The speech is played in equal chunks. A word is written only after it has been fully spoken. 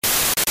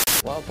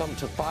Welcome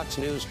to Fox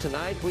News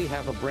Tonight. We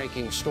have a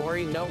breaking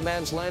story. No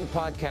Man's Land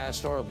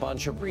podcast or a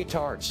bunch of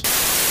retards.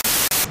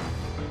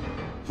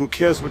 Who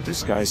cares what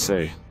these guys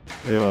say?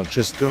 They are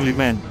just girly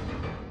men.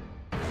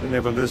 They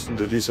never listen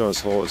to these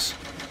assholes.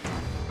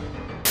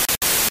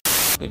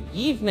 Good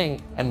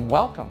evening and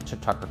welcome to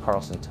Tucker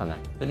Carlson Tonight,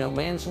 the No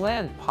Man's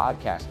Land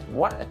podcast.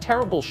 What a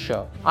terrible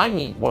show. I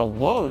mean, what a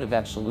load of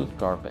absolute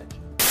garbage.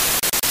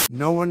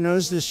 No one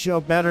knows this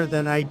show better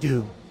than I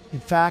do. In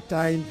fact,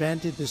 I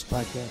invented this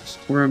podcast.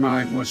 Where am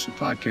I? What's the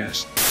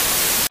podcast?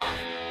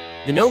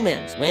 The No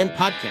Man's Land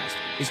podcast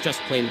is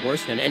just plain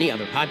worse than any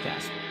other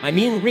podcast. I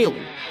mean,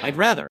 really, I'd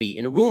rather be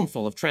in a room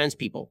full of trans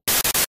people.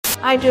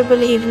 I do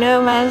believe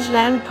No Man's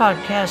Land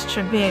podcast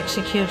should be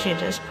executed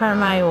as per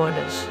my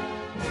orders.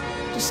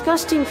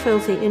 Disgusting,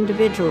 filthy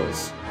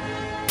individuals.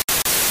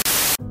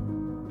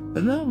 A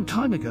long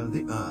time ago,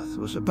 the Earth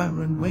was a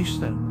barren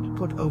wasteland,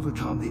 but over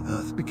time the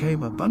Earth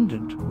became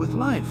abundant with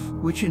life,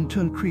 which in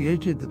turn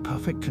created the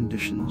perfect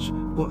conditions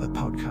for a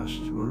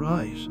podcast to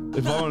arise.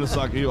 If I want to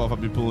suck you off,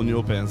 I'd be pulling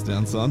your pants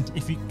down, son.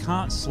 If you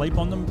can't sleep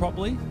on them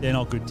properly, they're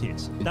not good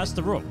tits. That's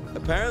the rule.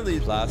 Apparently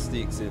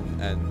plastics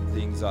and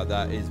things like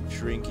that is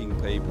shrinking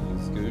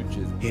people's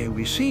gooches. Here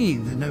we see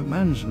the No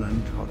Man's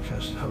Land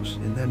podcast host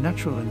in their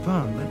natural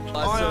environment.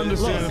 I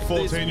understand a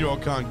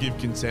 14-year-old can't give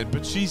consent,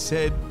 but she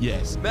said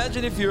yes.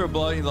 Imagine if you're a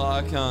bloke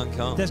like, I can't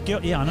come. That's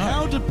guilt. Yeah, I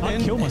know.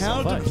 I'd kill myself.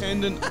 How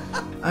dependent...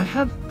 I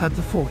have had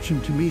the fortune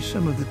to meet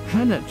some of the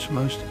planet's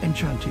most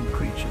enchanting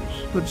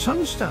creatures, but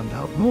some stand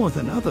out more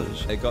than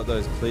others. They got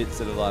those clits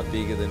that are like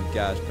bigger than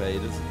Gash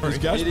Peters. Is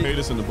Gash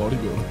Peters in the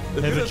bodybuilder?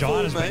 Their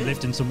vagina's been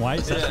lifting some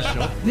weights, that's for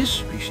sure. This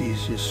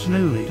species is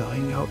slowly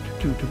dying out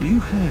due to blue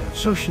hair,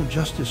 social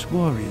justice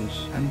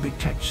warriors, and big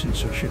tech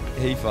censorship.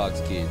 He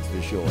fucks kids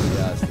for sure, he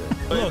has to.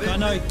 Look, I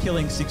know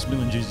killing 6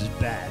 million Jews is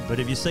bad, but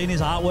have you seen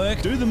his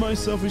artwork? Do the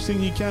most selfish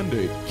thing you can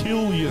do.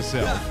 Kill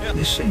yourself.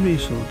 This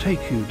series will take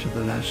you to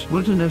the last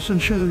wilderness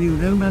and show you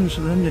No Man's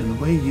Land in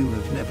a way you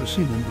have never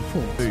seen them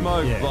before.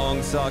 Smoke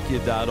bong, suck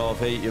your dad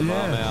off, eat your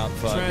mum out,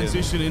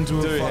 transition into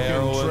a fucking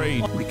heroin.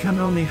 tree. We can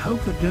only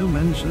hope that No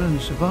Man's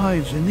Land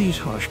survives in these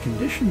harsh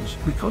conditions,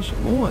 because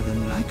more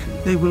than likely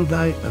they will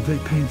die a very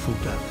painful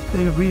death.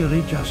 They are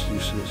really just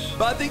useless.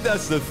 But I think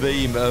that's the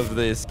theme of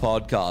this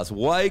podcast.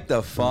 Wake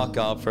the fuck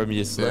up from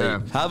your sleep.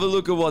 Yeah. Have a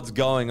look at what's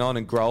going on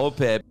and grow a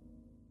pair.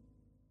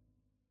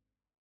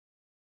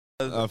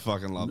 I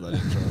fucking love that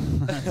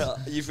intro.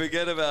 You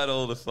forget about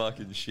all the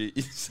fucking shit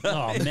you say.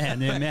 Oh, man,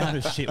 the amount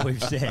of shit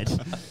we've said.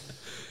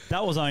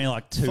 That was only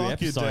like 2 Fuck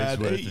episodes your dad,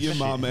 worth eat of your shit.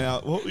 mum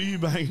out. What were you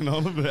banging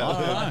on about?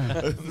 I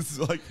don't know. It's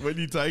like when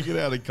you take it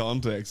out of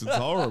context, it's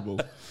horrible.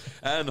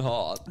 And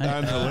hot.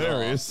 And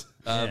hilarious.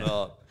 And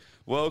hot.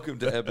 Welcome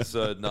to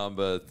episode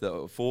number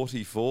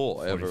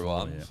 44,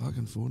 everyone. yeah.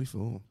 Fucking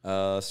 44.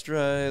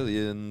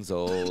 Australians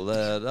all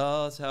at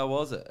us. How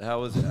was it?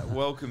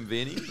 Welcome,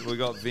 Vinny. We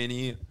got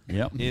Vinny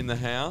in the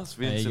house.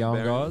 Vincent going,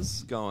 Berry. guys?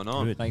 What's going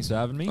on? Good. Thanks for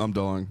having me. I'm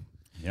dying.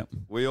 Yep.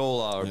 We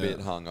all are a bit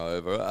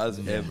hungover,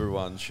 as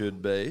everyone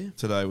should be.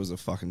 Today was a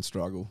fucking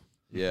struggle.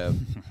 Yeah.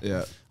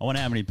 Yeah. I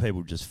wonder how many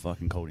people just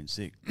fucking called in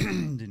sick.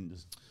 Didn't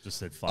just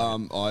said fuck.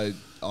 I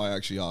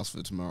actually asked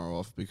for tomorrow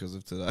off because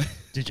of today.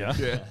 Did you?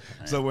 Yeah.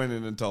 So I went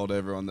in and told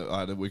everyone that I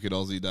had a wicked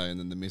Aussie day, and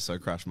then the misso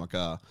crashed my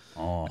car.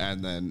 Oh.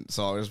 And then,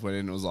 so I just went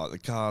in and was like, the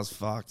car's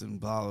fucked and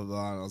blah, blah,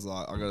 blah. And I was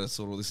like, I got to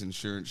sort all this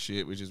insurance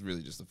shit, which is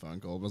really just a phone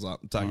call. I was like,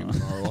 I'm taking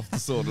tomorrow off to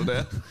sort it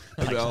out. And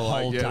Takes they were a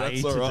whole yeah,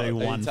 day that's all to right. do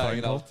Are you one taking phone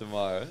it call. off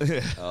tomorrow?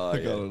 Yeah. Oh, I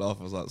got it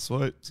off. I was like,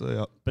 sweet, see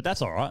ya. But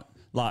that's all right.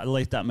 Like, at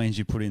least that means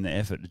you put in the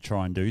effort to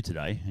try and do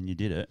today, and you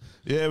did it.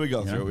 Yeah, we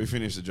got You through know? it. We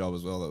finished the job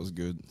as well. That was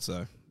good.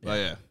 So, but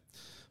yeah.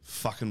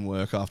 Fucking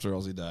work after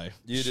Aussie day.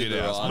 You Shit did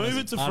the house. right. Move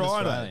it to Friday.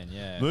 Un-Australian,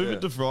 yeah. Move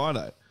it to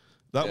Friday.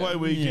 That way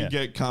we can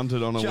get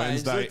cunted on a Change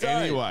Wednesday the date.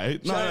 anyway.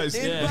 Change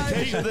Keep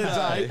the the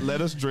date. date.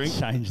 Let us drink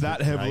Change the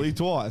that heavily date.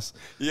 twice.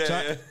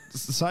 Yeah.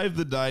 Save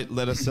the date.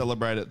 Let us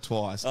celebrate it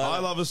twice. I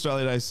love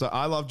Australia Day. So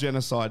I love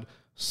genocide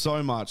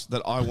so much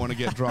that I want to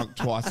get drunk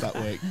twice that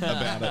week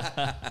about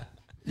it.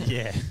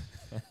 Yeah.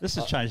 Let's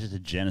just change it to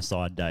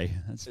Genocide Day.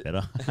 That's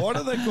better. Why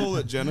do they call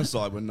it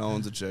genocide when no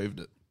one's achieved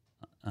it?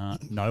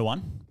 No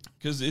one.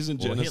 Because isn't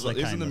Well, Hitler genocide?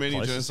 Isn't came the the meaning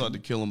of closest. genocide to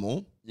kill them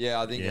all?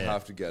 Yeah, I think you Yeah.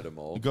 have to get them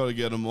all. You got to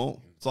get them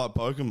all. It's like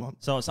Pokemon.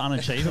 So it's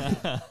unachievable.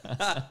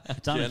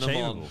 It's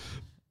unachievable.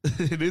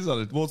 It is.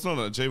 Well, it's not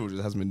unachievable. It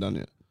just hasn't been done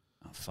yet.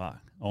 Oh, fuck.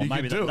 Or You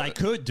maybe could do they it.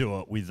 could do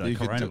it with the You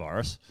could do-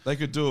 coronavirus. They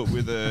could do it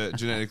with a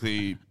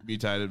genetically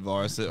mutated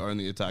virus that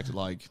only attacked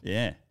like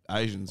Yeah.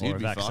 Asians. Or You'd a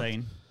be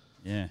vaccine. fucked.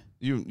 Yeah.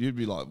 You'd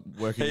be like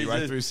working He your way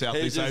just- through he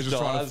Southeast just Asia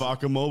trying to dies.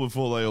 fuck them all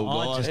before they all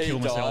I'd die. just He kill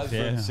myself, died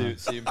yeah. from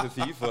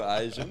sympathy for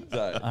Asians.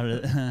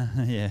 Eh?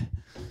 Yeah.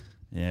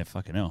 Yeah,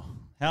 fucking hell.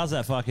 How's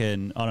that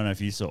fucking, I don't know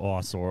if you saw,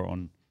 I saw it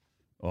on,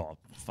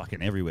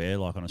 fucking everywhere,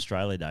 like on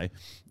Australia Day.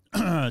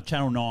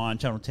 Channel 9,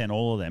 Channel 10,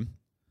 all of them,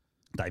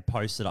 they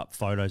posted up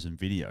photos and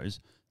videos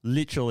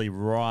literally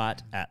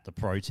right at the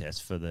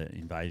protest for the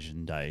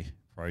Invasion Day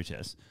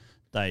protest.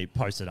 They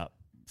posted up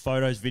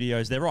photos,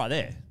 videos. They're right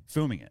there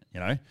filming it, you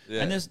know.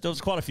 Yeah. And there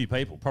was quite a few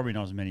people, probably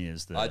not as many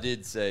as the I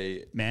did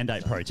see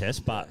mandate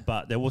protest, but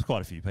there was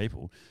quite a few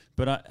people.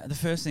 But the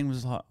first thing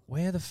was like,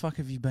 where the fuck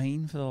have you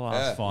been for the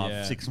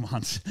last 6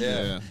 months?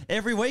 Yeah.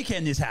 Every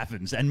weekend this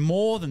happens, and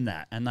more than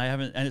that, and they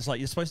haven't. And it's like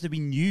you're supposed to be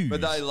news.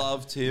 But they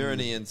love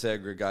tyranny and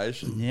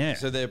segregation. Yeah.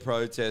 So they're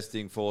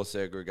protesting for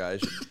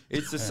segregation.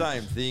 It's the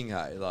same thing,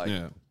 hey.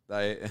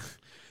 Like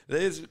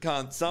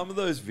some of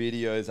those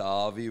videos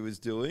Avi was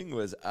doing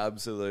was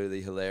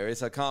absolutely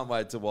hilarious. I can't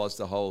wait to watch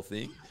the whole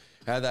thing.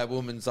 How that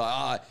woman's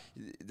like,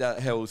 that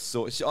hell's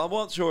soy. I'm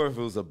not sure if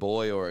it was a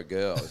boy or a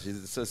girl.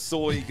 She's a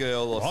soy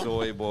girl or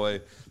soy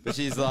boy. But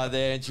she's like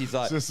there and she's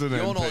like, Just an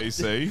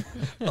NPC.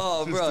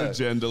 Oh, Just bro. a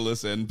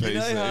genderless NPC. You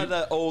know how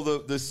that all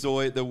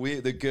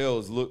the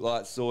girls look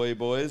like soy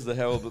boys? The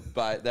hell,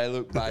 they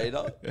look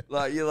beta.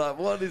 Like you're like,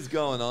 what is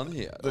going on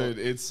here? Dude,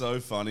 it's so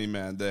funny,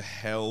 man. The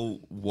hell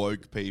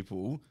woke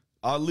people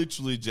are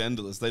literally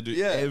genderless. They do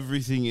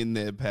everything in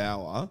their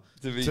power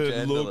to be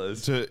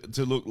genderless.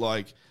 To look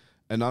like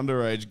an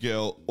underage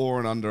girl or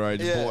an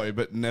underage boy,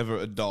 but never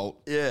adult.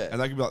 Yeah.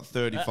 And they could be like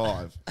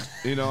 35.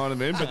 You know what I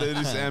mean? But they're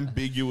this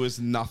ambiguous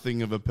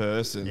nothing of a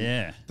person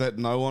that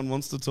no one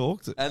wants to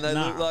talk to. And they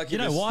look like you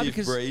know why?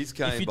 Because breeze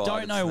came if you by,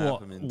 don't know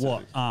it'd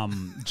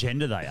what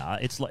gender they are,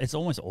 it's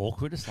almost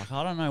awkward. It's like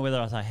I don't know whether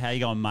I say how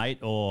you going, mate,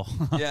 or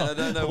Yeah, I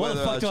don't know what whether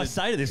the fuck do I should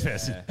say to this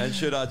person. And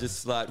should I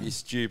just slap your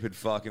stupid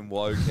fucking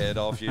woke head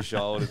off your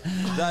shoulder?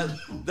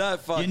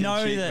 That fucking You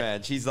know chick, that-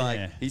 man. She's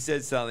like, he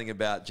said something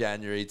about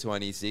January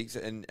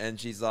 26th, and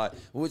she's like,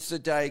 well, it's the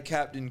day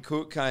Captain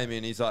Cook came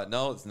in. He's like,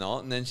 no, it's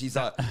not. And then she's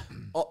like,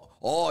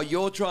 oh,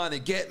 you're trying to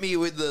get me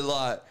with the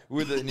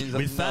and he's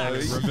like, With no,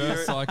 facts.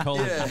 Reverse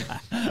psychology.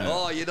 Yeah.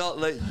 Oh,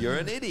 you're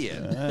an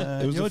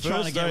idiot. You're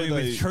trying to get me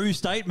with true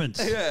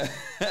statements. Yeah.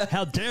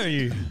 How dare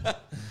you?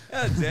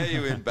 How dare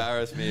you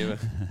embarrass me?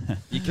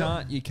 You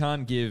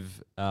can't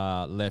give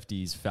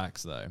lefties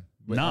facts though.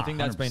 No, I think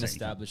that's been 100%.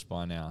 established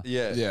by now.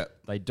 Yeah.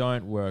 They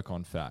don't work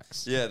on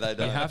facts. Yeah, they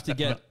don't. You have to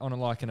get on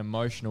an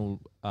emotional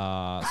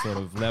sort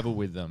of level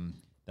with them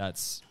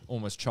that's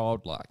almost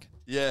childlike.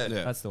 Yeah.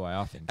 That's the way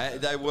I think.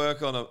 They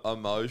work on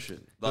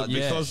emotion, like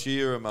Yeah.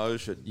 sheer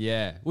emotion.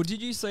 Yeah. Well,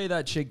 did you see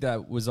that chick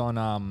that was on,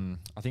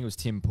 I think it was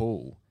Tim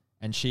Pool,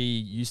 and she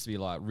used to be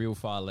like real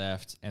far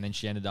left, and then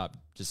she ended up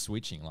just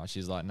switching. Like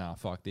she's like, nah,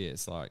 fuck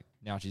this. Like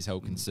now she's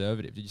held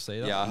conservative. Did you see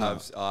that? Yeah,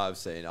 I have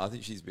seen. I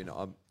think she's been.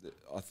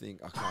 I think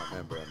I can't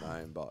remember her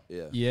name, but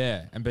yeah.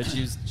 Yeah, but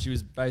she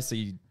was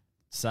basically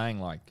saying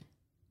like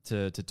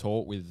to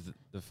talk with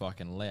the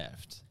fucking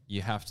left,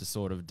 you have to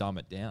sort of dumb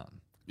it down.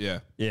 Yeah.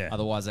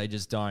 Otherwise, they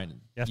just don't.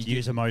 You have to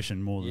use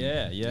emotion more than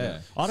Yeah.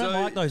 I don't So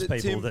like those the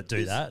people Tim that do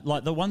is- that.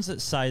 Like the ones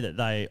that say that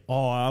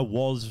I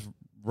was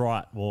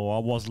right, well, I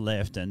was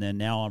left, and then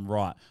now I'm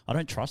right. I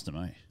don't trust them,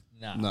 eh?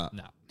 No.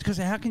 Because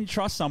how can you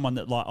trust someone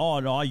that like, oh,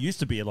 no, I used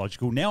to be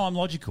illogical, now I'm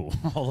logical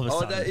all of a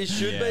sudden? It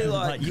should be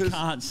like you 'cause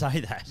can't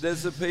say that.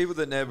 There's the people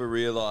that never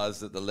realise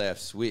that the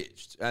left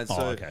switched, and so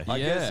okay. I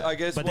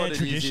guess But what they're it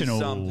traditional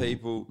is some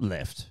people.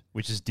 left,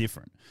 which is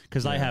different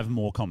because they have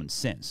more common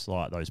sense,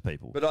 like those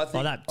people. But I think-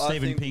 like that I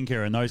Steven think-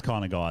 Pinker and those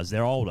kind of guys,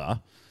 they're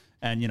older,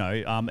 and you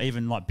know,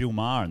 even like Bill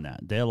Maher and that,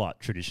 they're like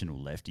traditional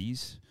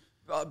lefties.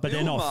 But they're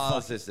Bill not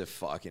Maher's just a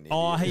fucking idiot.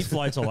 Oh, he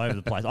floats all over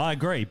the place. I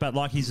agree, but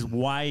like he's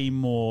way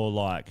more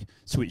like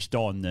switched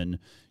on than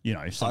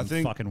some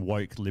fucking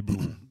woke liberal.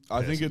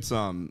 I think it's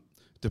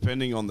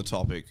depending on the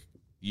topic,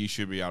 you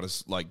should be able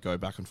to like go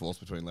back and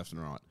forth between left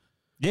and right.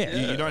 Yeah,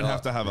 you don't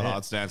have to have a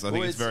hard stance. I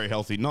think it's very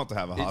healthy not to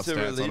have a hard it's a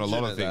stance on a lot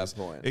of religion at things. that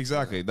point.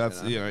 Exactly.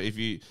 That's if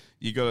you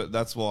got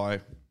that's why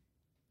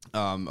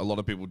a lot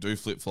of people do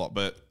flip flop.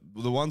 But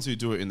the ones who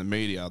do it in the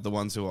media, the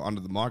ones who are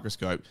under the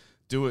microscope,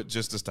 do it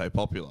just to stay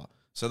popular.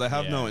 So they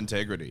have no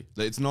integrity.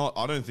 It's not.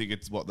 I don't think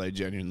it's what they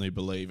genuinely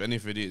believe. And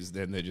if it is,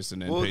 then they're just an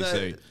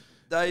NPC.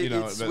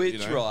 It's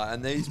switched right,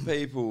 and these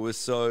people were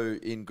so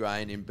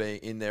ingrained in being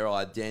in their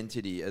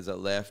identity as a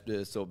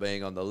leftist or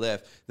being on the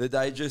left that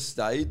they just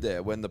stayed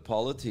there when the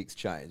politics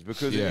changed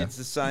because it's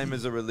the same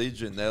as a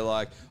religion. They're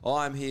like,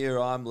 I'm here,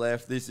 I'm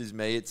left, this is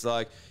me. It's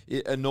like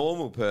a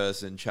normal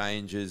person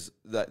changes.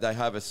 That they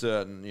have a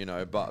certain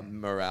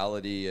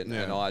morality and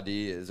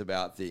ideas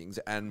about things,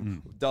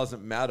 and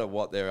doesn't matter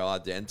what they're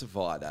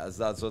identified as.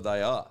 That's what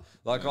they are.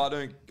 Like I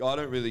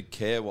don't really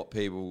care what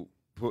people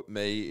put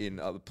me in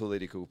a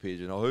political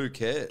pigeon, or who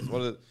cares?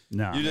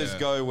 You just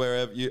go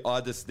wherever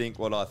I just think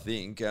what I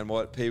think, and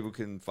what people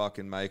can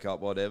fucking make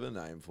up whatever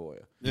name for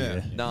you.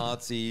 Yeah.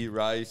 Nazi,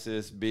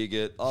 racist,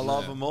 bigot. I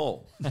love them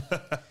all.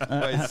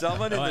 Wait,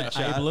 someone in the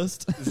chat.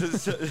 Ableist.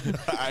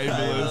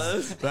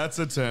 Ableist. That's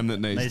a term that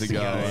needs to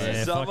go.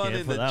 Yeah, Someone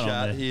in put the that on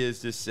chat there. here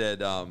has just said,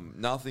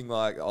 nothing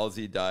like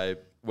Aussie Day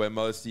where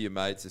most of your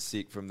mates are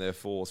sick from their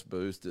forced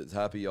boosters.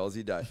 Happy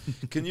Aussie Day.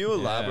 Can you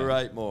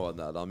elaborate more on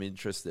that? I'm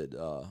interested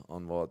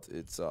on what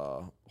it's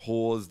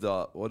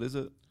whores. What is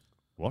it?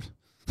 What?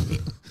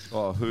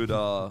 Oh, who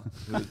dares?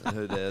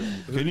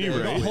 Can you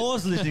read?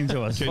 Whore's listening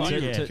to us.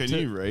 Can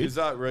you read? Is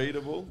that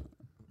readable?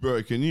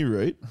 Bro, can you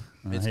read?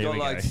 It's got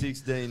like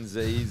 16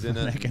 Z's in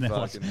it. And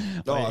fucking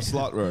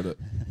Slut wrote it.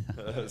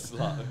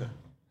 Slut.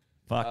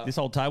 Fuck, this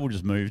whole table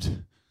just moved.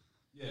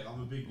 Yeah,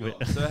 I'm a big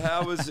guy. So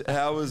how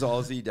was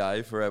Aussie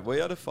Day forever? We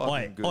had a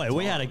fucking good time.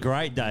 We had a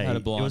great day. Had a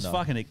It was blinder.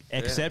 fucking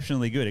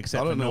exceptionally good,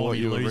 except I don't for know what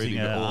Normie you were losing reading,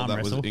 an but all arm that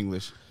wrestle. was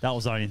English. That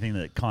was the only thing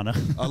that kind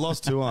of... I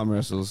lost 2 arm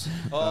wrestles.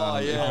 Oh,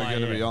 yeah. I'm going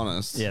to yeah. be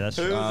honest. Yeah, that's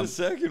Who true. was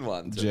the second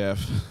one?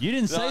 Jeff. You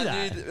didn't say I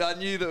that. I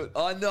knew that.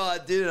 I know I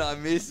didn't. I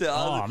missed it.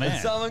 Oh,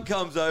 man. Someone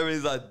comes over and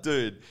he's like,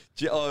 dude,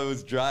 it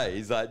was Dre.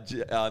 He's like,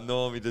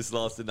 Normie just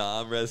lost an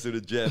arm wrestle to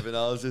Jeff. And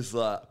I was just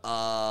like,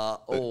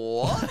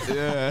 what?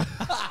 Yeah.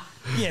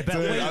 Yeah, but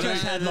Dude, we I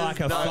just think- had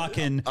like a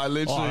fucking, I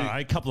literally-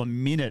 a couple of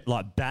minute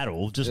like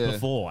battle just Yeah.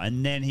 before,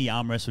 and then he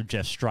arm wrestled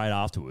Jeff straight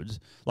afterwards.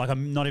 Like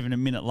not even a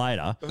minute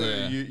later.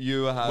 Yeah.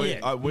 You were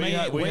having. We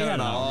had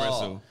an arm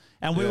wrestle.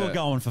 And we Yeah. were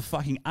going for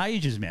fucking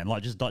ages, man.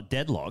 Like just like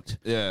deadlocked.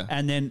 Yeah.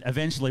 And then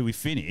eventually we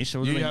finished.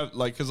 You have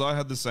like because I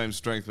had the same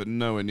strength, but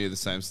nowhere near the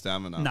same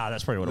stamina. No,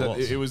 that's probably what it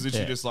was. It was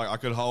literally Yeah. just like I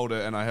could hold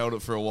it, and I held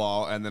it for a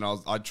while, and then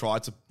I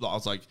tried to. I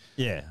was like,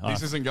 Yeah,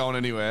 this isn't going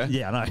anywhere.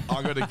 Yeah, I know.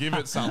 I got to give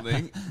it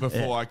something before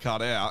Yeah. I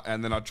cut out,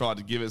 and then I tried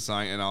to give it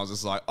something, and I was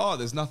just like, oh,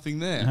 there's nothing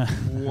there.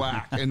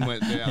 Whack, and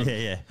went down. Yeah,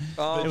 yeah.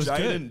 But It was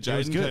good. It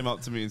was Jaden good. came up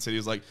to me and said, he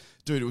was like,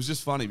 dude, it was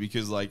just funny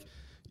because like.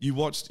 You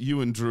watched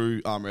you and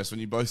Drew arm wrestle,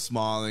 and you're both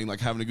smiling,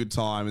 like having a good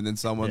time, and then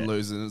someone Yeah.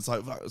 loses, and it's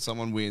like fuck,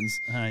 someone wins.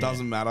 Yeah.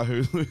 Doesn't matter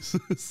who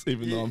loses,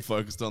 even though I'm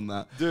focused on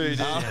that. Dude,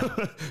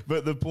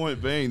 But the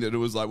point being that it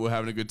was like we're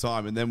having a good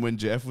time, and then when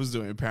Jeff was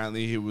doing, it,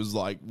 apparently he was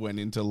like went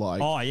into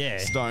like Oh, yeah.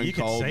 Stone You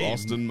could Cold see him.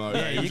 Austin mode.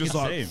 Yeah, He you was just could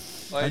like, see him.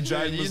 Like, and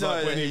Jaden dude, was you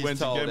like know when that he he's went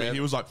to told get me, him. he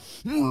was like,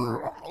 Yeah.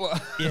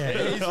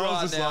 He's I was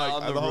right just now like,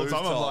 on and the the whole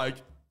time I was rooftop.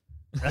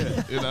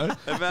 like, you know,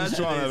 Imagine just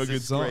trying to have a he's good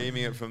just time.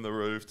 screaming it from the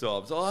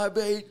rooftops. I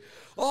beat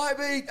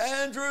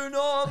Andrew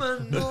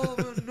Norman.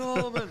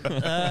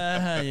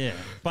 Yeah.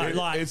 But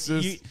like, it's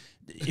just-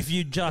 if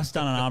you just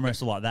done an arm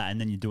wrestle like that, and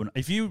then you do it,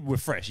 if you were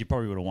fresh, you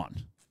probably would have won.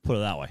 Put it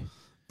that way.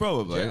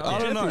 Probably. I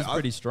don't know. He's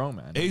pretty strong,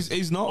 man.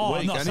 He's not Oh, I'm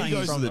weak, not and he saying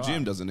goes he's to the strong,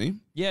 gym, right. doesn't he?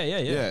 Yeah.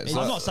 Yeah,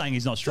 so- I'm not saying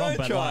he's not strong, Don't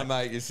but try like, and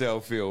make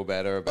yourself feel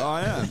better about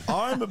I am.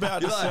 I'm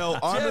about to You're like, sell.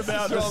 I'm Jeff's the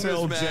about to sell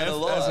strongest man Jeff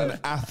alive. as an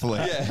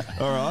athlete. Yeah.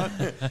 All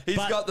right. He's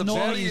But got the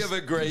body Normie's- of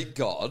a Greek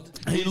god.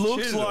 He He's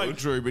looks chiseled. like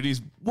Drew, but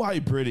he's way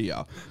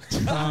prettier.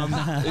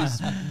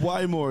 He's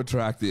way more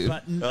attractive,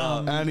 But,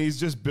 and he's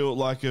just built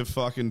like a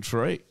fucking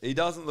tree. He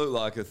doesn't look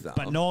like a thumb.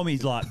 but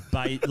Normie's like,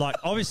 like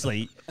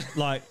obviously,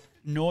 like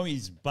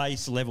Normie's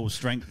base level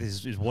strength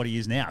is what he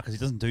is now because he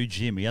doesn't do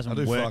gym. He hasn't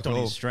I do worked fuck on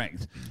all. his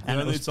strength. The it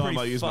only was time pretty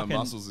I use my fucking-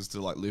 muscles is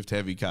to like lift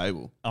heavy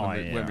cable Oh,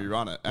 when we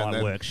run it. Like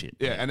then, work shit.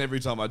 Yeah, and every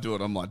time I do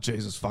it, I'm like,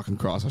 Jesus fucking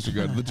Christ, I should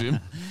go to the gym.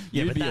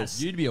 Yeah, You'd but be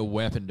that's you'd be a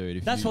weapon, dude.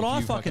 If That's you, what if I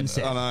you fucking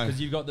said. I know. Because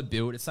you've got the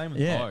build. It's same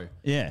with yeah, Bo.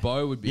 yeah.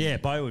 Bo would be. Yeah,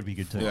 Bo would be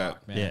good too. Yeah.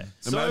 man. Yeah.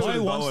 So Imagine Bo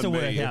Bo wants and to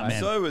work me. out,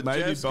 man. So with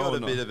Maybe Jeff's got Bo a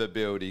and bit I. of a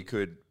build. He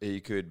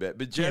could bet.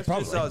 But Jeff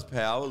probably. just does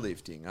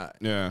powerlifting,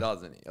 Yeah.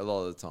 doesn't he? A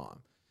lot of the time.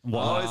 Wow.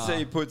 I always see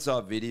he puts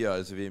up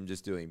videos of him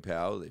just doing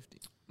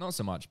powerlifting. Not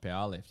so much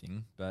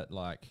powerlifting, but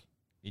like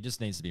he just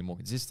needs to be more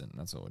consistent.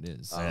 That's all it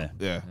is. Yeah.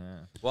 Yeah.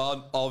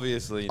 Well,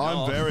 obviously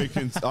not.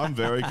 I'm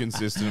very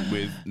consistent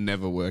with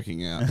never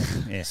working out.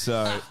 Yeah.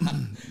 So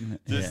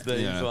Just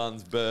these Yeah.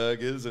 ones,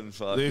 burgers and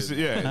fucking. this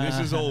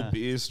is all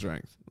beer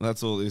strength.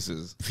 That's all this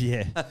is.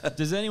 Yeah.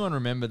 Does anyone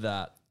remember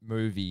that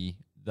movie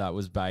that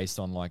was based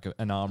on like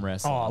an arm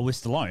wrestler? Oh, with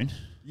Stallone.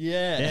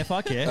 yeah. Yeah,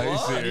 fuck yeah. Are you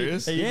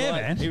serious? He was Yeah,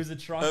 like- man. He was a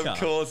trucker. Of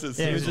course, it's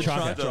Yeah, He was a truck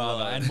Stallone.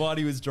 driver, and while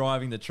he was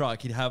driving the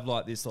truck, he'd have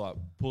like this like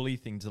pulley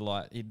thing to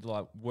like he'd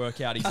like work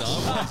out his arm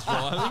while he's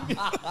driving.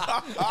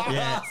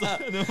 Yeah.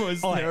 And it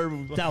was Oh,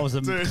 terrible. that was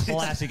a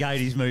classic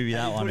 80s movie,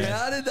 that one. man.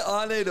 How did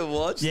I need to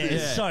watch Yeah,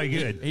 this? it's so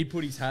good. He'd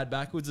put his hat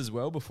backwards as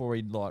well before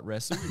he'd like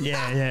wrestle.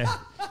 Yeah, yeah.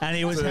 And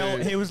he was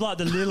he was like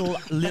the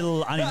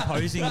little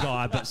unimposing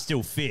guy, but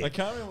still fit. I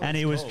can't remember what and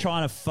he it's was called.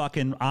 trying to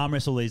fucking arm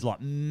wrestle these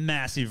like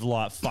massive,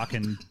 like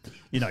fucking,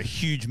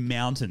 huge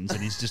mountains,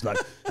 and he's just like,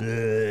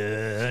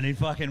 and he'd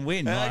fucking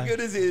win. How like- good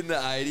is it in the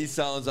 80s?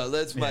 Someone's like,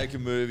 let's make a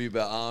movie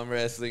about arm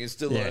wrestling, and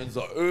Stallone's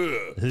like,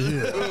 ugh.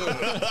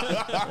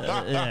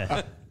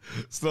 yeah.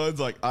 Stone's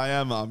like, I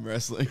am arm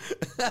wrestling.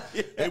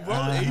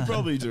 He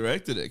probably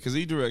directed it because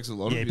he directs a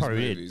lot Yeah, of he his probably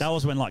movies. did. That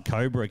was when like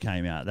Cobra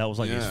came out. That was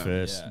like his Yeah.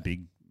 first Yeah.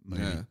 big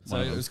movie. Yeah. So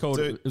One of it them. was called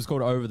Dude. it was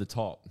called Over the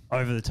Top.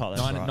 Over the Top.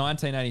 That's right.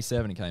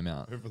 1987 it came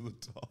out. Over the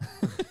top.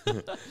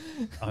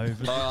 Over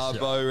the Top.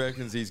 Bo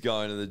reckons he's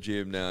going to the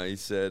gym now. He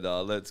said,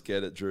 let's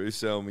get it, Drew.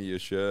 Sell me your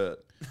shirt.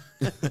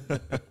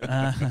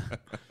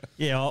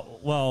 Yeah,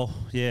 well,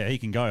 yeah, he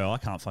can go. I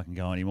can't fucking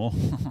go anymore.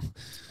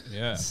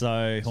 Yeah.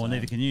 So, or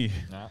neither can you.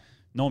 Nah.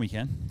 Normie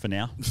can for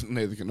now.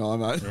 Neither can I,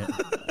 mate.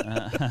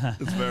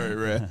 It's very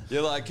rare.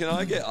 You're like, can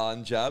I get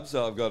unjabbed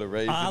so I've got a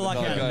reason I to like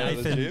not how go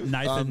to the gym?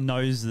 Nathan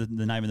knows the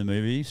name of the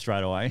movie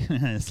straight away.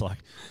 It's like,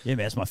 yeah,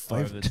 man, that's my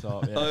Over favorite. the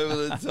top. Yeah. Over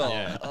the top.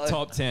 Yeah.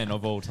 Top 10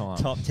 of all time.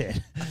 Top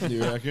 10.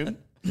 You reckon?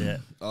 Yeah.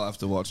 I'll have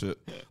to watch it.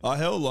 I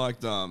hell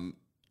liked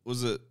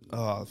was it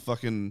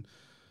fucking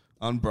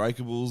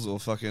Unbreakables or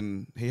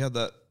fucking he had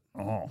that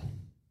Oh.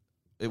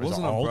 It Was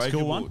it wasn't an old Unbreakable.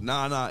 school one?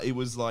 Nah. It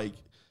was like,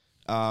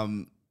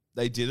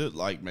 they did it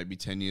like maybe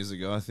 10 years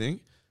ago, I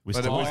think.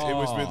 But it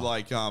was with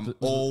like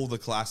all the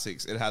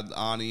classics. It had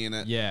Arnie in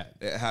it. Yeah.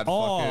 It had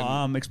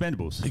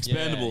Expendables.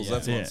 Expendables.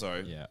 That's Yeah. one.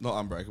 Sorry, Yeah. not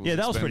Unbreakable. Yeah,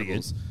 that was pretty good.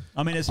 Expendables.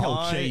 I mean, it's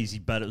hell cheesy,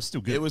 but it was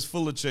still good. It was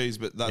full of cheese,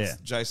 but that's Yeah.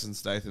 Jason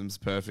Statham's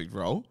perfect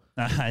role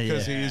Yeah.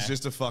 because he is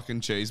just a fucking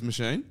cheese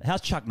machine.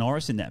 How's Chuck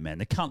Norris in that, man?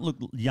 They can't look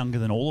younger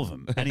than all of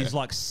them, and he's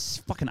like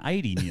fucking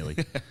 80 nearly.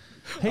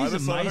 I He's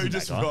just saw amazing. who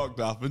just that guy. rocked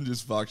up and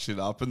just fucked shit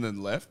up and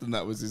then left, and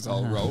that was his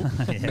whole role.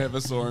 Yeah. Never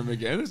saw him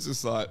again. It's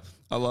just like,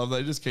 I love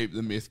they just keep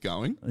the myth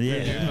going.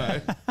 Yeah.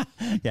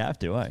 You You have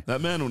to, eh?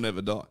 That man will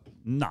never die.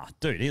 Nah,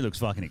 dude, he looks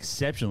fucking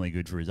exceptionally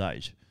good for his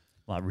age.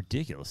 Like,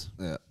 ridiculous.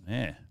 Yeah.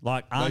 Yeah.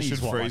 Like, They Arnie's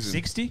should what, like freeze him.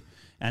 60?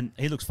 And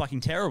he looks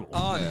fucking terrible.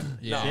 Oh,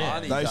 Yeah.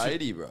 no, They Arnie's should-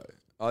 80, bro.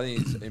 I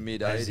think he's in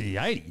mid 80s. Is he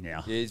 80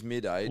 now? Yeah, he's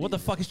mid 80s. What the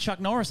fuck is Chuck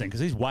Norris then?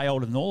 Because he's way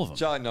older than all of them.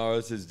 Chuck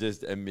Norris is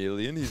just a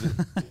million. He's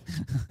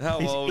how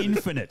He's old?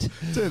 infinite.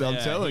 Dude, I'm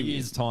Yeah, telling he you.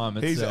 is time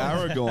He's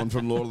itself. Aragorn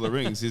from Lord of the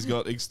Rings. He's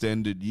got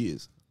extended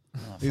years.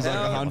 He's like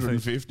How-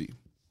 150.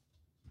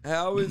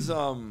 How is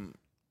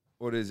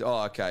what is?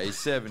 Oh, okay. He's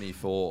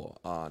 74.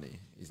 Arnie.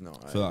 He's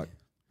not 80. Fuck.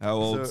 How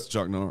old's So-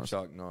 Chuck Norris?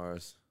 Chuck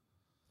Norris.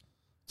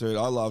 Dude,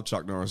 I love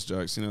Chuck Norris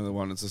jokes. You know the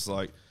one that's just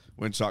like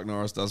when Chuck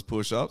Norris does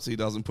push-ups, he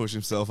doesn't push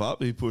himself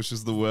up, he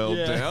pushes the world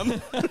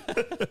down.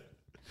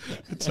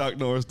 Chuck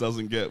Norris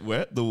doesn't get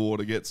wet, the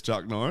water gets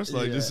Chuck Norris.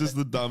 Like, it's just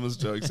the dumbest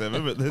jokes ever,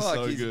 but they're Fuck,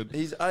 so he's, good.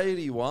 He's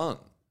 81.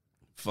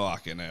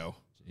 Fucking hell.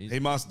 He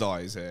must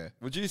dye his hair.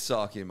 Would you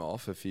suck him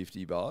off for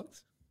 $50?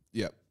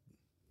 Yep.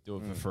 Do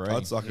it for free.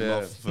 I'd suck him Yeah.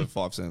 off for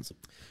 5 cents.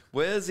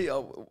 Where's he?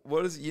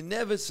 What is? You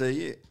never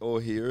see it or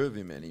hear of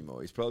him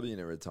anymore. He's probably in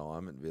a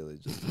retirement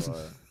village. Or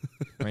somewhere.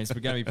 I mean, it's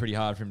going to be pretty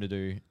hard for him to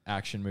do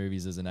action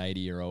movies as an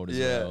 80-year-old as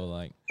Yeah. well.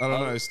 Like, I don't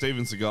know.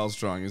 Steven Seagal's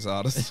trying his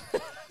hardest.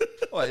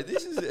 Wait,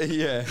 this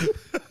is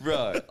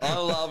bro. I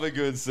love a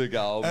good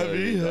Seagal. Have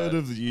movie, you heard bro.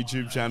 of the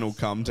YouTube channel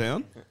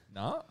Cumtown?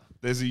 no.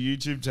 There's a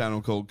YouTube channel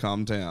called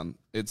Cumtown.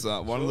 It's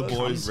one of the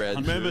boys. Red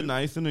Remember shirt.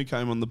 Nathan who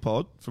came on the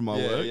pod from my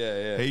Yeah, work?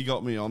 yeah. He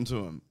got me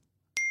onto him.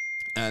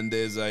 And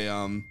there's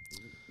a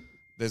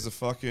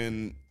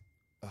fucking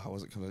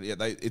what's it called? Yeah,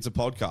 it's a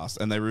podcast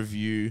and they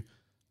review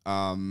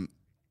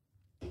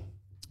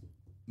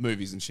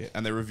movies and shit.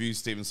 And they review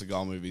Steven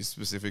Seagal movies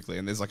specifically.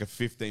 And there's like a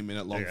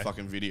 15-minute long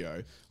fucking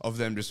video of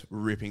them just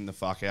ripping the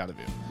fuck out of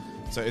him.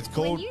 So it's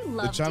called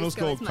the channel's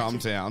called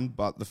Cumtown,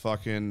 but the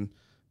fucking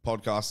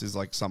podcast is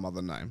like some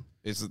other name.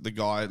 It's that the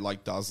guy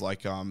like does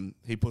like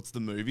he puts the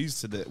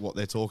movies to what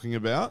they're talking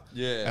about,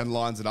 and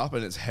lines it up,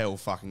 and it's hell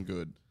fucking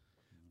good.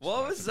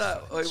 What was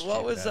that? Wait,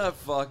 what was that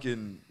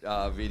fucking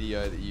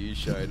video that you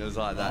showed? It was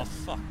like that. Oh,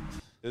 fuck.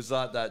 It was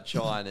like that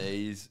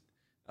Chinese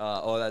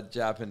or that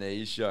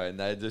Japanese show, and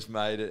they just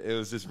made it. It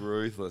was just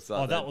ruthless.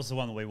 Like Oh, that was the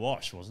one that we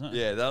watched, wasn't it?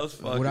 Yeah, that was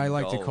fucking. What I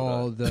like to gold,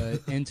 call bro. the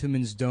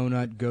Entenmann's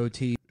Donut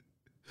goatee.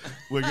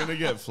 We're gonna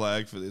get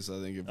flagged for this, I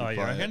think. If we Oh, you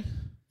play reckon? it.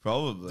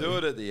 Probably. Do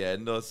it at the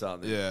end or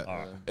something.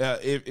 Yeah.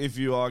 If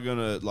you are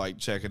gonna like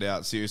check it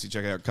out, seriously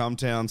check it out.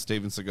 Cumtown,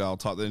 Steven Seagal.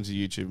 Type that into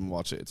YouTube and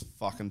watch it. It's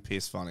fucking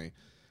piss funny.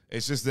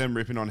 It's just them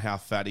ripping on how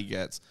fat he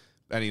gets,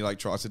 and he like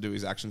tries to do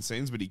his action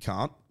scenes, but he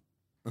can't.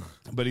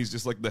 But he's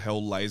just like the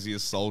hell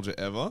laziest soldier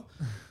ever.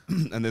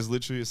 And there's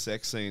literally a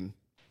sex scene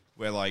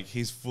where like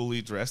he's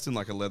fully dressed in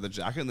like a leather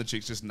jacket, and the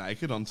chick's just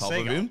naked on top of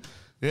Seagal. him.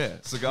 Yeah,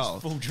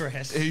 Seagal. Full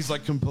dress. He's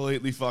like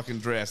completely fucking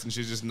dressed, and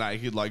she's just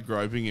naked, like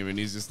groping him, and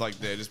he's just like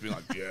there, just being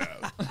like,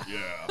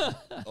 yeah,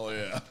 oh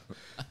yeah,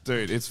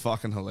 dude, it's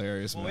fucking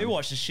hilarious, Well, man. we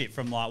watched the shit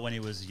from like when he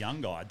was a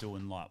young guy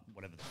doing like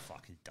whatever the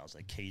fuck he does,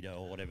 like keto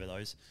or whatever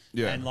those.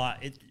 Yeah. And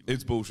like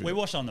It's bullshit. We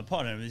watched it on the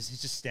pod, and he's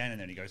just standing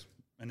there, and he goes,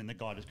 and then the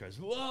guy just goes,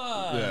 whoa,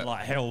 Yeah. and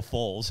like hell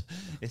falls.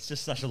 It's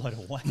just such a load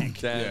of wank.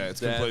 Dan, it's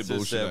Dan complete just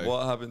bullshit, said, eh?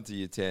 what happened to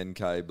your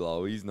 10K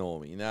blowies,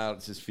 Normie? Now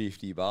it's just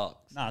 $50.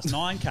 No, it's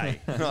 9K.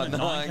 Isn't it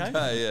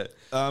 9K,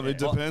 yeah. It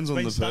depends on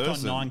Been the stuck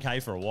person. on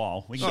 9K for a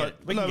while. We can No,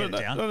 get, we can no, get it no,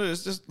 down. No,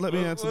 it's just let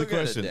me answer we'll the get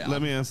it question. down.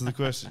 Let me answer the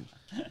question.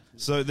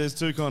 So there's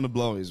two kind of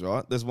blowies,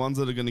 right? There's ones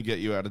that are going to get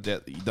you out of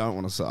debt that you don't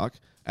want to suck,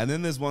 and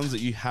then there's ones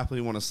that you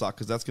happily want to suck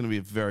because that's going to be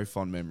a very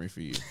fond memory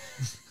for you.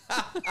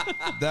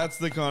 That's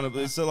the kind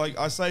of so like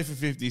I say for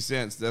 50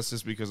 cents. That's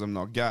just because I'm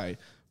not gay,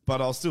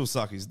 but I'll still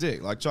suck his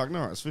dick like Chuck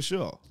Norris for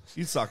sure.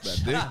 You'd suck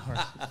that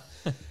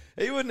dick.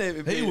 He wouldn't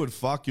even be. He would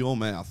fuck your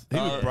mouth. He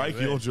would break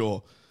your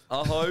jaw.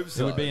 I hope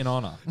so. It would be an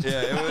honour.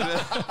 Yeah,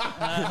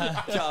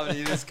 it would. Come,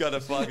 you just got a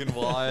fucking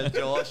wire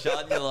jaw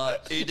shut, and you're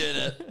like, he did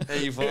it.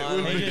 He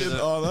finally He did just,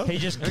 it. honor. He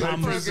just They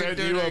comes. present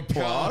you a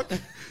plaque.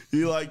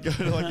 You like go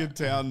to like a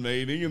town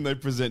meeting and they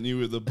present you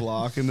with a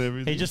plaque and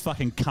everything. He just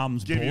fucking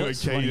comes. Give you a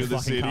bullets key when he to the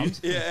fucking city. comes.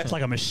 Yeah. It's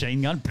like a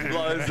machine gun.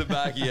 Blows the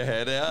back of your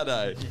head out,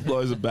 eh?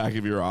 blows the back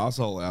of your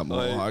asshole out more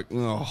Like- like.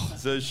 Oh.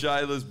 So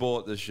Shayla's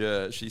bought the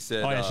shirt. She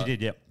said, Oh yeah, she did.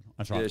 Yep,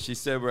 that's right. Yeah, she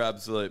said we're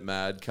absolute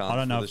mad cunts I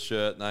don't for know the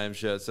shirt, name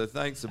shirt. So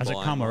thanks for Has it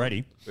buying come one.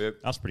 already? Yep.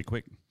 That's pretty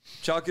quick.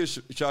 Chuck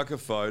a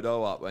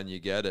photo up when you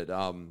get it.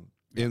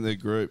 In the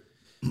group.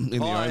 in the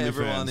Hi, OnlyFans.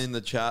 everyone in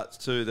the chats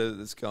too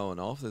that's going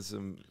off. There's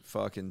some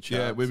fucking chats.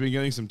 Yeah, we've been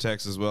getting some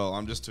texts as well.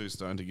 I'm just too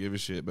stoned to give a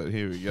shit, but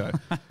here we go.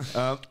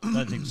 I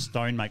don't think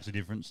stone makes a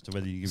difference to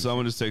whether you give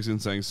Someone just texted in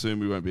saying soon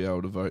we won't be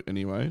able to vote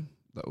anyway.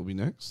 That will be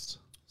next.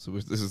 So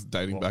this is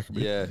dating back a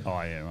bit. Yeah.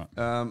 Oh, yeah,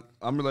 right.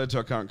 I'm related to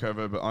our current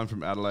COVID, but I'm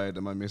from Adelaide,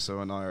 and my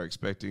misso and I are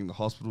expecting the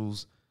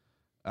hospitals.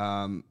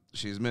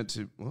 She's meant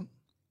to... What?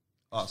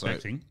 Oh, sorry.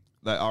 Expecting?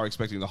 They are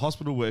expecting the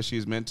hospital where she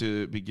is meant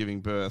to be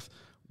giving birth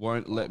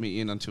won't let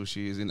me in until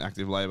she is in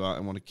active labour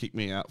and want to kick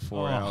me out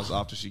 4 hours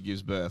after she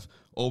gives birth.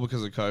 All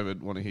because of COVID.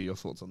 Want to hear your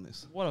thoughts on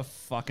this. What a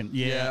fucking...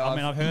 Yeah, I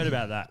mean, I've heard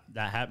about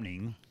that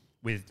happening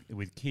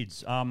with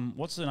kids.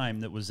 What's the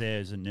name that was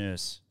there as a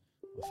nurse?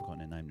 I've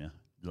forgotten her name now.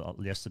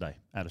 Yesterday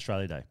at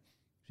Australia Day.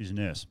 She's a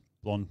nurse.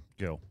 Blonde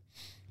girl.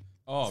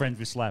 Oh. Friends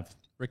with Slav.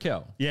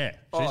 Raquel. Yeah,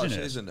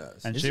 she's a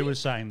nurse. And she was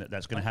saying that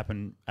that's going to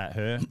happen at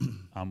her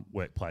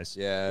workplace.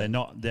 Yeah. They're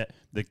not...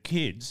 The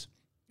kids,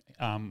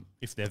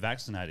 if they're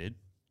vaccinated,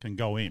 can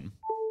go in,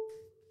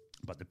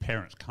 but the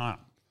parents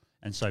can't.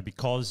 And so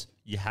because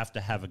you have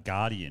to have a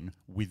guardian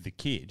with the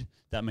kid,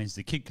 that means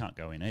the kid can't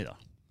go in either.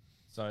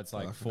 So it's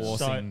like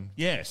forcing...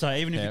 So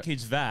even if the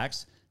kid's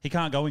vaxxed, he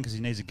can't go in because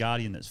he needs a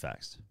guardian that's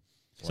vaxxed.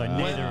 So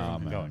neither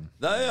of them can go in.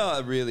 They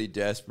are really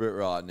desperate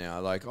right now.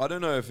 Like, I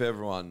don't know if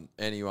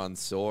anyone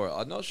saw it.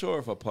 I'm not sure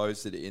if I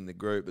posted it in the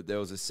group, but there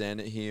was a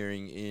Senate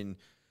hearing in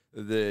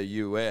the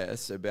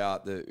US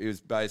about it was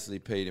basically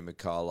Peter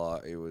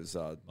McCullough, it was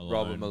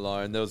Robert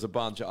Malone, there was a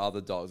bunch of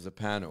other dogs, a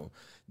panel.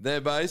 They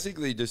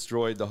basically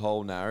destroyed the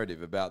whole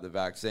narrative about the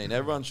vaccine.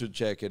 Everyone should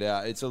check it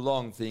out. It's a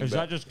long thing. Is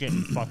that just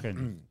getting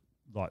fucking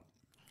like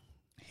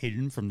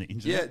hidden from the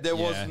internet? Yeah, there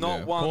was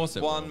not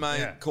one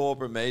main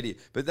corporate media,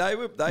 but they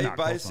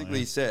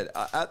basically said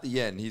at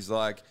the end, he's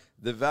like,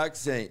 the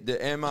vaccine, the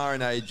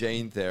mRNA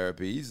gene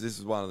therapies, this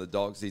is one of the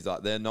docs, he's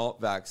like, they're not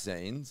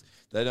vaccines,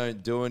 they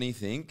don't do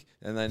anything,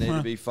 and they need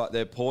to be,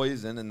 they're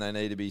poison, and they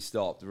need to be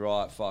stopped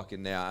right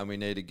fucking now, and we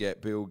need to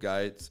get Bill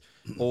Gates,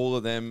 all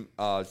of them,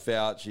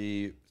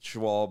 Fauci,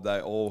 Schwab,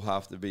 they all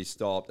have to be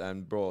stopped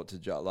and brought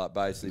to like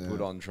basically put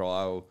on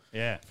trial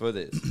for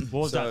this.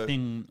 What was that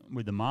thing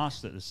with the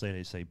mask that the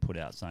CDC put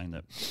out saying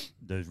that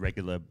those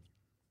regular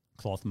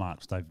cloth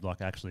marks, they've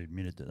like actually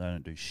admitted that they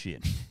don't do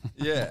shit.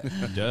 Yeah.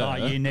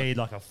 Like you need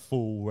like a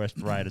full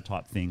respirator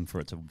type thing for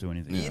it to do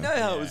anything. You know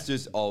how it was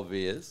just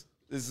obvious?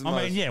 This is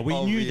I mean, yeah, we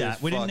knew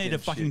that. We didn't need a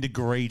fucking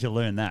degree to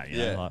learn that. You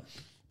know? Like,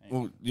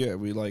 well, yeah,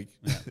 we like,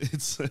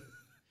 it's...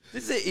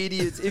 This is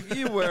idiots. If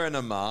you're wearing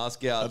a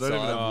mask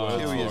outside,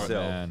 kill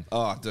yourself.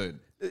 Oh, dude.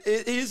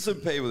 Here's some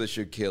people that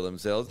should kill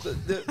themselves.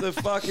 The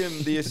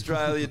fucking the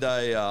Australia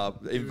Day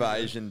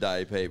Invasion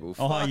Day people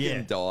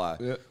fucking die.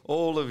 Yeah.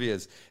 All of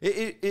yous.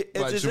 Wait,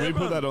 should we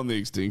put that on the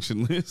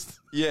extinction list?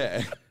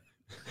 Yeah.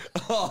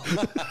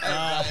 Invasion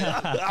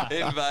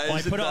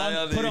put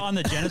it on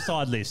the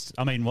genocide list.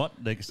 I mean, what?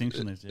 The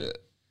extinction list, yeah.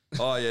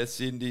 Oh yeah,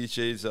 Cindy,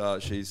 she's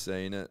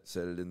seen it,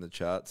 said it in the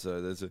chat.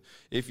 So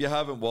if you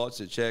haven't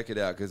watched it, check it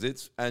out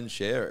and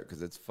share it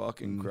because it's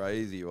fucking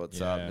crazy what's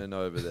happening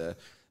over there.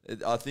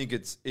 I think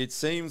it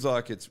seems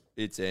like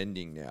it's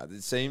ending now.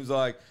 It seems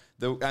like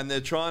and they're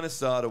trying to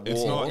start a war.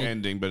 It's not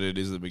ending, but it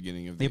is the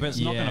beginning of the but it's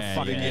not going to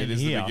fucking end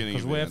here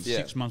because we're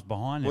 6 months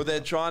behind. Well,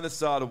 they're trying to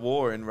start a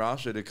war in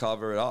Russia to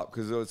cover it up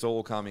because it's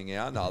all coming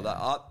out now.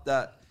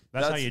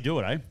 That's how you do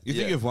it, eh? You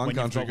think if one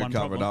country could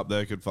cover it up,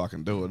 they could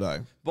fucking do it, eh?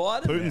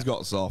 Putin's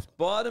got soft.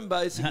 Biden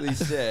basically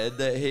said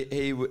that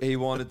he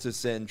wanted to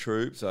send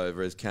troops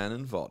over as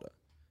cannon fodder.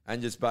 And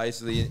just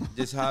basically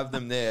just have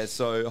them there,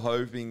 so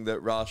hoping that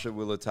Russia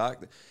will attack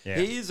them. Yeah.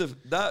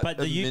 But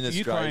the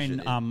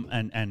Ukraine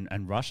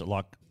and Russia,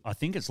 like I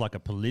think it's like a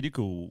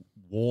political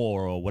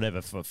war or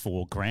whatever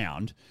for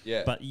ground.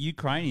 Yeah. But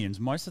Ukrainians,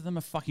 most of them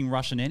are fucking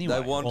Russian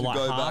anyway. They want to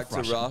go back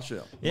to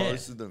Russia. Yeah.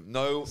 Most of them.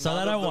 So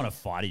they don't want to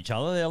fight each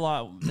other. They're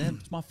like,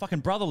 my fucking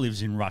brother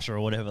lives in Russia or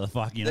whatever the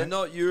fuck. You know? They're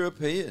not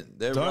European.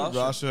 They're Russian.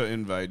 Russia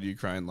invade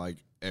Ukraine like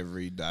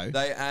every day?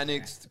 They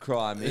annexed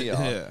Crimea.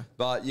 Yeah.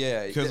 But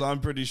yeah. Because I'm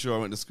pretty sure I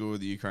went to school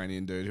with a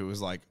Ukrainian dude who was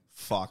like,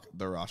 fuck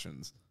the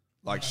Russians.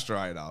 Like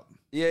straight up.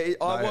 Yeah,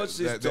 I watched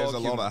this There's a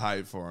lot of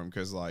hate for him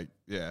because like,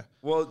 yeah.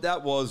 Well,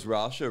 that was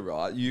Russia,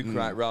 right?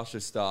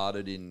 Russia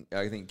started in,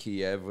 I think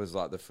Kiev was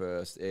like the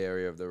first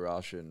area of the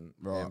Russian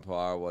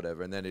Empire or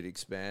whatever, and then it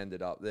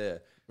expanded up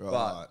there.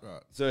 Right.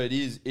 So it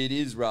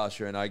is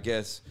Russia, and I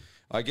guess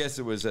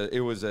it was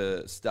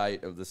a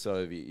state of the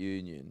Soviet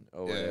Union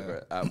or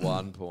whatever at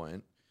one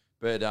point.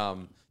 But I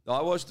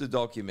watched a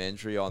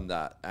documentary on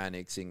that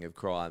annexing of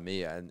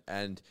Crimea,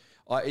 and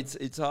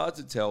it's hard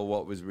to tell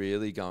what was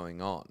really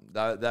going on.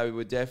 They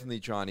were definitely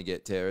trying to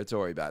get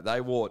territory back.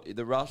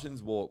 The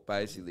Russians walked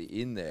basically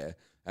in there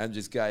and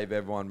just gave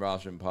everyone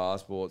Russian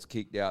passports,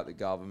 kicked out the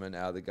government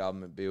out of the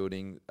government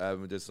building,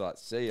 and were just like,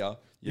 see ya.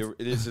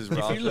 This is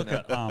Russia. If you look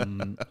at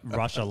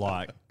Russia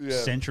like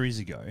centuries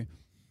ago,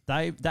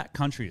 that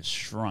country has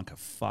shrunk a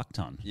fuck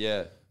ton.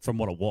 Yeah. From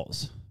what it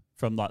was.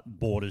 From like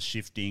borders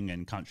shifting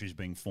and countries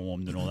being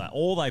formed and all that.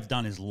 All they've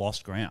done is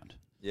lost ground.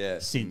 Yeah.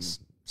 Since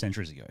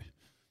centuries ago.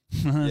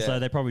 So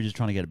they're probably just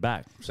trying to get it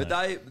back. So.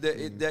 But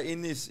they're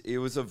in this. It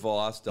was a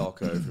Vice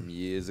doco from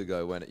years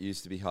ago when it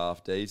used to be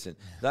half decent.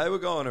 They were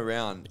going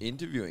around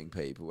interviewing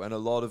people, and a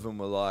lot of them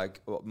were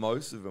like,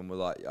 most of them were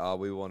like,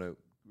 we want to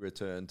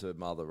return to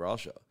Mother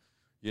Russia.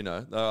 You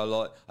know, there are a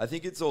lot. I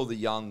think it's all the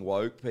young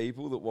woke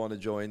people that want to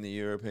join the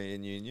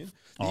European Union.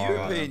 The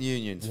European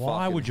Union's why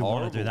fucking would you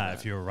want to do horrible, that man.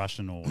 if you're a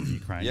Russian or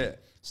Ukrainian? Yeah.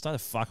 Stay the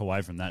fuck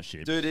away from that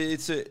shit, Dude.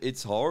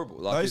 It's horrible.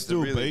 Like, it's a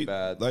really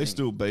bad. They thing.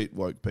 still beat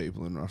woke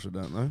people in Russia,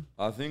 don't they?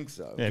 I think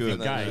so. Yeah, if you're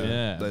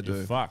gay, they do.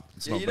 You're fucked.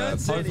 It's Yeah, not you don't bad.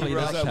 see any Hopefully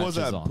Russian- that Was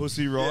that catches on.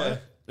 Pussy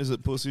Riot? Yeah. Is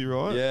it Pussy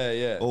Riot? Yeah,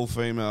 yeah. All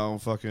female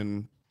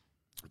fucking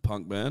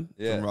punk band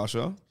Yeah. from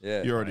Russia.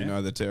 Yeah. You already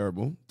know they're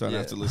terrible. Don't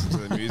have to listen to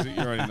their music.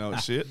 You already know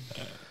it's shit.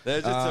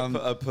 They're just a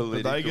But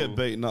political. they get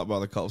beaten up by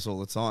the cops all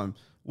the time.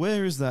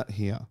 Where is that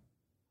here?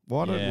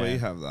 Why don't Yeah. we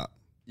have that?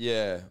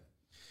 Yeah. As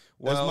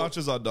Well, much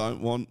as I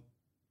don't want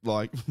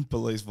like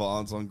police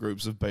violence on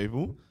groups of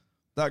people,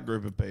 that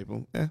group of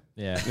people, Yeah.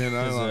 you know,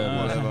 There's,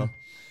 like, whatever.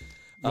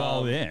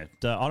 Well, yeah.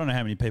 I don't know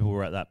how many people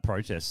were at that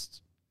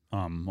protest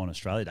on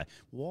Australia Day.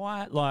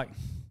 Why, like,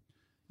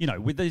 you know,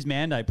 with these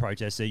mandate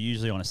protests, they're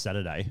usually on a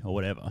Saturday or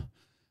whatever.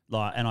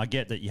 Like, and I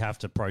get that you have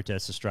to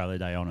protest Australia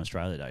Day on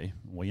Australia Day.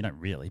 Well, you don't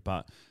really,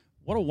 but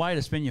what a way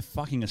to spend your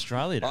fucking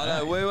Australia Day. I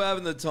know, we were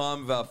having the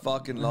time of our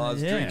fucking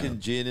lives, Yeah.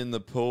 drinking gin in the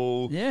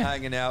pool, Yeah.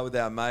 hanging out with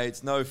our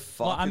mates, no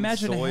fucking Like,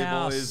 imagine soy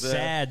how boys there.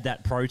 sad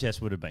that protest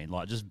would have been.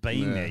 Like, just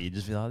being Yeah. there, you'd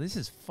just be like, this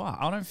is fuck.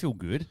 I don't feel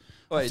good.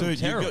 Wait, I feel Dude,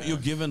 terrible. you're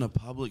given a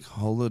public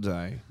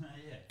holiday.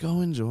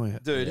 Go enjoy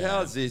it. Dude,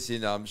 how's this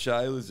in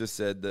Shayla's just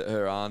said that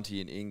her auntie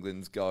in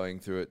England's going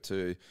through it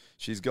too.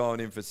 She's going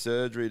in for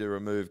surgery to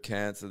remove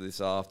cancer this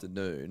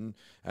afternoon,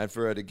 and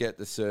for her to get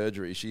the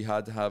surgery, she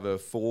had to have her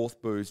 4th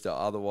booster,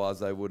 otherwise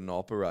they wouldn't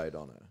operate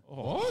on her.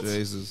 What?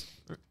 Jesus.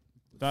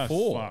 That's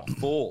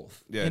 4th.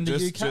 Yeah, In the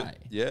just, UK?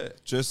 Yeah.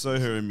 Just so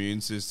her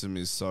immune system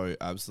is so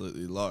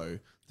absolutely low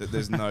that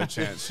there's no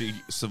chance she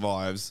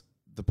survives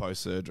the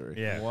post-surgery.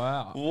 Yeah.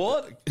 Wow.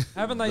 What?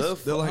 Haven't they?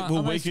 They're like, we'll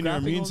aren't they weaken your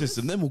scrapping immune all this?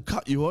 system, then we'll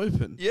cut you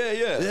open.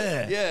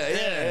 Yeah.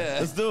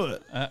 Let's do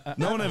it.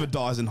 No one ever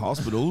dies in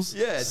hospitals.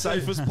 Yeah,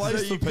 Safest place so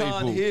for you people.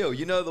 can't heal.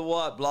 You know the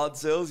white blood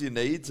cells you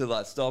need to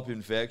like stop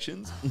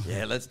infections?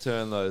 Yeah, let's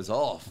turn those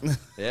off.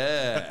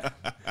 Yeah.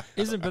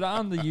 But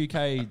aren't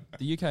the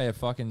UK are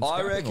fucking. I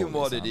scrapping reckon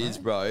all what this, it aren't is,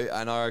 they? bro,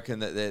 and I reckon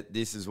that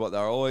this is what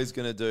they're always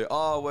going to do.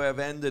 Oh, we've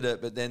ended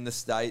it, but then the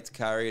states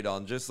carry it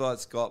on, just like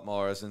Scott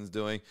Morrison's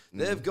doing.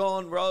 They've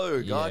gone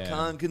rogue. I Yeah.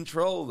 can't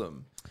control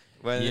them.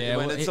 When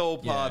it's all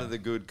part of the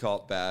good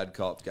cop, bad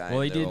cop game.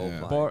 Well, he they're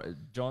did. all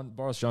playing.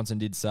 Boris Johnson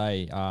did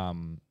say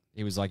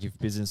he was like, if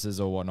businesses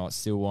or whatnot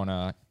still want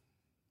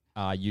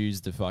to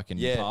use the fucking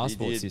Yeah, he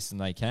passport did. system,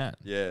 they can.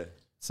 Yeah.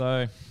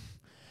 So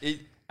It,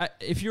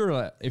 if you're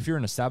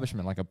an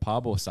establishment like a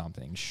pub or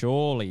something,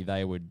 surely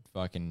they would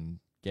fucking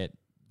get.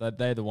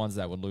 They're the ones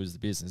that would lose the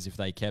business if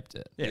they kept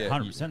it. Yeah, Yeah.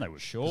 100% they were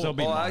sure. They'll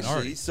be Oh, minority.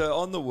 actually, so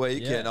on the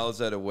weekend, Yeah. I was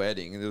at a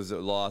wedding, and there was a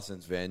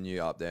licensed venue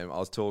up there. And I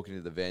was talking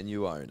to the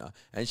venue owner,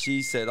 and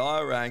she said,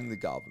 I rang the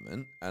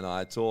government, and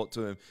I talked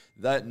to him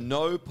that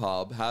no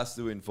pub has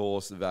to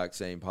enforce the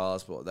vaccine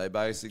passport. They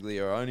basically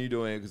are only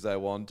doing it because they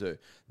want to.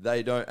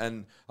 They don't,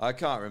 and I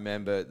can't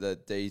remember the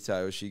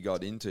details she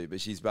got into,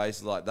 but she's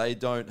basically like, they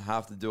don't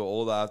have to do it.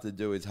 All they have to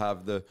do is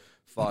have the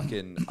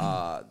fucking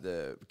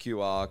the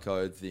QR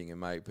code thing and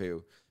make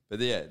people. But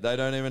yeah, they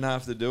don't even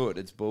have to do it.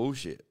 It's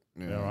bullshit.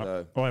 Yeah, right.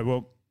 So- All right,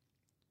 well,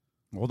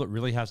 all that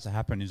really has to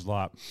happen is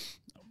like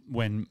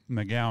when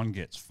McGowan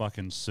gets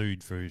fucking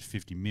sued for his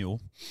 50 mil,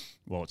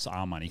 well, it's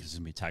our money because it's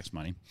going to be tax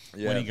money.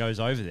 Yeah. When he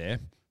goes over there,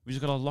 we just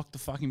got to lock the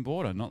fucking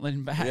border, not let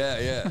him back.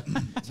 Yeah.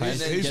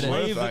 He's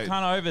worth Leave the eight.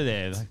 cunt over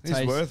there.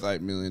 He's worth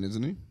 8 million,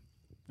 isn't he?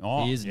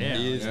 Oh, He is yeah. now.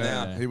 He is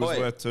now. He was Wait,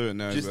 worth 2 and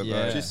now he's worth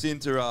 8.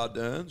 Jacinta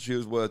Ardern, she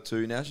was worth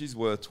 2. Now she's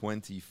worth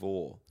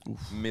 $24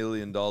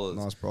 million.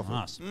 Nice profit.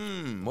 Nice.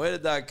 Where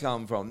did that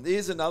come from?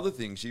 Here's another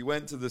thing. She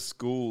went to the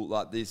school,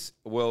 like this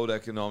World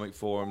Economic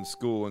Forum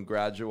school, and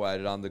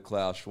graduated under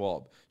Klaus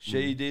Schwab.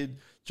 She did.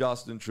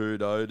 Justin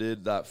Trudeau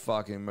did. That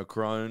fucking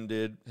Macron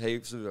did.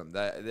 Heaps of them.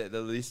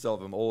 The list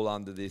of them all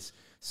under this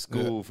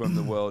school from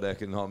the World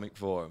Economic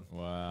Forum.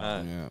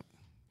 Wow. Yeah.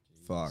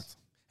 Fucked.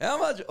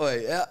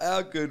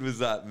 How good was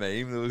that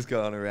meme that was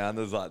going around?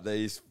 There's like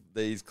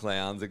these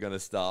clowns are going to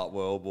start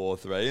World War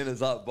III, and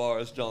it's like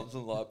Boris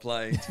Johnson like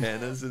playing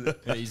tennis. And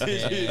He's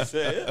did you there. see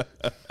it?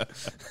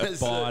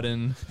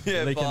 Biden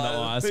Yeah, licking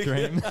Biden. the ice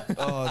cream.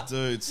 Oh,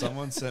 dude,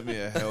 someone sent me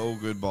a hell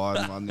good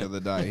Biden one the other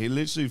day. He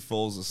literally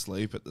falls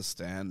asleep at the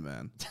stand,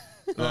 man.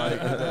 Like,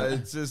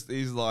 it's just,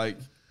 he's like,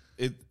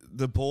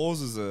 the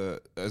pauses are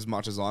as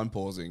much as I'm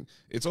pausing.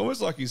 It's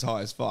almost like he's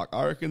high as fuck.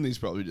 I reckon he's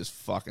probably just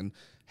fucking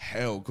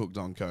hell cooked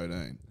on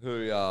codeine. They've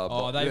They've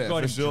got for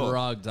him sure.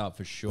 drugged up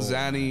for sure.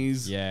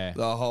 Xannies, Yeah.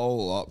 the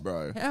whole lot,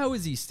 bro. How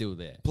is he still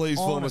there? Please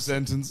form a Honestly.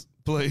 sentence,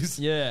 please.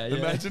 Yeah.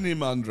 Imagine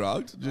him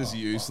undrugged, just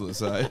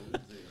useless, eh?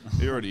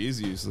 He already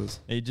is useless.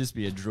 He'd just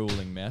be a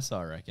drooling mess,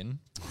 I reckon.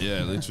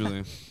 Yeah,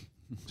 literally.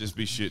 Just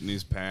be shitting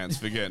his pants,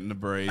 forgetting to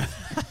breathe.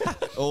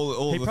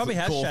 all He the probably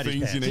has core shat his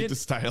things you pants. need to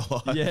stay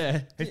alive.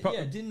 Yeah,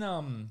 didn't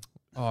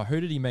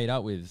who did he meet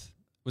up with?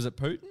 Was it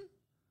Putin?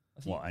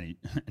 What? And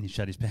he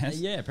shat his pants?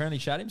 Yeah, apparently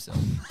shat himself.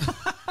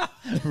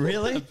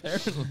 Really?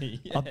 Apparently,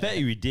 yeah. I bet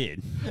you he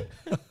did.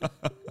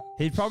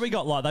 They probably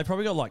got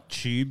like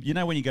tube. You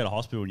know when you go to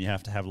hospital and you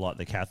have to have like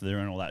the catheter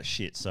and all that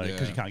shit. So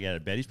because you can't get out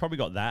of bed, he's probably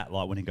got that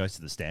like when he goes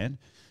to the stand.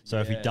 So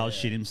if he does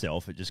shit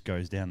himself, it just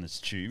goes down this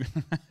tube.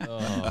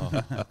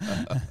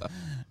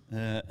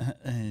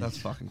 That's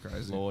fucking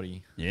crazy.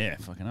 Lordy. Yeah,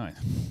 fucking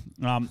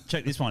oath.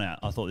 Check this one out.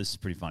 I thought this is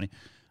pretty funny.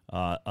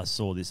 I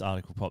saw this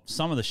article pop.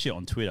 Some of the shit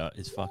on Twitter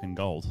is fucking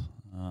gold.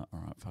 All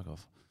right, fuck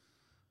off.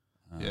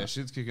 Yeah,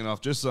 shit's kicking off.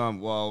 Just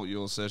while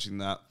you're searching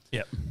that.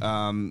 Yep.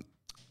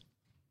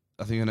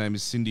 I think her name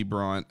is Cindy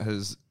Bryant,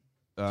 has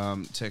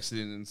texted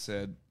in and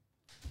said,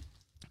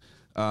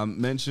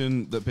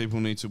 mention that people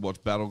need to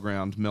watch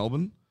Battleground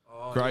Melbourne.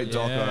 Great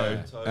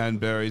doco, totally. and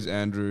buries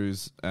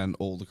Andrews and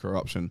all the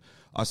corruption.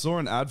 I saw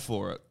an ad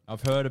for it.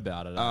 I've heard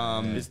about it.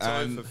 It's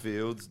Topher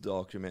Fields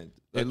document.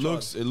 It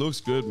looks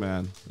good,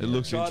 man. It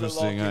looks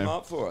interesting. To lock him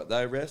up for it.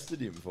 They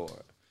arrested him for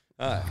it.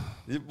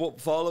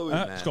 Follow him,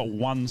 man. It's got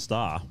 1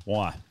 star.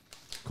 Why?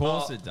 Of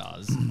course it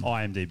does.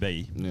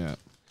 IMDb. Yeah.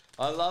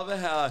 I love it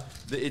how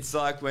it's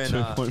like when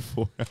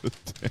 2.4 out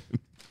of 10.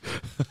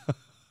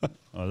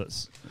 Oh,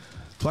 that's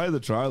play the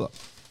trailer.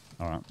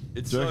 All right.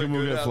 Do you reckon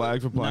we'll get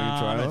flagged for playing a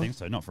trailer? I don't think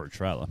so. Not for a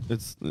trailer.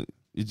 It's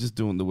you're just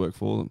doing the work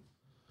for them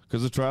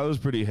because the trailer's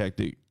pretty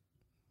hectic.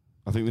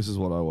 I think this is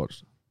what I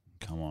watched.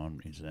 Come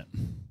on, internet.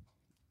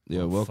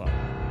 Yeah, well. Fuck.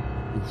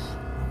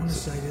 I want to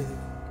say to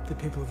the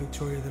people of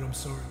Victoria that I'm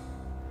sorry.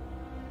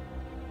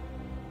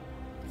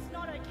 It's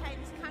not okay.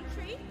 This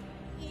country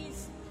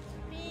is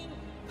being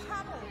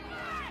pummeled.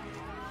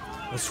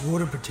 I swore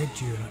to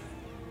protect you,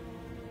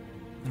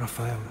 and I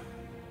failed.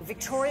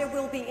 Victoria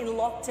will be in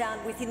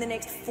lockdown within the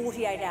next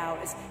 48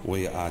 hours.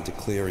 We are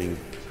declaring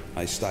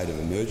a state of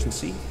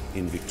emergency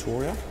in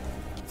Victoria.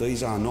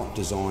 These are not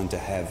designed to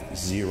have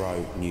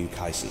 0 new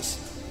cases.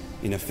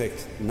 In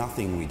effect,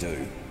 nothing we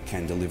do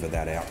can deliver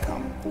that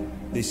outcome.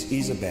 This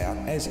is about,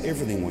 as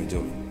everything we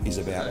do, is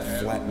about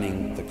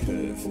flattening the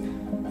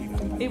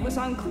curve. It was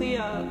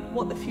unclear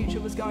what the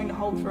future was going to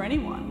hold for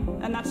anyone,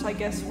 and that's, I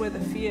guess, where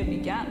the fear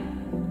began.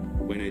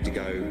 We need to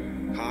go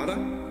harder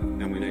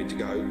and we need to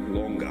go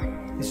longer.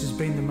 This has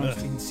been the most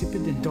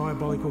insipid and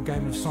diabolical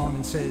game of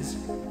Simon Says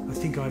I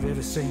think I've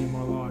ever seen in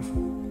my life.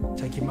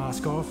 Take your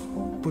mask off,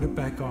 put it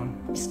back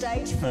on.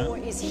 Stage 4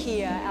 is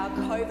here, our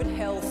COVID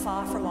hell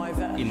far from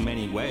over. In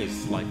many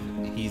ways, like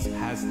he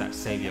has that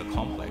saviour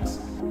complex.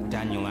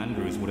 Daniel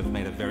Andrews would have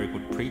made a very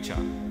good preacher.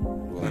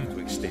 We'll have to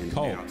extend it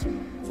out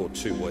for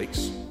 2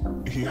 weeks.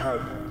 He had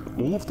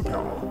all of the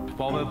power.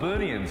 While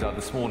Melburnians are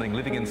this morning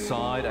living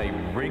inside a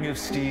ring of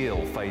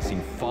steel,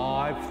 facing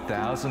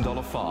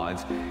 $5,000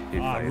 fines.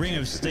 Ring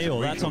of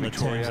steel, that's on the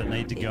terms that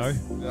need to go.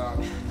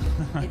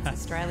 It's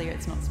Australia,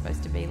 it's not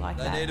supposed to be like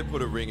that. They need to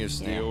put a ring of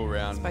steel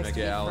around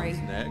McGowan's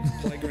neck.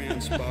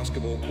 Playgrounds,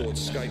 basketball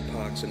courts, skate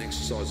parks and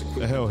exercise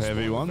equipment. A hell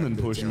heavy one, then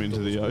push him into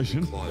the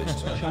ocean.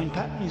 Shane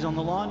Patton is on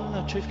the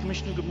line. Chief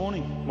Commissioner, good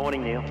morning.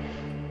 Morning, Neil.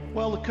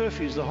 Well, the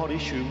curfew is the hot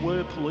issue.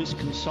 Were police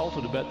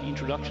consulted about the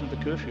introduction of the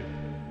curfew?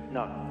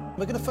 No.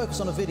 We're going to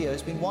focus on a video.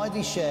 It's been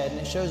widely shared and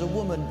it shows a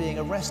woman being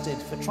arrested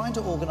for trying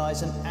to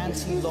organise an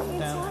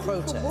anti-lockdown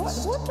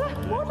protest. What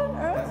on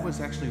earth? That was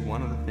actually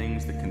one of the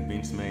things that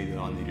convinced me that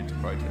I needed to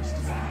protest.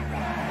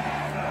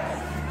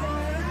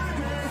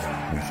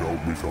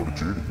 We felt a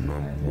duty,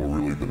 more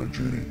really than a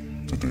duty,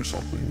 to do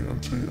something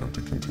and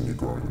to continue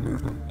growing the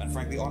movement. And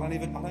frankly,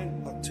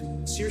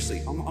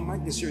 seriously, I'm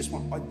making a serious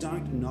point. I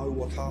don't know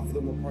what half of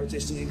them were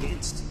protesting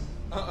against.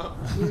 Wow.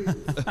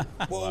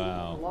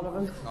 A lot of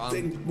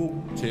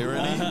them.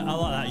 Tyranny. I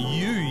like that.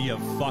 You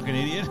fucking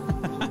idiot.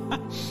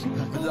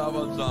 Is that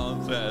what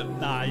someone said?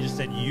 Nah, he just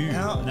said you.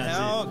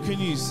 How can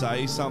you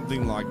say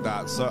something like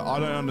that? So I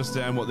don't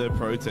understand what they're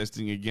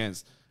protesting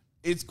against.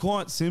 It's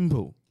quite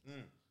simple.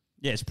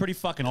 Yeah, it's pretty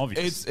fucking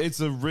obvious. It's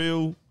a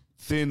real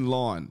thin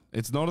line.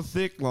 It's not a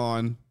thick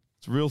line.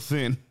 It's real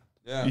thin.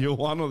 Yeah. You're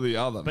one or the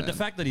other, But the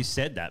fact that he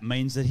said that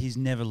means that he's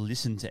never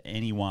listened to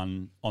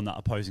anyone on the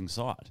opposing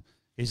side.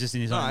 He's just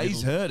in his own.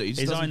 He's heard it. He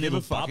just his doesn't own give a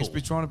little fuck. bubble. He's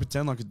been trying to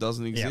pretend like it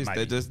doesn't exist.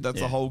 maybe. That's Yeah.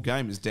 the whole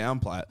game, is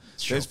downplay it.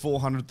 Sure. There's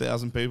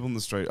 400,000 people in the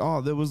street.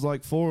 Oh, there was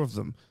like 4 of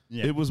them.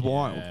 Yeah. It was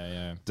wild.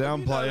 Yeah.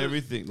 Downplay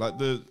everything. Like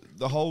the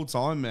whole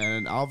time, man.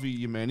 And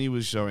Avi Yemeni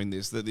was showing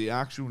this, that the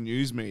actual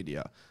news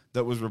media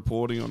that was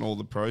reporting on all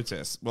the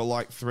protests were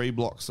like 3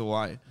 blocks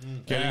away,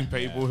 getting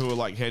people who were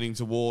like heading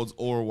towards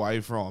or away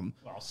from.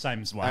 Well,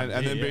 same as one.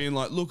 And then being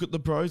like, look at the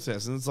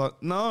protests. And it's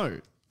like, no.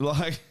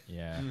 Like,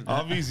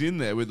 Avi's in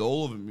there with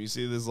all of them. You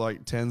see, there's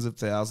like tens of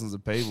thousands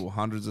of people,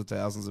 hundreds of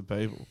thousands of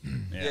people.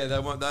 Yeah,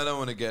 they don't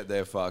want to get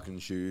their fucking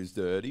shoes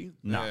dirty.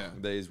 No.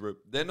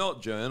 They're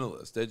not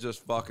journalists. They're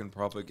just fucking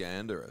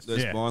propagandists.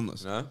 They're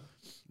spineless. You know?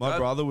 My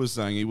brother was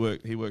saying he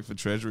worked for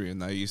Treasury,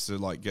 and they used to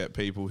like get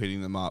people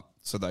hitting them up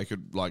so they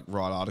could like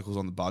write articles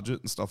on the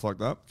budget and stuff like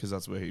that, because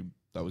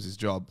that was his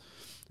job.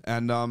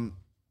 And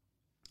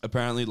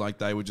apparently, like,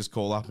 they would just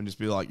call up and just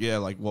be like, yeah,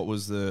 like, what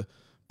was the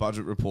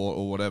budget report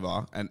or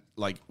whatever, and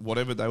like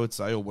whatever they would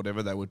say or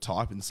whatever they would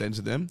type and send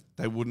to them,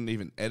 they wouldn't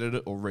even edit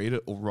it or read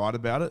it or write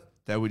about it.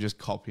 They would just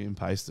copy and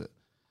paste it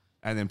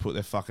and then put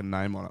their fucking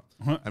name on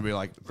it and be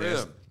like,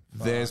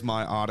 there's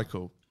my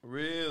article.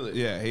 Really?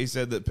 Yeah, he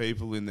said that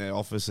people in their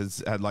office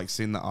had like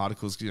seen the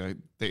articles, you know,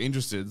 they're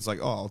interested. It's like,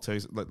 oh, I'll tell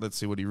you, let's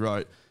see what he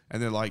wrote.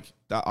 And they're like,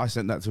 I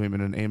sent that to him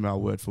in an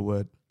email word for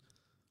word.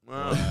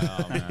 Wow.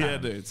 Yeah,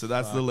 dude. So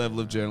that's the level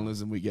of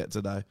journalism we get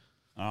today.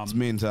 It's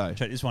Minto.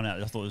 Check this one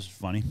out. I thought it was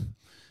funny.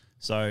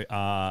 So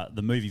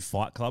the movie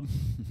Fight Club,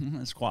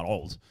 it's quite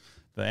old.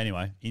 But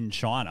anyway, in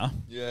China,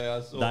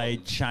 they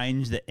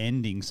changed the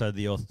ending so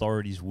the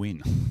authorities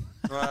win.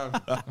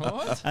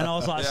 What? And I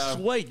was like,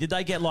 sweet. Did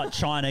they get like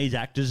Chinese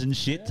actors and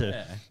shit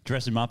to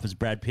dress him up as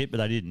Brad Pitt? But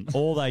they didn't.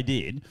 All they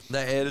did.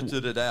 They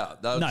edited it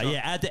out.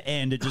 At the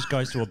end, it just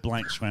goes to a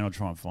blank screen. I'll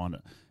try and find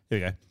it.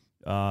 Here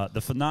we go.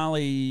 The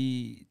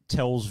finale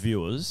tells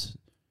viewers,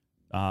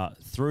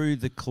 through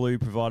the clue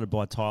provided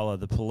by Tyler,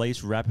 the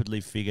police rapidly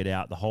figured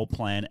out the whole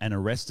plan and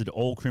arrested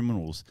all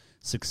criminals,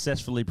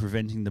 successfully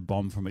preventing the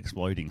bomb from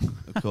exploding.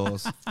 Of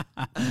course.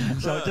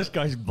 So it just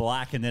goes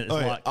black, and then it's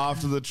like...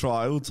 After the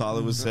trial,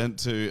 Tyler was sent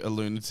to a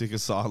lunatic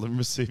asylum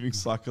receiving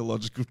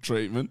psychological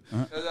treatment.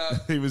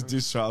 He was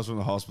discharged from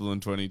the hospital in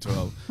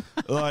 2012.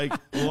 Like,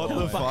 what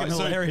the fuck?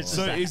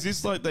 So is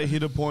this like they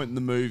hit a point in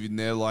the movie and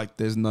they're like,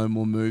 there's no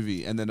more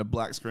movie, and then a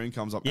black screen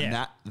comes up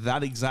and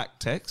that exact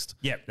text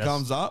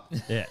comes up?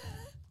 Yeah.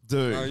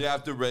 Dude. Oh, you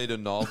have to read a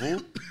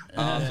novel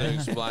after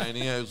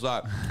explaining it. It's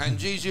like, and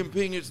Xi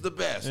Jinping is the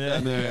best.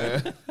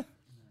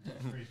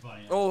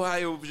 Oh,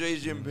 hail Xi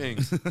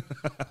Jinping.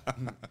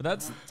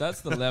 But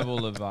that's the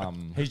level of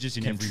he's just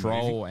in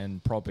control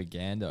and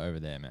propaganda over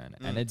there, man.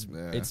 And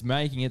it's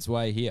making its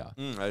way here.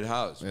 It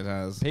has. It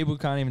has. People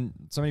can't even.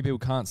 So many people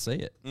can't see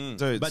it.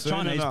 Dude, but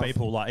Chinese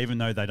people, like, even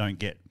though they don't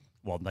get,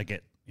 they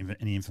get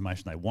any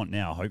information they want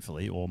now,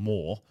 hopefully, or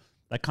more.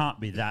 They can't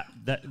be that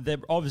they're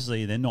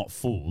obviously they're not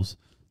fools.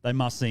 They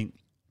must think,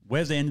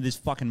 where's the end of this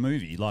fucking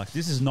movie? Like,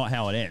 this is not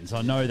how it ends.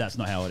 I know that's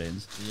not how it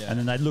ends. Yeah. And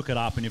then they look it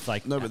up, and if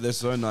like... No, but they're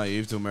so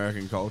naive to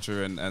American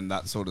culture and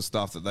that sort of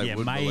stuff that they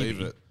wouldn't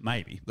believe it.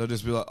 Maybe. They'll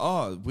just be like,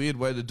 oh, weird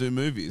way to do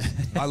movies.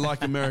 I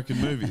like American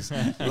movies.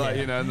 Like,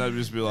 you know, and they'll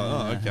just be like,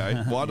 oh,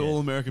 okay. Why do all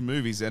American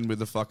movies end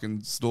with a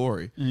fucking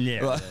story?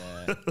 Yeah.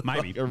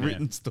 Maybe. Like a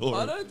written story.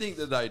 I don't think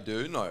that they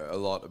do know a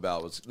lot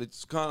about it.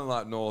 It's kind of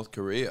like North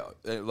Korea.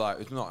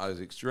 Like, it's not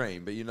as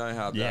extreme, but you know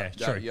how that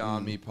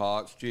Yeonmi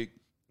Park's chick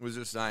was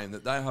just saying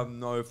that they have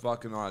no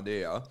fucking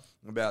idea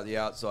about the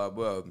outside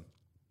world,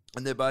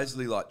 and they're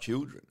basically like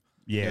children.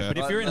 Yeah, but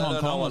if you're in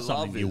Hong Kong or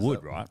something, you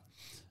would, right?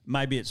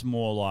 Maybe it's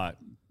more like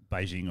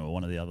Beijing or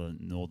one of the other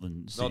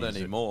northern cities. Not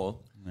anymore.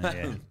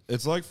 Yeah.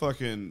 It's like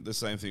fucking the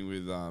same thing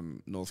with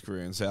North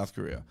Korea and South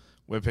Korea,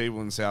 where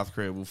people in South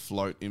Korea will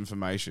float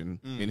information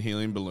in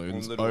helium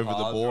balloons over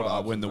the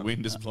border when the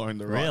wind is blowing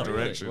the right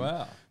direction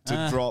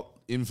to drop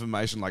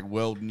information like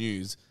world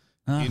news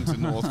into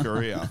North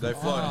Korea. They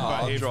float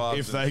hard drives.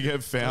 If they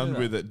get found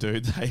with it,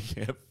 dude, they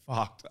get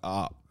fucked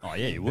up. Oh,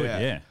 yeah, you would,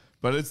 yeah.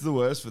 But it's the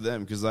worst for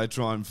them because they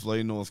try and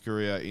flee North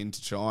Korea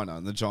into China,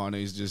 and the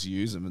Chinese just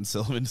use them and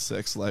sell them into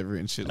sex slavery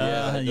and shit.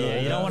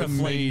 You don't want to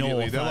flee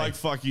north. They're like,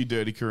 fuck you,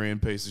 dirty Korean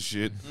piece of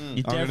shit.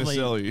 I'm going to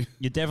sell you.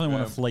 You definitely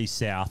want to flee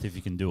south if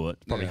you can do it.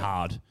 It's probably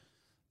hard.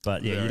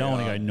 But yeah, you don't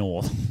want to go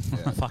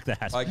north. Fuck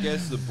that. I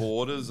guess the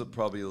borders are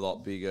probably a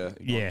lot bigger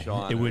on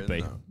China. It would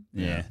be.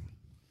 Yeah.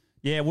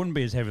 Yeah, it wouldn't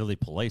be as heavily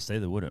policed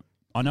either, would it?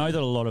 I know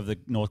that a lot of the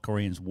North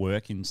Koreans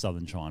work in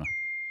southern China.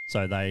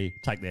 So they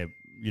take their,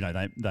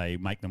 they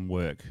make them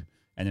work,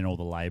 and then all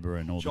the labour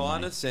and all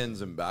China sends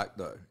them back,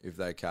 though, if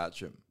they catch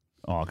them.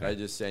 Oh, okay. They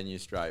just send you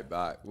straight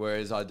back.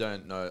 Whereas I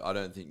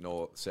don't think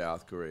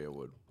South Korea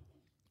would.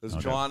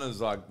 Because China's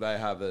like,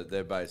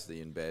 they're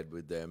basically in bed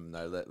with them.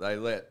 They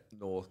let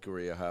North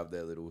Korea have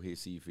their little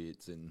hissy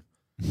fits and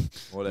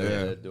whatever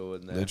they're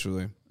doing there.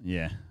 Literally.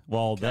 Yeah.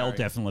 Well, they'll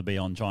definitely be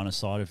on China's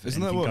side if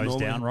anything goes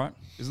down, right?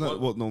 Isn't that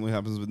what normally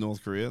happens with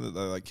North Korea? That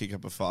they like kick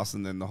up a fuss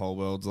and then the whole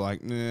world's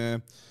like, nah,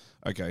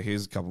 okay,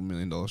 here's a couple $1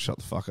 million. Shut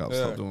the fuck up.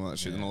 Stop doing all that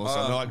shit. And all of a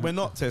sudden they're like, we're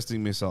not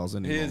testing missiles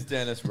anymore. Here's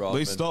Dennis Rodman.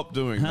 Please stop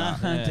doing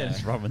that.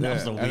 Dennis Rodman, that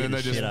was the weirdest and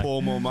then they just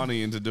pour more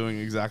money into doing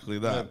exactly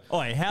that. Oh,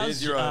 how's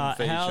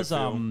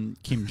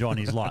Kim Jong?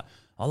 He's like,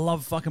 I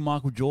love fucking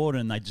Michael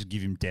Jordan. They just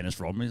give him Dennis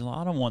Rodman. He's like,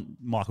 I don't want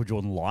Michael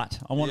Jordan light.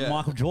 I want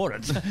Michael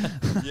Jordan.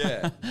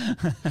 I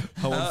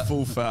want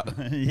full fat.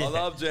 I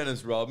love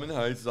Dennis Rodman.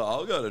 He's like,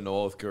 I'll go to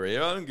North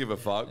Korea. I don't give a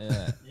fuck.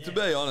 To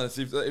be honest,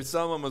 if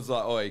someone was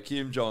like, oh,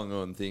 Kim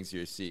Jong-un thinks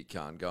you're sick,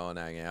 can't go and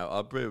hang out,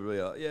 I'd probably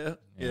be like,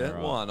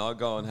 why not? I'll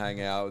go and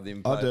hang out with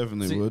him. I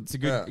definitely would. It's a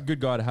good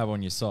guy to have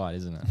on your side,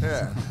 isn't it?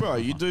 Yeah. Bro,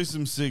 you do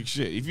some sick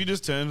shit. If you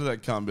just turn to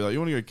that cunt and be like, you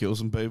want to go kill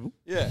some people?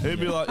 Yeah. He'd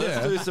be like,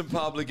 let's do some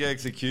public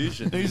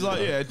execution. He's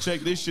like, yeah, check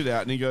this shit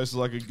out. And he goes to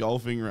like a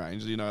golfing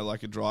range,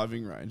 like a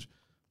driving range.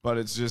 but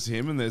it's just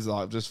him, and there's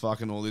like just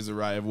fucking all this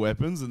array of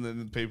weapons, and then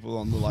the people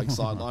on the like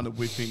sideline are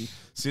whipping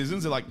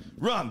scissors. They're like,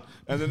 run,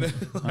 and then they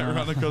like,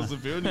 run across the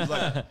field. And he's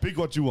like, pick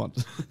what you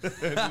want, and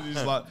then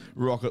he's like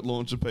rocket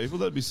launcher people.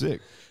 That'd be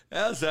sick.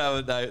 How's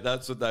that?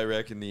 That's what they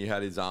reckon. He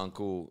had his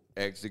uncle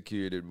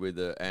executed with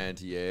an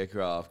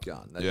anti-aircraft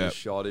gun. They just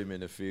shot him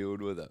in a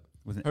field with it.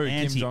 With an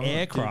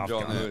anti-aircraft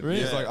gun. Really?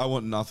 He's like, I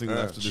want nothing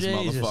left of this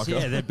motherfucker.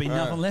 Yeah, there'd be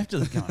nothing left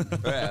of the gun.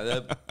 Yeah,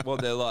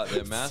 they're like,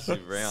 they're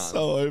massive rounds.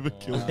 So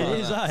overkill. It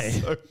is, eh?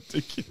 So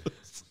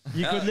ridiculous.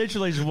 You could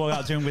literally just walk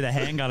up to him with a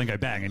handgun and go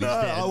bang, and he's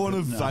dead. I want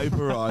to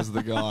vaporize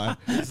the guy.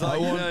 I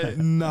want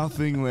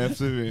nothing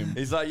left of him.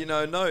 He's like,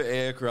 no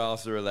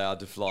aircrafts are allowed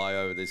to fly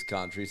over this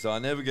country, so I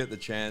never get the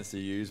chance to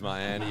use my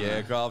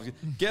anti-aircraft.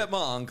 Get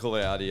my uncle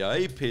out here.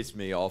 He pissed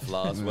me off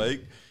last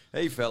week.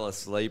 He fell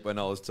asleep when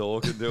I was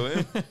talking to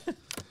him.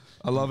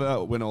 I love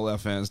how when all our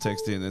fans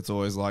text in, it's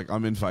always like,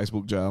 I'm in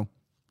Facebook jail.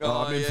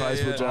 I'm in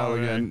Facebook jail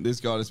again. This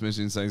guy just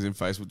mentioned saying he's in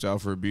Facebook jail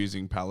for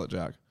abusing Pallet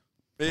Jack.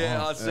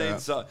 Yeah, I've seen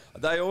so.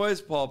 They always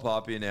pop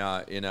up in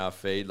our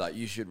feed, like,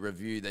 you should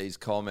review these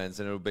comments,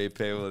 and it'll be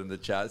people in the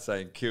chat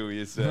saying, kill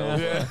yourself.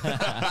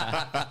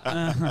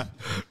 Yeah.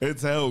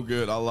 It's hell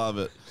good. I love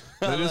it.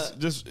 They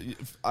just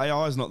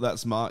AI is not that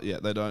smart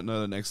yet. They don't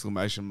know an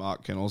exclamation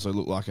mark can also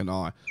look like an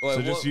eye. Well,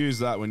 so just use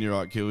that when you're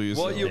like, kill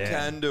yourself. What you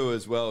can do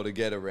as well to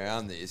get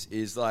around this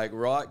is like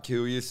write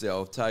kill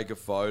yourself, take a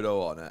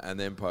photo on it, and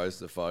then post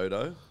the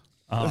photo.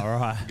 Oh,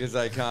 right. Because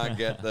they can't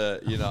get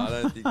the,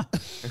 I don't think.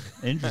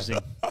 Interesting.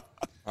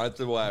 That's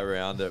the way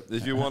around it.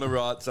 If you want to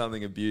write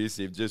something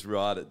abusive, just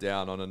write it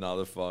down on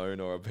another phone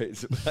or a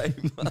piece of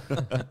paper.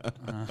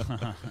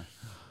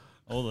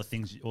 All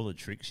the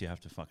tricks you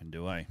have to fucking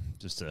do, eh?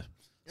 Just to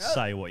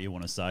say what you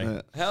want to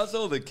say. How's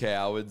all the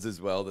cowards as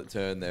well that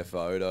turn their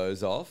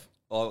photos off?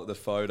 Oh, the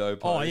photo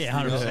post. Oh, yeah,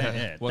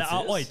 100%,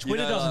 yeah. Wait,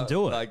 Twitter doesn't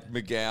do it. Like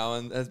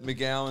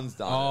McGowan's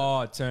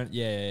done it.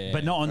 Yeah.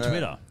 But not on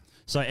Twitter.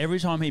 So every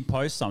time he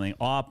posts something,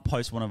 I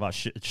post one of our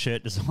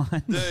shirt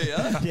designs. Do you?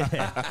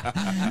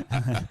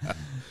 Yeah.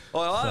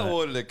 I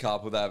ordered a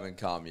couple that haven't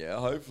come yet.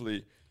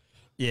 Hopefully.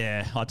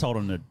 Yeah, I told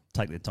him to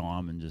take their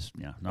time and just,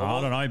 no,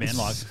 I don't know, man.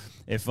 Like,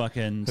 if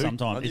fucking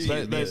sometimes...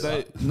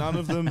 none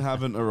of them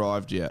haven't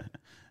arrived yet,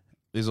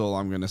 is all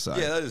I'm going to say.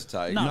 Yeah, they just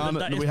take.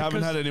 We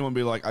haven't had anyone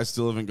be like, I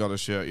still haven't got a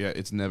shirt yet.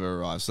 It's never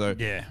arrived. So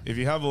yeah. If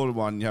you have ordered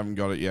one and you haven't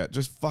got it yet,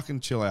 just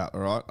fucking chill out,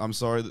 all right? I'm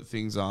sorry that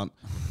things aren't,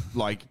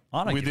 like,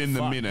 within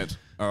the minute,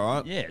 all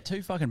right? Yeah,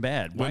 too fucking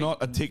bad. We're not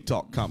a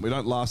TikTok cunt. We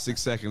don't last 6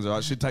 seconds, all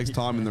right? Shit takes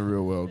time in the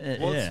real world.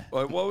 Yeah.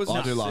 What was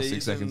I do last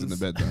 6 seconds in the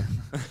bed, though.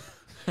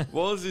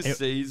 What was this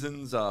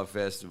Seasons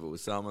festival?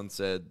 Someone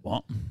said...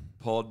 What?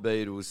 Pod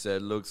Beatles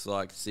said, looks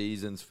like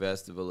Seasons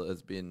Festival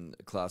has been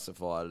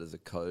classified as a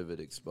COVID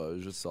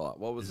exposure site.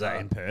 What was that?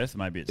 In Perth?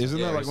 Maybe it's...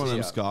 Isn't that like one of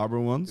them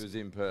Scarborough ones? It was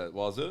in Perth.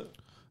 Was it?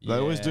 They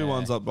always do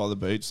ones up by the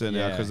beach there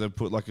now because they've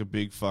put like a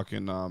big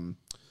fucking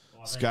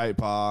skate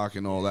park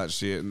and all that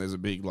shit, and there's a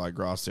big like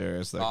grass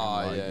area so they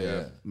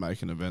can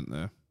make an event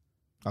there.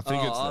 I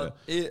think it's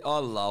there. I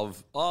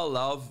love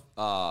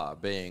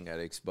being at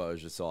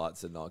exposure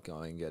sites and not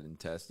going and getting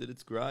tested.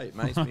 It's great. It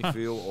makes me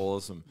feel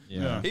awesome.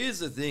 Yeah. Here's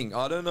the thing.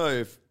 I don't know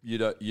if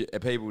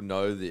people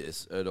know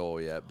this at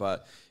all yet,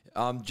 but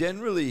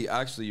generally,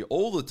 actually,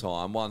 all the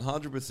time,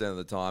 100% of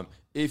the time,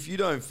 if you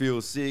don't feel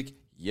sick,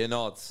 you're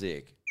not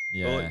sick.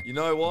 Yeah. Well, you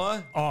know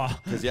why? Oh,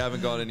 because you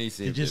haven't got any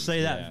symptoms. Did you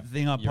see that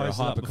thing I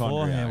posted up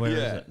before? Yeah, where is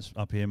it? It's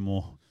up here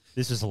more.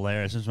 This is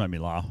hilarious. This made me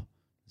laugh.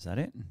 Is that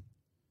it?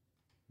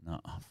 No,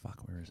 fuck,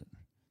 where is it?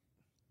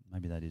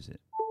 Maybe that is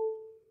it.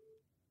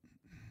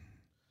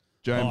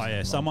 James. Oh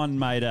yeah, someone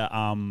made a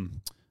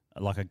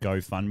like a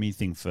GoFundMe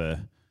thing for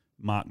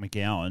Mark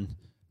McGowan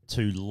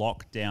to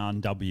lock down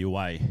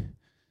WA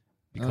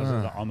because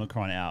of the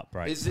Omicron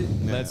outbreak. Is it?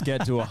 Let's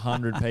get to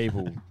 100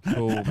 people.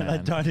 Cool, man. They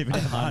don't even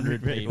have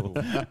 100 people.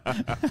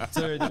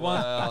 So the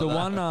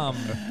one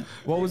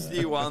what was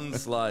 51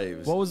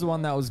 slaves? What was the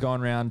one that was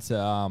going around to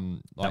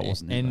like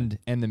wasn't end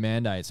the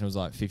mandates, and it was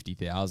like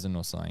 50,000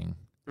 or something?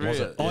 Was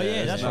it? Oh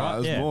yeah, that's right. It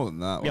was yeah. more than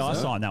that. Yeah, I wasn't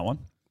it? signed that one.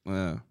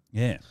 Yeah.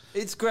 Yeah.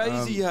 It's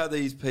crazy how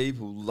these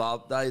people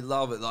love it.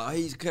 Like,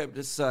 he's kept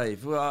us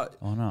safe. Well,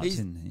 Oh no, it's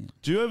in here.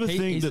 Do you ever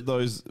think that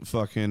those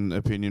fucking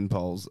opinion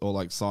polls or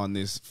like sign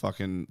this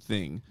fucking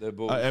thing They're are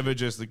bullshit. ever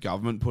just the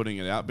government putting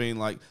it out, being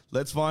like,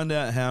 let's find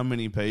out how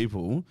many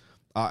people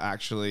are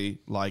actually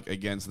like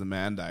against the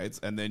mandates,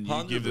 and then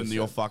you give them 100%.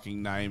 your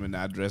fucking name and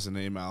address and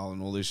email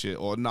and all this shit,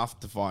 or enough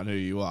to find who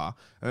you are,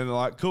 and then they're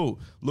like, cool,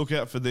 look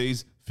out for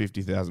these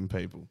 50,000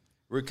 people.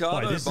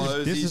 Ricardo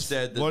Bosey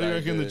said that what do you they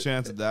reckon the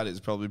chance of that is?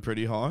 Probably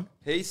pretty high.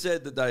 He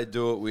said that they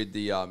do it with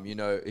the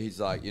he's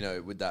like,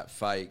 with that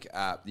fake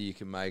app that you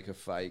can make a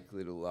fake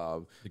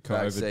little The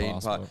COVID vaccine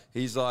passport.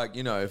 He's like,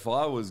 if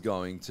I was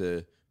going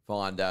to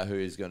find out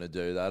who's going to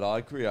do that,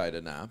 I'd create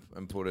an app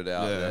and put it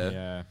out there.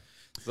 Yeah.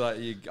 It's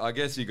like I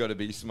guess you got to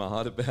be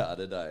smart about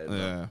it, eh?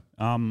 Yeah.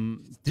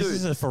 This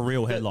is a for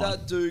real headline.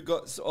 That dude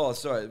got. Oh,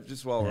 sorry.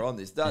 Just while we're on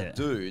this, that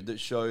dude that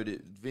showed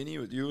it, Vinny,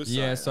 you were saying.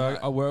 Yeah, so right?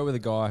 I work with a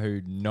guy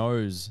who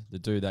knows the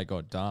dude that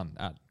got done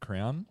at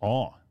Crown.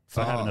 Oh.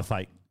 for having a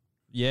fake.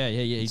 Yeah.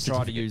 He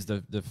tried to use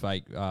the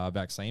fake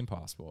vaccine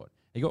passport.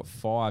 He got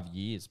 5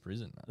 years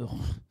prison.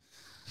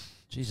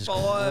 Jesus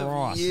 5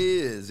 Christ.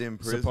 years in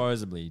prison.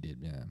 Supposedly he did,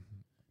 yeah.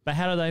 But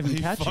how do they even Are you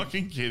catch him?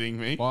 fucking kidding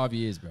me? 5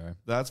 years, bro.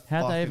 That's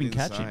How'd they fucking even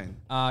catch him? insane.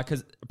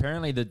 Because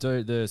apparently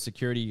the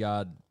security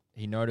guard,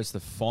 he noticed the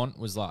font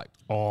was like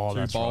too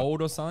that's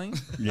bold or something.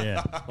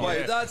 Yeah.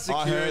 Wait, that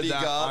security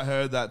guard. I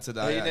heard that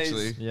today,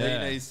 actually. He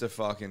needs to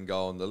fucking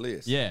go on the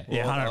list. Yeah.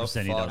 Yeah,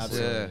 100% he does.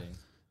 Absolutely.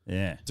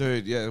 Yeah.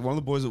 Dude, yeah, one of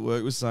the boys at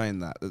work was saying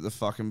that the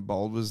fucking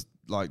bold was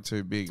like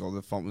too big or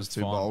the font was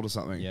too bold or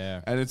something.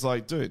 Yeah. And it's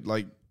like, dude,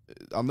 like,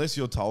 unless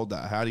you're told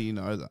that, how do you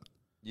know that?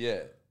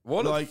 Yeah.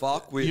 What like, a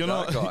fuck with you're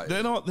that not, guy.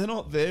 They're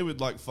not there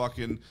with like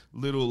fucking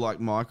little like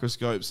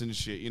microscopes and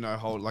shit, you know,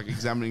 like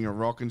examining a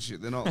rock and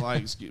shit. They're not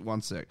like, excuse,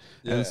 one sec,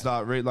 Yeah. and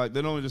start like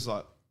they're normally just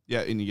like,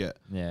 yeah, in you get.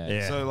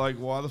 Yeah. So like,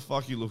 why the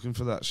fuck are you looking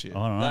for that shit?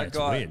 I don't know. That It's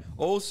guy weird.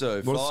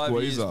 also What a 5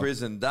 years squeezer.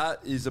 prison. That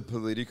is a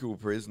political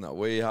prisoner.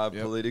 We have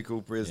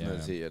political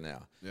prisoners here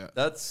now. Yeah.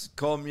 That's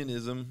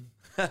communism.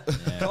 Oi,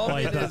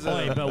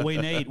 Communism. but we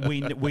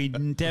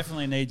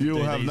definitely need to You'll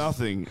do have these.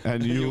 nothing,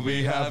 and you'll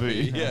be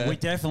happy. Yeah. We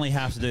definitely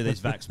have to do these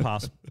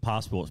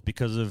passports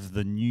because of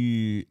the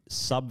new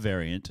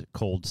subvariant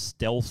called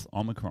Stealth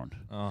Omicron.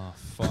 Oh,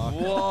 fuck.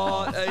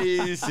 What? Are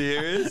you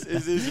serious?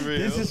 Is this real?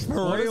 This is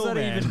for What real, does that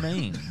man. even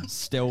mean?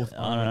 Stealth.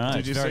 I don't know. Did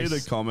It's you very see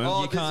the comment?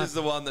 Oh, You this can't- is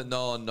the one that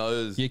no one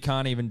knows. You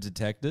can't even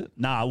detect it.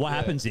 Nah, what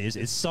happens is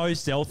it's so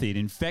stealthy, it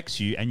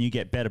infects you, and you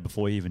get better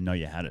before you even know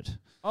you had it.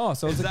 Oh,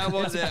 so Is that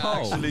what they're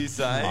actually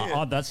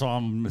saying? That's what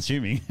I'm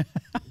assuming.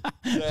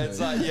 Yeah, it's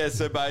like, yeah,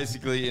 so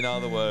basically, in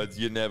other words,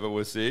 you never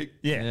were sick.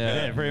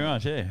 Yeah, pretty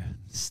much, yeah.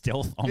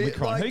 Stealth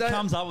Omicron. like Who they-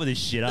 comes up with this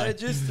shit? They're Eh?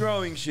 just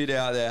throwing shit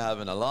out there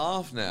having a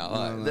laugh now.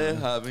 Like, they're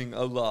having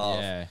a laugh.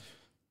 Yeah.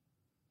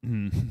 I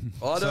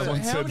don't Someone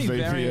know. said How many VPN.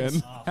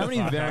 variants? How many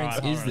fuck, variants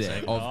hold on is a there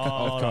second. of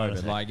Hold on a COVID?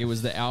 second. Like it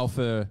was the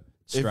alpha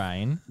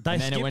strain, They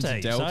and then it went to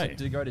skipped delta. heaps, eh?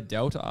 Did it go to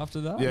delta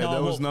after that? Yeah, No,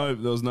 there was well-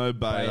 no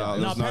beta. There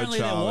No, was no apparently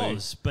Charlie. there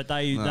was, but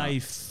they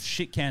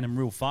shit canned them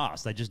real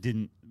fast. They just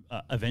didn't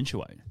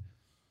eventuate.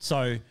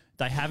 So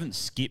they haven't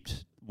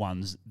skipped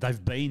ones.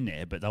 They've been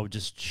there, but they were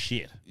just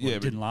shit. Yeah, it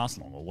but- didn't last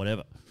long or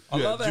whatever.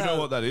 Yeah, love do you know how-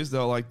 what that is?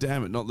 They're like,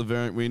 damn it, not the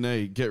variant we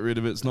need. Get rid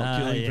of it. It's not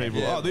killing yeah. people.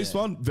 Yeah, oh, this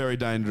one, very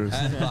dangerous.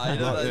 And beta, Like,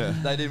 they, yeah.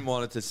 they didn't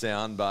want it to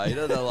sound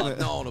beta. They're like,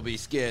 no one will be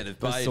scared of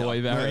beta.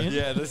 soy variant?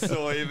 Yeah, the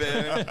soy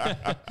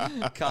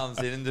variant comes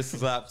in and just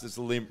slaps this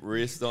limp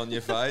wrist on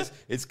your face.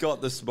 It's got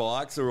the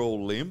spikes are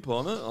all limp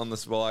on it, on the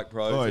spike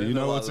protein. Oh, you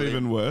know They're what's like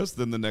even worse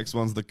than the next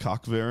one's the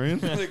cuck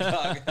variant? the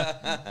cuck.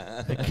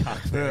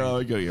 Yeah,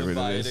 we gotta get The rid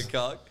of beta this.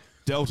 cuck.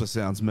 Delta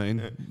sounds mean.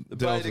 The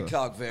Delta. beta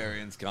cuck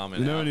variant's coming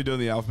You know out. when you're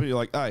doing the alphabet, you're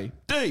like A,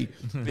 D.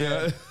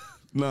 Yeah.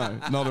 No,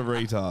 not a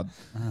retard.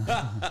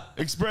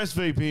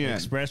 ExpressVPN.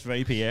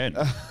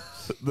 ExpressVPN.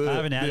 The I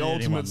haven't added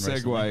ultimate anyone segue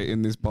recently.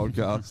 in this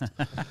podcast.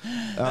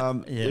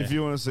 If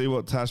you want to see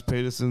what Tash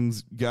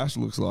Peterson's gash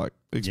looks like,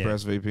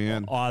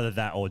 ExpressVPN. Either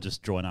that or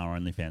just join our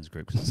OnlyFans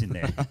group because it's in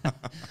there.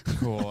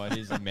 Oh, it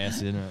is a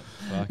mess, isn't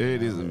it?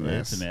 It is a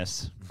mess. It's a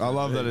mess. I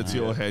love that it's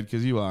your head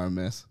because you are a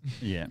mess.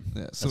 Yeah.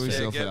 Sort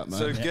yourself out, mate.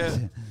 So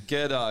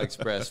get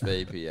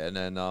ExpressVPN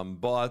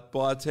and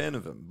buy 10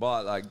 of them.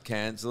 Buy it, like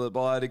cancel it,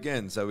 buy it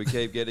again, so we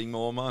keep getting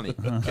more money.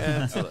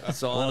 Cancel it,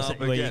 sign up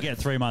Well, you again. get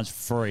 3 months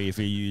free if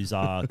you use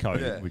our code,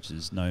 Yeah. which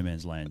is No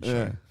Man's Land Yeah.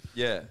 Show.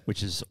 Yeah.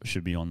 Which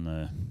should be on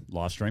the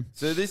live stream.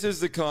 So this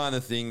is the kind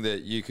of thing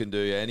that you can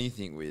do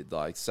anything with.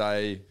 Like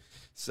say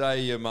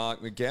you're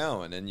Mark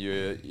McGowan and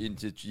you're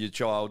into your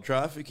child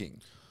trafficking.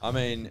 I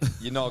mean,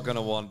 you're not going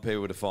to want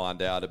people to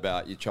find out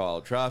about your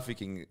child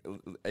trafficking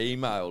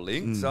email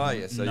links, are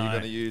you? So No. you're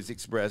going to use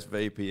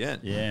ExpressVPN.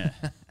 Yeah.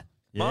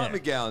 Mark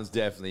McGowan's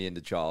definitely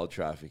into child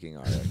trafficking,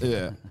 I reckon.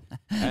 Yeah.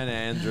 And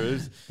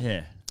Andrews.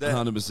 Yeah.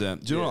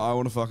 100%. Do you know what I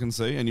want to fucking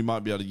see? And you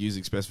might be able to use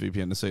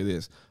ExpressVPN to see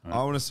this. I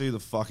want to see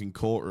the fucking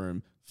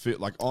courtroom fit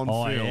like on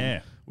film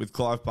yeah. with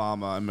Clive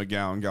Palmer and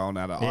McGowan going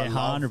at it. Yeah, I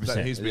love 100%.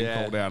 that he's been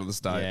Yeah. called out of the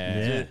state.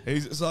 Yeah.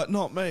 He's it's like,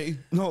 not me,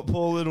 not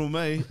poor little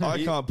me.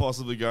 I can't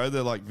possibly go.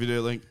 They're like,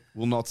 video link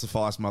will not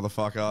suffice,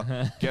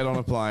 motherfucker. Get on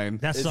a plane.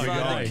 That's It's so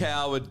like good. a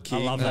coward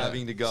king love that.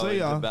 having to go See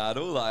ya. into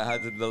battle. Like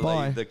had to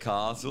Bye. leave the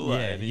castle.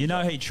 Yeah, like, you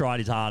know he tried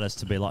his hardest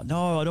to be like,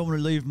 no, I don't want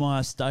to leave my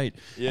estate.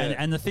 Yeah.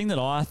 And the thing that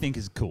I think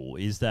is cool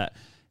is that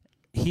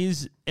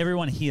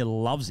everyone here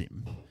loves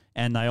him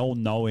and they all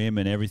know him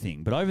and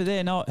everything. But over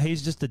there, no,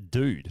 he's just a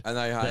dude And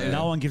they that hate him.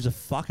 no one gives a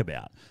fuck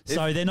about.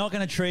 So they're not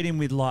going to treat him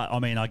with like, I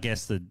mean, I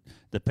guess the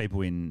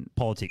people in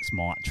politics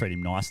might treat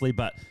him nicely,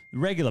 but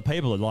regular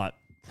people are like,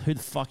 who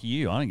the fuck are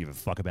you? I don't give a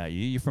fuck about you.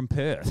 You're from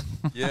Perth.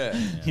 Yeah.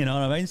 You know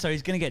what I mean? So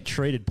he's going to get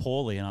treated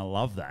poorly, and I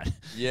love that.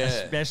 Yeah.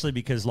 Especially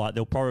because like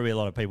there'll probably be a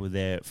lot of people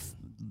there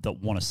that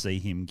want to see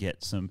him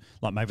get some,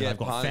 like maybe Get they've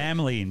got punished.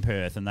 family in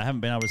Perth and they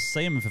haven't been able to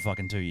see him for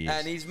fucking 2 years.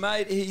 And he's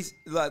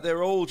like,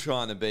 they're all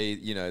trying to be,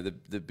 you know,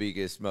 the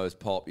biggest, most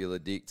popular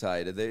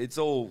dictator. It's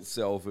all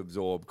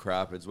self-absorbed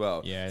crap as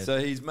well. Yeah. So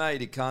he's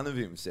made a cunt of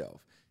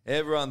himself.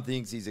 Everyone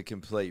thinks he's a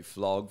complete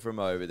flog from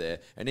over there,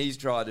 and he's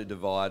tried to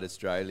divide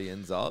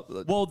Australians up.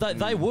 Well,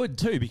 they would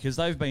too, because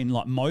they've been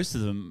like, most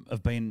of them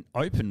have been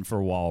open for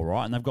a while,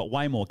 right? And they've got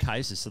way more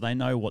cases, so they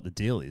know what the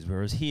deal is.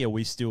 Whereas here,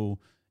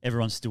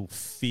 everyone's still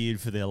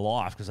feared for their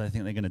life because they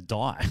think they're going to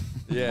die.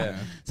 Yeah.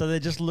 So they're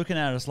just looking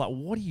at us like,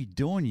 what are you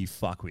doing, you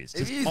fuckwits? Just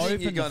If you think you're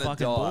open the going to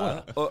fucking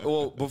die, border.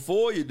 well,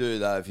 before you do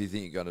that, if you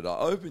think you're going to die,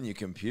 open your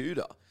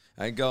computer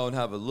and go and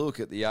have a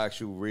look at the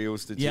actual real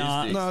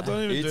statistics. No,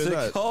 don't even it's do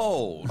that. It's a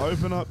cold.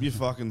 Open up your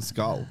fucking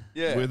skull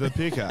with a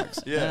pickaxe.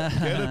 Yeah.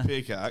 Get a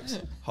pickaxe,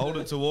 hold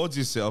it towards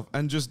yourself,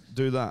 and just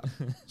do that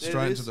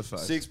straight into the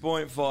face.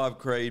 6.5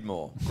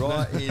 Creedmoor,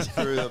 right in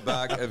through the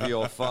back of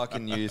your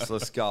fucking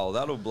useless skull.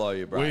 That'll blow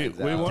your brains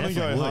We out. want to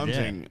go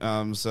hunting,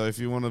 so if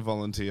you want to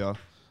volunteer,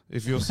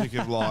 if you're sick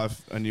of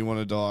life and you want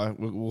to die,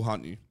 we'll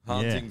hunt you.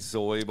 Hunting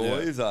soy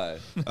boys, eh?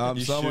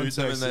 You someone shoot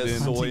them and texted there's in-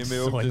 soy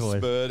milk Soy just boys.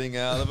 spurting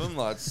out of them.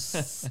 Like,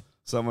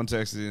 Someone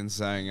texted in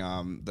saying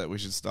that we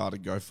should start a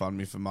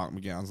GoFundMe for Mark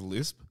McGowan's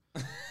lisp.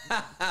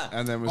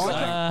 And then we're saying,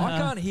 I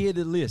can't hear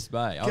the lisp,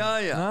 eh?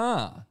 Can't ya?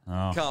 Nah.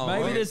 Oh. Come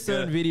Maybe on. there's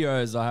certain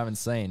videos I haven't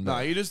seen. No,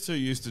 But you're just too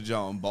used to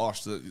Joe and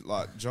Bosch.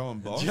 Like Joe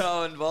and Bosch,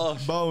 Joe and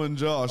Bosch, Bo and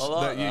Josh. I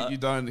like that that. you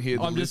don't hear.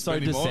 The I'm just lisp so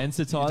anymore.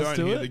 desensitized You don't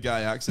to hear it. the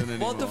gay accent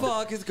anymore. what the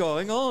fuck is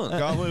going on?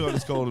 Can't believe I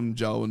just called him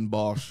Joe and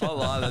Bosch. I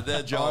like that.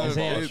 They're Joe and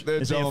Bosch.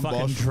 They're Is he a Joe and fucking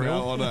Bosch from drill?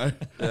 now on, eh?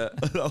 Yeah.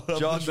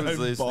 Josh was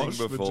listening Bosch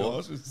for before.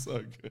 Josh is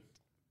so good.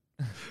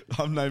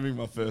 I'm naming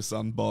my first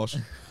son Bosch.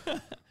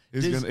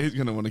 He's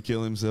gonna want to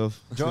kill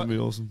himself. It's gonna be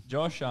awesome.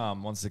 Josh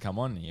wants to come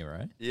on here,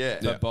 right? Yeah.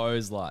 But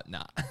Bo's like,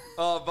 nah.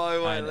 Oh,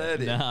 Bo won't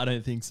let him. Nah, I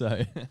don't think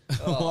so.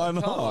 Oh, Why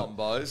not? Come on,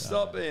 Bo.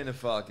 Stop being a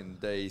fucking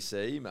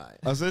DC, mate.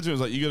 I said to him, I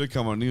was like, you got to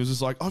come on. And he was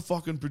just like, I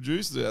fucking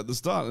produced it at the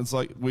start. And it's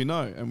like, we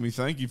know, and we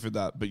thank you for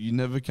that, but you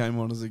never came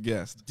on as a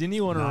guest. Didn't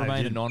he want to No, he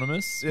remain didn't.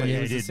 anonymous? Yeah, when he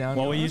was the did. sound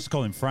Well, we guy? used to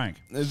call him Frank.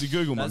 There's a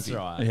Google That's monkey.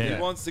 right. Yeah.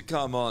 He wants to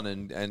come on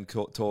and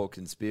talk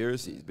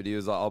conspiracies, but he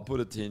was like, I'll put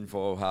a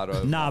tinfoil hat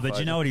over Nah, my but you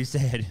face. know what he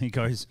said? He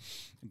goes,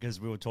 because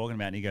we were talking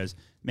about it, and he goes,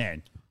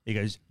 man,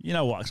 you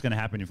know what's going to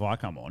happen if I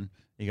come on?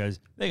 He goes,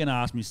 they're going to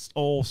ask me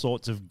all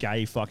sorts of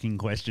gay fucking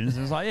questions.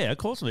 And it's like, yeah, of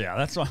course we are.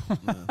 That's why.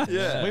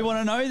 Yeah. We want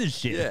to know this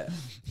shit. Yeah.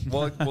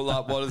 What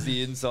does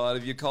the inside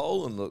of your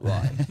colon look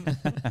like?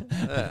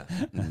 Yeah.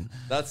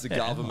 That's the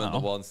government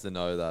that wants to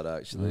know that,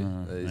 actually,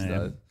 these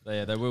days.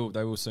 Yeah, they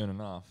will soon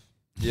enough.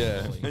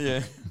 Yeah.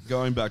 Yeah.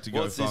 Going back to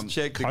What's this GoFundMe.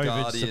 Check the COVID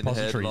Guardian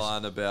suppositories.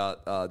 headline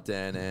about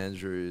Dan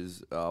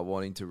Andrews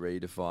wanting to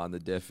redefine the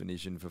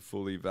definition for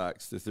fully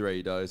vaxxed to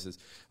 3 doses?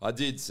 I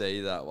did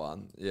see that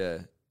one. Yeah.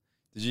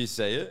 Did you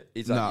see it?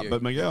 He's like, Nah, "You're-"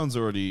 but McGowan's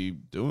already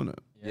doing it.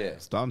 Yeah.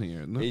 It's done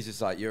here, isn't it? He's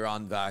just like, you're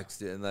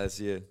unvaxxed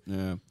unless you...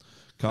 Yeah.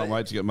 Can't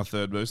wait to get my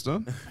third booster.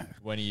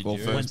 When are you Well,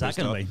 due? first When's that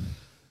going to booster. be?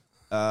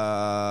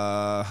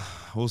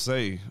 We'll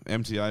see.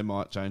 MTA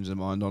might change their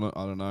mind on it.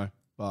 I don't know.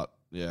 But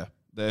yeah,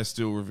 they're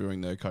still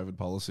reviewing their COVID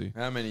policy.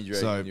 How many do you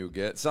So- reckon you'll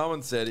get?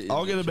 Someone said it in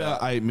I'll the get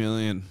about chat. 8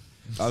 million.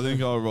 I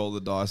think I'll roll the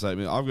dice 8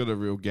 million. I've got a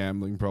real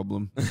gambling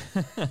problem.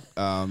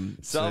 Someone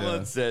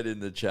yeah. said in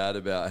the chat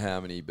about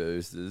how many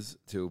boosters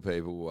till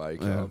people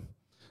wake Yeah.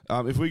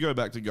 up. If we go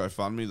back to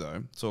GoFundMe,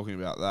 though, talking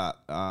about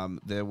that,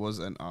 there was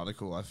an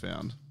article I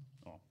found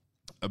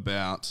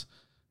about,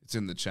 it's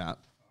in the chat,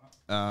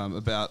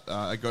 about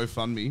a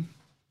GoFundMe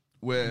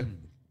where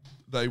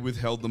they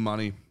withheld the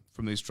money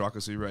from these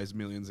truckers who raised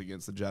millions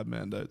against the jab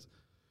mandates.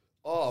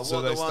 Oh, So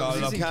what, they the ones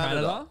started in up-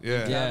 Canada?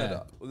 Yeah. In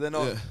Canada. Well, they're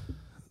not... Yeah.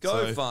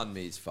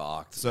 GoFundMe's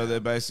fucked. So they're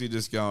basically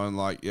just going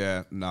like,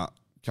 yeah, nah,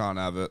 can't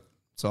have it.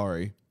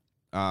 Sorry.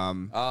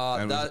 And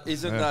that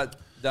isn't yeah.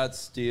 that's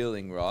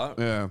stealing, right?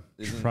 Yeah.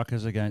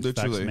 Truckers against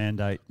Literally. vax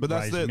mandate. But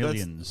that's raise the- that's-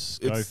 millions.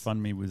 it's-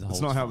 GoFundMe withholds.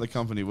 It's not how funds. the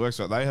company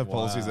works, right? They have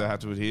policies Wow. they have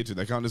to adhere to.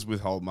 They can't just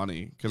withhold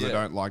money because they Yeah.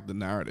 don't like the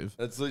narrative.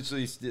 That's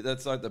literally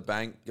that's like the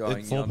bank going.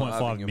 It's "You're not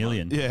 4.5 having your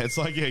million. money." Yeah, it's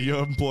like, yeah,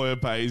 your employer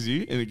pays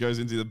you and it goes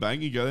into the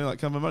bank. You go there, like,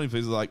 come on, money,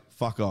 please. They're like,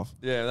 fuck off.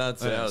 Yeah,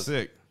 that's Yeah, how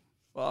sick.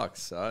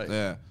 Fuck's sake.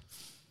 Yeah.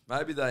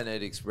 Maybe they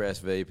need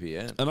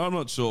ExpressVPN. And I'm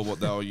not sure what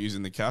they were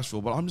using the cash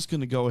for, but I'm just going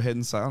to go ahead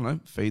and say, I don't know,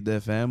 feed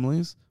their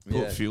families, put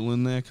Yeah. fuel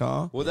in their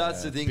car. Well,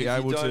 that's the thing. Be if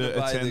able you don't to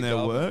obey attend the their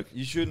government, work.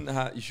 You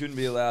shouldn't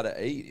be allowed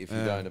to eat if you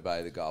Yeah. don't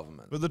obey the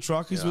government. But the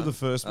truckies You were know, the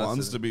first that's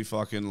ones the- to be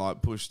fucking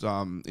like pushed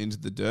into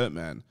the dirt,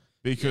 man,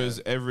 because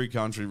every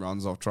country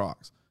runs off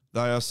trucks.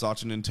 They are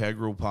such an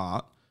integral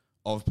part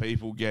of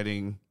people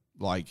getting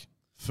like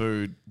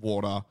food,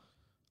 water,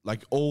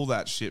 like all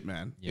that shit,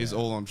 man, is Yeah.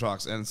 all on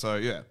trucks. And so,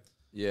 Yeah.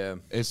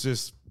 it's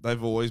just,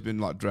 they've always been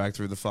like dragged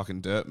through the fucking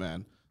dirt,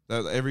 man.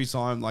 Every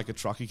time like a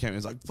truckie came in,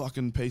 it's like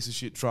fucking piece of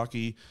shit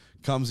truckie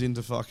comes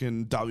into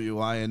fucking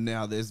WA and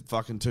now there's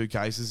fucking 2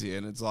 cases here.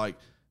 And it's like,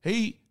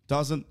 he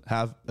doesn't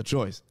have a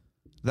choice.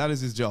 That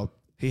is his job.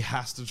 He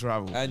has to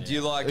travel. And do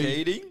you like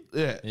eating?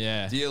 Yeah.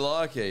 Yeah. Do you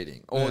like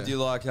eating? Or Yeah. do you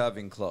like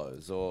having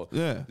clothes? Or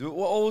Yeah. Well,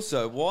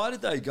 also, why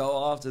did they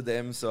go after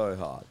them so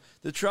hard?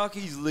 The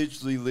truckies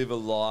literally live a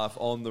life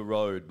on the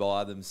road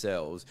by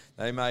themselves.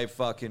 They may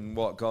fucking,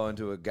 go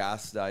into a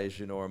gas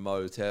station or a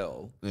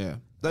motel. Yeah.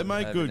 They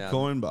make Every good now and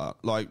coin,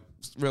 but like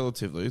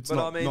relatively, it's But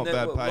not, I mean, not that-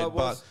 bad what- paid, what but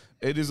was-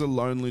 it is a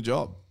lonely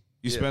job.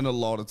 You Yeah. spend a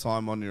lot of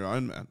time on your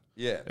own, man.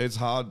 Yeah. It's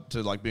hard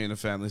to like be in a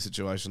family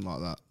situation like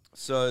that.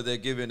 So they're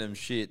giving them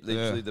shit.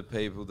 Literally, Yeah. the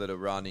people that are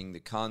running the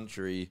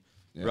country,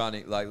 Yeah.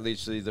 running like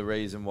literally the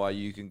reason why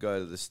you can go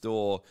to the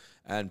store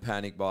and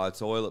panic buy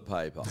toilet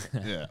paper.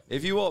 Yeah.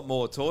 If you want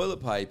more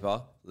toilet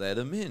paper, let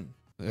them in.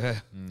 Yeah.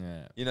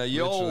 Yeah. You know,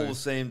 you all Literally.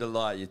 seem to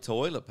like your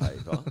toilet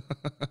paper.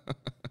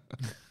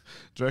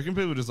 Do you reckon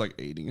people just like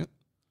eating it?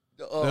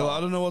 Oh. They're like,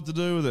 I don't know what to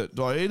do with it.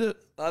 Do I eat it?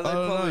 I don't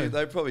know.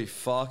 They probably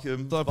fuck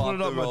them. Do I put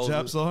it up my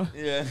chap's eye?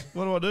 Yeah.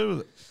 What do I do with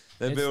it?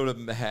 They build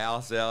a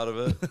house out of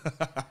it.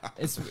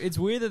 It's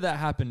weird that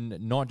happened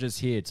not just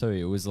here too.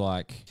 It was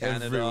like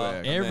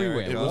Canada,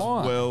 everywhere. It was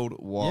Why?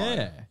 worldwide.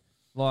 Yeah.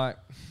 Like,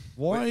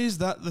 Why is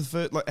that the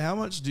first? Like, how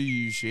much do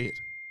you shit?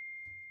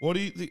 What do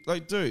you think?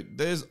 Like, dude,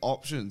 there's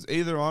options.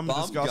 Either I'm a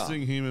Bum disgusting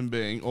gun. human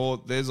being, or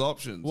there's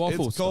options.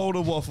 Waffle it's called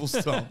a waffle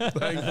stomp.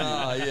 Thank you.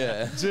 Ah,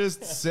 yeah.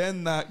 Just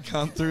send that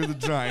cunt through the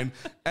drain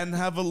and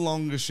have a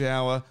longer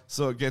shower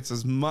so it gets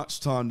as much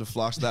time to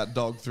flush that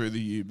dog through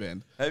the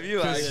U-bend. Have you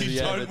 'Cause actually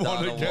you ever don't want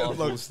done to a get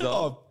waffle like, stomp?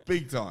 oh,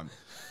 big time.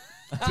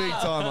 Big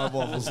time I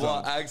waffle What,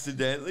 stomp.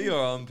 accidentally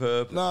or on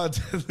purpose? No,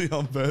 definitely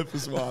on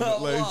purpose one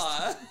at least.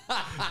 Why?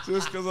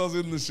 Just because I was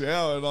in the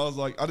shower and I was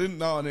like, I didn't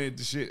know I needed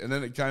to shit. And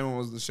then it came on, I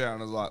was in the shower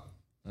and I was like,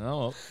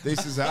 oh,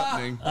 this is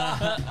happening.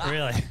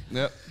 Really?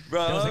 Yep.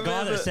 Bro, There was I a guy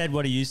remember- that said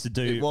what he used to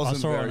do. It wasn't I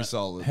saw very on a-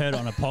 solid. Heard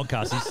on a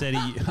podcast. He said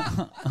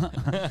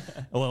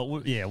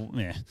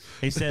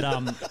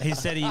He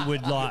said he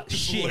would like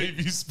Just shit.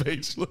 leave you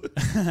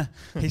speechless.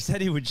 He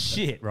said he would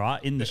shit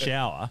right in the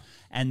shower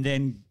and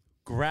then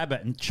grab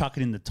it and chuck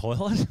it in the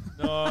toilet.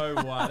 no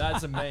way.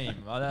 That's a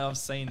meme. I've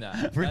seen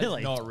that.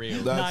 Really? That's not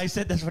real. No, he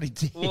said that's what he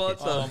did. What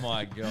the- Oh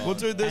my god. Well,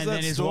 dude, there's And that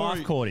then his story.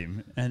 wife caught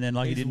him, and then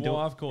like he His didn't do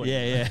wife it. caught him.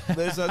 Yeah, yeah.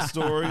 There's that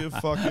story of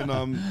fucking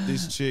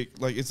this chick,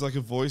 like it's like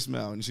a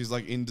voicemail and she's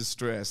like in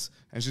distress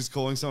and she's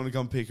calling someone to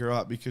come pick her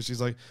up because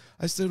she's like,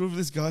 I stayed over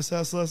this guy's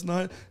house last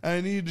night and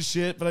I needed to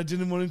shit, but I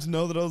didn't want him to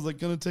know that I was like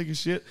gonna take a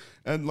shit,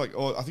 and like,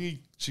 or I think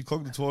she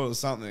clogged the toilet or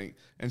something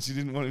and she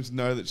didn't want him to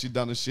know that she'd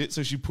done a shit,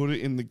 so she put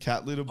it in the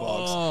cat litter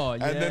box. Oh,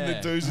 And then the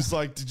yeah. dude's just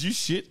like, did you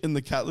shit in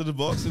the cat litter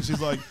box? And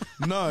she's like,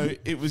 no,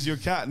 it was your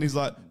cat. And he's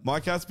like, my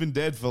cat's been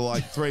dead for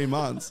like 3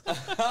 months.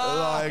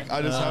 Like,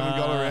 I just haven't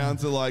got around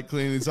to like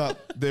cleaning this up.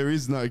 There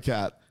is no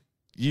cat.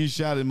 You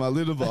shat in my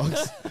litter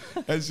box.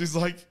 And she's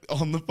like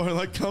on the phone,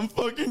 like, come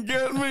fucking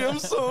get me. I'm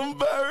so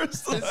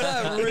embarrassed. Is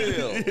that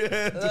real?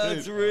 Yeah,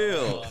 That's dude.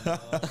 real.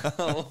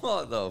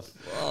 What the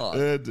fuck?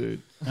 Yeah,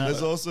 dude.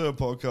 There's also a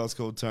podcast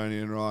called Tony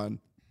and Ryan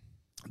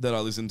that I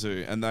listen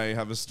to, and they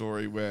have a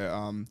story where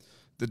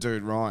the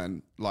dude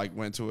Ryan like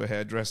went to a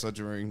hairdresser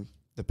during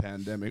the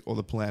pandemic or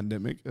the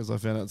plandemic, as I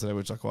found out today,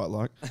 which I quite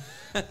like.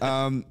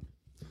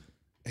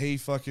 He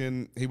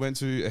went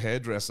to a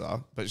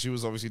hairdresser, but she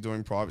was obviously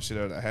doing private shit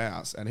at her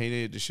house, and he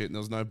needed to shit, and there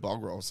was no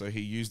bog roll, so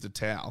he used a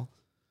towel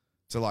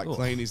to like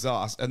clean his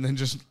ass, and then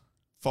just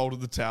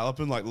folded the towel up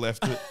and like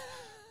left it.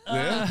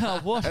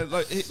 Yeah, what? And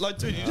like,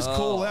 dude, you just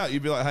call out.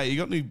 You'd be like, "Hey, you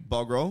got any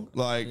bog roll?"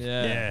 Like,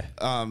 Yeah.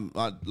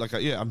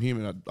 I'm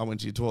human. I went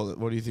to your toilet.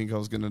 What do you think I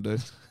was gonna do?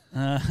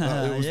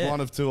 It was yeah. one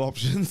of two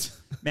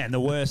options. Man, the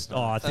worst.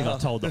 Oh, I think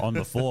I've told it on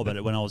before,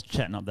 but when I was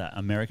chatting up that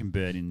American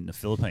bird in the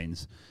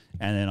Philippines,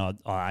 and then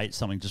I ate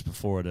something just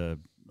before at a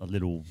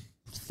little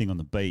thing on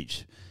the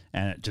beach,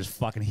 and it just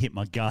fucking hit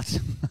my gut,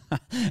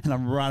 and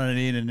I'm running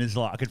in, and it's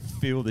like I could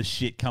feel the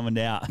shit coming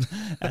out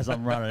as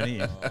I'm running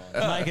in.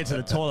 Make it to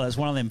the toilet. It's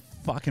one of them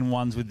fucking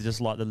ones with just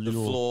like the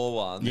little floor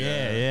one.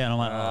 Yeah, and I'm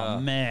like, oh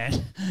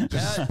man.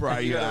 Just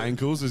spray your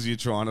ankles as you're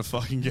trying to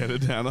fucking get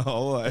it down the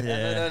hole. And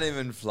they don't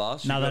even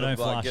flush. No, You they gotta, don't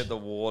like, flush. Get the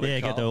water. Yeah,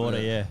 get the cup.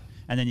 water. Yeah,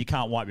 and then you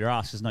can't wipe your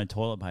ass. There's no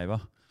toilet paper.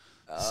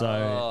 So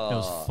it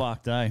was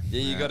fucked, eh?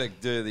 Yeah, you got to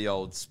do the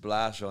old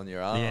splash on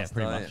your ass. Yeah,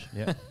 pretty don't much.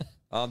 you?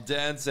 Yeah.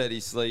 Dan said he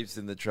sleeps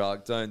in the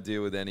truck. Don't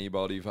deal with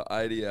anybody for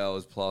 80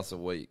 hours plus a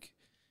week.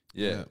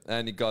 Yeah,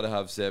 and you got to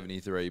have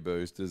 73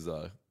 boosters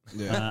though.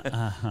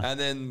 Yeah. And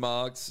then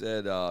Mark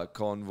said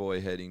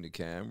convoy heading to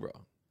Canberra.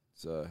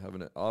 So I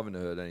haven't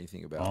heard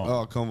anything about.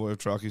 Oh, convoy of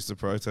truckies to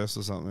protest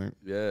or something. It.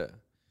 Yeah.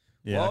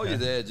 Yeah, While okay. you're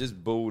there,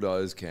 just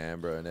bulldoze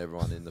Canberra and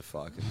everyone in the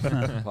fucking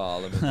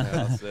Parliament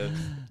House. Said.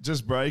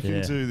 Just break Yeah.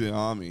 into the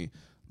army,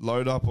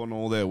 load up on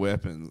all their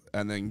weapons,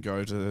 and then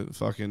go to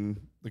fucking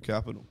the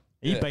capital.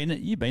 You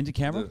been to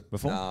Canberra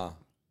before? Nah.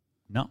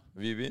 No.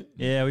 Have you been?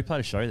 Yeah, we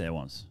played a show there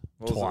once.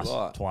 What was it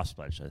like? Twice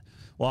played a show.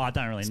 Well, I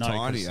don't really It's know.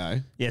 tiny, 'cause- eh?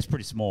 Yeah, it's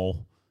pretty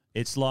small.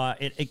 It's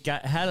like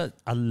had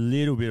a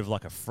little bit of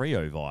like a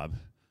Freo vibe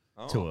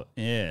to it.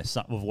 Yeah,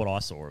 some of what I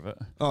saw of it.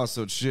 Oh,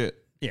 so it's shit.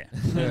 Yeah.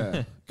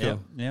 Yeah. Yep.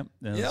 Yep.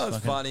 Yeah, it's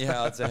funny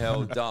how it's a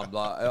hell dump.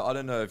 Like I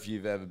don't know if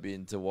you've ever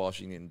been to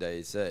Washington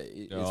DC.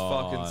 It's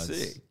fucking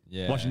sick.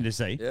 Yeah. Washington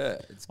DC. Yeah,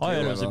 it's I heard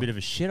cool. it was a bit of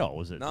a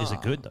shithole. Is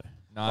it good though?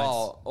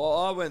 No, well,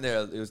 I went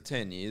there. It was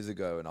 10 years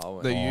ago, and I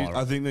went.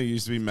 I think there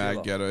used to be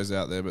mad ghettos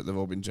out there, but they've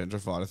all been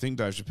gentrified. I think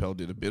Dave Chappelle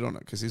did a bit on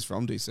it because he's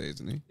from DC,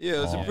 isn't he?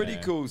 Yeah, it's a pretty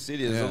cool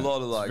city. There's a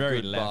lot of like very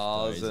good left,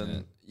 bars though, isn't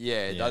and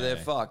it? they're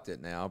fucked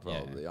it now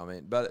probably. I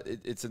mean, but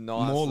it's a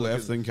nice More looking-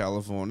 left than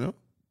California.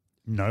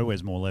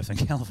 Nowhere's more left than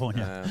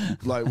California.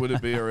 Like, would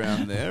it be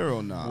around there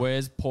or not?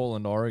 Where's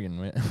Portland, Oregon?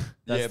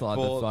 That's like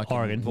the fucking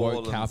Oregon. woke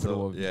Portland's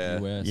capital of yeah.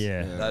 the West.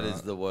 Yeah. That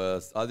is the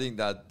worst. I think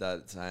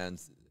that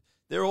sounds.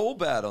 They're all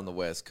bad on the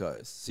West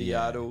Coast.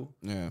 Seattle.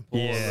 Yeah.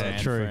 Yeah,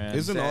 true.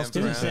 Isn't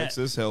Austin,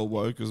 Texas, hell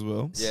woke as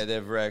well? Yeah,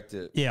 they've wrecked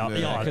it. Yeah,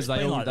 because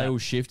they all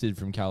shifted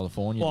from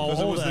California. Well, Because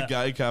it all was the the-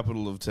 gay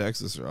capital of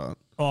Texas, right?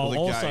 Oh, Or the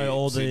also gay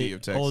all city the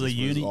of Texas all the was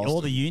uni all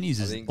the Austin.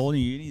 unis all the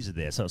unis are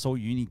there, so it's all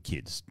uni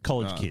kids,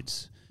 college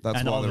kids. That's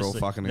And why they're all obviously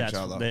fucking each that's-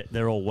 other.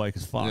 They're all woke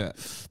as fuck. Yeah.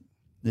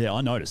 Yeah,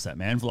 I noticed that,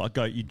 man. Like,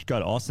 you go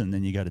to Austin,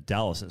 then you go to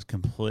Dallas. It's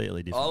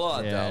completely different. I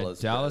like Dallas.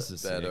 Dallas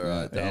is better. sick.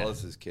 Right? Yeah.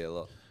 Dallas is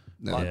killer.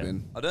 Never Yeah.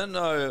 been. I don't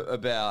know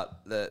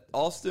about that.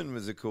 Austin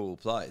was a cool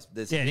place.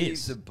 There's Yeah, it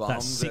heaps is. of That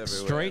bums 6th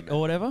everywhere. Street man. or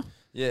whatever.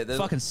 Yeah, they're-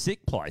 fucking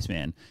sick place,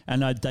 man.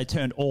 And they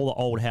turned all the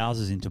old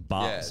houses into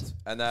bars.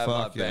 Yeah, and they have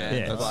like Fuck yeah.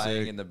 bands Yeah.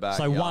 playing sick. in the back.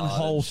 So one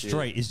whole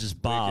street is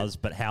just bars,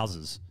 but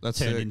houses That's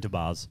turned sick. into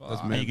bars.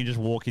 That's and mint. you can just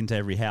walk into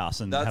every house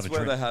and That's have a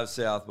where drink. they have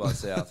South by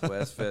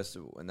Southwest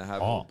Festival, and they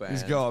have all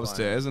bands. Just go playing.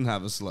 upstairs and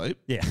have a sleep.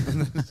 Yeah.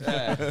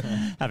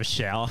 Have a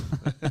shower.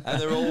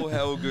 And they're all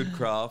hell good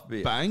craft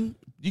beer. Bang.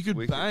 You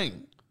could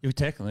bang. You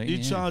technically. You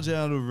yeah. charge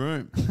out a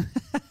room.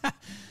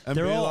 And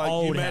They're be all like,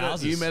 old you met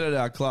houses. at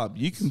our club.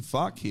 You can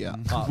fuck here.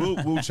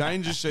 we'll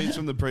change the sheets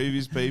from the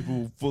previous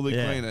people, fully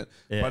Yeah. clean it,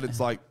 Yeah. but it's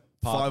like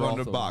Park $500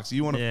 brothel. bucks.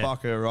 You want to Yeah.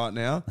 fuck her right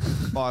now?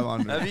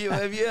 500.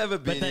 Have you ever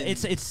been? But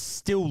it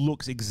still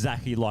looks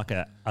exactly like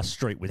a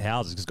street with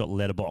houses. It's got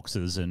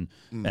letterboxes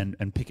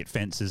and picket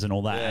fences and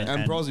all that. Yeah.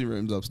 and prosy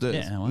rooms upstairs.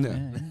 Yeah, well,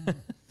 yeah.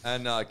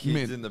 and kids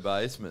Mint. in the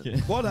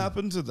basement. What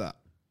happened to that?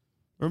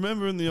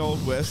 Remember in the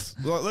old West?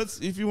 Like,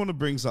 if you want to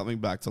bring something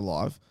back to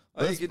life,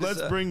 Oh, you could let's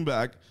just, bring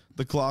back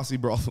the classy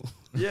brothel.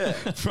 Yeah.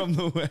 From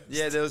the West.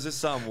 Yeah, there was just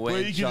some wench Where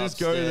you can just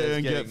go there upstairs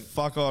and getting- get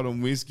fuck-eyed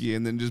on whiskey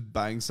and then just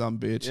bang some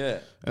bitch. Yeah.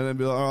 And then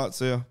be like, all right,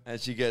 see ya. and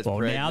she gets Well,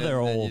 pregnant. now they're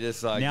and then all you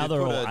just like, now you they're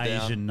put all her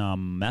down.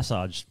 Asian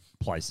massage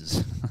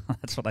places.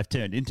 That's what they've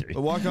turned into.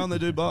 But why can't they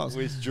do bars?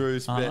 Which Drew,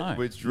 I know.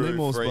 which Need Drew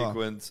more spa.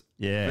 frequents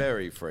Yeah.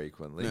 very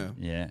frequently. Yeah.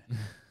 Yeah,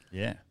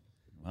 yeah.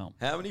 Well,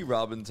 How many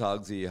rub and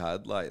tugs have you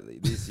had lately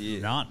this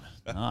year? none,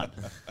 no,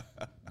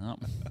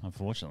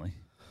 unfortunately.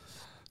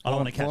 I don't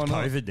want to catch Why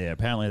not? COVID there.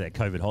 Apparently, they're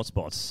COVID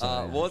hotspots.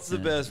 So, What's the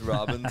best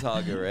rub and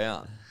tug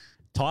around?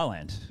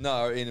 Thailand?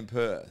 No, in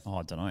Perth. Oh,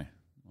 I don't know.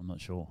 I'm not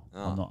sure.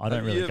 Oh. I don't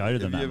Have really you go to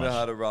them Have that you ever much.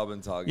 had a rub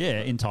and tug?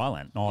 Yeah, in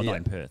Thailand. No, Yeah. not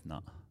in Perth.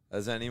 No.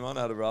 Has anyone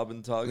had a rub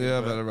and tug? in Yeah,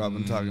 I've Perth? had a rub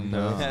and tug in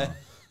No. Perth.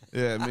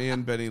 Yeah, me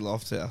and Benny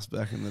Lofthouse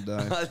back in the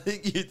day. I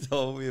think you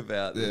told me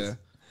about this.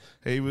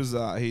 Yeah, he was.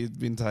 He'd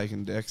been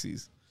taking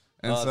Dexies,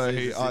 and Oh, so so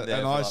he's sitting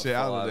there for I like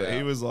shouted 5 it. He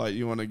hours. was like,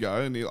 "You want to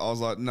go?" And I was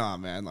like, "Nah,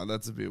 man, like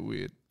that's a bit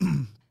weird.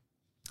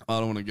 I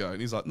don't want to go."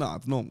 And he's like, "Nah,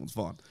 it's normal. It's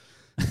fine."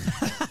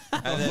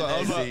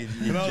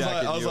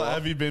 I was like,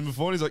 "Have you been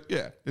before?" And he's like,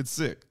 "Yeah, it's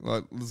sick.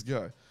 Like, let's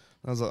go."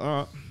 I was like, "All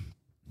right."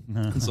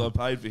 And so I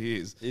paid for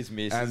his. His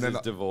missus And then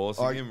is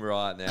divorcing him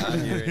right now.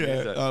 hearing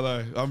Yeah, this. I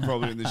know. I'm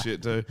probably in the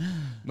shit too.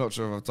 Not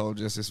sure if I've told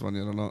Jess this one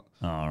yet or not.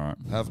 All right.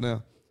 Have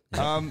now.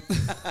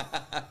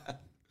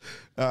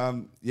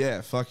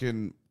 Yeah,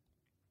 fucking.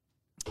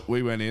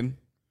 We went in.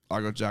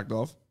 I got jacked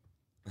off.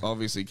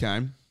 Obviously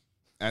came,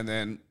 and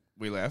then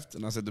we left.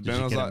 And I said to Ben, Did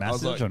you I was get like, a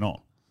massage or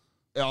not?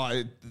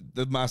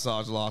 The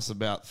massage lasts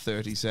about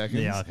 30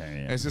 seconds. Yeah,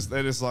 okay, yeah. It's just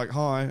they're just like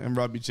hi and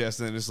rub your chest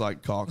and then just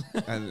like cock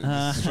and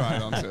it's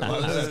straight onto it.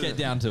 Like, Let's get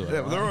down to it.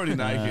 Yeah, they're already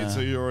naked, so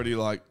you're already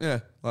like, yeah,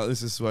 like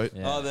this is sweet.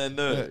 Yeah. Oh, they're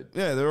nude.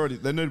 Yeah,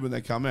 they're nude when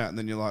they come out, and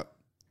then you're like,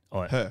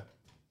 Oh, yeah. her.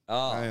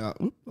 Oh. And you're like,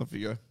 whoop, off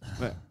you go.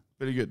 Yeah,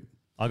 pretty good.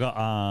 I got.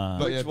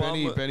 But Which yeah,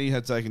 one wa- Benny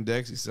had taken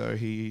Dexy, so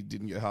he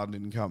didn't get hard and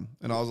didn't come.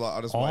 And I was like,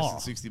 I just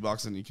wasted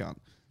 $60 and you can't.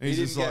 And He he's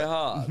didn't just get like,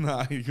 hard?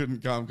 No, he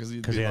couldn't come because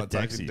he'd 'Cause been he like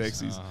had taking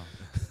Dexies.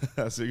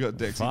 Dexys. So he got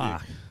Dexy.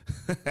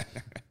 Fuck.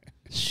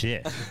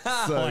 Shit.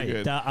 So Wait,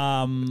 good.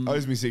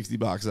 Owes me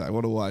 $60 though.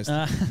 What a waste.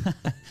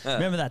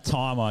 remember that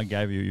time I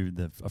gave you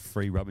a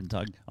free rub and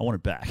tug? I want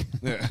it back.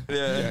 Yeah.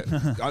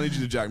 Yeah. I need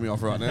you to jack me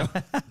off right now.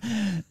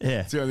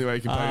 Yeah. It's the only way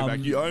you can pay me back.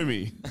 You owe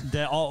me.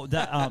 That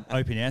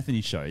Open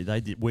Anthony show,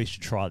 they did. We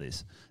should try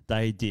this.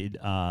 They did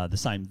the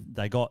same.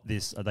 They got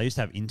this. They used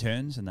to have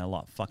interns, and they're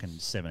like fucking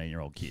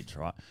 17-year-old kids,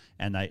 right?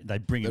 And they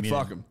bring them They'd in.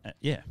 fuck 'em.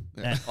 Yeah.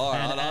 All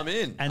right, I'm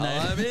in.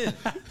 I'm in.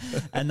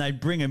 And they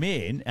bring him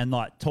in and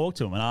like talk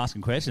to him and ask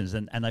him questions,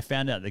 and they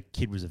found out the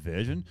kid was a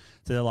virgin.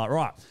 So they're like,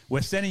 right,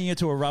 we're sending you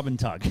to a rub and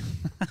tug.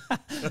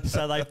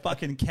 So they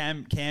fucking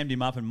cammed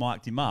him up and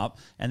mic'd him up,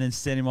 and then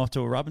sent him off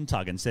to a rub and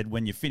tug and said,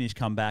 when you finish,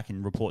 come back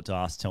and report to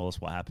us, tell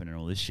us what happened and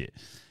all this shit.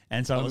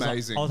 And so it was,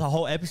 Amazing. it was a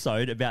whole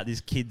episode about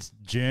this kid's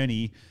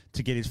journey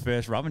to get his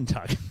first rub and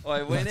tug.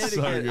 Wait, we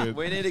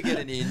need to get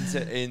an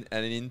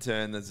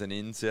intern that's an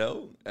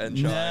incel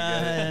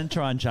and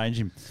try and change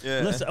him.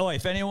 Yeah. Listen,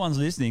 if anyone's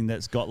listening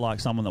that's got like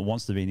someone that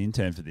wants to be an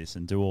intern for this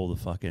and do all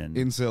the fucking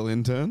incel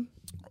intern.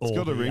 It's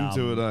got a ring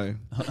to it,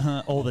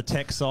 eh? All the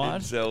tech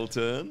side. Incel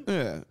turn.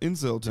 Yeah,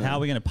 incel turn. How are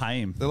we going to pay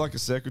him? They're like a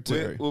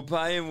secretary. We'll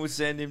pay him. We'll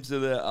send him to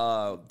the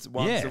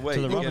once a week.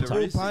 to the rub and tug.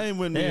 We'll pay him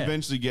when we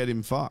eventually get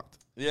him fucked.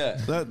 Yeah,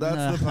 that's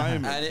the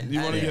payment.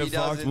 You want to get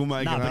fucked, we'll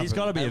make it happen. But he's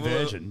got to be a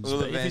virgin.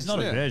 If he's not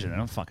a virgin, then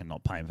I'm fucking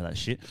not paying for that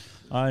shit.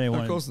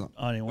 Of course not.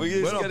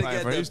 We're not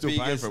paying for it. He's still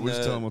paying for it. We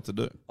just tell him what to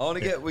do.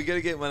 We got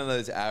to get one of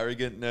those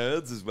arrogant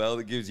nerds as well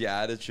that gives you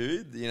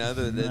attitude. You know,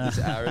 they're just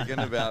arrogant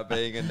about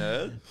being a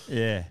nerd.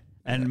 Yeah.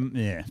 And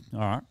all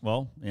right.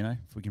 Well, if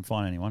we can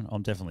find anyone, I'll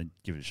definitely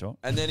give it a shot.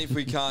 And then if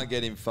we can't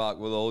get him fucked,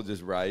 we'll all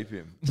just rape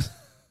him.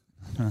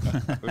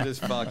 We'll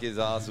just fuck his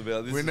ass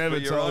about this. We never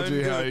told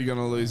you how you're going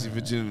to lose your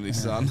virginity,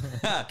 son.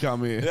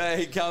 Come here. Yeah,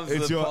 he comes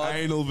It's to the your pod.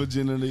 anal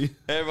virginity.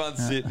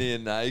 Everyone's sitting here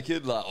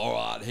naked, like, all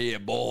right, here,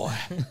 boy.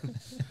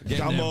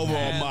 Come over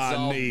on my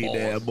on, knee boy.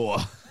 there, boy.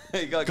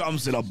 Come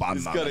sit up on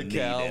He's my got a knee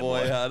there, cowboy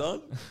boy. hat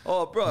on.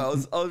 Oh, bro, I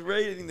was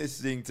reading this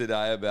thing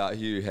today about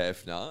Hugh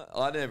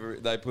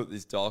Hefner. They put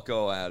this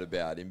doco out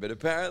about him, but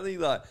apparently,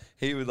 like,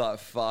 he would like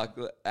fuck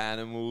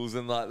animals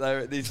and like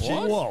this chick.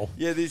 Whoa.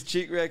 Yeah, this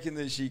chick reckoned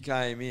that she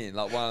came in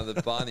like one of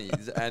the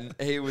bunnies, and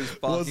he was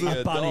fucking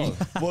her dog.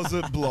 Was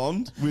it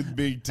blonde with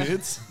big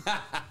tits?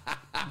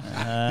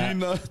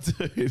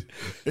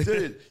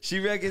 Dude, she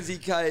reckons he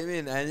came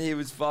in and he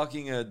was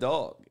fucking her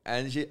dog.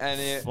 And she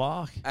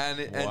Fuck. and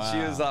she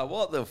was like,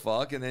 "What the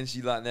fuck?" And then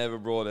she like never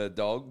brought her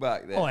dog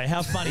back there. Oh,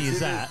 how funny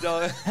is that?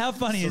 How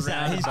funny is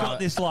that? He's got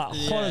this like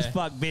hot as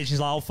fuck bitch. He's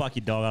like, "I'll fuck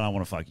your dog. I don't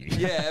want to fuck you."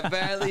 Yeah,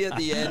 apparently at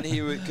the end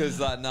he would, because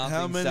like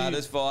nothing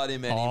satisfied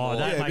him anymore.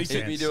 that makes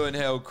He'd be sense. doing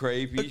hell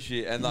creepy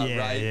shit and like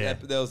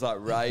there was like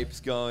rapes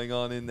going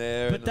on in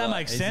there. But and, that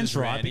like, makes sense,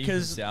 right?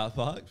 Because South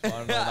Park finding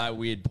all that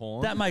weird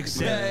porn. That makes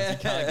sense.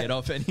 You can't get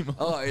off anymore.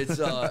 Oh, it's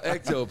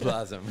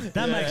ectoplasm.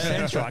 That makes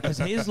sense, right? Because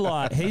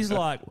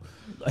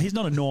he's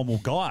not a normal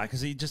guy because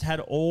he just had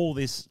all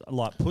this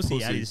like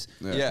pussy at his,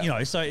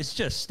 so it's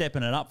just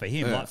stepping it up for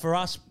him. Yeah. Like for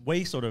us,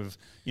 we sort of,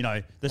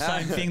 the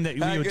same thing that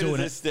we were doing.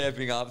 It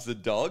stepping up's the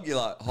dog. You're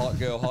like hot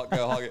girl, hot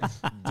girl,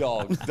 hot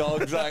girl.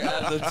 Dog's like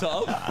at the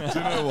top. Do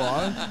you know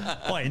why?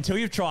 Wait, until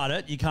you've tried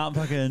it, you can't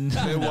fucking.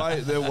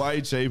 They're way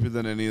cheaper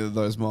than any of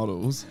those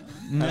models,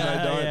 and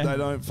they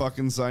don't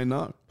fucking say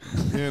no.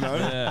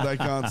 They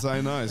can't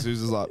say no. So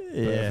he's just like,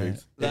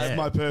 perfect. That's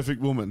my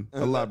perfect woman,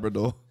 a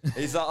Labrador.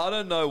 He's like, I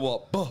don't know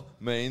what "buh"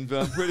 means,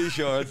 but I'm pretty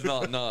sure it's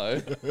not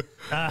no.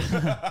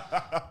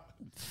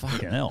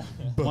 Fucking hell.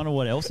 Wonder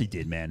what else he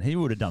did, man. He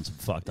would have done some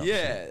fucked up shit.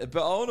 Yeah,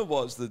 but I want to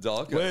watch the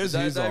doc. Where's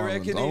his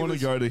island? I want to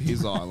go to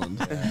his island.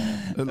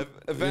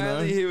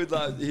 Apparently,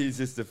 he's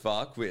just a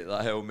fuckwit,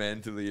 like hell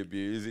mentally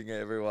abusing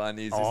everyone.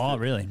 He's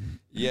really?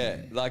 Yeah,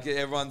 like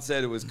everyone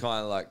said, it was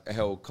kind of like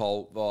hell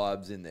cult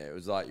vibes in there. It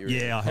was like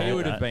he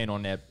would have been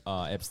on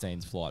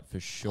Epstein's flight for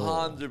sure.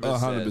 100%,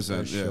 100%,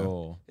 for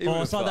sure.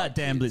 Oh, it's like that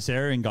damn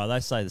Blitzerian guy. They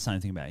say the same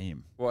thing about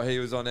him. Well, he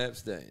was on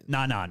Epstein.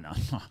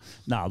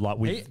 No, like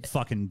with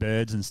fucking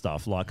birds and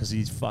stuff, like because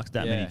he's fucked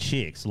that many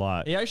chicks.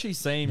 Like he actually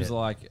seems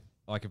like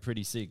a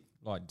pretty sick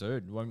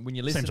dude. When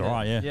you listen, Seems to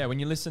alright, yeah. when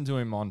you listen to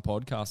him on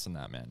podcasts and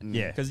that, man.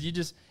 Yeah. because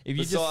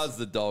Besides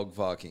the dog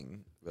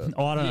fucking. But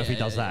I don't know if he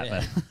does that,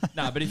 but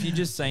no. But if you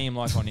just see him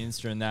like on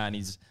Insta and that, and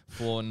he's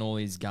flaunting all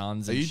his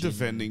guns. Are and you shit,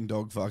 defending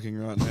dog fucking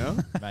right now?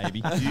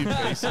 Maybe. You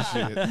piece of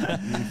shit.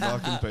 You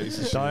fucking piece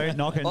of shit. Don't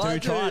knock it until you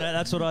tried it.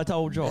 That's what I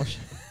told Josh.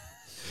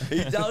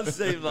 He does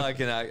seem like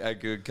a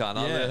good cunt.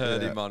 I've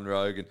heard him on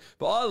Rogan.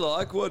 But I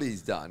like what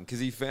he's done because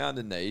he found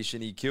a niche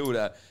and he killed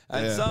her.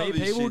 And some of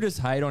his people shit- just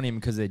hate on him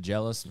because they're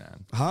jealous,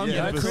 man.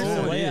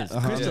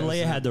 100%. Chris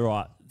D'Elia had the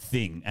right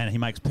thing, and he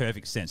makes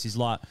perfect sense. He's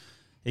like,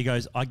 he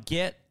goes, I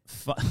get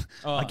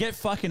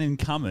fucking and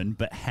coming,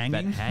 but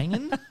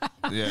hanging.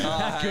 Yeah.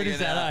 How good is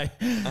that,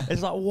 eh?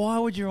 It's like, why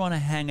would you want to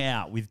hang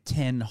out with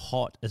 10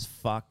 hot as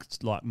fuck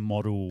like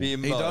model? He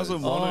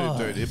doesn't want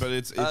to, dude. But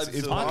it's I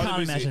part can't of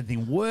his, imagine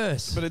anything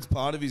worse. But it's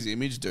part of his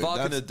image, dude. Fucking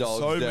That's a dog,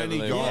 so many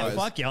definitely. guys. Yeah,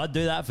 fuck yeah, I'd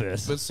do that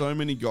first. But so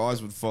many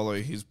guys would follow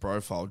his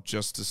profile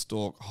just to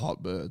stalk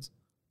hot birds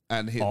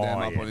and hit them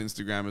up on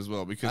Instagram as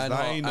well because And they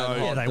hot- and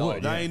know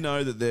hot they dogs.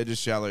 know that they're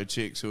just shallow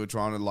chicks who are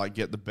trying to like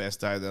get the best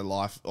day of their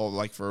life or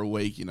like for a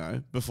week,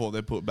 before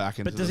they're put back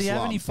into But does the he have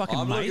slum. any fucking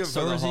I'm looking mates,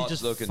 for or the is he hot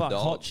just looking fuck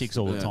hot dogs. chicks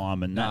all the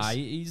time? And Nah, that's,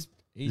 he's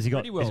Has he got-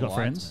 pretty well he's got liked,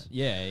 friends?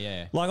 man.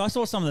 Yeah. like I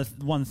saw some of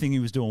the one thing he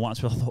was doing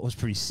once, which I thought was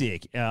pretty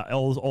sick.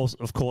 Also,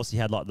 of course, he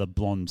had like the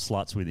blonde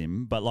sluts with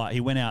him, but like he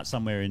went out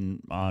somewhere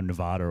in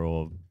Nevada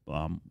or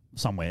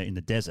somewhere in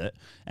the desert,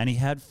 and he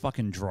had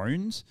fucking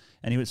drones,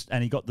 and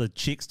he got the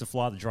chicks to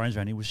fly the drones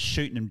around. He was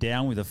shooting them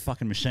down with a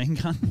fucking machine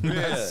gun.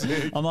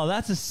 I'm like,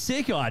 that's a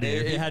sick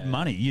idea. If you had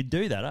money, you'd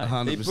do that.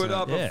 Eh? He put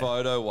up a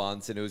photo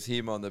once, and it was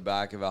him on the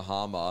back of a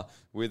Hummer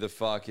with a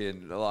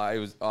fucking, like, it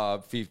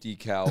was 50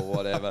 cal or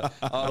whatever.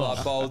 I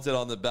like bolted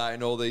on the back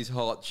and all these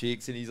hot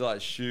chicks, and he's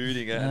like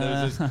shooting it. And it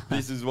was just,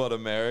 this is what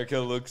America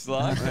looks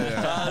like.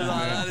 I was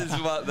like, that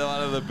is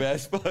one of the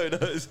best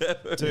photos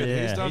ever. Dude,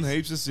 he's done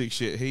heaps of sick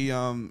shit.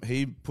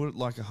 He put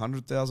like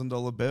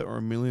 $100,000 bet or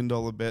 $1 million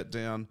bet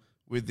down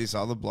with this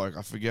other bloke.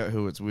 I forget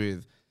who it's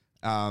with.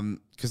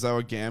 Because they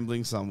were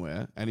gambling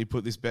somewhere, and he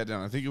put this bet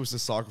down. I think it was to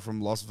cycle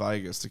from Las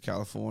Vegas to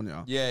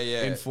California.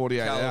 In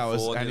 48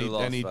 hours,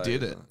 and he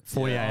did it.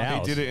 48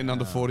 hours. He did it in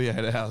under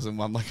 48 hours and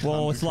won like.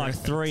 Well, it's like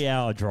 3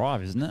 hour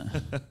drive, isn't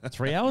it?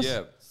 3 hours?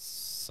 Yeah.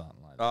 Something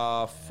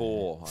like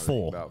 4. I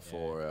think about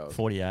 4 hours.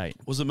 48.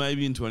 Was it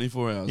maybe in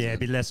 24 hours? Yeah, it'd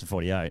be less than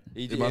 48.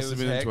 It must have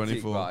been in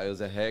 24. Right? It was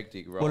a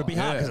hectic ride. Well, it'd be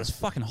hard because it's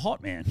fucking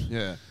hot, man.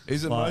 Yeah.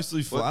 Is it Like-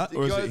 mostly flat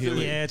or is it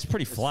hilly? Yeah, it's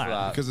pretty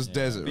flat. Because it's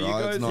desert, But you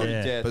right? go It's not, through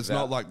Death but it's not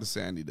Valley. like the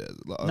sandy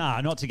desert. Like,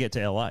 Nah, not to get to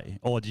LA.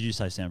 Or did you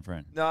say San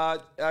Fran? No,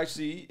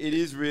 actually, it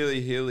is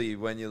really hilly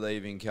when you're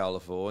leaving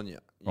California.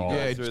 You go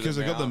yeah, through because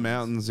they got the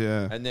mountains,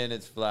 yeah. and then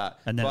it's flat.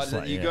 And then but it's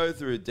flat, you yeah. go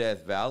through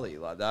Death Valley,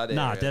 like that area.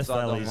 Nah, it's Death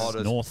like the Valley is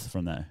hottest- north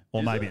from there. Or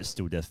Is maybe it? it's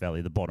still Death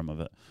Valley, the bottom of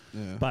it.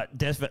 Yeah. But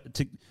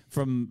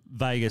from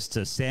Vegas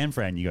to San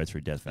Fran, you go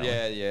through Death Valley.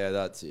 Yeah,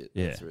 that's it.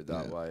 Yeah. That's through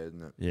that way,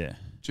 isn't it? Yeah.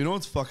 Do you know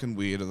what's fucking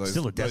weird? Are those,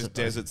 Still a those desert,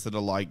 though. deserts that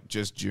are like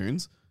just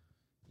dunes?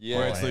 Yeah.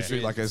 Where it's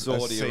literally like a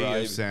Saudi sea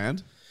Arabia. of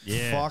sand.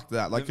 Yeah. Fuck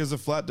that. Like, because the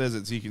flat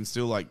deserts, you can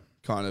still like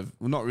kind of,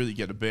 well, not really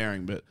get a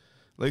bearing, but at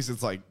least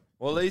it's like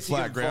Well, at least you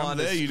flat can ground. find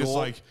a There, you just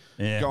score. like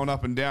going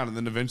up and down, and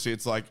then eventually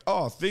it's like,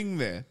 oh, thing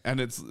there, and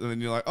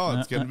then you're like, oh,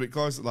 it's getting a bit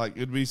closer. Like,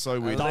 it'd be so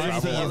weird. The only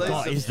thing you've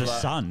got is the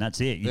flat. sun.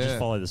 That's it. You Yeah. just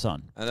follow the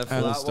sun. And a the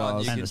flat one,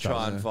 stars. you And can the stars,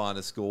 try and yeah. find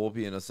a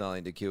scorpion or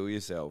something to kill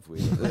yourself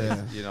with.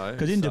 You know,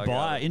 Because in suck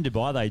out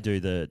Dubai, they do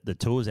the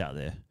tours out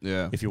there.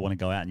 Yeah. If you want to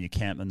go out and you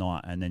camp the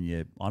night, and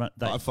then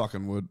I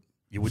fucking would.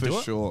 You would for do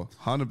it? sure,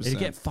 100%. It'd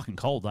get fucking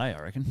cold, I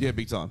reckon. Yeah,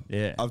 big time.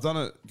 Yeah. I've done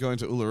it going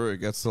to Uluru. It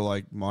gets to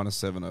like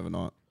 -7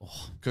 overnight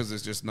because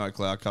there's just no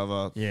cloud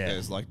cover. Yeah.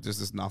 There's like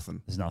just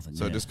nothing. There's nothing.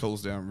 So yeah. it just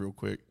cools down real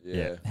quick.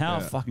 Yeah. How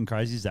Yeah. fucking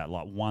crazy is that?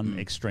 Like one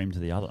extreme to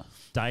the other.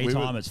 We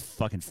Daytime were- it's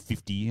fucking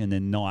 50, and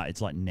then night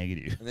it's like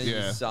negative. And then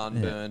you're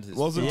sunburned. as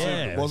Wasn't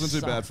fuck. wasn't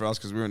too bad for us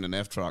because we were in an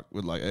F truck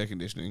with like air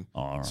conditioning.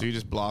 right. So you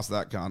just blast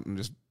that cunt and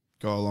just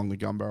go along the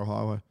Gun Barrel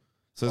Highway.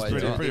 So it's Oh,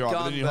 pretty yeah. pretty The right. But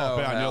Gun then you hop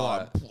Barrel out and you're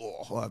like,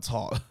 Highway. oh, that's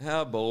hot.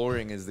 How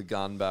boring is the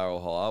gun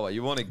barrel highway?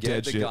 You want to get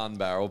Dead the shit. gun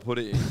barrel, put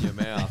it in your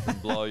mouth,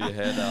 and blow your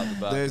head out the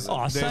back. There's-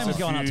 of it. Same as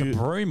going up to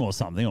Broome or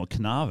something, or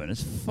Carnarvon.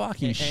 It's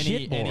fucking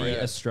shit boring. Any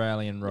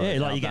Australian road. Yeah,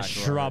 like you get outback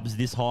road. shrubs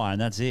this high,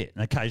 and that's it.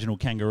 An occasional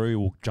kangaroo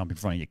will jump in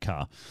front of your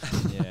car.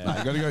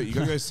 No, you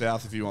gotta go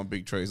south if you want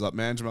big trees. Like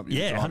Manjimup,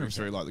 you're Yeah, driving 100%.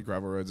 through like the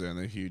gravel roads there, and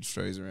they're huge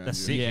trees around. That's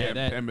you. sick. Yeah, Yeah,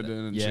 that-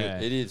 Pemberton and yeah.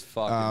 shit. It is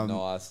fucking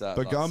nice. That,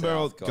 But like, Gun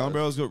South Coast.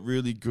 Barrel's got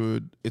really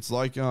good. It's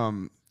like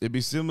it'd be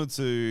similar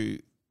to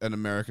an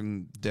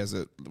American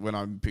desert when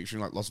I'm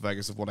picturing like Las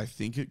Vegas of what I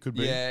think it could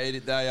be. Yeah,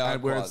 they are.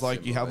 And where quite it's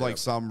like you have similar, like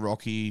some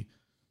rocky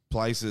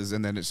places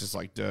and then it's just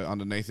like dirt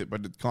underneath it,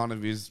 but it kind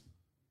of is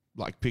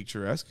like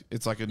picturesque.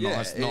 It's like a Yeah,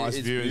 nice it's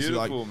view. And you're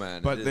beautiful, like,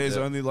 man. But there's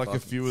They're only like a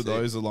fucking few of sick.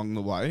 those along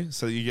the way.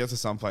 So you get to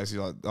some place,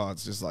 you're like, oh,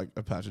 it's just like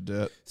a patch of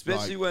dirt.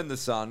 Especially Like, when the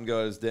sun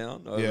goes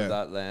down over Yeah.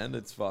 that land,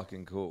 it's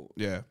fucking cool.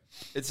 yeah,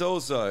 It's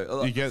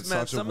also you get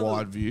such a some of the-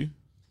 wide view.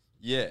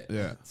 Yeah,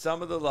 Yeah.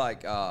 Some of the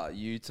like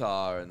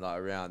Utah and like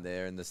around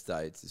there in the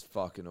States is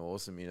fucking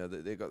awesome. You know,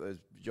 they've got those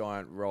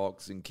giant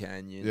rocks and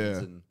canyons Yeah.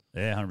 and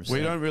Yeah, 100%.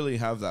 We don't really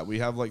have that. We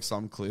have like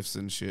some cliffs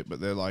and shit,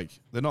 but they're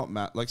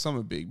not like some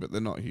are big, but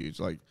they're not huge.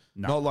 Like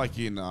not like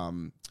in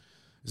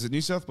is it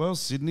New South Wales,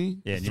 Sydney?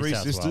 Yeah, New Three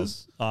South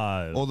Sisters,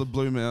 or the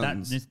Blue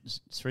Mountains.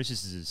 Three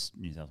Sisters is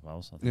New South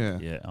Wales, I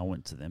think. Yeah. Yeah, I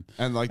went to them.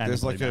 And like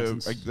there's the like Blue a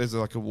Mountains. there's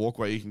like a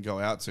walkway you can go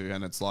out to,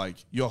 and it's like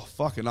you're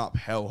fucking up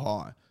hell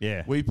high.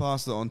 Yeah. we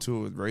passed it on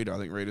tour with Rita. I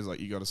think Rita's like,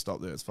 you got to stop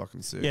there. It's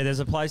fucking sick. Yeah, there's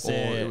a place Or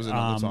there. it was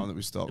another time that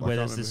we stopped. I Where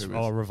can't there's this remember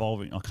who it is.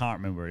 revolving. I can't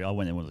remember. I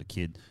went there when I was a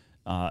kid.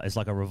 It's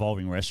like a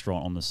revolving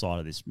restaurant on the side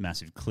of this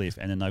massive cliff,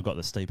 and then they've got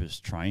the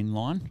steepest train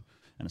line,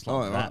 and it's like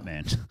Oh, that, right.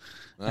 man.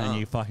 Ah. And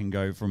you fucking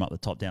go from up the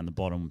top down the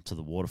bottom to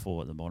the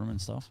waterfall at the bottom and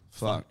stuff.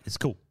 Fuck. It's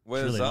cool.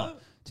 Where's it's really that?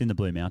 nice. It's in the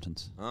Blue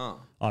Mountains. Oh.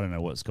 I don't know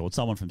what it's called.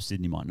 Someone from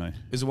Sydney might know.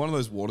 Is it one of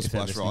those water If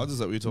they're splash listening. rides? Is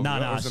that what you're talking No,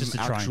 about? no, Or it's is it just an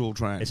a train. actual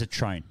train. It's a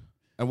train.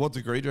 And what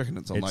degree do you reckon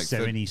it's on? It's like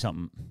 70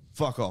 something.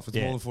 Fuck off! It's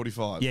Yeah. more than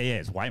 45. Yeah,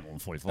 it's way more than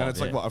 45. And it's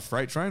like yeah. what, a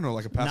freight train or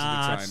like a passenger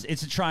Nah, train?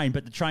 it's a train,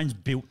 but the train's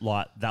built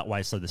like that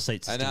way, so the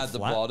seats are And still at the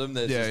flat. bottom,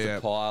 there's Yeah, just yeah.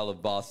 a pile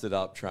of busted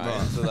up trains,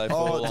 Right. so they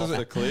fall does off it-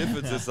 the cliff.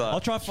 It's just like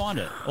I'll try to find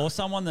it. Or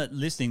someone that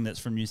listening that's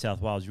from New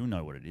South Wales, you'll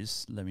know what it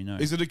is. Let me know.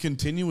 Is it a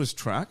continuous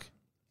track?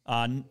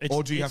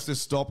 Or do you have to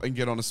stop and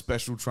get on a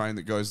special train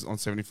that goes on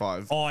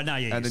 75? Oh, no,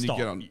 yeah, and then stop.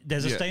 you get on.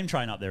 There's a yeah. steam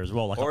train up there as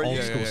well, like Or an old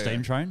yeah, school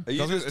steam train. Are you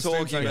Doesn't just a steam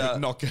talking train about?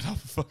 not get up?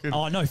 Fucking,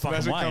 Oh, no fucking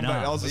imagine way, come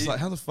back. no. I was just like,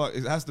 how the fuck?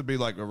 It has to be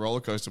like a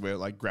roller coaster where it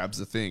like grabs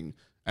the thing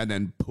and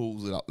then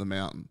pulls it up the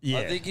mountain. Yeah,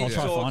 I think I'll he's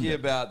try to find talking it.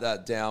 about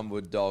that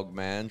downward dog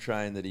man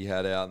train that he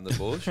had out in the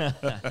bush.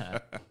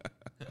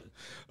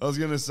 I was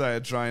going to say a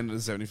train at a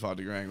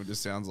 75-degree angle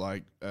just sounds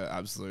like an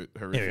absolute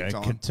horrific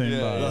time.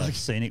 Katoomba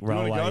Scenic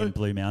Railway in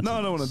Blue Mountains. No,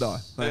 I don't want to die.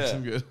 Thanks, Yeah.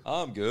 I'm good.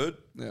 I'm good.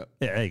 Yeah. Yeah,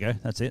 there you go.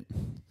 That's it.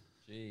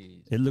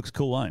 Jeez. It looks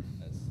cool, eh?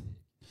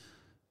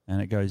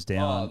 And it goes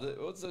down.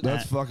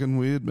 That's fucking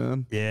weird,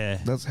 man. Yeah.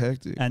 That's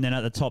hectic. And then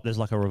at the top, there's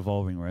like a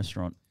revolving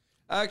restaurant.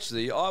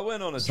 Actually, I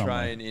went on a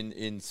Somewhere. train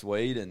in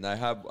Sweden. They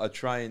have a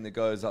train that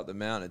goes up the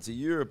mountain. It's a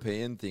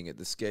European thing at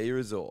the ski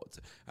resorts.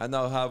 And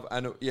they'll have,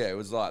 it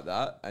was like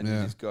that. And you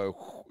Yeah. just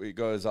go, it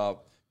goes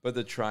up. But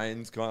the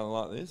train's kind of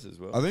like this as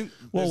well. I think.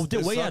 Well,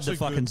 there's we had such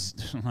the a fucking.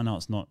 good- I know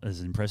it's not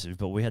as impressive,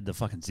 but we had the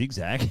fucking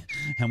zigzag,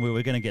 and we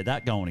were going to get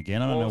that going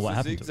again. I don't know What's what the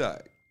happened. zigzag?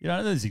 To it. You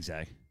know the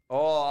zigzag.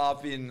 Oh,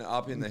 up in the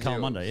hills.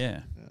 Kalamunda,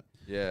 yeah.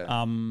 Yeah.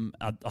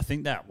 I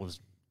think that was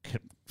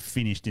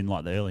finished in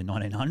like the early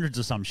 1900s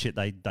or some shit.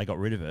 They got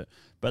rid of it,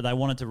 but they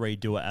wanted to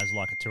redo it as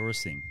like a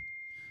tourist thing.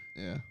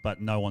 Yeah.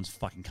 But no one's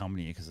fucking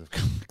coming here because of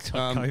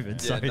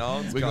COVID.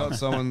 So we got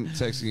someone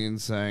texting in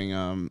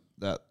saying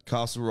that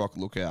Castle Rock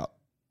Lookout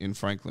in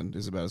Franklin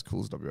is about as cool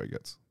as WA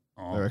gets.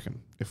 I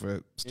reckon. If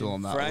we're still In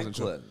on that. I wasn't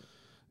sure. Franklin?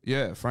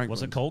 Yeah, Franklin.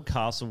 What's it called?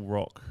 Castle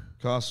Rock.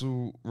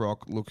 Castle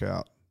Rock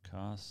Lookout.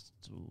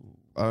 Castle.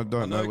 I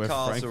don't know where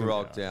Castle Franklin.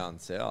 Rock down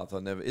south.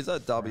 Is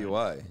that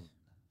WA?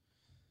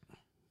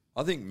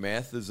 I think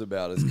meth is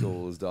about as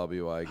cool as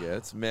WA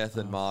gets. Meth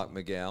and Mark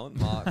McGowan.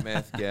 Mark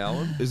Meth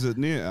Gowan. Is it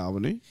near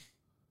Albany?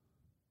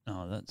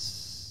 Oh,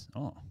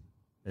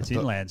 it's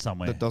inland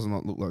somewhere. That does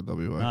not look like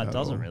WA. No, it at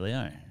doesn't all. really,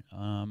 eh?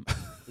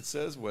 It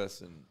says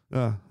Western.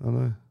 Yeah, I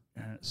know.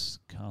 And it's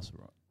Castle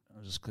Rock.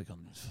 I'll just click on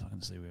this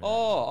fucking see where.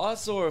 Oh, I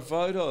saw a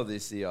photo of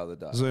this the other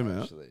day. Zoom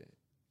out. actually.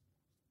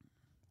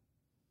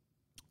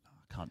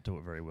 I can't do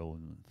it very well.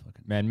 In the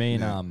fucking Man, me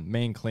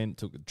and Clint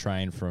took a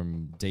train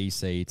from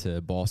DC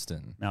to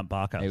Boston. Mount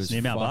Barker. It was It's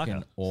near Mount fucking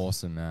Barker.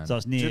 awesome, man. So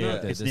it's near- Do you know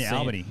it's the near scene-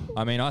 Albany.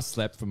 I mean, I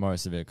slept for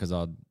most of it because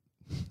I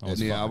was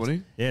near fucking-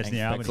 Albany? Yeah, it's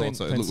near Albany. Clint,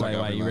 So it Clint's looked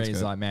like like, Albany he's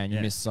landscape. like, man, you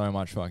Yeah. miss so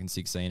much fucking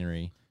sick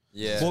scenery.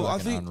 Yeah. It's Well, I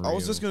fucking think I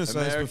was just going to say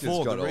this America's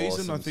before. got The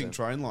reason I awesome think scene.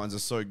 train lines are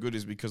so good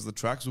is because the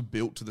tracks were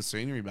built to the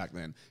scenery back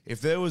then. If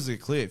there was a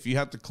cliff, you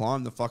had to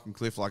climb the fucking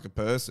cliff like a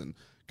person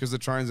because the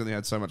trains only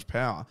had so much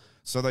power.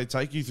 So they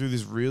take you through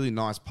this really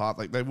nice path.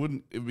 Like they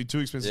wouldn't. It would be too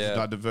expensive Yeah.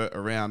 to divert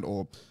around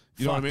or.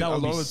 You know Fuck, what I mean? that A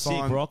would lot be of the sick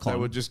time, rock they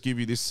climbing. would just give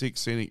you this sick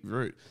scenic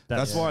route.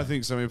 That's- That's why I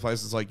think so many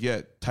places like,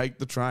 take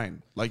the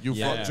train. Like you'll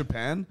Yeah. fly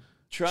Japan.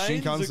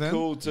 Trains are Shinkansen,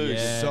 cool too.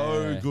 Yeah.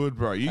 So good,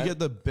 bro. You And- get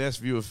the best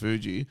view of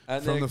Fuji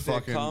And from they're, the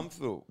fucking. they're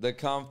comfortable. They're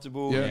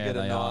comfortable. Yeah. You get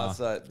Yeah, a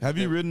they nice. Have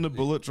you ridden a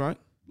bullet train?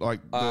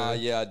 Like,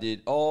 Yeah, I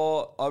did.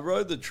 Oh, I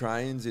rode the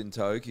trains in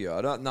Tokyo.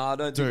 I don't. No, I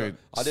don't. dude, think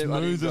I didn't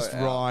smoothest go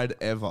out. ride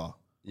ever.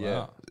 Yeah.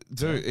 Wow.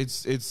 Dude,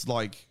 it's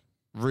like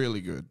really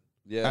good.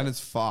 Yeah. And it's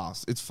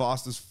fast. It's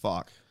fast as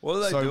fuck. What are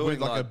they so doing, with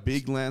like a like-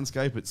 big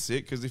landscape, it's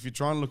sick. Because if you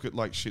try and look at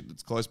like shit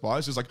that's close by,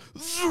 it's just like.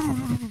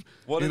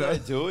 What you are know? they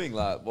doing?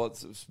 Like,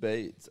 what's the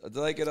speeds?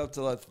 Do they get up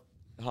to like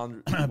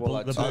 100? Well, The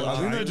like bullet I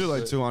think they do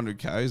like 200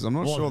 Ks. I'm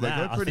not More sure. than They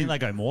that. go pretty. I think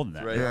they go more than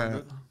that.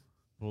 300?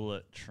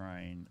 Bullet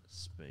train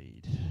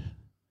speed.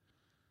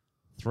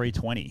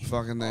 320.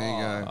 Fucking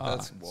there you go.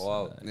 That's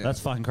wild. Yeah. That's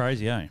fucking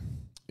crazy, eh?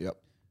 Yep.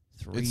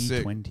 It's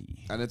sick.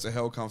 320. And it's a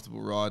hell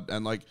comfortable ride.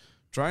 And like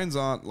trains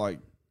aren't like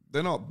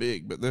they're not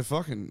big, but they're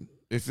fucking.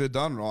 If they're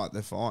done right,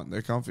 they're fine.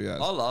 They're comfy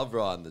as. I love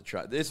riding the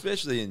train,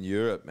 especially in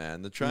Europe,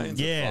 man. The trains.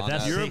 Yeah, are fun.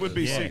 that's Europe sick. would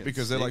be Yeah. sick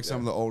because they're like some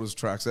of the oldest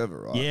tracks ever,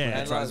 right? Yeah. When the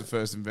And trains like- are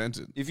first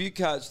invented. If you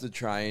catch the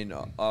train,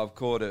 I've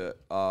caught it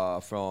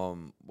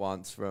from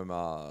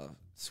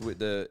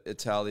the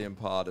Italian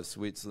part of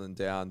Switzerland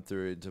down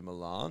through to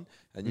Milan,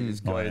 and you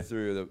just go Oh, yeah.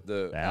 through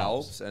the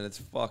Alps, and it's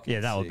fucking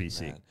Yeah, that would be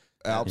sick. man.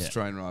 Alps Yeah.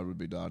 train ride would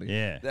be dirty.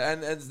 Yeah.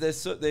 And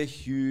they're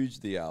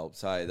huge, the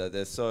Alps. Hey,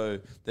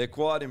 they're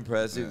quite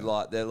impressive.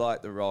 Like they're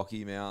like the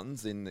Rocky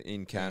Mountains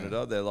in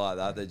Canada. They're like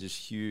that. They're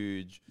just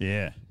huge.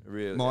 Yeah.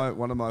 Really.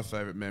 One of my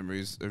favorite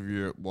memories of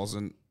Europe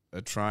wasn't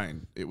a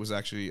train. It was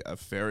actually a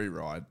ferry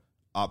ride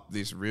up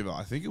this river.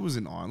 I think it was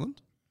in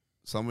Ireland,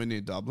 somewhere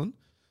near Dublin.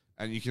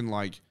 And you can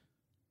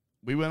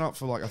we went up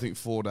for I think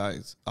 4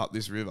 days up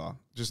this river,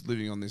 just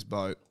living on this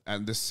boat.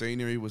 And the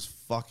scenery was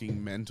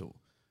fucking mental.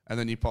 And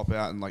then you pop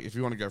out and if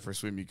you want to go for a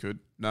swim, you could.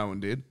 No one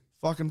did.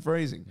 Fucking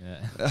freezing.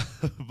 Yeah.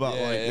 But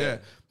Yeah.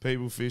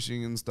 people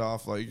fishing and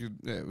stuff.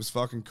 It was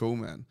fucking cool,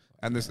 man.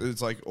 And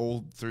it's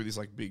all through this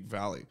big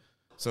valley.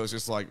 So it's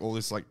just all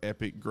this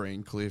epic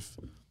green cliff.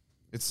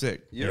 It's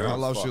sick. I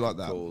love shit like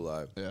that. Cool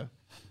though. Yeah.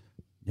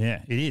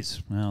 Yeah, it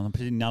is. Well, I'm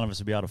pretty none of us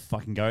will be able to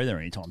fucking go there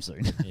anytime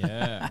soon.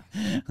 Yeah.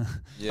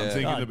 Yeah. I'm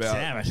thinking God about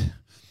damn it.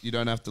 you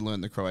don't have to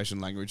learn the Croatian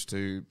language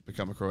to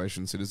become a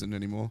Croatian citizen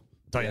anymore.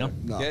 Don't you know?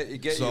 No.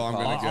 Get so your I'm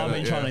going pass. to get I've it.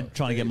 been yeah.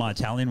 trying to get my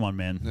Italian one,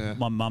 man. Yeah.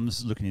 My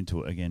mum's looking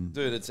into it again.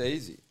 Dude, it's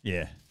easy.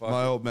 Yeah.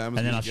 My old man was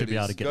And then gonna I should get be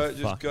able his- to get Go, the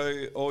just fuck.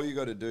 go. All you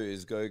got to do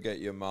is go get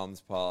your mum's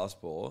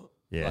passport.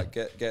 Yeah.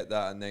 Get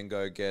that, and then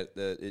go get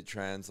it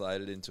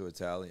translated into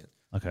Italian.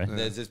 Okay.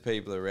 There's just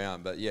people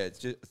around, but yeah, it's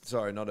just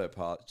sorry, not her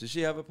passport. Does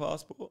she have a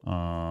passport?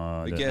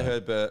 I We don't get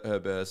know. her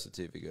birth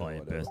certificate. Oh, or yeah,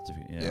 whatever. birth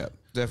certificate. Yeah,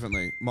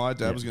 definitely. My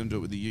dad was going to do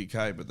it with the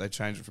UK, but they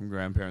changed it from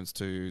grandparents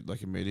to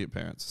like immediate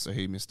parents, so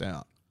he missed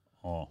out.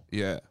 Oh,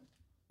 yeah,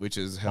 which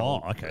is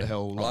hell. okay.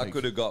 Hell, I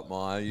could have got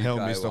my UK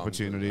hell missed one,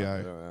 opportunity.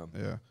 but,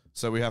 Yeah.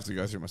 So we have to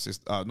go through my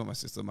sister, not my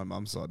sister, my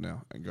mum's side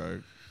now, and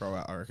go grow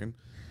out. I reckon.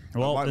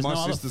 Well, there's no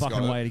other sister's fucking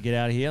got it. way to get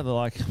out of here. They're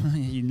like,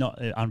 you're not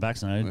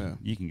unvaccinated.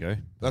 You can go.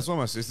 That's why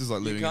my sister's like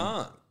You living.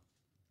 can't.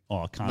 Oh,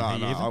 I can't. No, be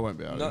no, even? I won't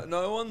be able to.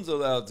 No one's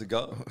allowed to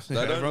go. They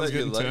Yeah, don't everyone's let you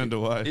getting leave. turned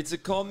away. It's a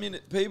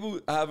communist. People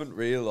haven't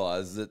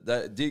realised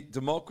that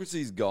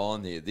democracy's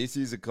gone here. This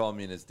is a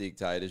communist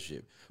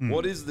dictatorship.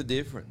 What is the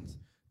difference?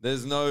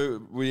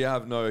 We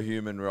have no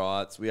human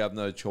rights. We have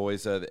no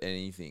choice over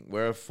anything.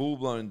 We're a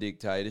full-blown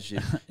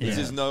dictatorship. It's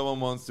just no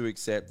one wants to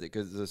accept it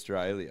because it's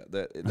Australia.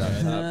 That's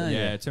happening.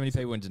 Yeah, too many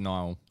people in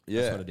denial.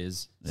 Yeah. That's what it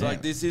is. It's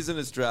like, this isn't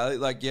Australia.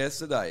 Like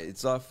yesterday,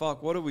 it's like,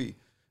 fuck, what are we...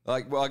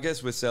 Like, well, I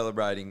guess we're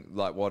celebrating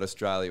like what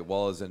Australia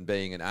was and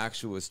being an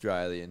actual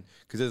Australian,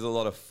 because there's a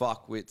lot of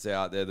fuckwits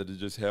out there that are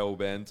just hell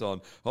bent on,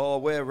 oh,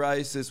 we're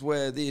racist,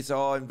 we're this,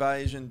 oh,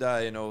 Invasion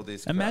Day and all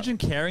this. Imagine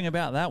caring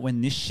about that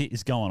when this shit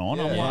is going on.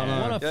 I'm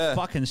like, what a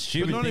fucking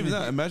stupid But not thing even to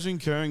that. do. Imagine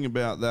caring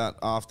about that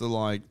after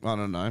like, I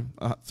don't know,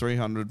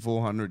 300,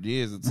 400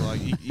 years. It's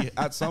like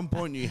at some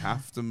point you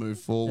have to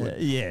move forward.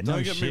 Yeah, Don't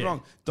no get shit. me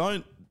wrong.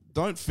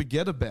 Don't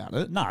forget about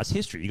it. No, it's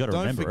history. You got to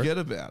remember Don't forget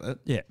it. about it.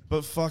 Yeah.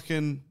 But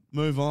fucking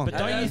move on. But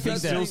don't you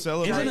think that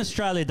isn't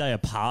Australia Day a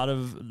part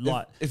of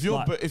like if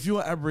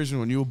you're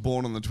Aboriginal and you were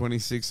born on the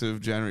 26th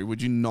of January,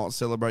 would you not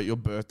celebrate your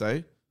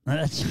birthday?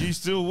 You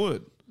still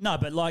would. No,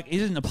 but like,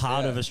 isn't a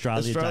part of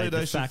Australia Day the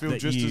should fact feel that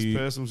just you, as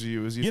personal to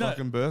you as your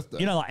fucking birthday.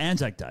 You know, like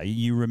Anzac Day,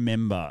 you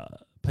remember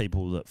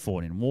people that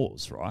fought in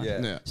wars, right?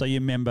 Yeah. So you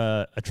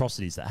remember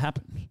atrocities that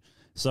happened.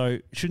 So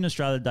shouldn't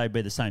Australia Day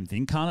be the same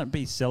thing? Can't it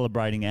be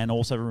celebrating and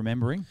also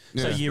remembering?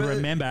 So Yeah. you But-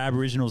 remember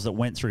Aboriginals that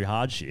went through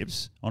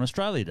hardships on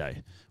Australia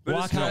Day. But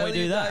Why can't we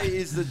do that? Day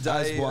is the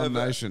day As one of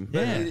nation.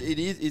 But Yeah. it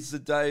is. It's the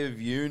day of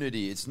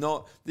unity. It's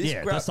not. This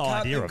Yeah, that's the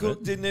idea Captain of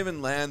Cook it. didn't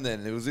even land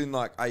then. It was in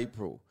like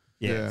April.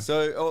 Yeah.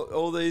 So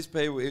all these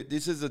people,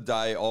 this is a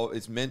day.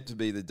 It's meant to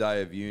be the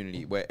day of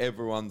unity where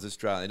everyone's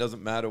Australian. It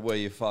doesn't matter where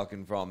you're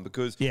fucking from,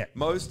 because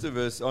most of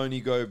us only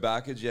go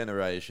back a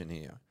generation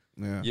here.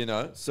 Yeah. You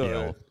know,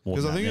 so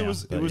Because I think it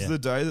was the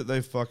day that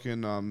they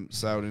fucking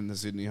sailed into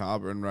Sydney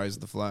Harbour and raised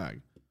the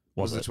flag.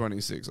 Was the it?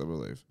 26th, I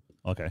believe.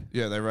 Okay.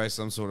 Yeah, they raised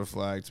some sort of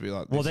flag to be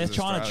like. Well, this they're is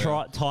trying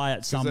Australia. to tie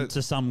it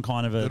to some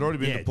kind of a They'd already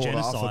been to Port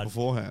genocide. Arthur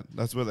beforehand.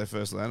 That's where they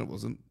first landed,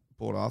 wasn't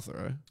Port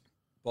Arthur? Eh?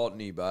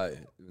 Botany Bay.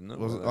 Isn't it?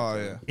 Was it? Oh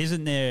yeah.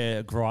 Isn't there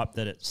a gripe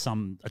that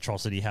some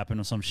atrocity happened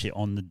or some shit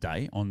on the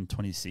day on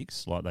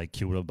 26? Like they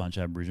killed a bunch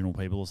of Aboriginal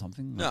people or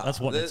something? No, That's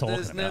what they're talking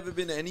there's about. never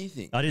been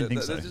anything. I didn't think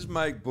They so. just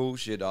make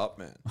bullshit up,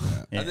 man.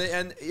 Yeah.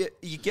 And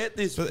you get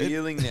this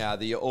feeling now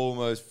that you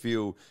almost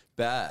feel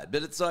bad,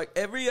 but it's like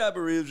every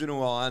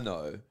Aboriginal I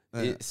know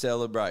it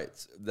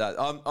celebrates that.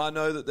 I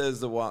know that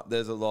there's a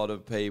lot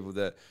of people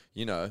that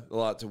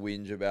like to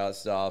whinge about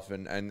stuff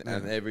and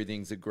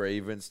everything's a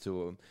grievance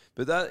to them,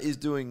 but that is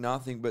doing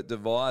nothing but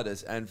divide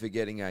us and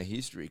forgetting our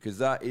history, because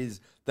that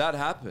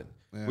happened.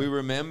 Yeah. We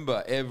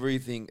remember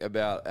everything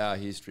about our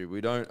history.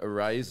 We don't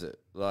erase it.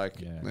 Like,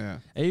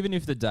 Even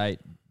if the date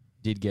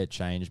did get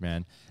changed,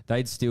 man,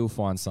 they'd still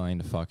find something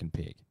to fucking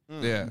pick.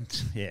 Yeah.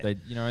 Yeah.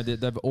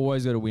 They've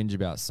always got to whinge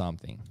about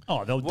something.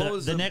 Oh,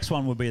 the next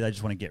one would be they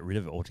just want to get rid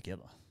of it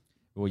altogether.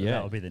 Well, So yeah,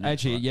 that would be the next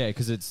actually, one. yeah,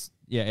 because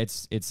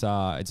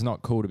it's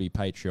not cool to be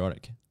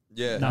patriotic.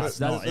 Yeah, No, But it's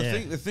not,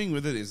 the thing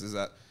with it is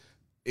that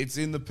it's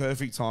in the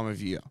perfect time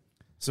of year.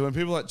 So when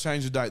people like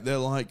change the date, they're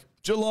like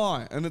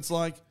July, and it's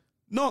like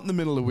not in the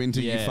middle of winter,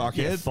 you Yeah, fuckhead.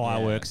 yeah,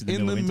 fireworks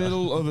in the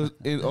middle of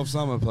middle of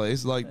summer,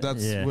 please. Like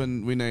that's Yeah.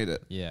 when we need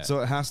it. Yeah. So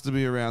it has to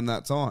be around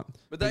that time.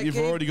 But But they you've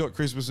keep- already got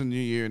Christmas and New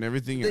Year and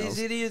everything These else.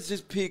 idiots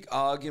just pick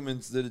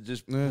arguments that are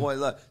just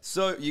pointless.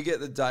 So you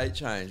get the date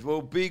change.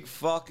 Well, big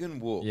fucking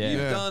whoop. Yeah.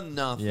 You've Yeah. done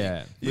nothing.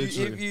 Yeah.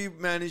 If you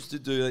manage to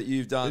do that,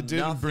 you've done It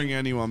didn't nothing. bring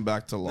anyone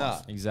back to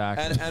life. No.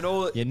 Exactly. And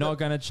all You're not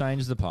going to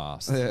change the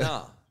past.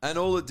 No. And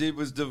all it did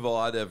was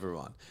divide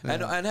everyone.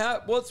 And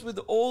what's with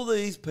all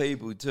these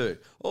people too?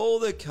 All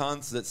the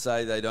cunts that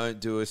say they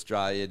don't do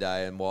Australia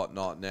Day and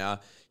whatnot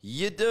now.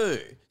 You do.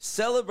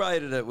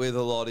 Celebrated it with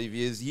a lot of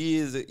years,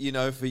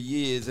 for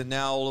years, and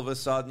now all of a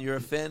sudden you're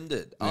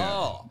offended. Yeah.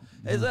 Oh,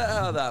 is that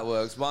how that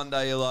works? One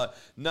day you're like,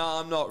 no,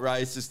 I'm not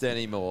racist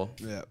anymore.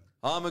 Yeah.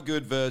 I'm a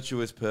good,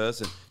 virtuous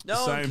person. No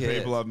The one same cares.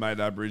 people I've made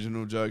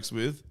Aboriginal jokes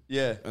with.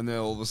 Yeah. And they're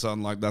all of a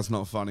sudden like, that's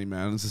not funny,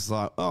 man. It's just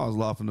like, oh, I was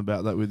laughing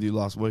about that with you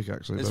last week,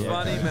 actually. It's But-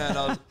 funny,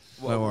 man.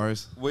 No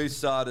worries. We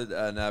started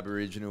an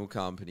Aboriginal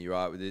company,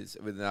 right, with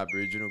an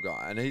Aboriginal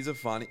guy, and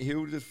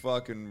he'll just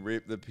fucking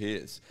rip the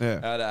piss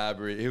out of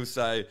Aboriginal. He'll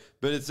say,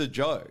 but it's a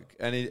joke,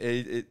 and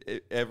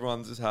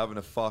everyone's just having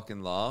a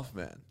fucking laugh,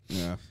 man.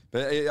 Yeah.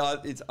 But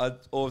I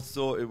always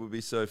thought it would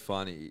be so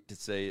funny to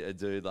see a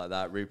dude like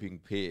that ripping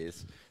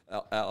piss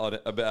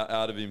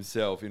out of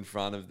himself in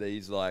front of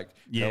these like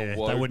Yeah,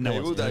 woke they wouldn't know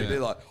people, what to they'd do. be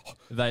like,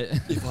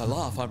 if I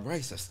laugh, I'm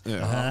racist.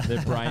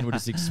 Their brain would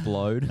just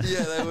explode.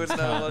 Yeah, they wouldn't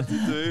know what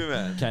to do,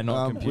 man.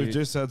 Cannot compute. We've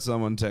just had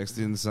someone text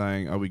in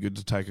saying, "Are we good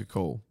to take a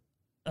call?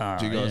 Do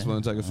you guys yeah.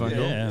 want to take a phone call?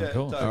 Yeah, of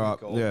course. take a All right,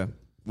 call. yeah.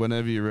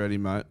 Whenever you're ready,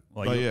 mate.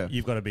 Well, But you- yeah,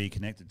 you've got to be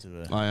connected to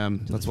the. I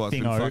am. That's why it's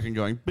been thingo. fucking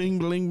going bing,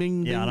 bling,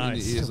 bing, Yeah, I bing know. in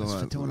your ears. I'm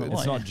like,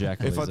 It's not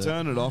Jackal. if I is it?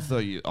 turn it off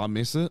though, I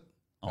miss it.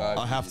 Oh,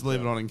 I have to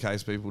leave it on in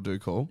case people do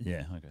call.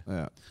 Yeah, okay.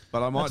 Yeah,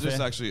 but I might That's just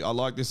fair. actually. I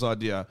like this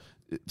idea.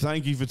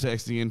 Thank you for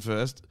texting in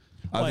first.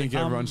 I Wait, think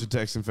everyone should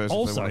text in first. if they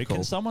Also, want to call.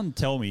 can someone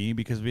tell me,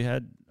 because we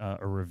had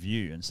a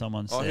review and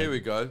someone said. Oh, here we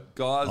go.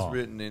 Guy's Oh.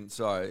 written in.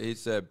 Sorry, he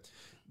said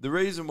the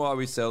reason why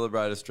we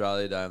celebrate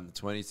Australia Day on the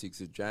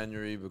 26th of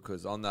January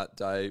because on that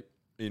day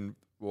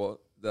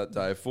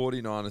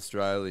 49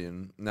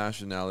 Australian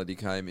nationality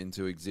came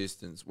into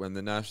existence when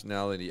the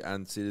Nationality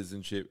and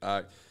Citizenship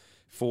Act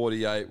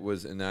 48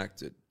 was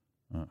enacted.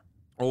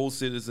 All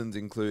citizens,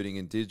 including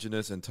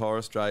Indigenous and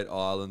Torres Strait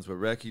Islands, were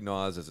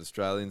recognised as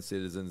Australian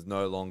citizens,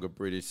 no longer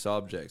British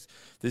subjects.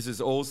 This is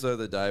also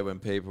the day when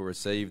people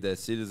received their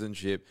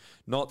citizenship,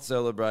 not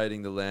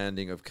celebrating the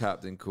landing of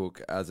Captain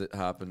Cook as it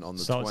happened on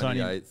the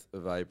 28th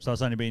of April. So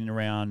it's only been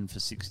around for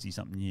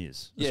 60-something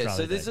years. Yeah, so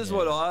Australia this Day. is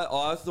what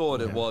I thought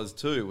it was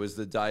too, was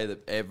the day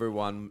that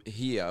everyone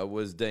here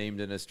was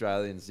deemed an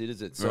Australian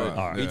citizen. So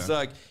Right, it's yeah.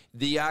 like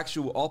the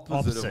actual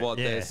opposite of what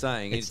yeah. they're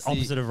saying. It's the-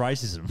 opposite of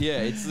racism. Yeah,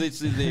 it's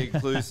literally the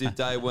inclusive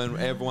day when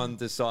everyone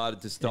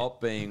decided to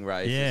stop being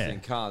racist Yeah.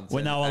 and cunts.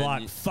 When they were and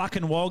like,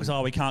 fucking wogs,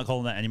 oh, we can't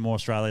call them that anymore,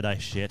 Australia Day.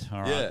 Shit.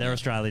 All right, Yeah. they're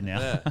Australian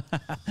now.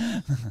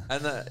 Yeah.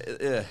 And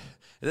yeah.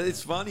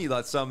 It's funny,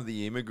 like some of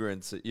the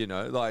immigrants, you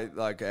know,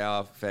 like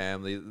our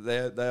family,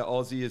 they're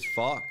Aussie as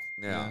fuck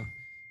now.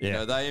 Yeah. You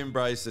know, they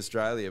embrace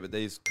Australia, but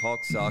these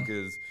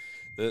cocksuckers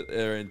that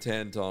are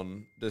intent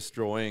on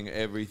destroying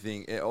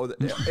everything,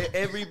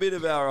 every bit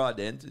of our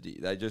identity,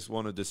 they just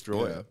want to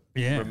destroy it,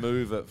 Yeah.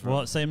 remove it from.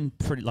 Well, it seemed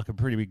like a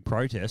pretty big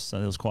protest, so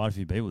there was quite a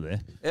few people there.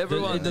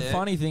 Everyone The there,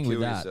 funny thing with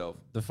kill that, yourself.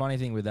 the funny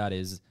thing with that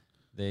is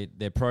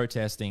they're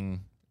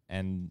protesting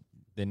and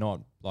they're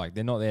not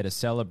there to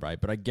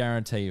celebrate. But I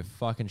guarantee a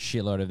fucking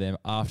shitload of them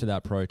after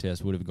that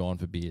protest would have gone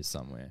for beers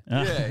somewhere.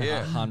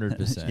 Yeah,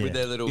 100%. With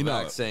their little You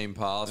know, vaccine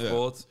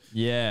passports.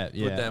 Yeah, Put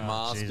yeah. their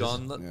mask Jesus.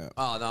 on. Yeah.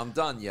 Oh, no, I'm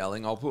done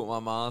yelling. I'll put my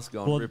mask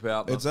on, Well, rip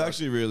out my It's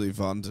actually really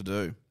fun to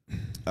do.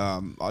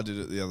 I did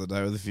it the other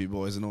day with a few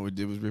boys, and all we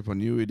did was rip on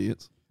you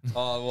idiots.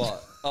 Oh,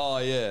 what? Oh,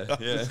 yeah. Yeah.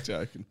 Just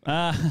joking.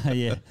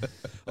 Yeah.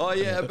 Oh,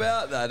 yeah,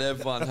 about that,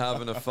 everyone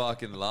having a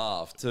fucking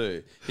laugh,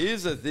 too.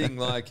 Here's the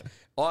thing,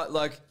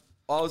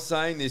 I was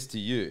saying this to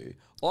you.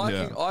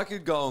 I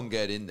could go and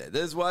get in there.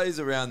 There's ways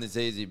around this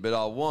easy, but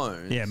I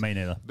won't. Yeah, me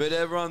neither. But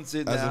everyone's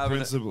sitting As there a having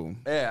principle.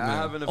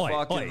 having a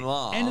fucking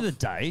laugh. End of the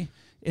day,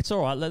 it's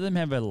all right. Let them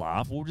have a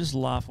laugh. We'll just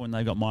laugh when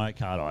they've got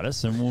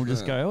myocarditis, and we'll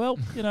just go, well,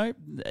 you know,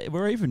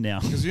 we're even now.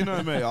 Because you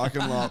know me, I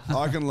can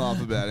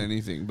laugh about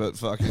anything, but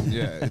fucking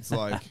yeah, it's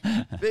like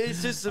But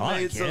it's just to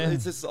I me, don't care.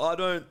 it's just I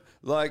don't.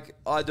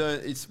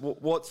 It's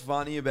what's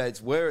funny about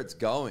it's where it's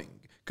going.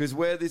 Because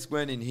where this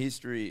went in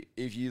history,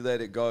 if you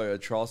let it go,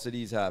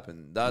 atrocities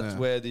happen. That's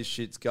where this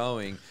shit's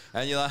going.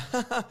 And you're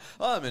like,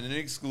 I'm in an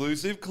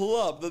exclusive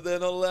club that they're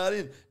not allowed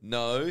in.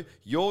 No,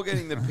 you're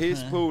getting the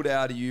piss pulled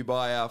out of you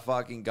by our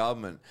fucking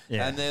government.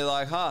 Yeah. And they're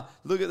like,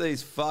 look at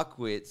these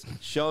fuckwits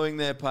showing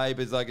their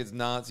papers like it's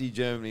Nazi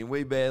Germany.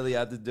 We barely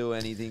had to do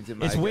anything to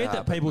make It's it weird that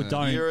happen. people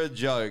don't. You're a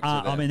joke. to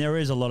I them. mean, there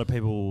is a lot of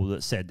people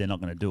that said they're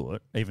not going to do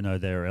it, even though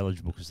they're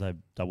eligible because they're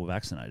double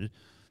vaccinated.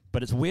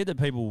 But it's weird that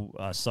people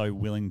are so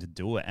willing to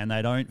do it and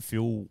they don't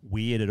feel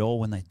weird at all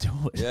when they do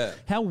it. Yeah.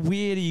 How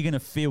weird are you going to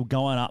feel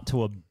going up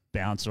to a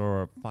bouncer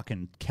or a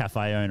fucking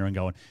cafe owner and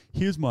going,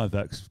 here's my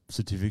vax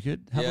certificate.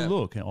 Have Yeah. a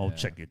look. And I'll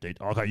check your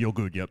details. Okay, you're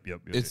good. Yep.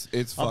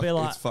 it's I'll be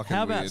like, it's fucking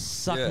how about weird.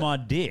 suck Yeah. my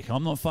dick?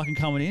 I'm not fucking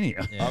coming in here.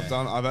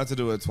 I've had to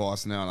do it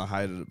twice now, and I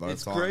hated it both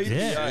It's times. creepy.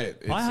 Yeah.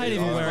 Shit. I hate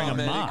even wearing a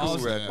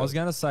mask. I was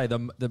going to say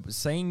the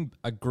seeing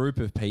a group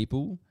of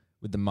people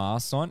with the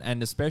masks on,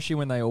 and especially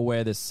when they all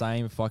wear the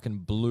same fucking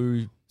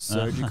blue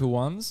surgical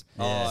ones.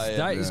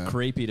 That is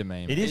creepy to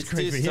me. It is It's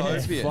creepy. Yeah.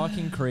 dystopian.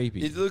 fucking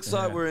creepy. It looks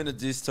like we're in a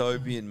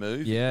dystopian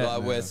movie. Yeah.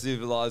 Where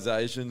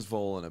civilization's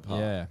falling apart.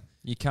 Yeah.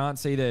 You can't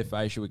see their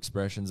facial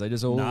expressions. They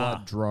just all look Nah.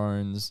 like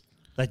drones.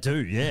 They do,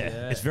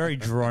 yeah. It's very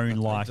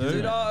drone-like. isn't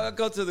Dude, it? I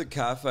got to the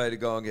cafe to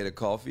go and get a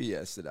coffee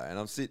yesterday, and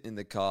I'm sitting in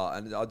the car,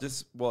 and I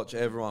just watch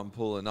everyone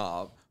pulling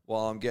up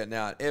while I'm getting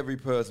out. Every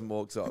person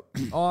walks up.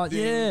 Oh,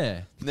 Ding.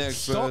 yeah. Next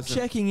Stop person.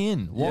 checking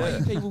in. Why Yeah.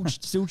 are people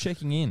still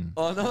checking in?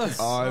 I know.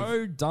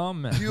 So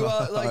dumb, man. You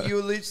are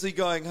you're literally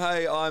going,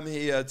 hey, I'm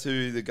here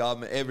to the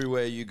government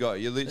everywhere you go.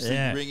 You're literally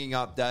Yeah. ringing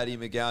up Daddy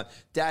McGowan.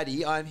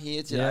 Daddy, I'm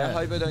here today. I Yeah.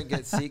 hope I don't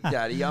get sick,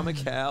 Daddy. I'm a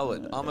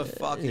coward. I'm a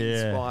fucking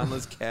Yeah.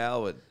 spineless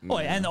coward. Oh,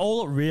 and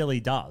all it really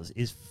does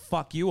is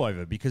fuck you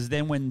over because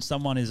then when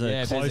someone is a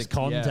Yeah, if there's close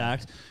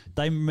contact,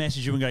 they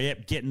message you and go,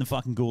 yep, get in the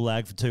fucking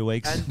gulag for 2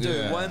 weeks. And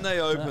dude, when they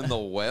open from the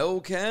well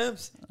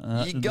camps.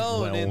 You're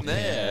going well in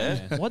there.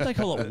 camp. What they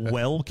call it,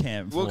 well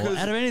camp for?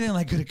 Out of anything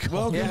they could have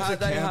called it.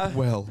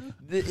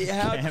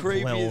 How Camp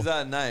creepy well. is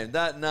that name?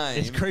 That name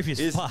It's creepy as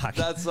is, fuck.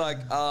 That's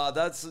like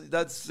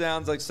that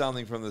sounds like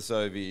something from the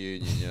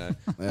Soviet Union.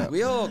 You know,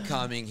 we all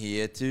coming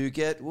here to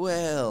get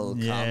well.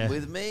 Yeah. Come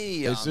with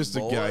me. It's just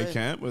a gay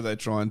camp where they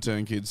try and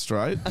turn kids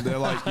straight. They're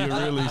like, you're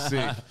really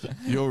sick.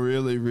 You're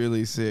really,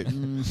 really sick.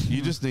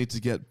 You just need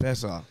to get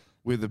better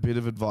with a bit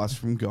of advice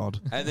from God.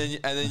 And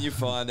then you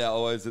find out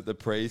always that the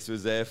priest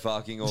was there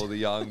fucking all the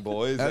young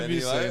boys. Have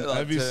you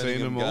anyway, seen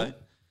them all? gay.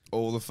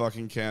 All the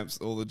fucking camps,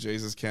 all the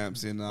Jesus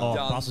camps in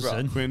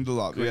Busselton.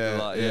 Quindalup.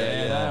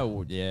 Yeah.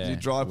 You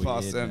drive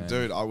past them, man.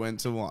 dude. I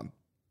went to one.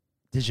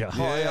 Did you?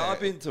 Oh, yeah, I've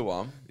been to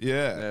one.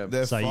 Yeah,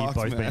 they're So you've fucked,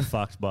 both man. been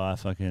fucked by a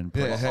fucking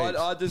Yeah, priest. heaps.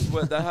 I just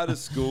went. They had a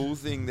school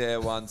thing there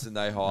once, and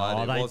they hired.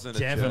 Oh, it they wasn't a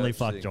definitely church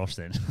fucked thing. Josh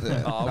then.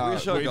 Yeah. Oh, I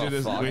wish I we got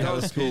did fucked. we I had a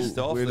was pissed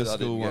school, off we had a that I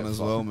school didn't one get as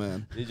fucked. well,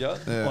 man. Did you?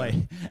 Yeah. Wait,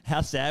 how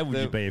sad would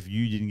you be if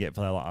you didn't get?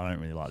 Like, I don't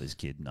really like this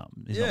kid. No,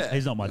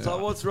 he's not my type. So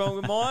what's wrong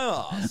with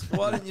my ass?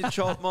 Why didn't you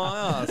chop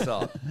my ass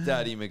up,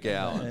 Daddy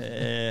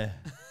McGowan?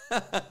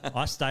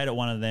 I stayed at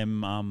one of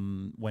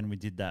them when we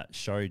did that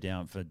show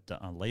down for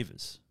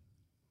Levers.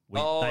 They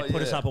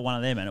put us up at one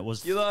of them, and it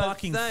was You're like,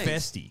 fucking thanks.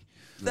 festy. It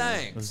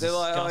Thanks. was They're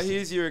like, oh, disgusting.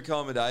 here's your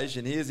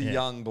accommodation. Here's a Yeah.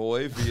 young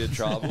boy for your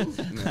troubles.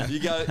 You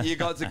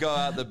got to go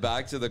out the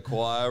back to the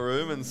choir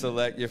room and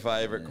select your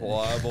favourite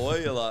choir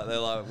boy. They're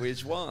like,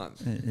 which one?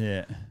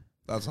 Yeah,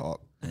 that's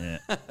hot. Yeah,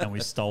 and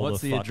we stole.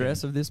 What's the fucking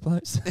address of this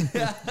place?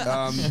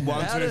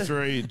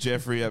 123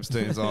 Jeffrey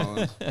Epstein's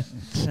Island.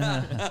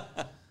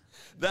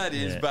 That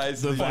is Yeah.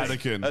 basically The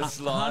Vatican. a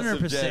slice of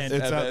 100%.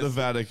 It's at the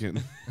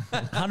Vatican.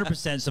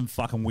 100% some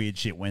fucking weird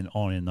shit went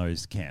on in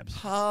those camps.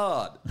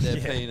 hard their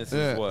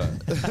penises were.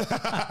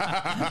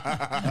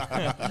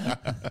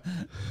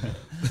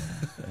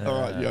 All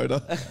right,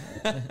 Yoda.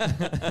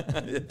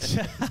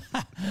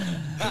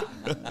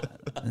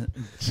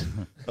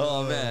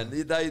 Oh man,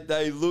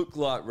 they look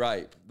like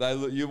rape. They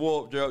look.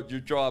 You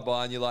drive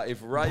by and you're like,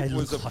 if rape They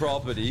was a look like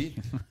property,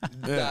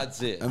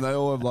 that's it. And they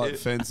all have like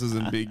fences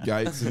and big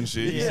gates and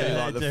shit. You see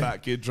Yeah, like they the do. fat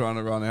kid trying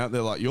to run out.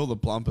 They're like, you're the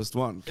plumpest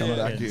one. Come back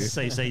Fucking here.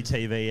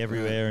 CCTV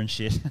everywhere and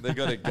shit. They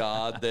got a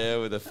guard there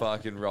with a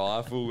fucking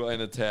rifle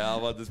and a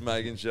tower, just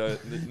making sure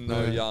that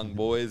no young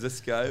boys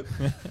escape.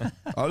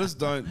 I just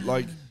don't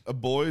like a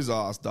boy's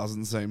ass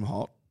doesn't seem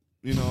hot.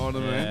 You know what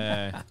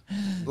I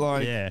mean?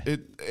 Like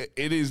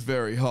it is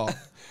very hot.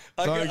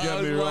 Don't I get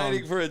was me wrong.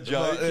 waiting for a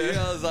joke But, here.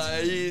 I was like,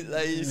 are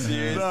you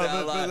serious? No,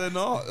 now? but they're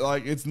not.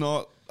 Like it's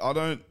not. I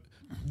don't.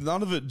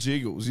 None of it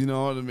jiggles. You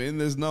know what I mean?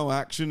 There's no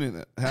action in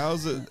it.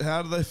 How's it?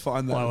 How do they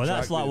find that? Well,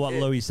 that's like attractive?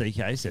 what Louis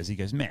C.K. says. He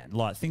goes, man,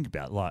 like think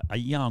about it, like a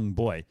young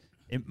boy.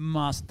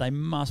 They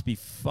must be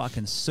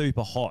fucking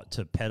super hot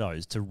to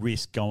pedos to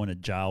risk going to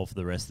jail for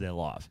the rest of their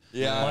life.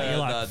 Yeah, like, you're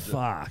like, that's-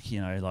 fuck, you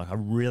know, like I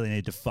really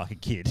need to fuck a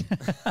kid.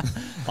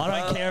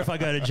 I don't care if I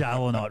go to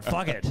jail or not.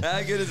 Fuck it. How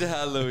good is it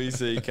how Louis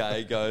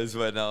C.K. goes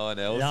where no one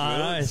else Yeah, I will?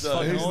 know, it's So-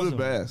 fucking He's awesome. the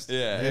best.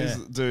 Yeah.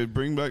 Dude,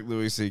 bring back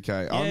Louis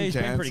C.K. Yeah, he's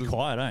been pretty Uncancel-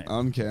 quiet, eh?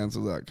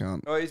 Uncancel that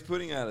cunt. Oh, he's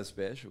putting out a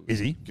special. Is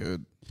he?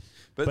 Good.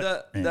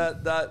 But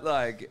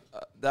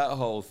that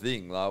whole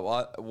thing,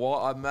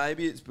 like,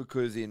 maybe it's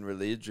because in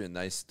religion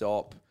they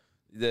stop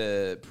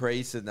the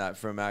priests and that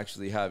from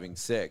actually having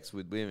sex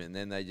with women,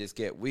 then they just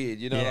get weird.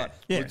 You know, Yeah, like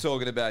yeah. we're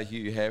talking about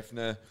Hugh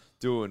Hefner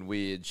doing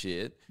weird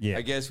shit. Yeah.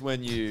 I guess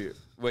when you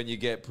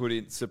get put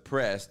in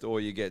suppressed or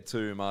you get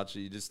too much,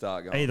 you just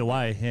start going. Either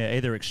way, yeah,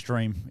 either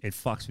extreme, it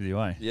fucks with you,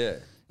 eh? Yeah.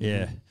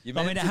 Yeah. You're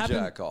I meant mean, it to happened.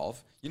 jack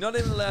off. You're not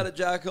even allowed to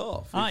jack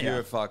off if Aren't you're ya?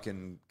 a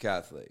fucking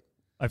Catholic.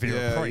 If you're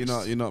a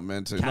priest. you're not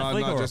meant to.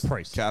 Catholic no, or a just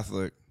priest?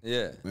 Catholic.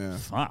 Yeah. Yeah.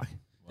 Fuck.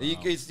 You're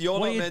What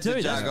not do you meant do?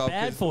 to That's jack off.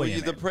 bad 'cause, for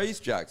you, the man.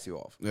 priest jacks you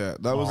off. Yeah,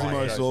 that was the Oh,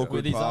 most yeah. awkward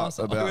With his part ass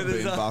about With his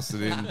being ass.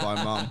 busted in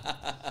by mum.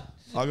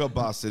 I got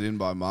busted in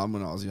by mum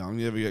when I was young.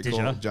 You ever get Did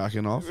caught ya?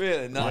 jacking off?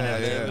 Really? No, Yeah,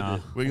 no, yeah. no.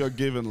 We got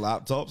given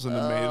laptops and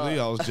immediately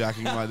I was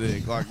jacking my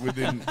dick. Like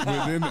within You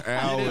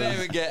hours. didn't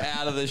even get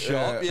out of the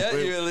shop Yeah, yet.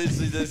 we- You were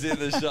literally just in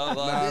the shop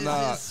like,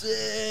 Nah, this is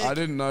sick. I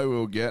didn't know we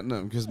were getting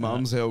them because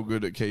mum's hell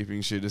good at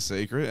keeping shit a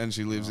secret and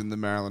she lives in the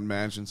Maryland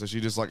mansion, so she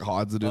just like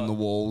hides it in the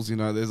walls. You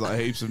know, there's like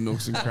heaps of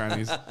nooks and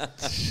crannies.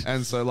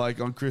 And so like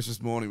on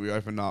Christmas morning we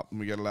open up and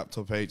we get a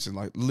laptop each, and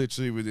like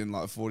literally within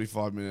like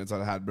 45 minutes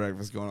I'd had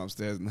breakfast, gone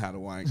upstairs and had a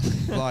wank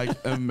like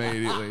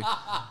immediately.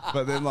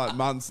 But then like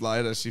months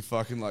later she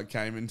fucking like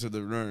came into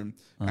the room,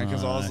 and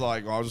because I was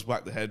like, I'll just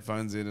whack the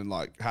headphones in and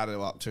like had it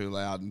up too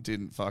loud and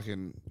didn't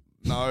fucking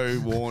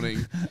no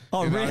warning.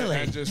 Oh, you know, really?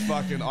 And just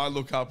fucking I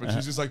look up and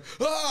she's just like,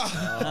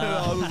 ah! And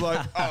I was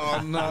like,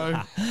 oh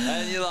no.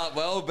 And you're like,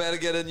 well, better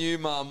get a new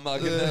mum. I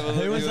can never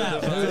Who look was you in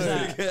that? the Who was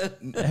face that?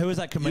 again. Who was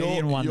that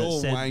comedian one that Your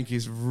said? wank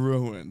is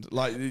ruined.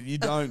 Like you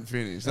don't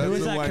finish. That's Who was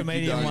the that wank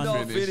comedian you one?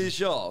 don't Not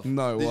finish off.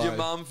 No Did way. your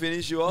mum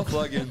finish you off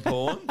like in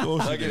porn?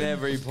 course Like she in did.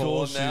 every Of porn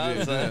course she now.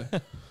 did, So. yeah.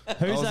 I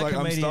Who's was that like,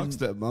 comedian? I'm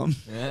stuck, stepmom.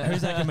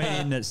 Who's that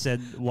comedian that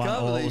said one,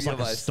 Can't or it believe was you're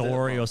like a my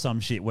story stepmom. or some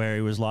shit where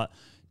he was like,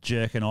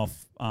 jerking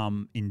off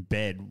in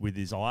bed with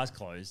his eyes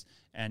closed,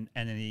 and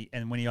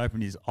when he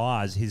opened his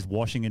eyes, his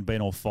washing had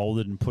been all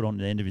folded and put on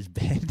the end of his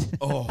bed.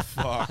 Oh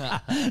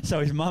fuck! So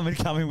his mum had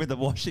come in with the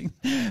washing.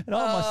 And,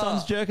 my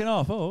son's jerking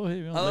off. Oh,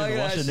 I like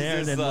washing she's there,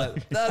 and just then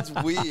like, that's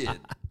weird.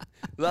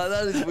 Like,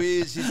 that is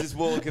weird. She's just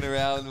walking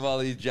around while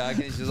he's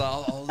jacking. She's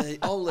like,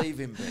 I'll leave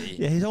him be.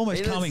 yeah, he's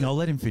almost coming. I'll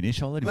let him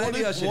finish.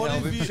 Maybe I should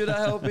help him. Should I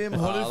help him?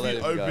 What if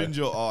you opened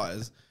your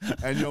eyes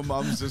and your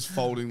mum's just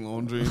folding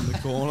laundry in the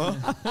corner?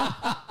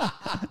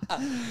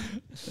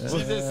 She's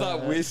just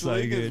like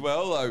whistling as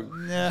well. Like,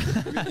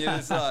 you're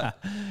just like,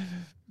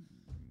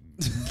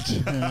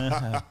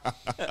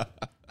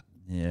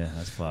 yeah,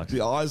 that's fucked.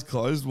 The eyes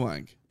closed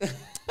wank.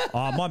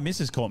 My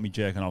missus caught me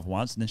jerking off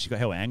once, and then she got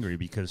hell angry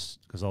because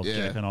I was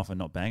jerking off and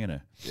not banging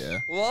her. Yeah.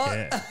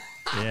 what?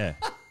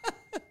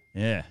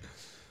 Yeah.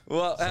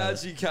 Well, how'd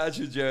she catch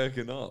you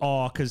jerking off?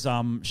 Oh, because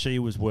she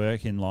was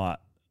working like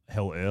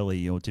hell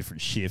early or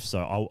different shifts,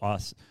 so I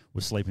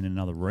was sleeping in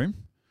another room.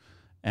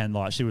 And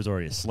like she was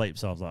already asleep,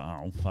 so I was like,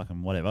 oh,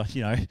 fucking whatever,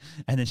 you know.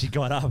 And then she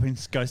got up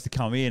and goes to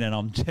come in, and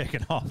I'm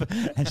jerking off,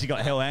 and she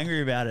got hell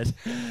angry about it.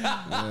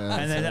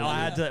 And then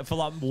I had to for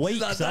like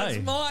weeks. Like, that's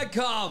my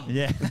cum.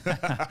 Yeah.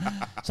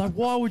 So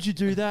why would you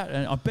do that?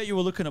 And I bet you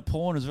were looking at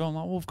porn as well. I'm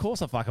like, well, of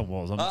course I fucking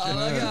was.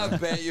 I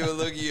bet you were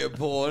looking at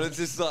porn. It's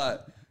just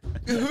like,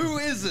 who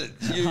is it?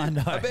 I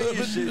know. I bet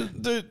you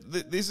should. Dude,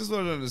 this is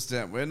what I don't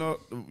understand.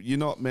 You're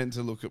not meant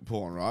to look at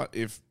porn, right?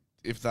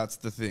 If that's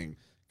the thing.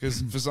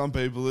 Because for some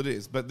people it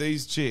is. But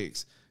these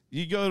chicks,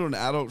 you go to an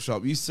adult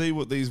shop, you see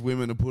what these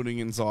women are putting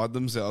inside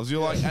themselves.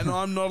 You're like, and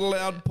I'm not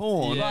allowed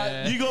porn.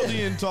 Yeah. You got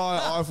the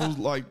entire Eiffel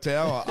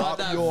tower up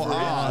your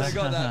ass. They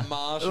got that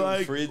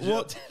Marshall fridge.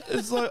 What?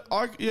 It's like,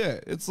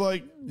 it's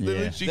like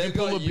literally she can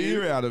pull a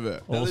beer out of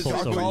it. They're just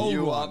putting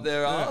you up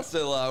their ass.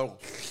 They're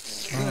like,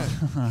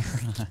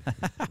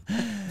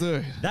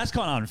 dude, that's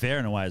kind of unfair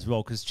in a way as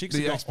well, because chicks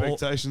the have got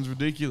expectation's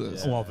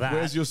ridiculous. Well, that.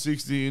 Where's your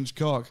 60-inch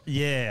cock?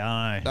 Yeah,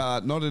 I know.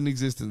 Not in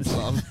existence,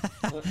 love.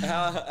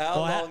 how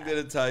long did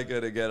it take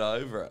her to get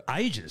over it?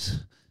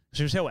 Ages.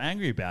 She was hell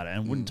angry about it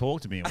and wouldn't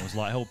talk to me and was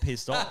like hell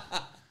pissed off.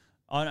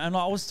 And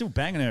I was still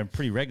banging her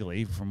pretty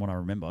regularly from what I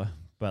remember.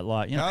 But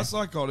like, you know, how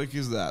psychotic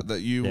is that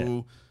you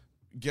will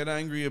get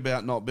angry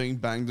about not being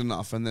banged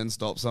enough and then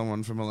stop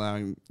someone from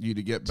allowing you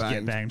to get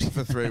banged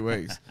for 3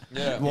 weeks?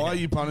 Why are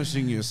you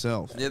punishing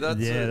yourself? Yeah,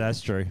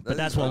 that's true. But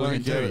that's what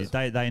women do.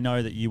 They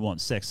know that you want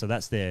sex, so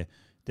that's their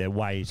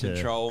way to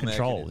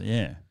control.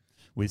 Yeah,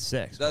 with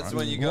sex. That's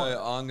when you go,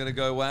 I'm going to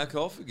go whack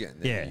off again.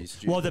 Yeah.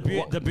 Well,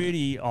 the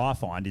beauty I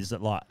find is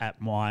that like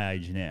at my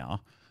age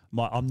now,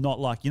 I'm not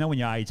like, you know, when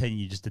you're 18,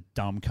 you're just a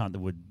dumb cunt that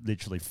would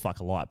literally fuck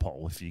a light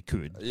pole if you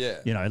could. Yeah.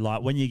 You know,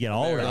 like when you get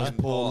older, those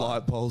poor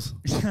light poles.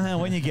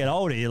 When you get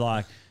older, you're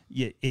like,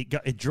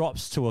 it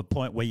drops to a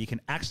point where you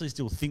can actually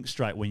still think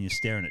straight when you're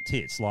staring at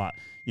tits. Like,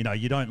 you know,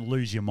 you don't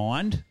lose your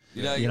mind.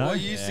 You know,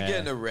 you used to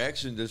get an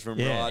erection just from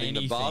riding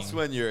the bus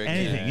when you're a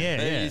kid.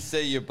 Then you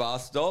see your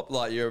bus stop,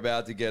 like you're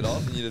about to get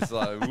off, and you're just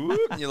like, whoop,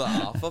 and you're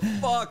like, oh, for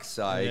fuck's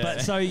sake.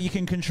 But so you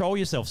can control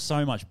yourself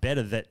so much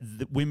better that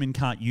women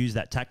can't use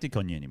that tactic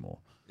on you anymore.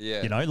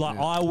 Yeah. You know, like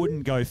I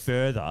wouldn't go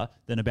further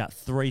than about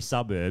 3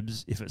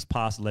 suburbs if it's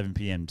past 11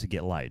 p.m. to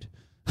get laid.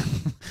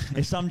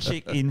 If some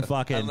chick in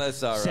fucking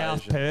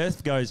South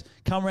Perth goes,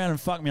 come around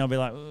and fuck me, I'll be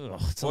like,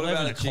 ugh, it's what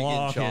 11 about a chick in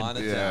o'clock.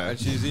 Chinatown? And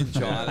she's in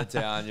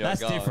Chinatown.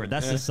 That's different.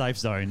 That's the safe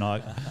zone.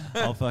 Like,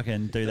 I'll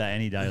fucking do that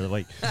any day of the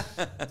week.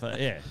 But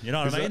yeah, you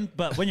know what I mean?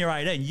 But when you're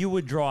 18, you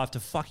would drive to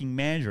fucking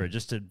Mandurah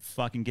just to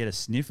fucking get a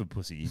sniff of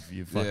pussy if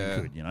you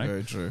fucking could, you know?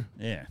 Very true.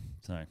 Yeah.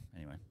 So,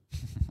 anyway.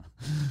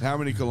 How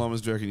many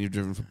kilometers do you reckon you've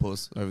driven for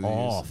puss over the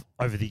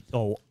years?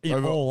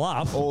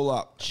 All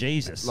up.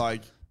 Jesus.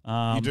 Like,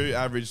 you do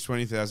average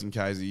 20,000 Ks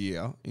a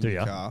year in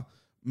your car.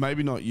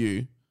 Maybe not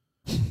you,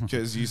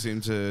 because you seem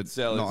to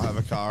not have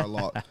a car a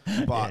lot.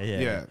 But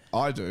yeah,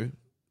 I do.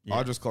 Yeah.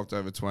 I just clocked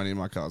over 20.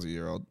 My car's a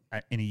year old.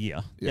 In a year?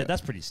 Yeah,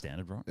 that's pretty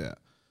standard, right? Yeah.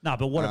 No,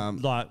 but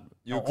what, like,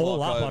 you'll all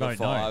clock up, over I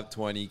don't know.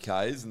 20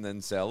 Ks and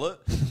then sell it.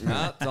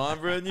 Time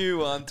for a new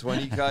one.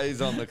 20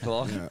 Ks on the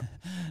clock. Yeah.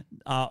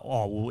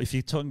 Well, if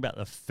you're talking about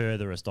the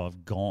furthest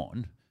I've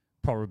gone,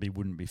 probably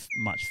wouldn't be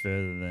much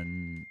further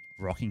than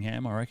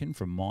Rockingham, I reckon,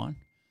 from mine.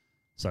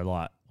 So,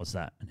 like, what's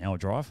that? An hour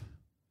drive?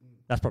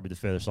 That's probably the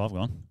furthest I've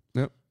gone.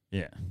 Yep.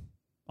 Yeah.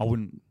 I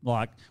wouldn't,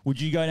 like,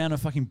 would you go down to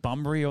fucking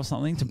Bunbury or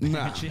something to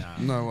pitch it?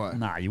 No way.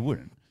 Nah, you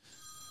wouldn't.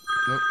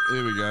 Nope,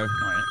 here we go.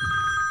 Oh, yeah.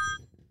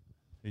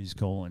 Who's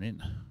calling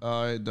in?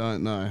 I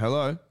don't know.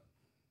 Hello?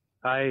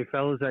 Hey,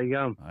 fellas, how you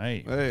going?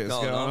 Hey. Hey,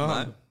 what's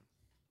going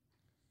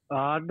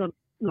on?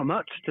 Not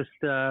much. Just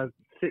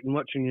sitting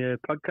watching your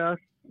podcast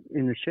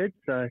in the shed.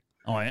 So.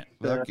 Oh, yeah?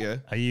 Fuck yeah.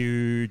 Are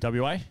you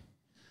WA?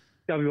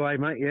 WA,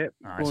 mate, yeah.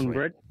 Born and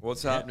bred.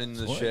 What's happening in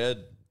the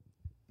shed?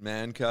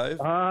 Man cave?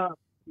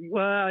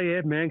 Well,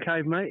 yeah, man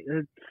cave, mate.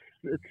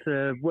 It's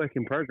a work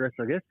in progress,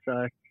 I guess.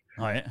 So,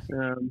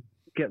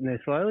 getting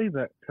there slowly,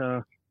 but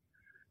yeah,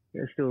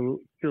 still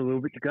a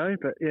little bit to go.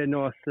 But yeah,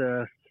 nice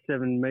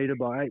 7 metre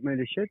by 8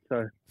 metre shed.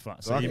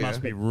 So you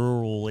must be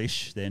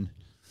rural-ish then.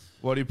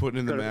 What are you putting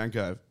in the man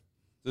cave?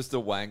 Just a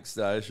wank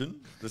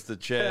station, just a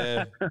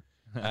chair,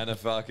 and a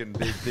fucking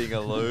big thing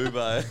of lube.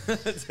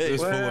 Just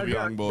full of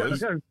young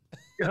boys.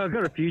 I've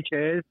got a few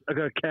chairs. I've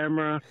got a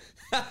camera.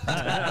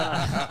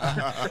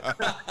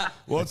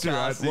 What's your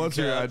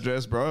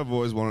address, bro? I've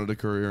always wanted a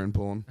career in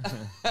porn.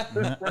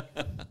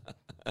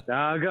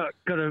 I got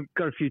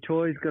a few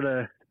toys. Got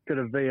a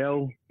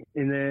VL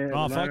in there.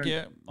 Oh fuck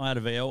yeah! I had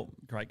a VL.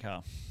 Great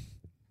car.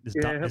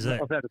 I've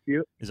had a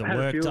few. Is it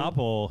worked up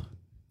or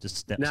just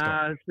stock?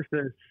 Nah, it's just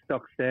a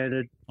stock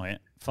standard. Oh yeah.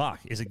 Fuck.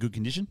 Is it good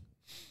condition?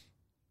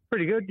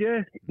 Pretty good,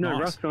 yeah. No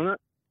Nice. rust on it.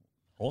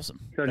 Awesome.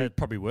 So They're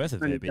probably worth a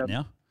fair bit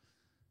now.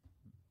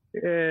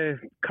 Yeah,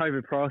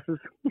 COVID prices.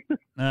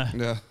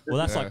 Yeah. Well,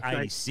 that's like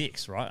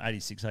 86, right?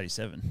 86,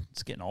 87.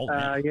 It's getting old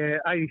now. Yeah,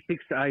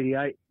 86 to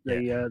 88. The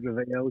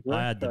VLs were.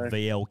 I had the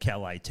VL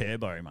Calais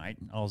Turbo, mate.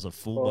 I was a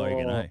full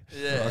bogan, eh?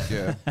 Yeah. Fuck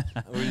yeah.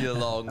 With your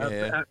long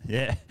hair.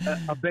 Yeah.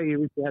 I bet you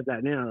wish you had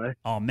that now, though.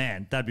 Oh,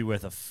 man. That'd be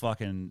worth a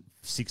fucking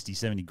 60,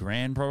 70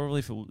 grand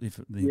probably if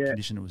the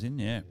condition it was in,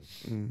 yeah.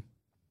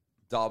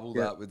 Double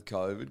that with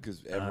COVID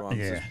because everyone's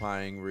just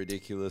paying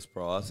ridiculous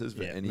prices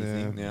for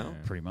anything now.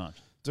 Pretty much.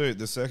 Dude,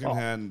 the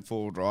second-hand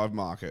four-wheel drive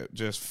market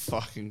just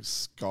fucking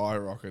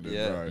skyrocketed,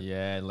 bro.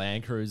 Yeah,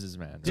 Land Cruisers,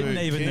 man. Didn't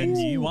even the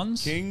new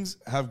ones? Kings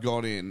have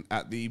got in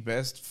at the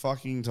best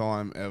fucking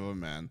time ever,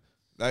 man.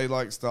 They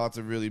start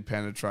to really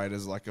penetrate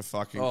as like a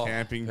fucking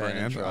camping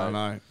brand. I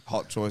know,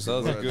 hot choice.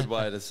 That was a good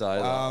way to say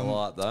that. I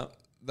like that.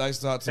 They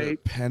start to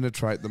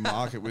penetrate the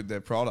market with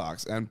their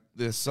products, and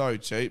they're so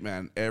cheap,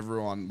 man.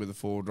 Everyone with a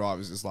four-wheel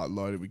drive is just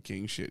loaded with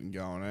King shit and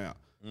going out.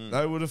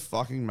 They would have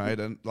fucking made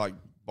it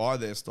buy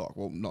their stock.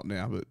 Well, not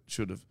now, but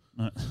should have.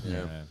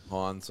 Yeah.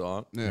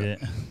 Hindsight.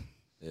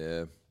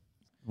 Yeah.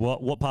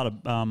 What part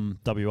of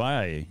WA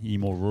are you? Are you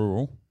more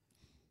rural?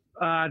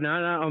 No,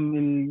 I'm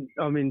in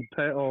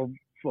well,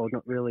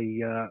 not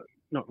really,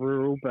 not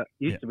rural, but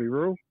used to be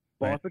rural.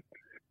 Byford.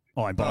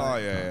 Oh, in Byford. Oh,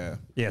 yeah.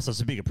 Yeah, so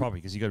it's a bigger property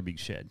because you got a big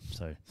shed.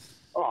 So.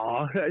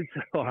 No,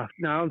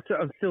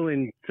 I'm still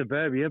in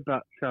suburbia,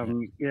 but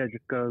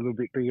just got a little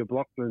bit bigger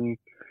block than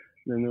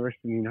the rest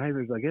of my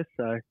neighbours, I guess.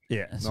 So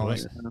yeah,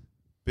 nice.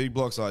 Big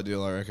block's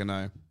ideal, I reckon.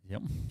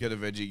 Yep. Get a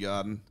veggie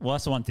garden. Well,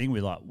 that's the one thing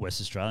with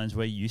West Australians.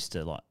 We're used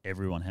to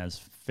everyone has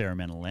fair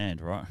amount of land,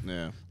 right?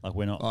 Yeah.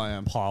 We're not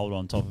piled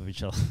on top of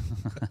each other.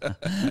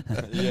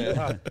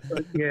 I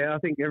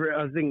think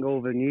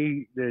all the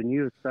new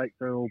estates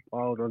are all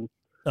piled on.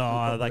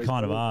 Oh, they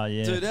kind of are,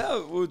 yeah. Dude,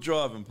 we're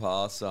driving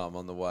past some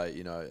on the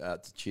way,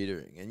 out to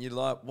Chittering, and you're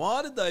like,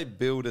 why did they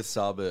build a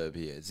suburb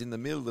here? It's in the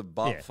middle of the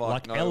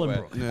buttfuck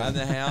nowhere, and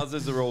the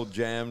houses are all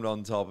jammed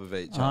on top of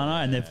each other. I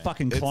know, and they're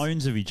fucking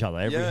clones of each other,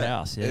 every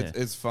house, yeah.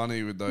 It's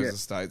funny with those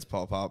estates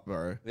pop up,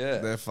 bro. Yeah.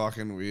 They're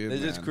fucking weird, They're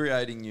just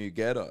creating new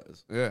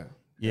ghettos. Yeah.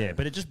 Yeah,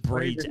 but it just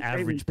breeds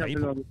average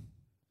people.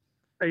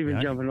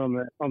 Jumping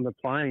on the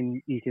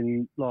plane, you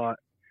can,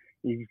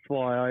 you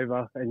fly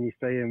over and you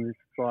see them, it's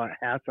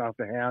house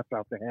after house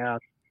after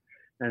house,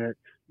 and it's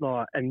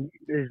and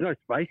there's no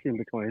space in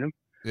between them.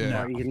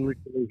 Yeah, you can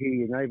literally hear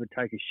your neighbour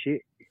take a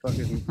shit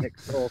fucking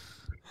next door.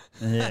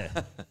 Yeah,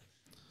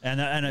 and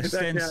it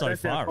extends so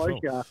far.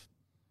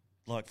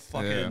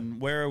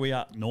 Where are we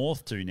up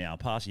north to now?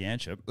 Past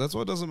Yanchep. That's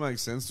why it doesn't make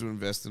sense to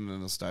invest in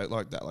an estate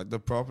like that. The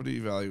property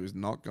value is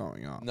not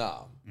going up.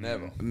 No,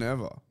 never.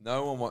 Never.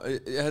 No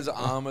one has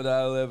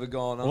Armadale ever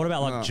gone up? What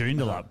about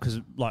Joondalup? Because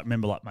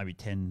remember maybe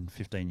 10,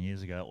 15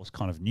 years ago it was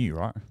kind of new,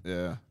 right?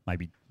 Yeah.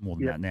 Maybe more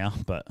than that now.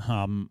 But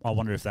I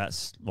wonder if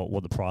that's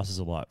what the prices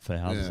are like for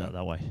houses out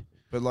that way.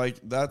 But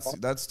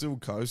that's still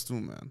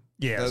coastal, man.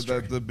 Yeah,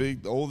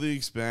 all the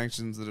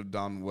expansions that have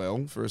done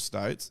well for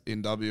estates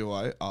in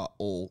WA are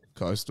all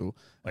coastal.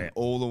 Oh, yeah.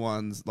 All the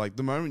ones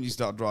the moment you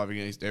start driving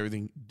east,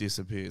 everything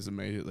disappears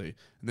immediately,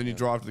 and then you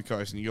drive to the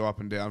coast and you go up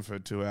and down for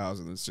 2 hours,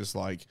 and it's just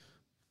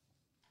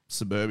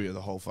suburbia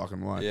the whole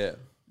fucking way. Yeah,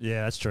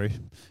 yeah, that's true.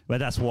 But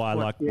that's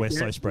why we're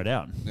so spread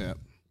out. Yeah.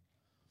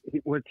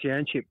 With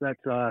Yanchep,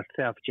 that's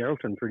South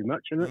Geraldton pretty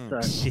much, isn't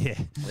it? So. Yeah.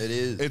 It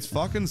is. It's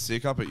fucking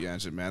sick up at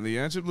Yanchep, man. The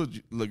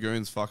Yanchep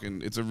Lagoon's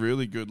it's a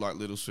really good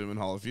little swimming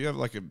hole. If you have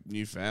a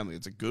new family,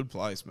 it's a good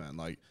place, man.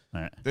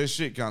 There's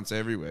shit cunts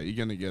everywhere. You're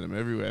going to get them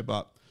everywhere.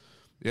 But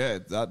yeah,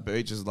 that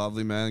beach is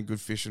lovely, man.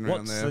 Good fishing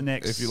around there. What's the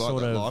next if you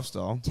like that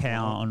lifestyle?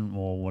 Town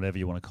or whatever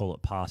you want to call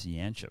it past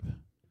Yanchep?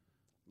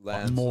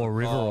 Moore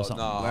River or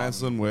something? No.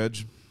 Lancelin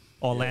Wedge.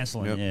 Oh,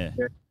 Lancelin,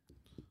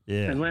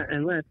 yeah. And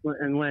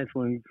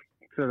Lancelin's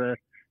sort of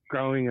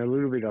growing a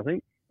little bit, I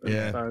think.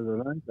 As far as I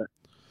know. But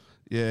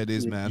yeah, it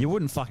is, man. You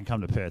wouldn't fucking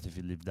come to Perth if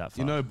you lived that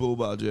far. You know Bull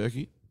Bar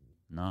Jerky?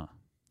 No.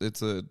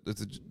 It's a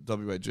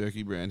WA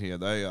jerky brand here.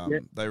 They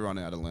run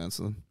out of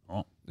Lancelin.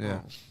 Oh.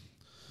 Yeah.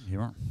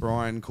 You're right.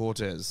 Brian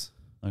Cortez.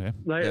 Okay.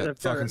 They've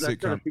got to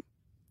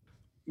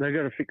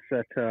fix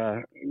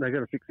that. They got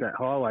to fix that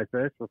highway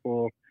first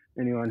before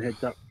anyone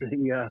heads up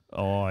the.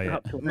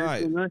 Up to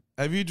Mate,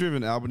 have you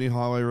driven Albany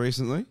Highway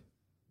recently?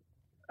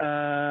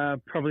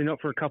 Probably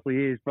not for a couple of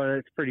years, but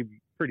it's pretty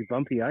pretty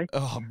bumpy, eh?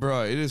 Oh,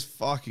 bro, it is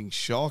fucking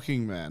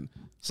shocking, man.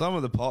 Some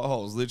of the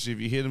potholes, literally,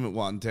 if you hit them at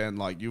 110,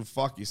 like, you'll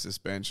fuck your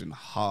suspension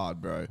hard,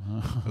 bro.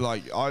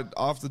 Like,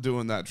 after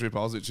doing that trip,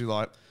 I was literally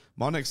like,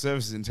 my next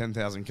service is in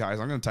 10,000 Ks.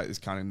 I'm going to take this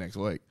cunt in next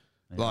week.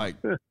 Yeah. Like,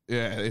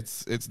 yeah,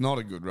 it's not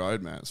a good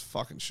road, man. It's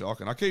fucking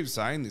shocking. I keep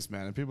saying this,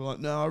 man, and people are like,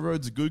 no, our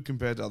roads are good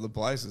compared to other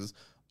places.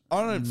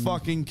 I don't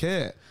fucking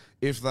care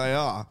if they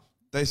are.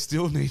 They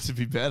still need to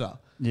be better.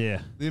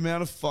 Yeah. The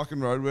amount of fucking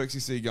roadworks you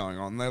see going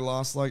on, they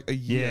last like a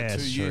year,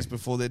 2 years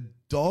before they're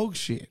dog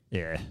shit.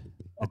 Yeah,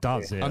 it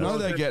does. Yeah. I know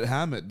they get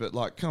hammered, but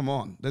like, come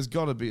on, there's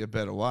got to be a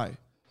better way.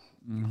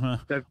 Or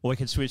we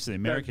could switch to the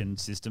American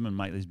system and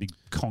make these big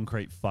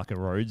concrete fucker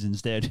roads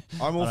instead.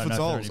 I'm all for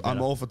tolls.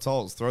 I'm all for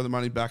tolls. Throw the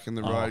money back in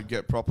the road,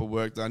 get proper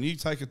work done. You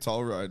take a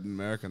toll road in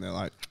America and they're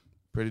like,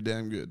 pretty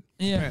damn good.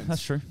 Yeah, Depends.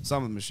 that's true.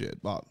 Some of them are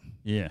shit, but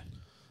yeah.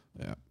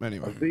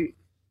 Anyway.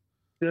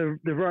 The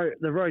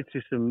road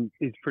system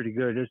is pretty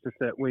good. It's just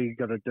that we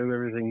got to do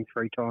everything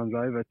 3 times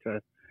over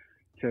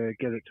to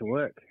get it to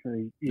work.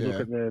 You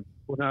look at the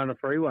Banana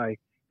Freeway.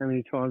 How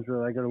many times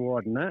are they got to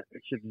widen that?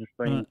 It should have just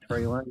been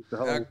 3 lanes. The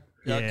whole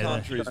our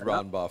country's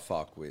run by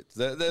fuckwits.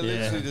 They're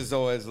literally just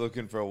always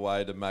looking for a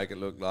way to make it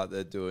look like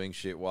they're doing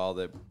shit while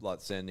they're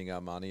like sending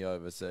our money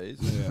overseas.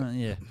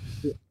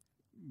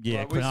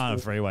 Yeah, Banana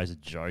Freeway's a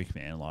joke,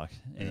 man. Like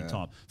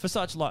anytime for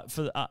such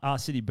for our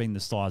city being the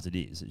size it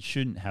is, it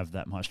shouldn't have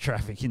that much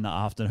traffic in the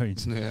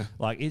afternoons. Yeah,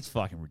 like it's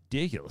fucking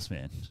ridiculous,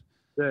 man.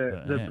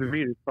 The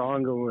Bermuda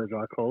Triangle, as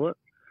I call it.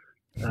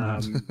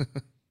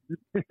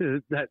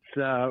 That's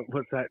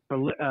what's that?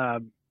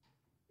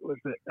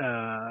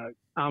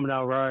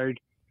 Armadale Road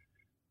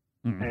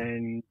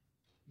and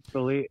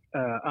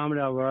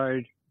Armadale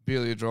Road,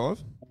 Belia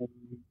Drive,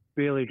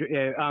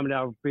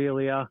 Armadale,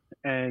 Belia,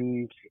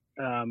 and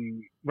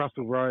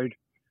Russell Road.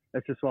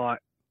 It's just like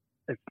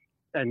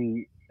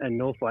and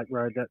Northlake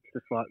Road. That's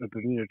just like the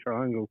Bermuda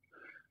Triangle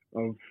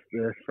of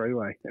the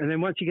freeway. And then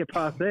once you get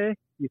past there,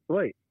 you're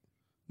sweet.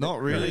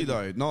 Not really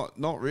though.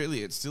 Not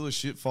really. It's still a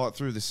shit fight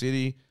through the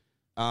city.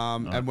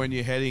 And when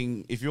you're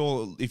heading, if you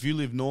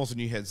live north and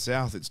you head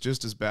south, it's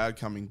just as bad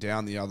coming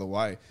down the other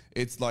way.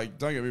 It's like,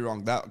 don't get me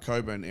wrong, that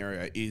Coburn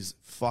area is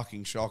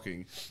fucking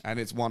shocking, and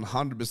it's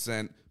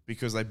 100%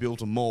 because they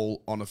built a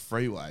mall on a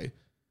freeway.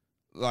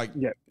 Like,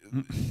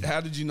 how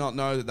did you not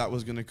know that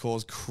was going to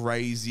cause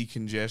crazy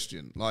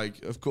congestion?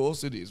 Like, of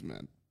course it is,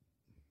 man.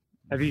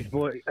 Have you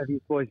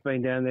boys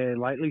been down there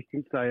lately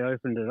since they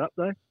opened it up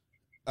though?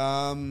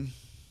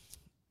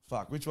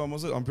 Fuck, which one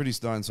was it? I'm pretty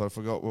stoned, so I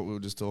forgot what we were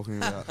just talking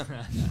about.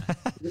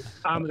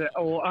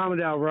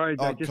 Armadale Road.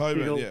 Oh,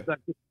 Coburn,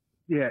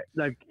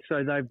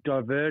 they've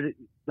diverted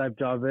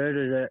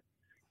it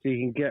so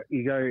you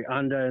go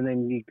under and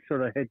then you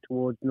sort of head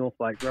towards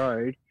Northlake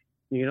Road.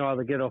 You can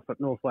either get off at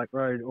Northlake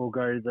Road or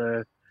go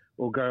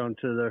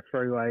onto the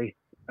freeway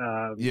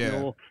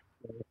north,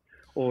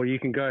 or you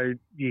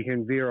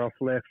can veer off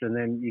left and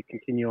then you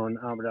continue on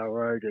Armadale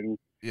Road and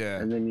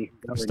then you.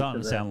 I'm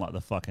starting to sound like the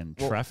fucking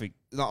traffic.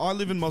 No, I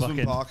live in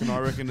Mosman Park, and I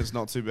reckon it's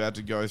not too bad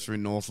to go through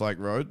Northlake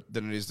Road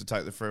than it is to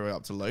take the freeway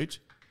up to Leach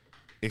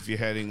if you're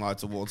heading like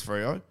towards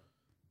Freo.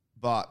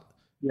 But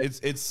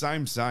it's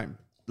same.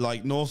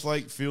 Like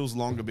Northlake feels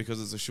longer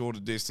because it's a shorter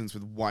distance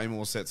with way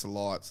more sets of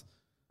lights,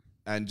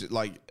 and it's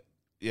I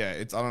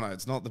don't know.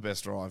 It's not the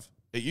best drive.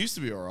 It used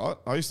to be all right.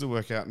 I used to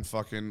work out in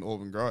fucking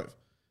Auburn Grove,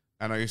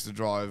 and I used to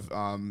drive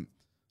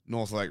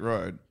Northlake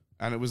Road,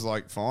 and it was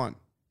like fine,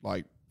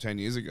 like 10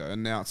 years ago,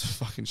 and now it's a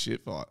fucking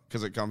shit fight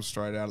because it comes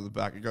straight out of the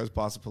back. It goes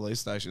past the police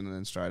station and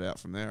then straight out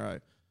from there, eh?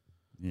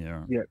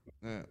 Yeah.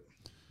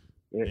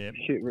 Yeah.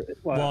 Shit.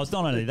 Well, it's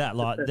not only that.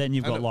 Like, then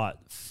you've got like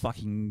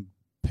fucking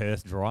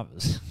Perth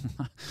drivers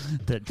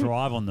that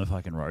drive on the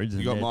fucking roads.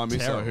 You got my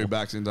misso who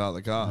backs into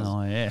other cars.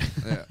 Oh yeah,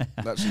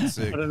 that shit's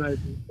sick. I don't know if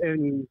any of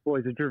you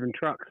boys have driven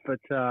trucks, but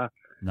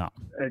no,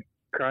 it's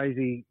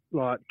crazy.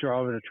 Like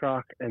driving a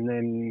truck and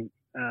then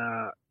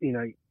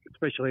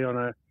especially on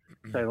a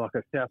say like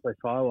a Southwest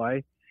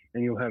Highway,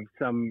 and you'll have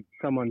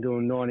someone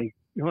doing 90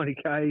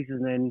 k's,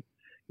 and then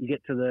you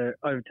get to the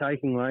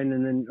overtaking lane,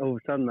 and then all of a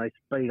sudden they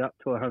speed up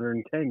to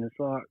 110. It's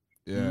like,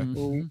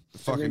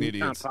 fucking idiots.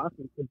 You can't pass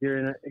them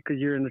because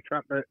you're in a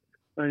truck that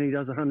only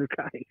does 100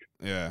 k's.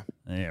 Yeah,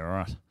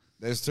 right.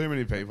 There's too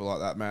many people like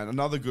that, man.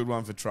 Another good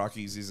one for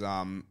truckies is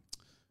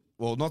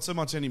well, not so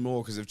much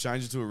anymore because they've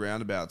changed it to a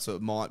roundabout, so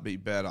it might be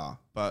better.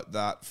 But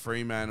that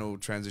Fremantle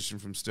transition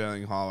from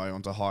Stirling Highway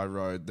onto High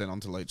Road, then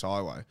onto Leach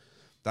Highway,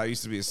 that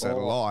used to be a set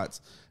of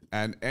lights.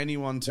 And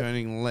anyone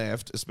turning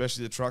left,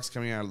 especially the trucks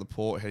coming out of the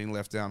port heading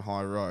left down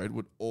High Road,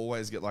 would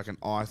always get like an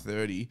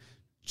I-30,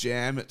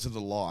 jam it to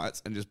the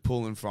lights, and just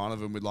pull in front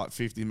of them with like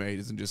 50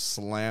 metres and just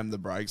slam the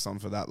brakes on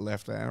for that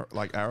left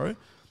arrow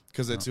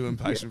because they're too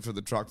impatient for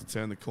the truck to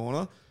turn the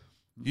corner.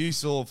 You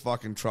saw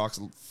fucking trucks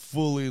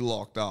fully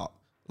locked up,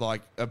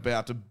 like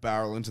about to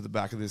barrel into the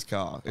back of this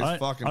car. It's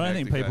fucking I don't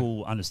think hectic,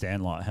 people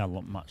understand like how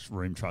much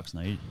room trucks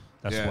need.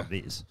 That's what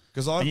it is.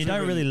 And you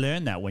don't really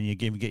learn that when you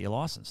get your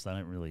license. They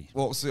don't really.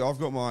 Well, see, I've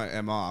got my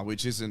MR,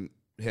 which isn't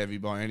heavy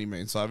by any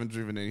means, so I haven't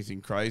driven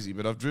anything crazy,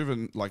 but I've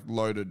driven like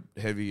loaded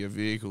heavier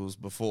vehicles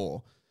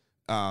before,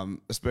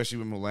 especially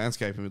when we're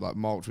landscaping with like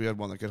mulch. We had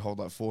one that could hold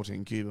like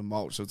 14 cube of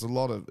mulch, so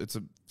it's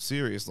a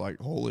serious like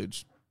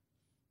haulage,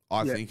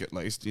 I think at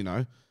least, you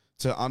know,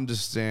 to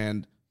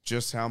understand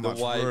just how much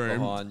weight room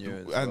behind you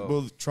as and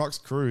well. trucks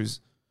cruise.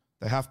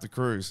 They have to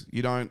cruise.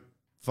 You can't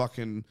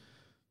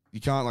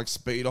like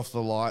speed off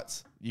the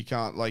lights. You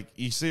can't like,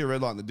 you see a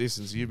red light in the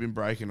distance, you've been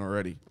braking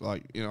already.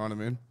 Like, you know what I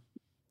mean?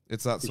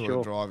 It's that sort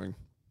of driving.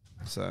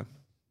 So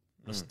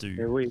let's do.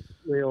 Yeah, we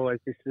always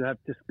used to have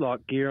just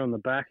like gear on the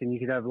back, and you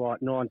could have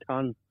like 9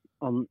 ton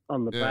on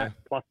the back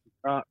plus the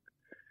truck,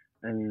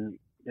 and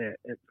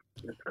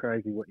it's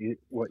crazy what you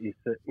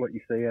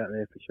see out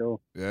there for sure.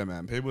 Yeah,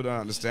 man. People don't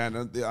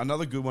understand.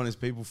 Another good one is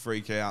people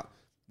freak out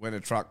when a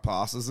truck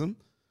passes them.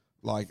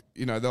 Like,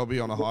 you know, they'll be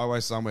on a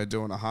highway somewhere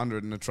doing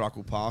 100 and a truck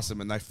will pass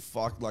them and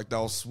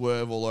they'll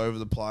swerve all over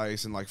the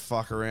place and like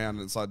fuck around.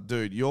 And it's like,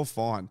 dude, you're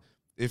fine.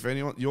 If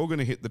anyone, you're going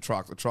to hit the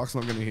truck's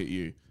not going to hit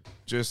you.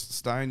 Just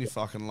stay in your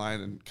fucking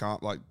lane and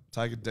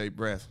take a deep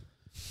breath.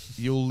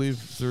 You'll live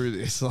through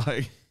this.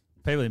 Like,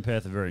 people in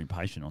Perth are very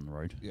impatient on the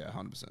road. Yeah,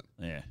 100%.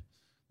 Yeah.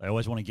 They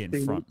always want to get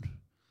in front,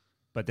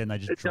 but then they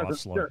just drive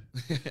slow.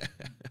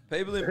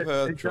 People in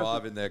Perth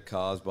drive in their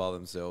cars by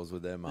themselves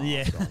with their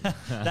mask on.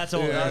 That's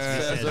all.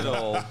 That says it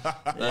all.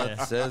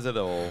 That says it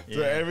all.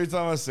 So every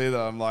time I see that,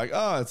 I'm like,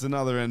 oh, it's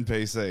another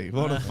NPC.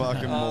 What a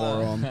fucking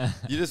moron.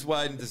 You're just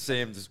waiting to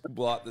see them just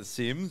like the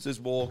Sims, just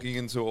walking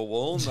into a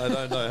wall and they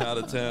don't know how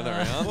to turn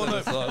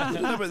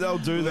around. No, but they'll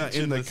do that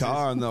in the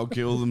car and they'll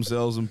kill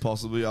themselves and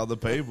possibly other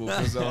people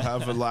because they'll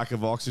have a lack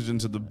of oxygen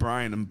to the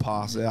brain and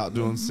pass out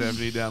doing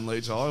 70 down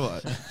Leach Highway.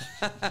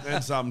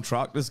 Then some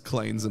truck just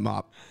cleans them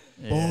up.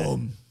 Yeah.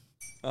 Boom.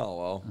 Oh,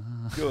 well.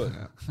 Good.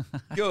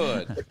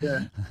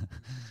 Good.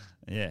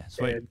 Yeah,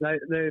 sweet. Yeah,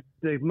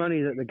 the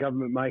money that the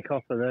government make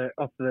off of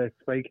their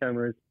speed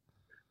cameras,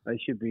 they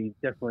should be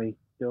definitely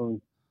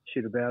doing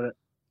shit about it.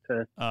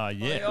 I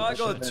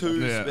got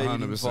 2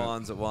 speeding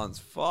fines at once.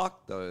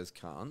 Fuck those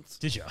cunts.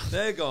 Did you?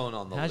 They're going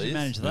on the list. How'd you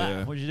manage that?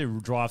 Yeah. What did you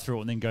do? Drive through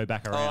it and then go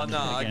back around?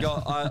 Oh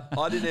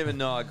no, I didn't even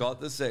know I got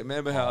the second.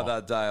 Remember how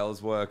that day I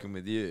was working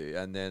with you,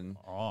 and then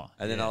I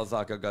was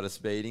like, I got a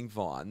speeding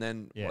fine.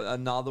 Then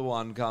another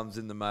one comes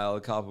in the mail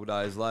a couple of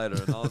days later,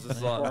 and I was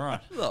just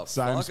like,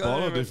 Same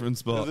spot or different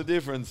spot? It was a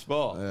different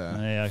spot.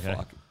 Yeah. Okay.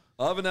 Fuck.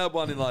 I haven't had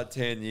one in like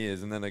 10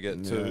 years, and then I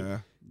get 2.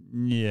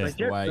 Yeah, that's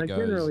the way it goes.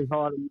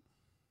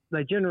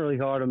 They generally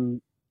hide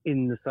them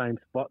in the same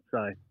spot,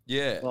 though.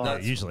 Yeah,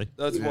 usually.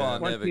 That's why I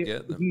never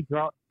get them.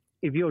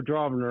 If you're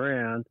driving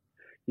around,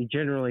 you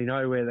generally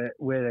know where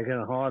they're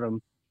going to hide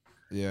them.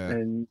 Yeah,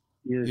 and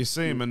you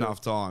see them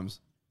enough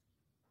times.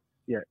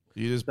 Yeah,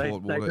 you just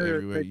poured water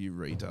everywhere. You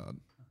retard.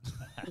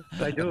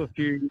 They do a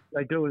few.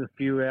 They do a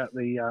few out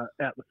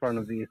the front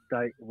of the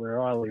estate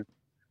where I live.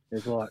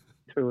 There's like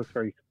 2 or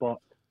 3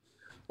 spots.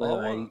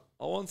 I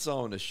want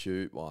someone to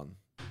shoot one.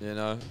 You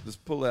know,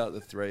 just pull out the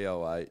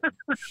 308,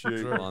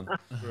 shoot one.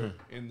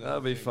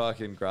 That'd be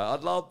fucking great.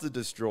 I'd love to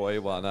destroy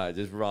one,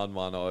 just run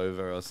one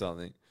over or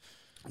something.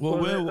 Well,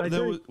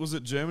 was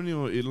it Germany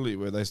or Italy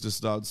where they just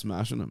started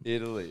smashing them?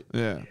 Italy.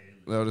 Yeah.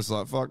 They were just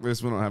like, fuck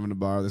this, we're not having to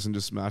borrow this, and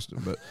just smashed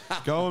them. But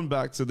going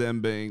back to them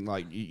being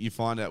like, you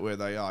find out where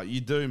they are. You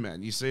do,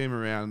 man. You see them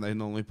around and they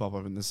normally pop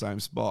up in the same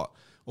spot.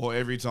 Or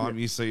every time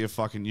you see a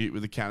fucking ute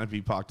with a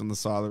canopy parked on the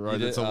side of the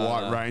road, it's a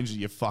white Ranger,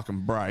 you fucking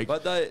brake.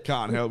 But they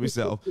can't help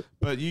yourself.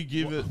 But you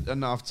give it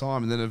enough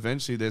time, and then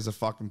eventually there's a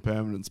fucking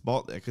permanent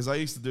spot there. Because they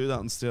used to do that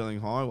on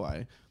Stirling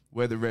Highway,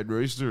 where the Red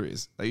Rooster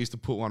is. They used to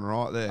put one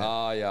right there.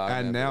 Oh, yeah.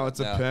 And now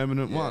it's a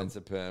permanent one. It's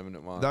a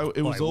permanent one.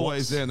 It was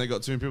always there, and they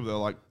got 2 people. They're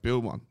like,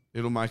 build one.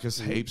 It'll make us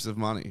heaps of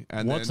money.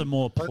 And what's a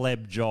more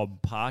pleb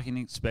job, parking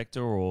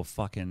inspector or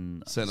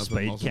fucking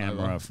speed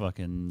camera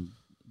fucking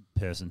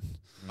person?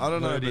 I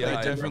don't know, but they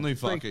definitely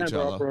fuck each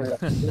other.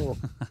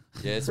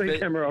 Yeah, speed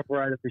camera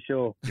operator for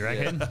sure. You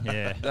reckon?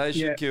 Yeah. They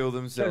should kill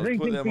themselves.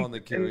 Put them on the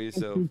kill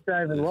yourself. He's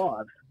saving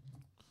lives.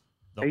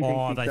 They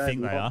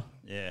think they are.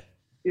 Yeah.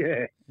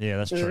 Yeah. Yeah,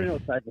 that's They're true.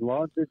 not saving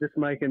lives. They're just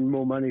making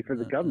more money for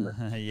the government.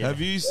 Yeah.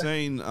 Have you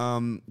seen?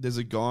 There's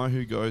a guy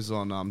who goes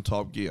on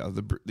Top Gear,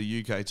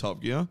 the UK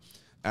Top Gear,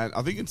 and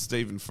I think it's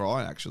Stephen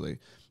Fry actually,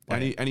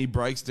 and he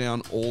breaks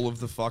down all of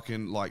the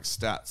fucking like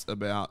stats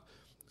about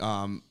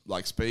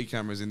like speed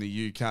cameras in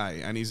the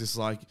UK, and he's just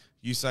like,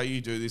 you say you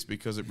do this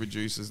because it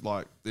reduces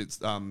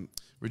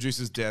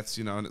reduces deaths,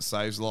 you know, and it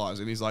saves lives,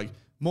 and he's like,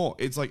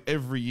 it's like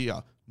every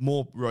year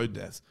more road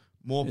deaths,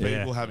 more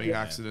people having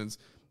accidents.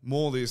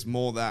 More this,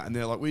 more that, and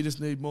they're like, we just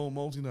need more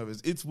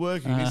multinovas. It's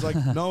working. He's like,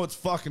 no, it's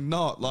fucking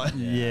not. Like,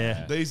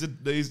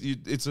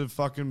 it's a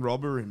fucking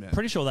robbery, man.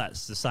 Pretty sure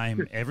that's the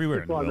same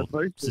everywhere in the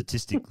world,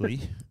 statistically.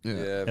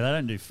 Yeah, they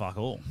don't do fuck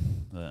all.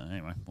 But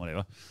anyway,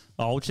 whatever.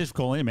 We'll just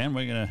call in, man.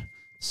 We're gonna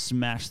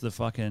smash the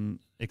fucking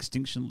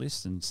extinction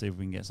list and see if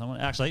we can get someone.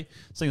 Actually,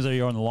 seeing as though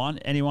you're on the line,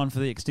 anyone for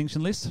the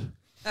extinction list?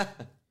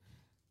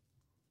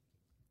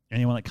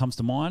 Anyone that comes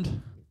to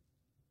mind?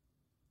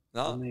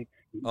 No.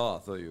 Oh, I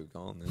thought you were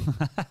gone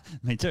then.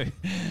 Me too.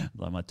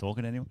 Am I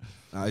talking to anyone?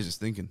 No, I was just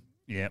thinking.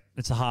 Yeah,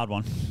 it's a hard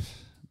one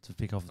to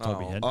pick off the top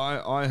of your head.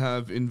 I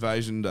have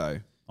Invasion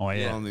Day. Oh,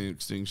 yeah. On the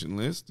extinction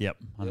list. Yep,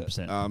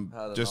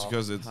 100%. Just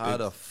because it's had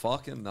a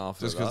fucking enough.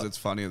 Just because it's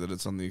funnier that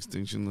it's on the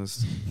extinction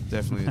list.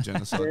 Definitely a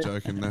genocide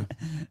joke in there.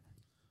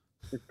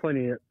 There's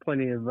plenty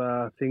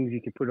of things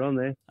you can put on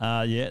there.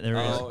 Yeah, there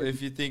is. Oh,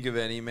 if you think of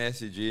any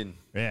message in.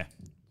 Yeah.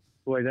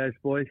 Boy, those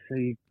boys. So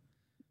you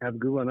have a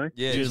good one, eh?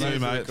 Yeah, cheers,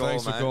 mate.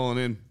 Thanks for calling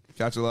in.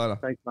 Catch you later.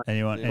 Thanks, mate.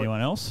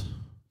 Anyone else?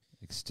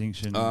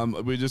 Extinction.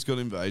 We just got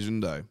Invasion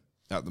Day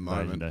at the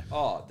moment. Day.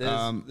 Oh,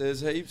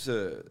 there's heaps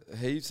of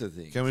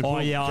things. Can we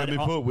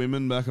put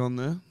women back on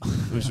there?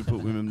 We should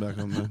put women back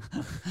on there.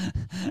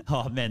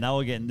 Oh man,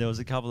 there was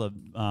a couple of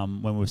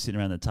when we were sitting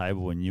around the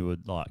table and you were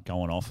like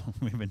going off on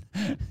women.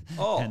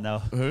 Oh, and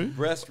who?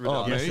 Breast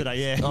reduction. Yesterday,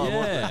 yeah. Oh,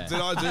 Yeah. Did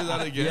I do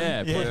that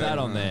again? Yeah, put that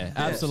on there.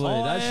 Absolutely.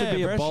 Oh, that should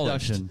be breast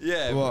abolished. reduction.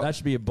 Yeah. That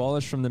should be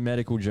abolished from the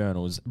medical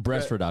journals.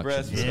 Breast reduction.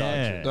 Breast reduction.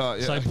 Yeah. Oh,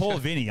 yeah. So poor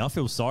Vinny, I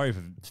feel sorry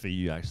for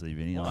you actually,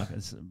 Vinny. Like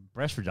it's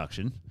breast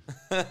reduction.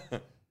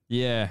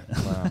 Yeah.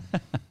 Well,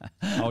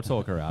 I'll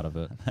talk her out of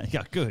it.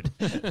 Yeah, good.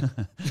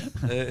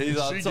 He's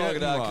like, She talking getting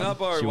about, one. can I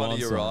borrow She one of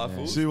wants your one,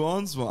 rifles? She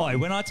wants one. Oh,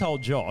 when I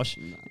told Josh,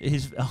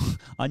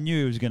 I knew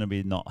he was going to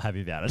be not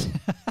happy about it,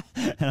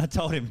 and I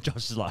told him,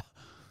 Josh is like,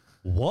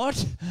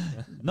 "What?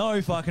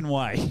 No fucking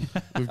way."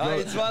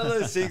 It's one of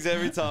those things.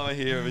 Every time I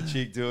hear of a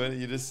chick doing it,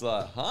 you're just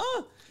like,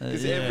 huh?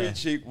 Because every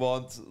chick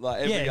wants,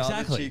 like every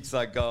other chick's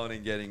like going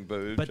and getting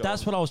boobs. But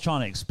that's what I was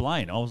trying to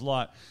explain. I was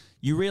like,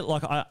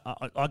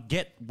 I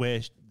get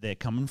where they're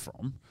coming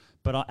from,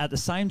 but at the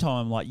same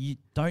time, like,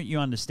 you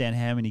understand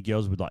how many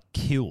girls would like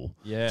kill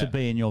to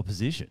be in your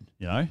position.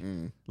 You know,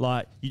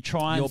 like you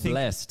try and You're think,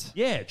 blessed.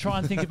 Yeah, try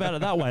and think about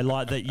it that way,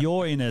 like that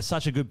you're in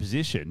such a good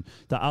position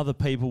that other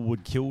people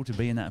would kill to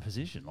be in that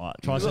position. Like,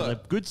 try to see the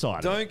good side.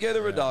 of it. Don't get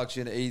a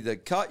reduction. Either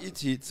cut your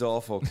tits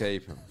off or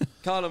keep them.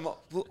 Cut them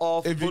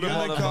off. If Put you're them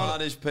on gonna a cut-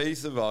 varnished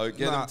piece of oak.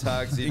 Get Nah,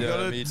 them taxidermied. you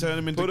gotta turn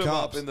 'em into Put them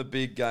up cups. in the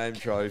big game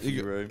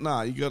trophy room.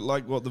 Nah, you got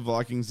like what the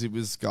Vikings did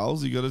with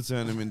skulls. You got to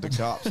turn them into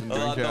cups and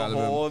drink Like the out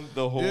horn, of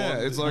the them. horn. Yeah,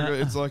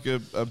 it's like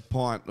a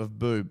pint of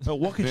boob. But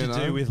what could you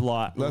do with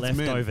like That's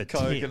leftover mint. tit?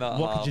 Coconut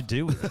What half. could you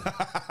do with it?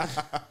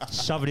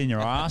 Shove it in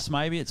your ass,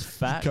 maybe. It's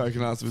fat.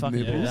 Coconuts with Fucking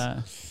do nipples.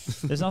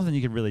 that. There's nothing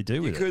you could really do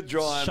You with it. could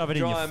dry Shove it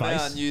in your them face.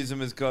 out and use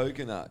them as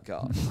coconut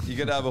cups. You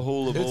could have a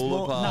hula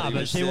bula party. No, but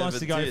with she wants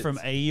to go 7 from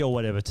tits. E or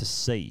whatever to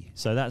C.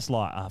 So that's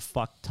like a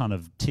fuck ton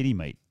of titty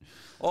meat.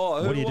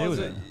 Oh, What do you do was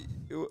with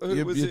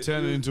it? You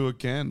turn it into a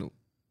candle.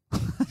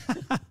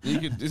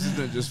 Isn't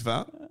it just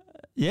fat?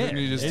 Yeah, Then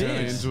you just it turn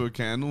it is. into a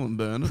candle and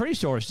burn it. Pretty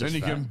sure it's just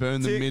Then you fat. can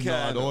burn the Tit midnight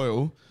candle.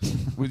 oil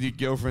with your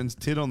girlfriend's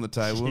tit on the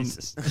table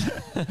Jesus.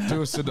 and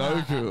do a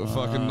Sudoku a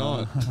fucking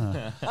night.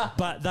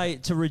 But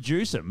to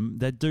reduce them,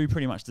 they do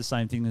pretty much the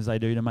same thing as they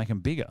do to make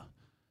them bigger.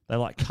 They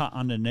like cut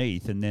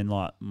underneath and then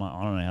like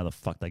I don't know how the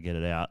fuck they get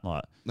it out.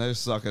 Like They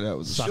just suck it out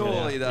with the Suck it straw.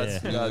 Surely out,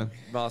 that's yeah. that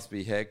must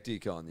be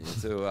hectic on you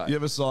too. Eh? You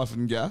ever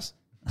siphon gas?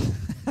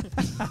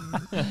 It's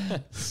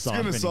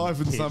gonna siphoning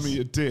siphon tits. some of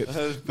your tits.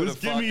 Put Just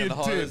a give me fucking your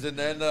hose tit. and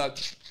then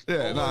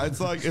Yeah, no,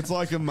 it's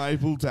like a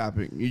maple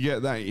tapping. You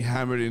get that, you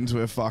hammer it into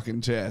her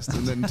fucking chest,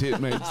 and then tit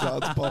meat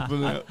starts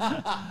popping out.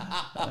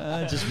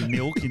 Just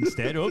milk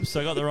instead. Oops,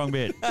 I got the wrong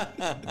bit.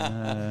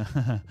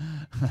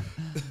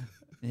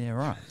 Yeah,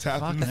 right. Tapping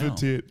Fucking for hell.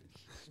 tit.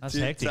 That's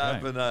tit hectic. eh?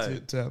 tapping, eh?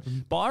 Tit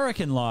tapping. But I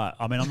reckon, like,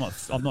 I mean,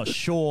 I'm not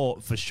sure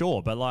for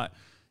sure, but like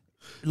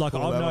Pull I've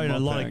that on known my a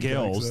lot of pancakes,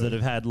 girls eh? that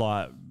have had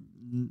like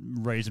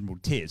reasonable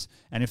tits,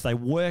 and if they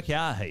work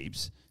out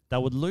heaps, they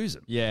would lose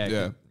them.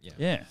 Yeah.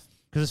 Yeah,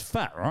 because it's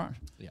fat, right?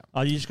 Yeah.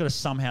 Oh, you just got to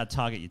somehow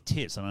target your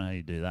tits. I don't know how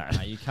you do that.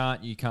 No, you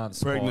can't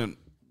spot, Pregnant.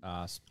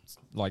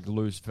 like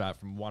lose fat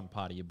from one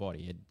part of your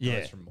body. It Yeah,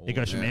 goes from all it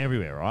goes from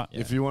everywhere, right?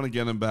 If you want to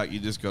get them back, you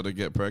just got to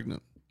get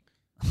pregnant.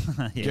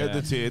 Yeah. Get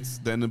the tits,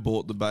 then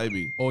abort the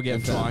baby. Or get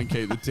and try and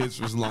keep the tits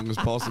for as long as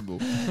possible.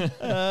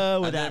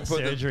 Without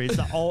surgery, it's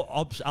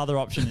the other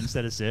option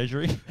instead of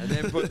surgery. And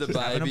then put the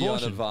Have an baby on a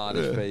abortion.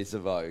 varnished piece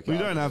of oak. We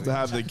don't have to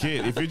have the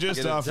kid. If you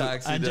just Get a after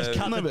And just cut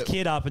taxidermy. the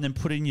kid up and then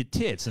put it in your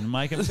tits and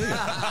make them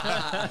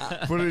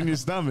bigger. put it in your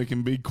stomach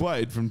and be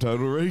Quaid from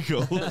Total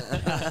Recall.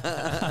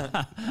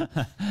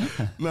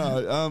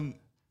 No,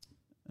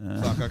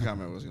 fuck, I can't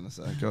remember what I was going to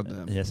say. God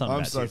damn. Yeah, something I'm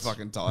about so tits.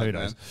 fucking Who tired,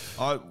 man. knows?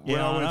 When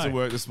Yeah, I I went to know.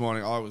 work this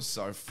morning, I was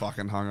so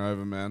fucking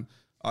hungover, man.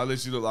 I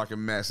literally looked like a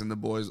mess, and the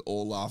boys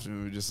all laughed at me.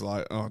 We were just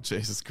like, oh,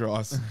 Jesus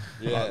Christ.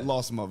 Yeah. I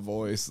lost my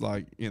voice,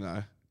 like, you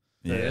know.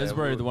 Yeah, it was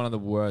probably one of the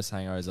worst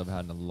hangovers I've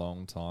had in a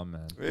long time,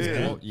 man. Really?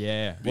 Well,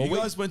 yeah. But you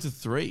guys went to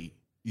 3.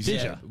 You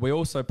Did said. you? We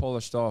also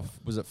polished off,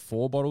 was it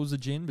 4 bottles of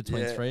gin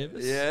between Yeah. 3 of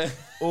us? Yeah.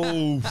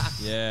 Oh,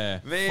 Yeah.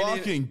 Me and him-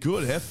 fucking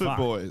good effort, Fuck.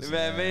 boys.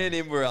 Man, me and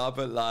him were up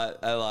at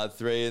like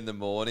 3 in the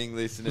morning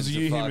listening Was to it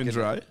you, him, fucking... and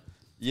Dre?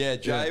 Yeah,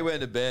 Jay Yeah. went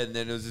to bed, and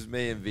then it was just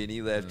me and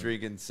Vinny left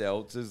drinking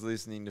seltzers,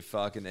 listening to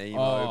fucking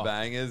emo Oh,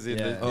 bangers in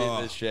yeah.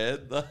 the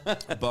shed.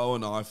 Bo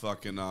and I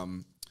fucking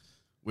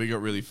we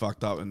got really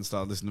fucked up and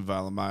started listening to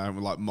Valen May and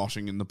we're like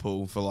moshing in the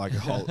pool for like a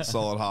whole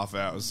solid half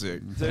hour. It was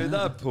sick. Dude,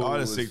 that pool I had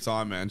a was- sick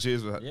time, man.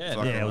 Cheers for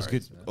it was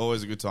good.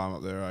 Always a good time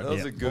up there, right? That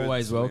was a good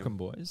Always swim. welcome,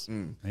 boys.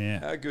 Yeah.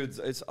 How good!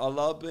 I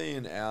love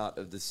being out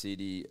of the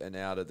city and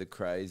out of the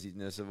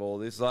craziness of all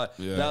this. Like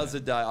that was the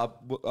day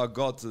I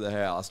got to the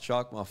house,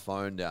 chucked my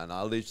phone down.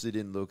 I literally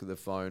didn't look at the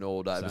phone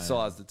all day, Same.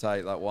 besides to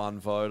take like one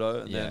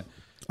photo. And then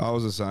I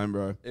was the same,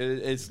 bro.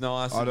 it's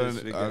nice. I to just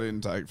forget-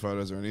 didn't take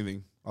photos or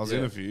anything. I was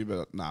in a few,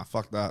 but nah,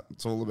 fuck that.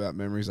 It's all about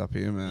memories up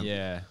here, man.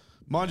 Yeah.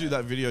 Mind you,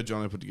 that video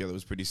Johnny put together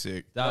was pretty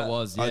sick. That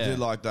was, I yeah. did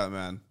like that,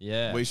 man.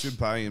 Yeah. We should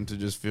pay him to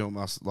just film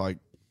us, like,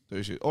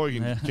 do shit. Or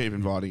you can keep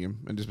inviting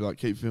him and just be like,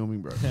 keep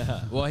filming, bro.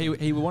 Well,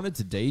 he wanted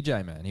to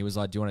DJ, man. He was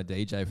like, do you want to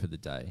DJ for the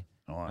day?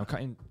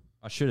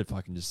 I should have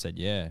fucking just said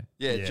yeah.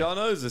 Yeah,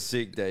 Jono's a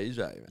sick DJ,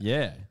 man.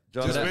 Yeah.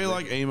 Just be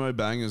like emo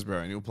bangers, bro,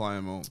 and you'll play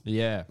them all.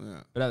 Yeah.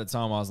 But at the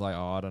time, I was like,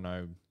 I don't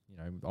know,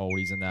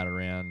 oldies and that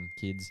around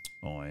kids.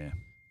 Oh, yeah.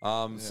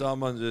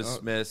 Someone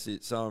just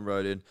messaged, someone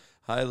wrote in,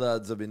 hey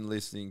lads, I've been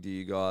listening to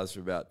you guys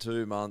for about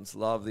 2 months.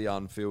 Love the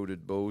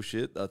unfiltered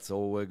bullshit. That's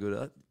all we're good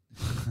at.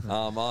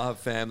 I have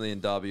family in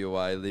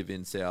WA, live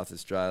in South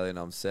Australia, and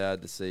I'm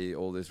sad to see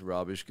all this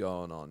rubbish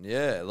going on.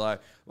 Yeah, like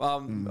I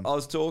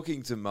was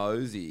talking to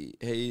Mosey.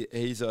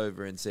 He's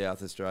over in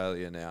South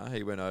Australia now.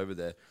 He went over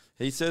there.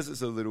 He says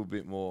it's a little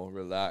bit more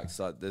relaxed.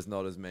 Like there's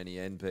not as many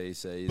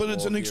NPCs. But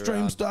it's an walking extreme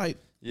around. state.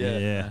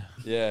 Yeah.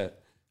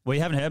 We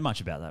haven't heard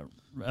much about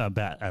that,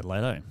 about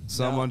Adelaide. Eh?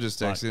 Someone just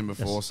texted in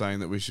before saying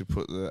that we should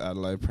put the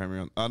Adelaide Premier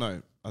on. Oh,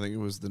 no. I think it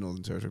was the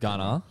Northern Territory.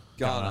 Gunner.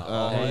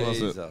 Who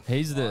was it?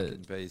 He's the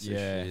piece of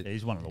shit.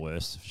 He's one of the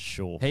worst, for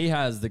sure. He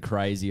has the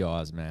crazy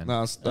eyes, man.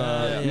 No,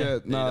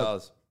 he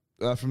does.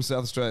 From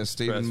South Australia,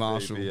 Stephen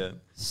Marshall.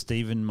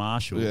 Stephen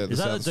Marshall. Yeah, Is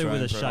that the dude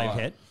with a shaved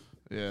head?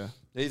 Yeah.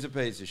 He's a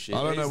piece of shit.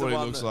 I don't know He's what the he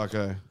one looks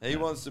that- like, He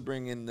wants to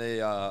bring in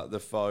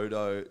the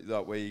photo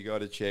like where you got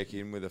to check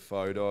in with a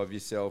photo of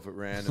yourself at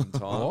random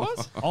times.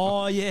 What?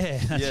 Oh, yeah,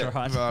 that's Yeah.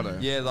 right. Righto.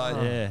 Yeah, like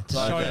to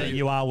like show a- that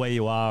you are where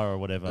you are or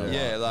whatever.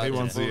 Yeah, like He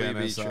wants the fully be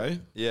NSA. true.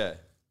 Yeah.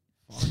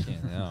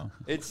 Fucking hell.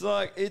 It's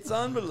like it's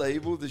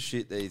unbelievable the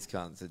shit these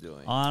cunts are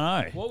doing.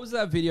 I know. What was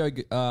that video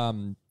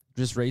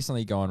just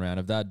recently going around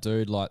of that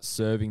dude like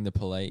serving the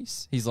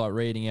police? He's like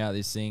reading out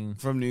this thing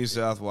from New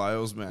South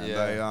Wales, man.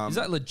 Yeah. They, is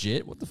that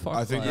legit? What the fuck?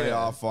 I think Like- they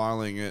are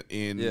filing it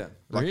in,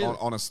 like Really?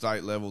 on a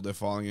state level. They're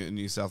filing it in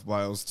New South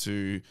Wales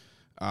to,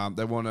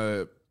 they want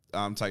to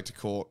take to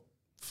court,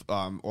 or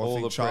All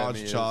I think the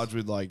premiers. charge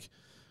with like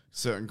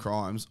certain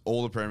crimes.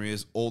 All the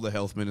premiers, all the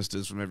health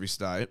ministers from every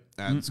state,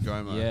 and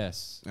ScoMo.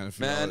 Yes. and a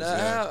few Man, others,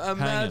 yeah.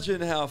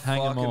 imagine how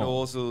Hang 'em fucking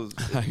all. awesome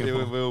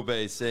it will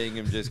be seeing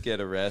him just get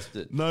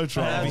arrested. No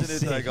trial, Imagine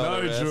if they got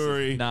no arrested.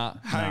 jury, Nah.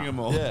 hang them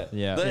all.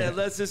 Yeah.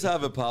 Let's just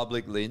have a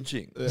public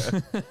lynching.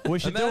 We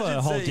should do Imagine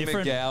a whole seeing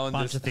different McGowan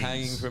bunch just of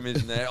hanging things. from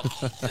his neck.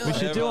 We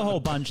should do a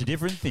whole bunch of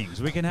different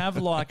things. We can have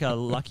like a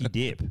lucky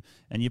dip,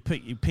 and you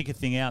pick a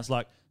thing out. It's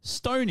like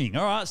stoning.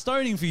 All right,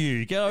 stoning for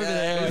you. Go over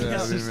there. yeah,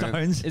 Get some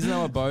stones. Isn't that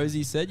what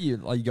Bozy said? You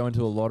go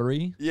into a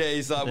lottery. Yeah,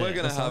 he's like, we're Yeah.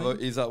 gonna Or have a.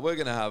 something? He's like, we're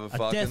gonna have a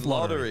fucking death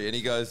lottery. lottery. And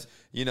he goes,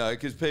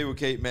 because people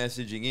keep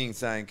messaging in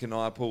saying, "Can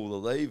I pull the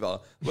lever?"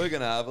 We're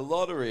gonna have a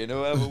lottery, and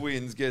whoever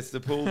wins gets to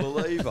pull the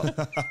lever.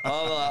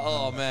 I'm like,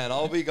 oh man,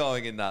 I'll be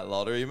going in that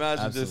lottery.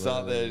 Imagine just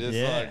up there, just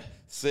Yeah. like,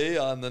 see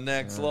you in the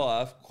next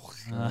life.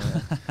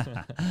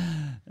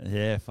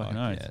 Yeah, fucking Fuck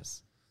oath.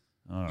 yes.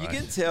 All You right.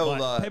 can tell,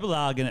 like- people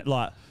are gonna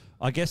like.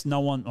 I guess no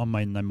one. I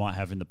mean, they might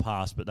have in the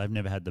past, but they've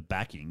never had the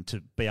backing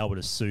to be able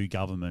to sue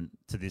government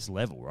to this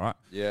level, right?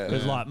 Yeah.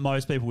 Because Yeah. like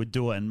most people would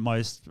do it, and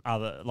most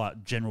other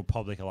like general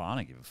public are like, I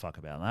don't give a fuck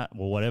about that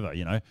or whatever,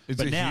 It's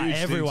But a now huge thing to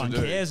everyone do.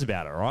 cares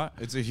about it, right?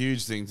 It's a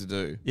huge thing to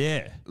do.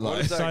 Yeah.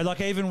 Like- So like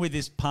even with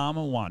this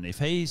Palmer one, if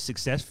he's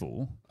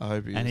successful, I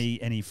hope he and is.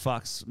 he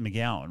fucks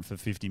McGowan for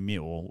 50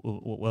 mil,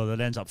 well, it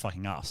ends up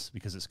fucking us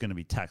because it's going to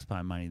be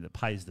taxpayer money that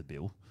pays the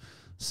bill.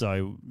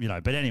 So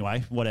but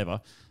anyway, whatever.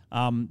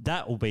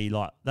 That will be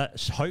like that.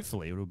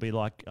 Hopefully, it will be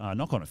like a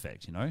knock-on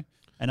effect,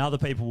 and other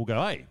people will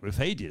go, "Hey, if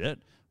he did it,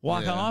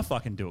 why can't I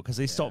fucking do it? Because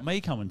he stopped me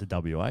coming to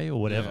WA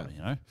or whatever,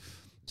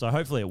 So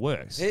hopefully it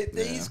works.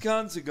 These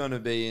cunts are going to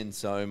be in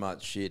so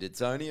much shit.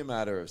 It's only a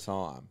matter of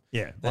time.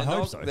 Yeah, They're I hope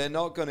not, so. They're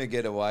not going to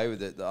get away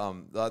with it.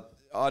 Like,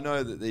 I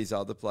know that these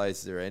other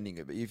places are ending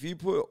it, but if you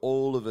put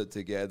all of it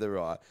together,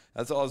 right?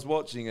 As I was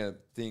watching a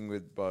thing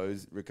with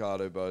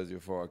Ricardo Bose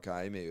before I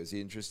came here, it was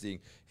interesting.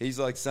 He's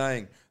like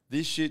saying,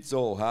 this shit's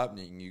all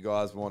happening. You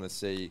guys want to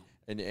see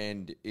an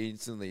end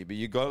instantly, but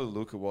you got to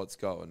look at what's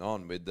going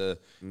on with the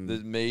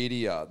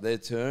media. They're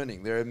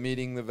turning. They're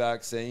admitting the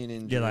vaccine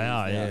injuries. Yeah, they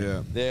are.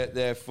 now. Yeah.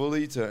 They're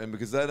fully turning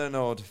because they don't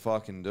know what to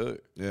fucking do.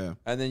 Yeah.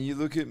 And then you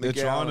look at They're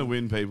trying to McGowan.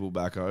 win people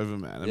back over,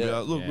 man. And be Yeah.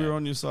 like, look, we were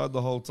on your side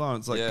the whole time.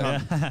 It's like, Yeah.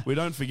 cunt, we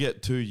don't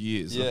forget 2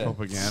 years Yeah. of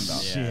propaganda.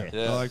 Shit.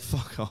 They're like,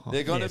 fuck off.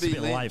 They're going it's to be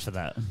a bit late lynched. for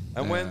that.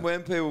 And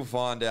when people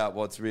find out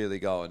what's really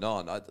going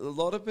on, a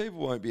lot of people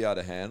won't be able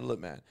to handle it,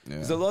 man.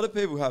 Because a lot of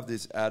people have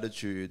this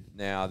attitude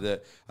now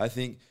that I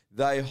think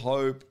they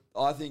hope,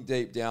 I think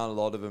deep down a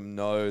lot of them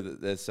know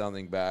that there's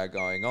something bad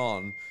going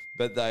on,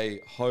 but they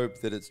hope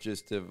that it's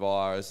just a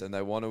virus and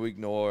they want to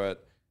ignore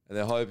it and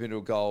they're hoping it'll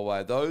go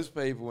away. Those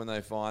people, when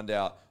they find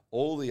out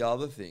all the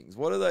other things,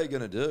 what are they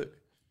going to do?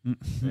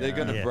 They're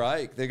going to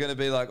break. They're going to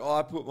be like, oh,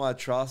 I put my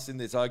trust in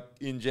this. I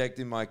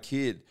injected my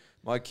kid.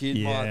 My kid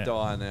might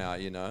die now,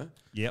 you know?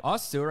 Yeah, I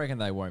still reckon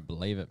they won't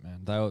believe it, man.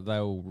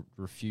 They'll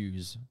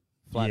refuse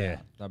flat out.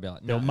 They'll be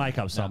like, they'll make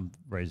up some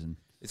reason.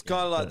 It's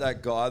kind of like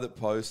that guy that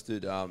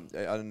posted, I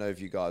don't know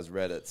if you guys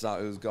read it, so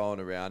it was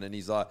going around and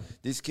he's like,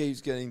 this keeps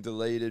getting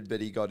deleted,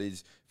 but he got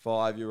his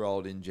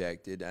 5-year-old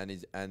injected and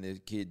the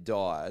kid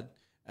died.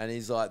 And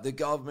he's like, the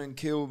government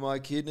killed my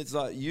kid. And it's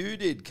like, you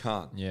did,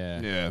 cunt.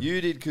 Yeah. You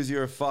did because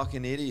you're a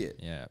fucking idiot.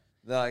 Yeah.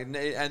 Like,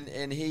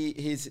 and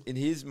he's in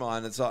his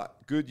mind, it's like,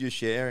 good you're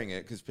sharing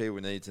it because people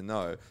need to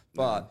know.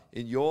 But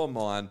in your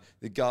mind,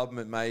 the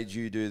government made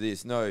you do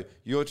this. No,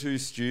 you're too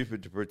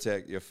stupid to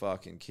protect your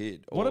fucking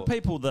kid. What do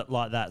people that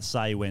like that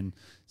say when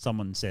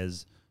someone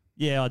says,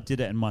 yeah, I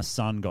did it and my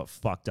son got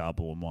fucked up,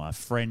 or my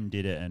friend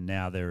did it and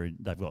now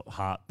they've got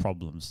heart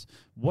problems?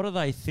 What do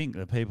they think,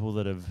 the people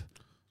that are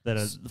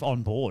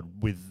on board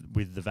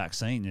with the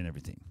vaccine and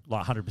everything,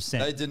 like 100%?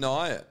 They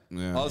deny it.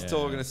 I was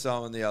talking to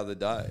someone the other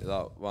day,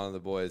 like one of the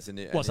boys. So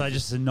they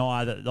just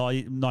deny that?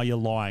 No, you're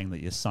lying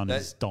that your son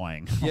is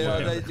dying.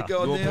 Yeah,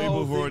 people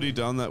have already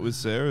done that with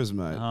Sarah's,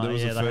 mate. That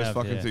was the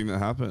first thing that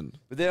happened.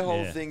 But their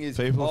whole thing is,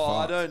 I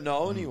don't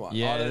know anyone.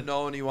 I don't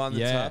know anyone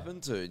that's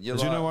happened to. Do you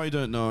know why you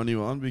don't know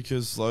anyone?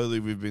 Because slowly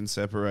we've been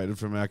separated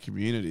from our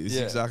community. This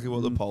is exactly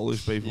what the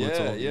Polish people are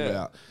talking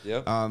about.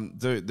 Yep.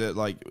 Dude,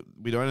 like,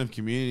 we don't have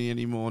community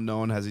anymore. No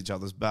one has each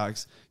other's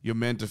backs. You're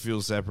meant to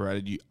feel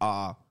separated. You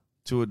are,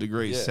 to a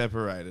degree,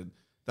 separated.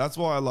 That's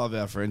why I love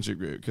our friendship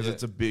group, because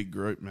it's a big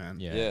group, man.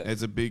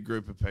 It's a big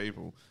group of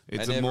people.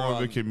 It's more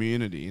of a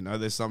community. You know,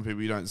 there's some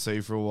people you don't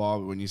see for a while,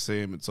 but when you see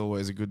them, it's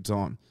always a good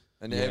time.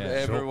 And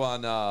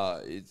everyone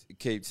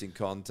keeps in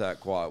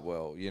contact quite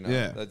well. You know,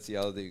 that's the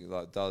other thing.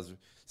 Like, does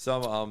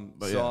some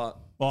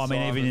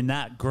even in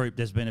that group,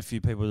 there's been a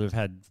few people that have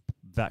had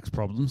vax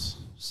problems.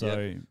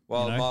 So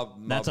my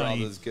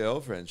brother's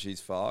girlfriend,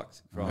 she's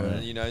fucked from it.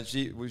 And, you know,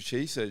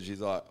 she said,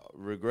 she's like,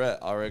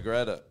 I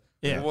regret it.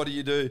 Yeah. And what do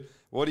you do?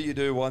 What do you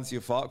do once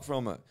you're fucked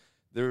from it?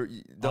 I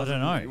don't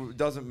know. It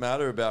doesn't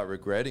matter about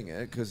regretting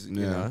it because you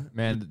know,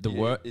 man,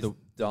 it's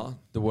done.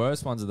 The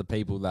worst ones are the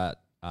people that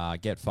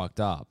get fucked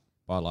up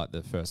by like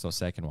the first or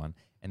second one,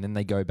 and then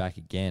they go back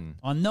again.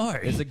 I know.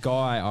 There's a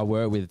guy I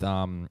work with,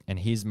 and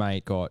his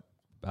mate got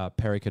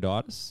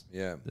pericarditis.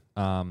 Yeah.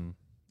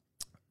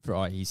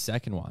 For his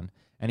second one,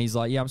 and he's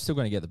like, "Yeah, I'm still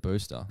going to get the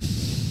booster."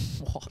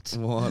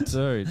 What,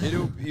 dude?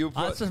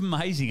 That's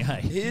amazing.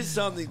 Hey, here's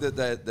something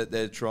that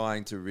they're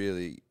trying to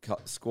really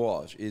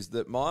squash is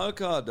that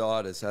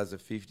myocarditis has a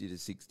 50 to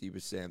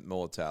 60%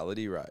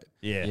 mortality rate.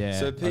 Yeah.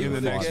 So people in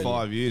the next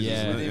 5 years,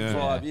 within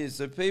 5 years.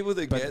 So people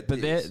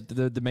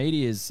that the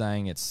media is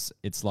saying it's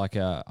like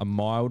a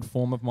mild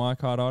form of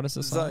myocarditis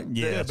or something.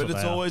 But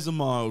it's always a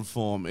mild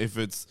form if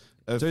it's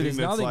a thing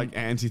that's like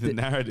anti the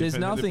narrative. There's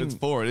nothing. If it's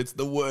for it, it's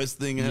the worst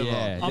thing ever.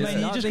 Yeah, I mean,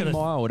 you're just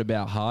mild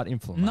about heart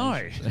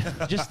inflammation.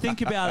 No, just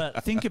think about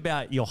it. Think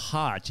about your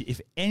heart.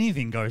 If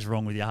anything goes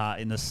wrong with your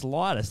heart in the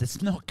slightest,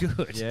 it's not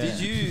good.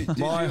 Yeah.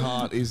 My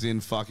heart is in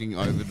fucking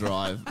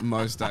overdrive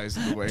most days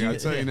of the week. I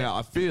tell you now,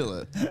 I feel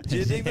it. Do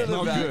you think that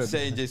the Not good.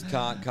 vaccine just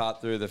can't cut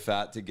through the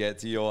fat to get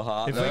to your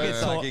heart? If we could It's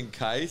talk- like in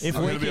case. if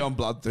I'm we going to be could- on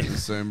blood thinners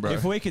soon, bro.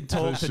 If we could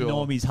talk For to sure.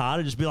 Normie's heart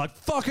and just be like,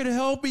 fucking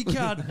help me,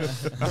 cunt.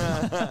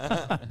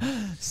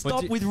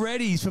 Stop with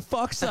Reddies, for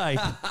fuck's sake.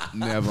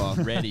 Never.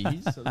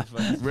 Reddies.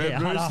 Red Yeah,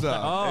 I know. Rooster.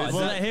 Oh,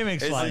 well, let him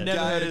explain. I've never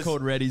heard it gayest-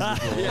 called Reddies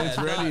before. Yeah, It's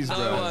Reddies, no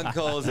bro. one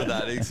calls it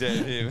that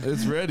except him.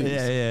 It's Reddies.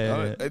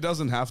 Yeah. It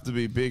doesn't have to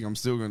be big. I'm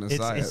still going to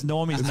say It's it.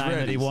 Normie's It's name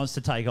that he Reddies. wants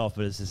to take off,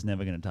 but it's just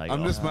never going to take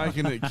I'm off. just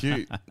making it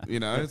cute. You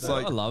know, it's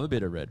like, I love a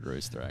bit of Red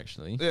Rooster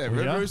actually. yeah,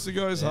 Red Yeah. Rooster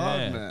goes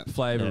hard, man.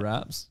 Flavor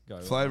wraps.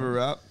 Flavor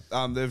wrap.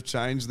 They've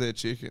changed their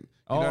chicken.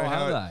 You Oh, know how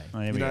have it- they? Oh,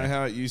 here You we know go.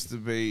 how it used to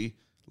be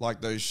like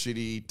those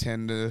shitty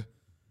tender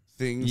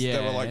things that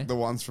Yeah. were like the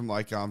ones from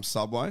like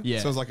Subway. Yeah.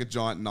 So it's like a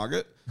giant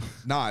nugget.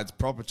 Nah, it's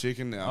proper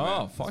chicken now. Oh,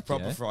 man. fuck it's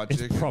proper yeah. fried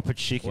It's chicken. proper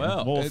chicken.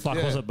 Well, what the it- fuck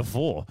yeah. was it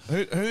before?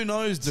 Who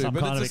knows, dude? Some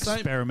but kind of it's the same.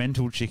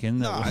 experimental chicken.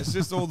 that Nah, was- it's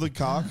just all the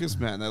carcass,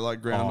 man. They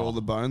like ground Oh. all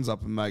the bones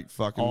up and make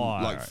fucking Oh,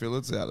 like alright.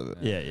 fillets out of it.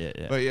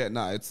 Yeah. But yeah,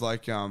 no, it's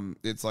like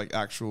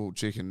actual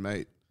chicken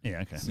meat.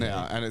 Yeah, okay.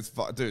 Now, and it's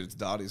dude, it's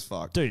dirty as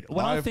fuck. Dude,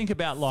 when I think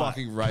about like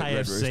fucking rate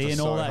Red KFC Rooster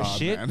and all so that hard,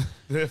 shit, man.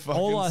 They're fucking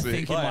all I sick.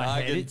 think in Wait, my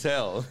I head. can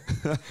tell.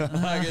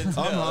 I can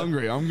tell. I'm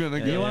hungry. I'm gonna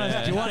go. You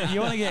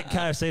want to get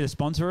KFC to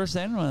sponsor us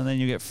then, and then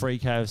you get free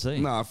KFC.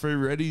 Nah, free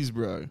Reddies,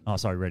 bro. Oh,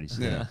 sorry, Reddies.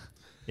 Yeah.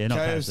 Yeah, not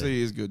KFC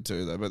KFC. is good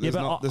too, though. But Yeah,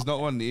 there's but there's not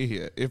one near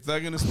here. If they're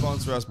gonna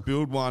sponsor us,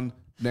 build one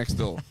next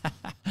door.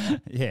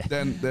 Yeah.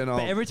 Then I'll.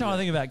 But every time I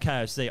think about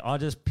KFC, I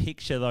just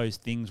picture those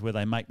things where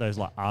they make those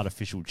like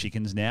artificial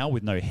chickens now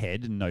with no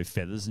head and no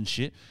feathers and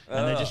shit,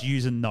 and they're just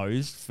using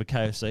those for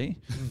KFC.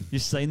 You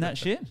seen that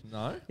shit?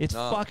 No. It's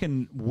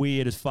fucking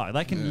weird as fuck.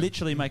 They can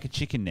literally make a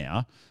chicken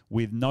now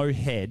with no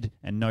head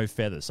and no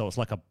feathers, so it's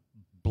like a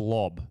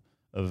blob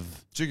of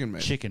chicken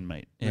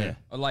meat. Yeah.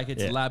 Like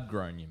it's Yeah. lab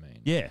grown, you mean?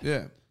 Yeah.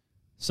 Yeah.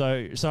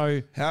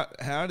 So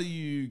how do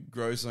you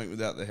grow something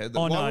without the head?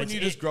 Oh, Why no, wouldn't you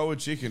just grow a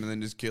chicken and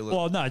then just kill it?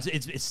 Well, no,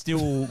 it's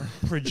still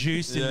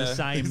produced in the Yeah.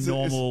 same It's-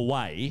 normal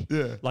way.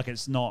 Yeah. Like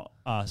it's not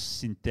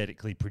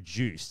synthetically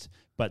produced,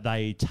 but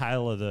they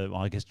tailor the,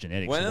 I guess,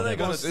 genetics. When or are they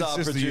whatever. going to start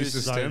just the use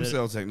of producing? stem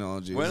cell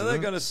technology. When are they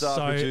going to start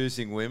So-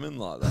 producing women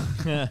like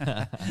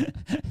that?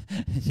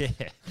 Yeah,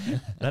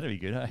 that'd be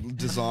good. Eh?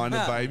 Design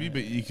a baby,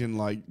 but you can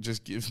like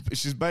just give.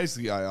 She's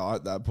basically AI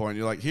at that point.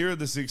 You're like, here are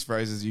the 6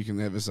 phrases you can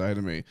never say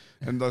to me,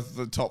 and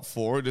the top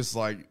 4 are just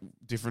like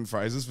different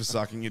phrases for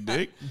sucking your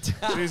dick.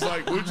 She's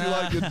like, would you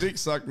like your dick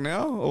sucked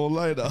now or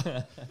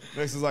later?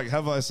 Next is like,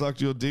 have I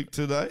sucked your dick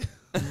today?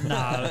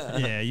 No,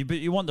 yeah, but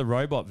you want the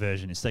robot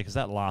version instead because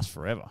that lasts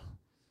forever.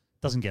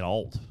 Doesn't get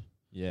old.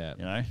 Yeah,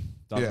 you know.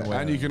 Yeah,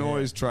 and you can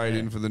always trade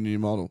in for the new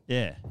model.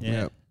 Yeah,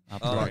 yeah.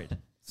 Upgrade.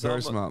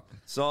 Very smart.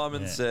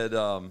 Simon Yeah. said.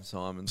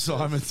 Simon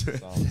Simon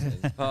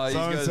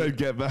said,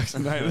 "Get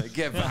vaccinated."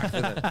 Get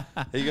vaccinated.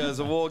 He goes,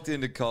 I walked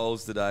into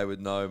Coles today with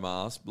no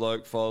mask.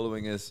 Bloke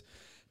following us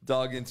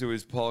dug into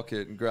his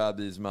pocket and grabbed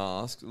his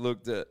mask,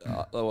 looked at,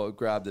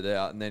 grabbed it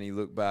out, and then he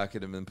looked back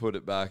at him and put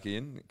it back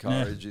in.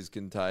 Courage is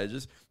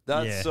contagious.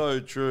 That's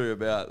so true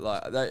about,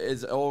 like, that,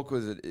 as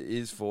awkward as it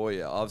is for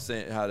you. I've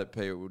had it,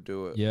 people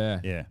do it. Yeah,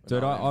 yeah.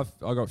 Dude, I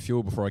got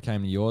fuel before I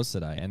came to yours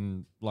today,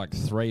 and like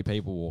 3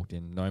 people walked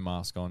in, no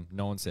mask on,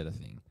 no one said a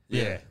thing.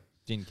 Yeah.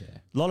 Didn't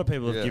care. A lot of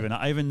people have given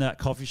up. Even that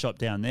coffee shop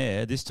down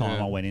there, this time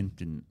Yeah. I went in,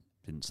 didn't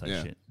say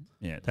Yeah. shit.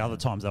 Yeah, the other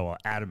times they were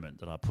adamant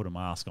that I put a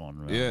mask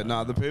on. Yeah,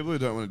 no, the people who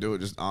don't want to do it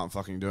just aren't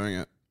fucking doing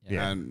it.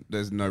 Yeah. And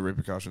there's no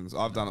repercussions.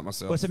 I've done it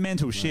myself. Well, it's a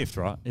mental shift,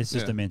 right? It's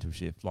just Yeah. a mental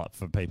shift, like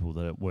for people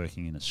that are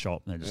working in a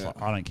shop and they're just Yeah.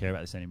 like, I don't care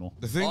about this anymore.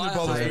 The thing that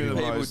bothers me the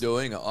people most,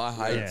 doing it. I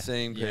hate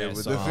seeing people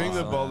with the thing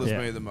that bothers Yeah.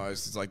 me the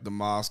most is like the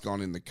mask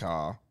on in the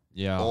car.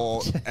 Yeah.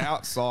 Or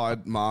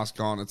outside mask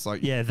on. It's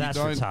like, Yeah, that's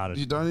you don't, retarded.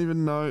 You don't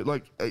even know,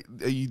 like,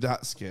 are you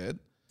that scared?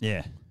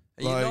 Yeah.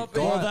 Like,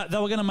 Well, they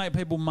were going to make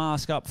people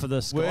mask up for the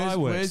Skyworks.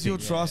 Where's your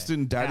thing. trust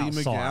in Daddy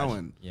Outside.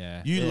 McGowan?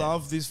 Yeah. You Yeah.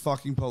 love this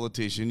fucking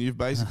politician. You've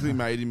basically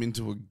made him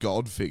into a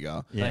god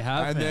figure. Yeah. They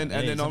have, And man.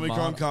 then Yeah, he's a Omicron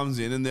martyr. comes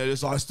in and they're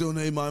just, I still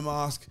need my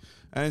mask.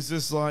 And it's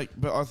just like,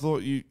 but I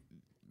thought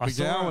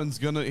McGowan's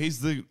he's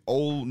the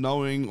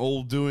all-knowing,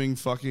 all-doing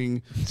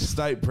fucking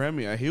state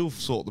premier. He'll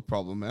sort the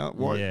problem out.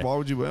 Why Yeah.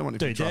 would you wear one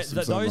if you Dude, trust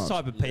him so those much?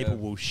 type of people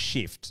will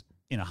shift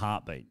in a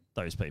heartbeat.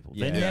 Those people,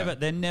 Yeah.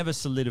 they never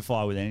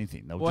solidify with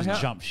anything. They'll Well,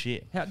 just jump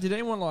shit. How did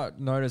anyone like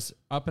notice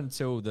up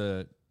until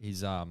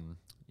his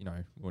you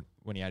know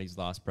when he had his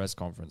last press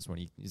conference when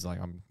he's like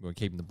we're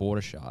keeping the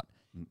border shut.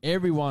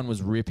 Everyone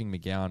was ripping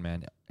McGowan,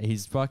 man.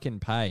 His fucking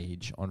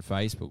page on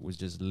Facebook was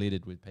just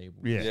littered with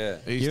people. He Giving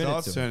it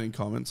starts to him. turning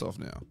comments off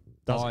now.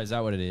 Oh, is that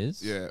what it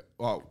is? Yeah.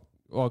 Well,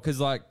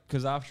 because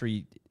after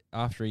he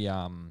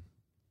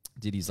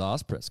did his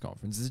last press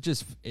conference,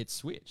 it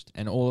switched,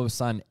 and all of a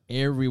sudden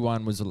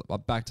everyone was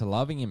back to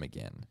loving him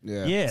again.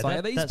 Yeah. Yeah, It's like,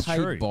 are these that's paid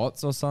true.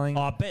 bots or something?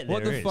 I bet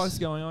What there the is. fuck's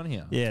going on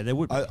here? Yeah, there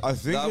would be. I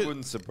think That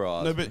wouldn't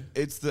surprise No, me. but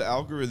it's the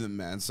algorithm,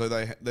 man. So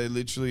they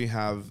literally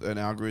have an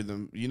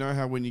algorithm. You know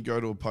how when you go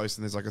to a post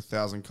and there's like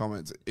 1,000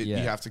 comments, you Yeah.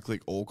 have to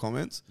click all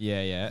comments.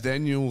 Yeah.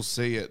 Then you'll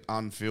see it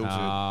unfiltered,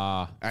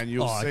 and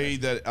you'll Oh, see okay.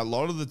 that a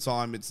lot of the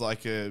time it's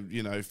like a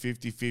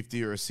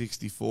 50-50 or a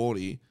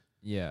 60-40.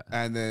 Yeah.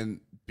 And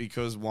then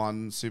because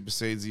one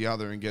supersedes the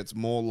other and gets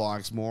more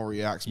likes, more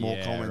reacts, more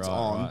Yeah, comments right,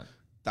 on, right.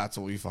 that's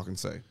all you fucking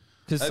see.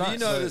 Because Have you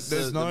noticed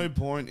There's the- no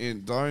point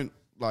in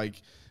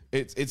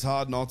it's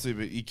hard not to,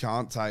 but you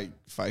can't take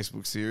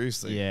Facebook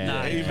seriously. Yeah.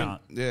 No, you even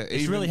can't. yeah,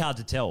 It's really hard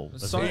to tell.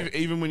 That's it.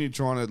 even when you're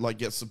trying to like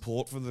get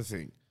support for the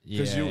thing,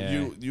 because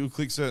Yeah. you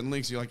click certain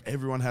links, you're like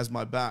everyone has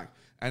my back,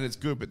 and it's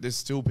good, but there's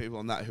still people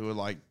on that who are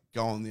like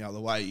going the other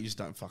way. You just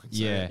don't fucking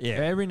see Yeah. it. Yeah.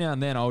 Every now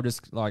and then I'll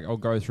just I'll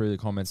go through the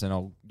comments and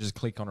I'll just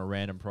click on a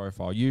random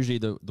profile. Usually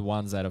the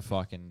ones that are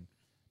fucking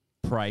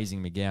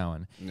praising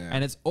McGowan. Yeah.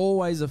 And it's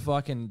always a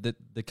fucking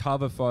the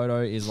cover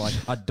photo is like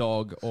a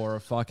dog or a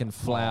fucking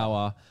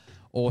flower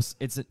or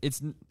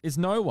it's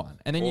no one.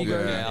 And then you go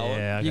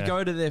Yeah, you okay.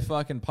 go to their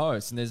fucking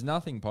post and there's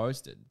nothing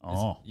posted.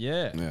 Oh.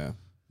 Yeah.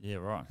 Yeah,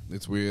 right.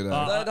 It's weird. They'd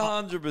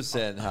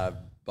 100% have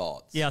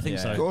bots. Yeah, I think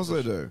Yeah. so. Of course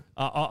they do.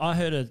 I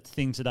heard a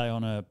thing today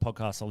on a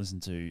podcast I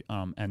listened to,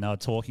 and they were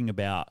talking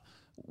about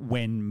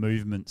when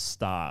movements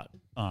start,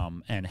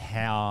 and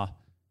how,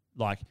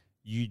 like,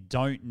 you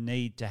don't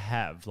need to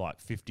have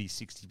like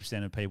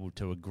 50-60% of people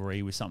to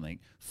agree with something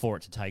for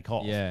it to take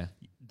off. Yeah.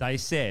 They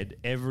said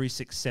every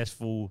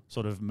successful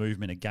sort of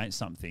movement against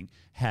something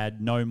had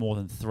no more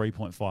than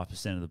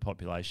 3.5% of the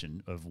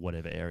population of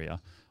whatever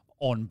area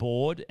on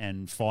board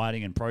and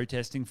fighting and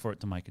protesting for it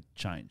to make a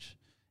change.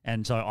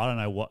 And so I don't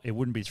know it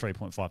wouldn't be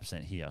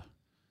 3.5% here.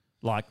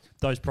 Like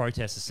those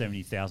protests are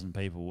 70,000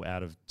 people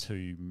out of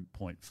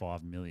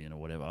 2.5 million or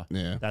whatever.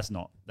 Yeah. That's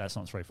not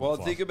 3.5. Well,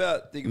 think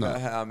about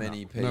how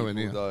many nowhere people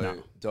near.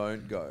 though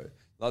don't go.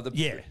 Like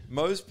Yeah.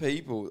 most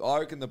people, I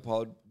reckon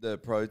the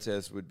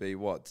protest would be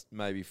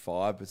maybe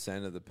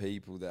 5% of the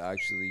people that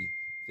actually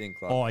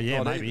think like, Oh, yeah,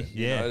 not maybe, even,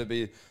 yeah. to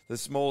be the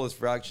smallest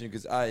fraction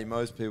because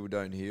most people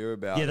don't hear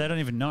about. Yeah, it. they don't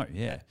even know.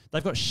 Yeah,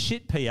 they've got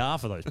shit PR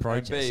for those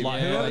protests.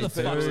 Like whoever the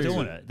they fuck's do.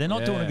 doing it, they're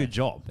not doing a good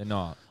job. They're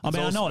not. I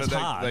mean, I know But it's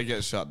hard. They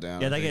get shut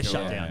down. Yeah, I they get think,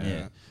 shut a lot. down.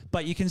 Yeah.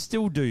 But you can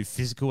still do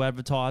physical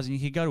advertising. You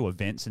can go to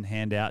events and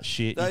hand out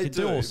shit. They you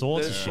can do all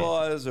sorts of There's shit.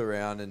 flyers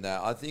around and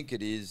that. I think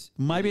it is.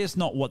 Maybe it's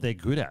not what they're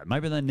good at.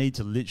 Maybe they need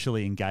to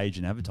literally engage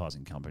an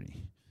advertising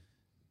company.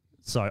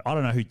 So I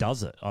don't know who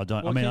does it. I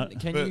don't. Well, I mean,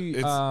 can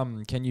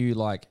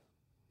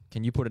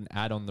you put an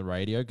ad on the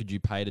radio? Could you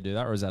pay to do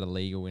that, or is that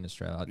illegal in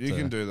Australia? You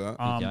can do that. You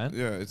can?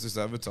 Yeah, it's just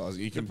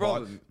advertising. You can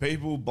buy.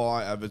 People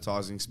buy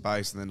advertising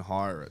space and then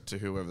hire it to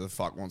whoever the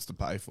fuck wants to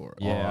pay for it.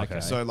 Yeah,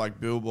 okay. So like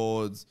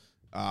billboards,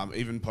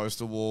 even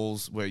poster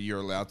walls where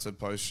you're allowed to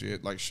post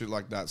shit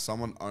like that.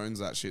 Someone owns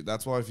that shit.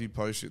 That's why if you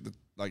post shit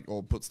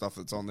or put stuff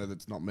that's on there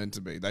that's not meant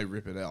to be, they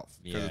rip it out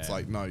because it's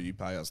like, no, you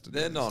pay us to do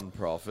They're this.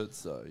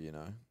 non-profits though,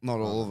 Not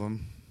all of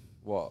them.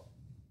 What?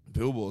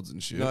 Billboards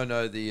and shit.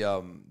 No,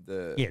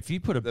 the yeah, if you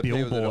put a the people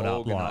that billboard are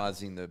up like,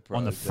 organising the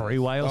on the protest.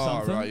 freeway or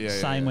something, right, yeah,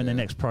 saying when the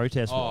next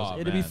protest was,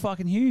 it'd be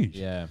fucking huge.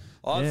 Yeah,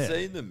 I've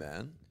seen them,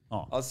 man.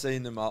 Oh. I've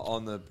seen them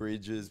on the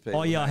bridges.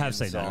 Oh yeah, I have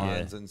seen seen that.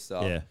 signs Yeah. and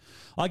stuff. Yeah,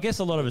 I guess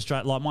a lot of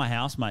Australia, like my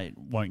housemate,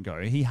 won't go.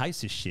 He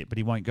hates this shit, but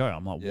he won't go.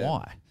 I'm like,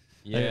 why?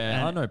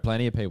 Yeah, I know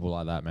plenty of people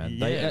like that, man.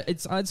 Yeah.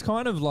 It's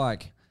kind of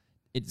like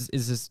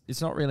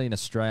it's not really an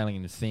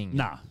Australian thing.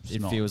 Nah,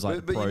 it feels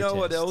like. But you know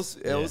what else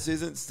Yeah.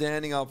 isn't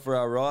standing up for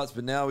our rights?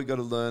 But now we got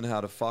to learn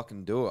how to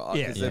fucking do it.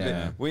 Yeah. 'Cause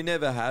Yeah. we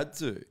never had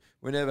to.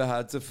 We never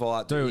had to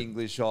fight the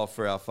English off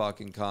for our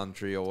fucking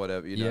country or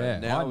whatever. You know. Yeah,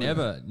 Now I we-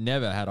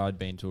 never had I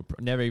been to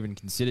never even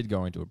considered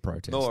going to a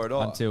protest. Nor had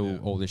I. until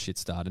all this shit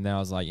started. Now I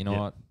was like, you know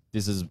what,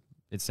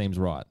 it seems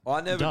right.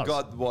 I never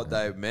got what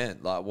they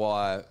meant, like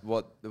why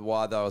they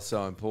were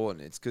so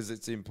important. It's because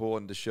it's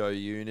important to show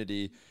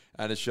unity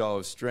and a show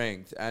of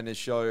strength and a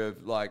show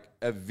of like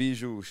a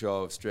visual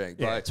show of strength.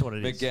 Yeah, like that's what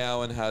it is.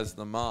 McGowan has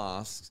the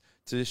masks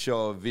to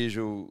show a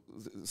visual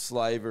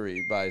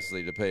slavery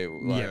basically to people,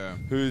 like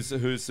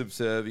who's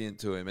subservient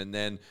to him, and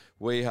then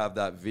we have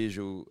that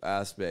visual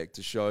aspect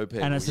to show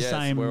people. And it's the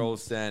same. We're all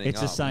standing. It's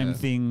up. the same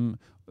thing.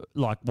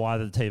 Like why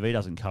the TV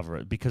doesn't cover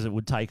it, because it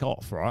would take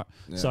off, right?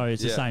 Yeah. So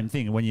it's the Yeah. same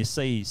thing. When you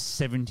see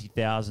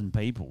 70,000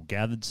 people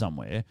gathered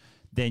somewhere,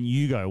 then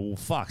you go, well,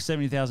 fuck,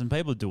 70,000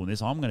 people are doing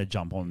this. I'm going to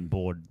jump on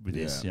board with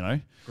this, you know?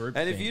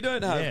 And if you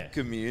don't have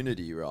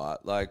community, right?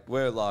 Like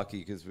we're lucky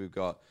because we've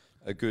got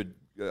a good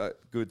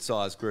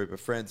sized group of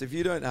friends. If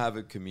you don't have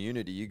a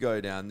community, you go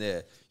down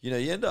there. You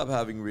end up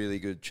having really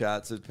good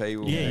chats with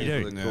people. Yeah,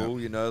 you people do. are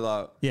cool.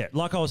 Like Yeah,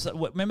 like I was.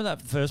 Remember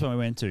that first one we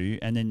went to,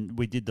 and then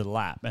we did the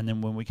lap, and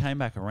then when we came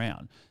back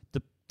around,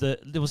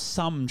 there was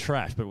some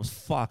trash, but it was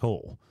fuck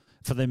all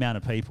for the amount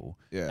of people.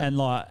 Yeah. and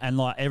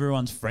like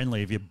everyone's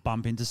friendly. If you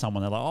bump into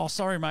someone, they're like, "Oh,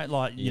 sorry, mate."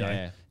 Like you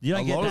know, you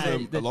don't a get lot that.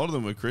 of them. A lot of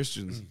them were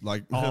Christians.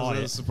 Like Oh, there's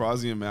yeah. a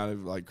surprising amount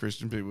of like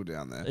Christian people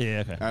down there.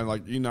 Yeah, okay.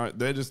 And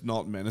they're just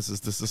not menaces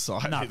to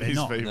society. No, they're these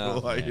not.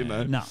 people,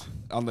 No. No.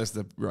 unless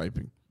they're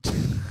raping.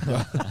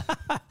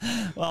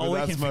 Well, we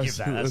that's can forgive most-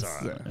 that. That's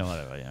that's- all right. No,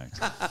 whatever.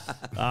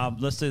 Yeah.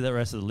 Let's do the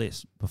rest of the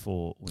list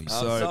before we.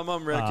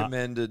 someone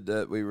recommended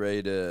that we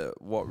read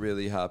What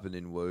Really Happened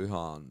in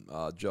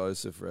Wuhan.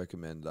 Joseph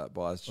recommended that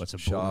by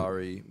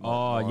Shari.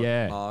 Mark.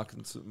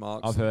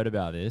 I've heard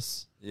about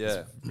this.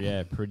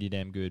 Yeah. Pretty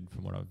damn good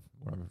from what I've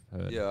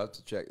heard. Yeah, I have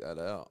to check that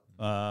out.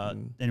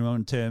 Anyone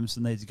in terms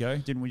that needs to go?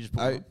 Didn't we just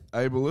put one?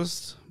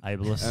 Ableist,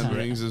 Ableist, and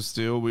Rings of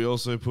Steel. We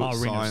also put Oh,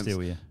 Science. Ring of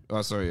Steel, yeah.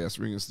 Oh, sorry, yes,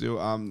 Ring of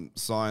Steel.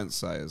 Science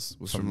Sayers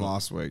was from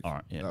last week. All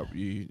right, yeah.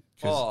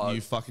 Because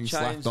you fucking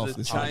slacked off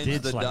this week.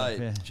 Change the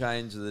date.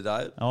 Change the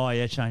date. Oh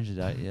yeah, change the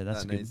date. Yeah,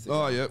 that's That good. needs to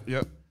Oh, yep.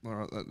 I'll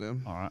write that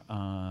down. All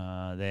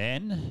right.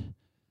 Then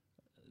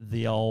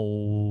the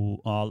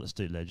old. Oh, let's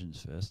do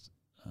legends first.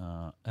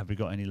 Have we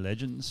got any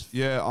legends?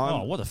 Yeah.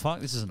 Oh, what the fuck?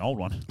 This is an old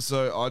one.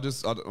 So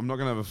I'm not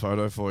gonna have a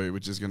photo for you,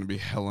 which is gonna be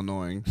hell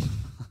annoying.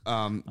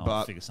 I'll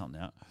But figure something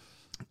out.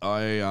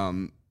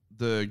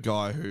 The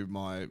guy who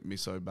my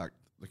miso backed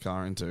the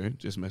car into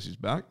just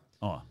messaged back.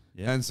 Oh,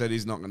 yeah. And said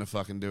he's not gonna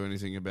fucking do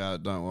anything about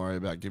it. Don't worry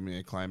about giving me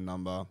a claim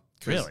number.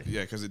 Really?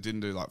 Yeah, because it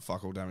didn't do like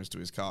fuck all damage to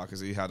his car because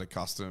he had a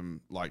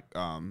custom like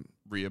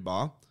rear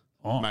bar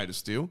made of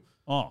steel.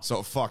 Oh. So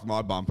it fucked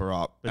my bumper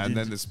up, But and didn't-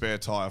 then the spare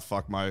tire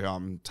fucked my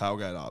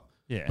tailgate up.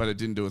 Yeah. But it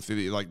didn't do a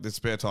thing. Like the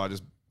spare tire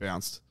just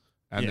bounced,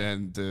 and Yeah.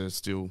 then the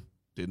steel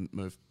didn't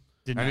move.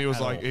 Didn't and he was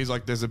at like, all. he's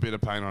like, there's a bit of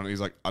paint on it.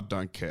 He's like, I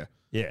don't care.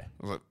 Yeah.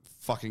 I was like,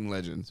 fucking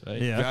legend.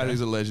 Sweet. Yeah, That okay.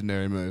 is a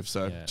legendary move.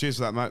 So Yeah. cheers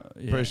for that, mate.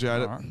 Yeah,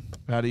 Appreciate it.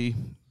 alright. Paddy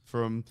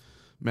from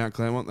Mount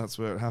Claremont. That's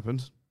where it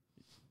happened.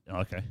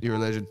 Okay. You're a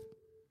legend.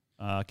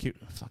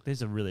 Fuck,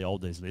 these are really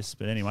old, these lists.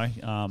 But anyway,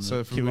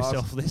 So kill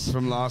yourself list.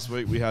 from last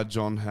week, we had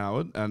John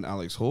Howard and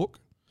Alex Hawke.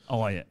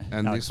 Oh, yeah.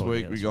 And Alex this Hawke,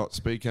 week yeah, we that's got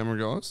Speed Camera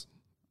Guys.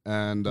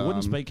 And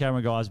Wouldn't speed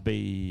camera guys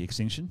be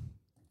Extinction?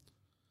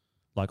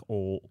 Like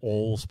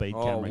all speed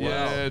camera guys?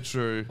 Yeah,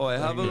 true. Oh,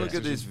 have a Yeah. look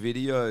at this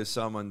video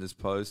someone just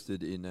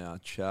posted in our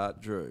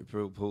chat, Drew.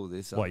 Pull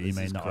this up. What, you This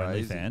mean is the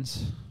crazy.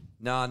 OnlyFans?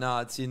 No,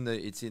 it's in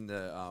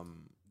the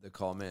the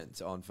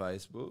comments on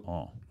Facebook.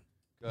 Oh.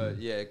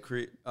 Yeah,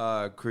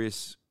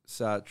 Chris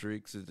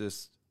Satrix is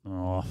just...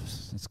 Oh,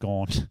 it's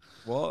gone.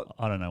 What?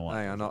 I don't know what.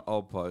 Hang on,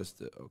 I'll post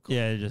it.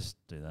 Yeah, just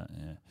do that,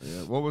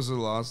 Yeah. What was the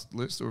last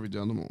list, or have we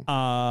done them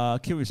all?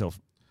 Kill yourself.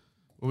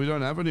 Well, we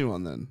don't have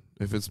anyone then.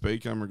 If it's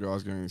speed camera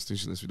guys going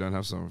extinction list, we don't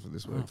have someone for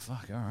this week. Oh,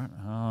 fuck, all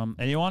right.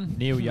 Anyone?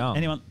 Neil Young.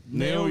 Anyone?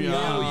 Neil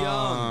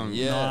Young.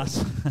 Yeah.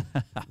 Nice.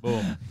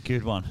 Boom.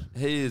 Good one.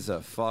 He is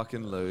a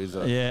fucking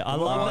loser. Yeah, I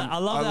love that. I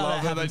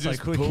love that they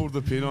just pulled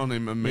the pin on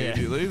him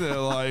immediately. They're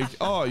like,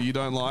 oh, you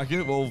don't like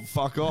it? Well,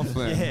 fuck off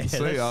then. Yeah,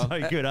 See ya.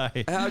 that's so good,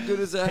 eh? How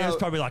good is that? He was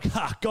probably like,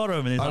 ha, got him.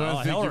 And he's I like,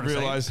 don't think hold you on a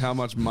second. realise how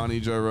much money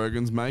Joe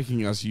Rogan's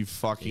making us, you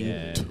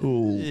fucking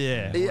tool.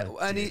 Yeah.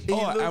 And he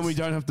and we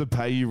don't have to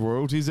pay you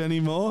royalties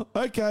anymore?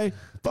 Okay,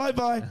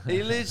 bye-bye.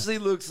 He literally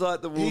looks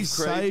like the Wolf He Creek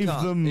saved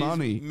cunt. the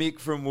money. He's Mick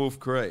from Wolf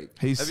Creek.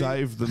 He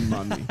saved the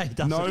money.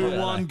 does No look like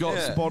one that. got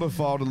Yeah.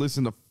 Spotify to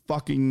listen to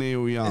fucking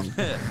Neil Young.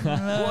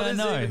 What is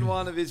no. even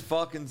one of his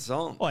fucking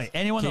songs? Wait,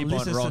 anyone Keep that on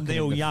listens to rocking in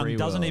Neil the Young free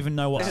doesn't world. even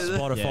know what Yeah.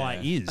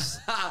 Spotify is.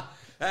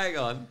 Hang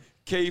on.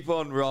 Keep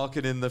on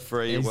rocking in the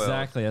free world.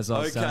 Exactly, as I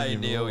was okay, saying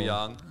Neil before.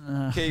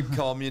 Young. Keep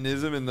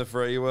communism in the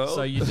free world.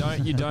 So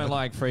you don't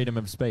like freedom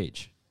of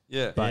speech.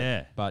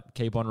 Yeah. But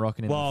keep on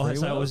rocking in Well, the free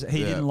so it world. was,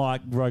 he didn't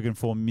like Rogan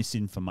for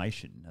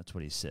misinformation. That's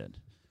what he said.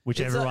 Which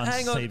It's everyone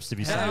hang on, seems to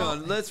be hang saying.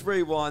 on, let's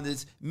rewind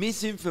this.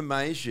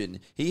 Misinformation.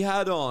 He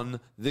had on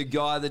the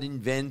guy that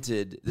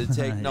invented the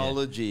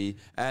technology,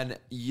 and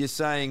you're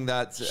saying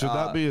that... Should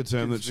that be a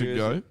term that should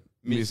go?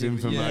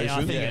 Misinformation? Yeah,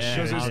 I think it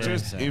should. Because it's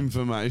just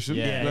information.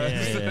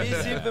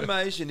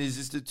 Misinformation is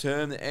just a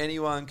term that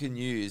anyone can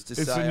use to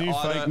It's say, the new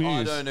fake I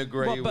news. don't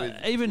agree But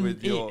with, even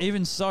with your...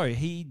 even so,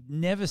 he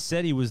never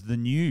said he was the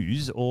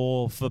news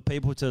or for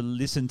people to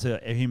listen to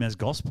him as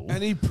gospel.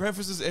 And he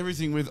prefaces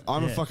everything with,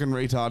 I'm a Yeah. fucking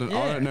retard and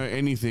I Yeah. don't know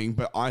anything,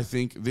 but I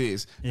think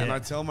this. And Yeah. I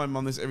tell my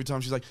mum this every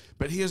time. She's like,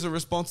 but he has a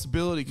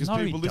responsibility because No,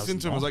 he people listen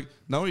does to him. I was not. like,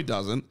 no, he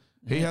doesn't.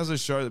 He Yeah. has a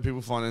show that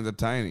people find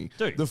entertaining.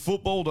 Dude. The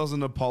football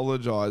doesn't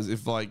apologize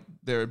if like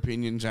their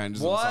opinion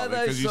changes on Why are something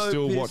they because you so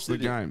still pissed watch the at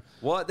him? game.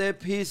 Why they're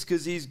pissed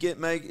because he's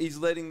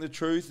letting the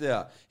truth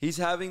out. He's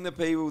having the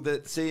people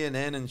that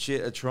CNN and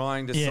shit are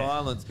trying to Yeah.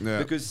 silence Yeah.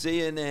 because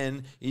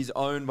CNN is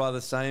owned by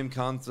the same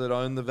cunts that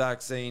own the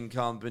vaccine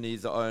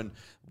companies that own.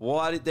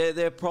 Why did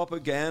they're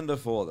propaganda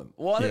for them?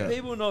 Why Yeah. do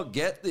people not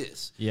get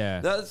this? Yeah.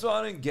 That's what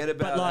I don't get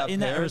about like, our in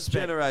that parents'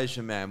 respect-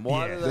 generation, man.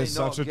 Why Yeah. do they There's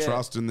not such a get?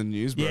 trust in the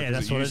news, bro. Yeah, 'cause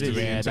that's it what used it to is.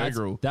 be Yeah,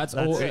 integral. that's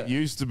all. It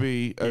used to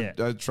be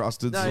a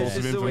trusted No, source it's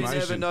of just that we never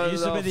information. know It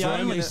used to be the they'll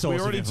only find source We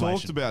of already information.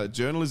 talked about it.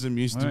 Journalism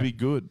used to Right. be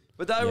good.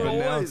 But they were But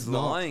now always it's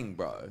not. lying,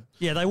 bro.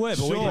 Yeah, they were, but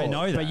we Sure. didn't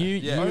know that. But you,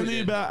 Yeah. Only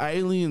about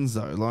aliens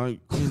though,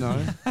 like you know,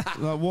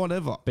 like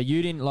whatever. But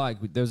you didn't like.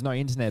 There was no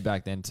internet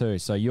back then too,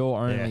 so your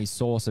only Yeah.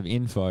 source of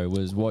info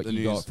was what The you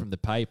news. got from the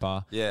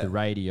paper, Yeah. the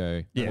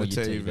radio, Yeah. or The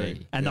your TV.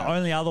 TV. And Yeah. the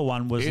only other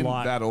one was In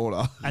like that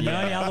order. And the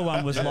only other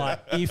one was like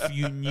if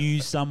you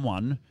knew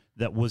someone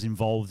that was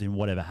involved in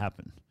whatever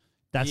happened.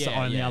 That's the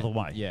Yeah, only yeah, other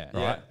way. yeah.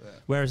 Right?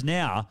 Whereas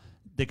now,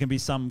 there can be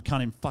some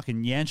kind of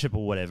fucking yanchip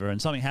or whatever,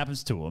 and something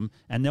happens to them,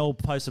 and they'll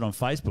post it on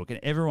Facebook, and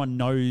everyone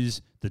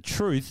knows the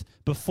truth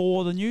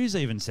before the news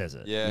even says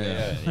it.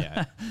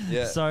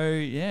 Yeah. So,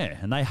 yeah,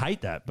 and they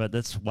hate that, but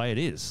that's the way it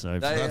is. So,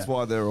 That's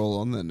why they're all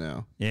on there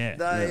now. yeah.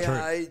 They true.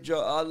 hate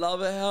Joe. I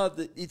love it how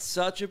it's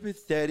such a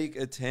pathetic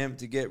attempt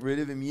to get rid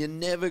of him. You're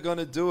never going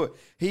to do it.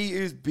 He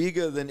is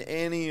bigger than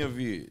any of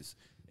yous.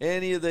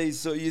 Any of these,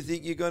 so you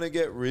think you're going to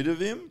get rid of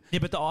him? Yeah,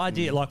 but the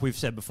idea, like we've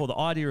said before, the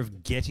idea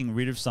of getting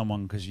rid of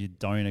someone because you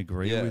don't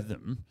agree Yeah. with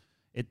them,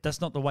 that's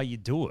not the way you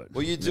do it.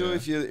 Well, you do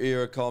if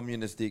you're a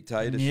communist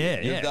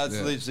dictatorship. Yeah. That's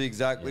literally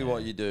exactly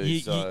what you do.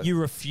 You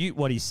refute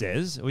what he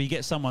says, or you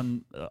get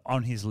someone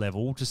on his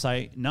level to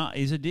say, "No,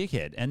 he's a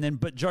dickhead," and then,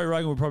 but Joe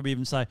Rogan would probably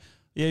even say,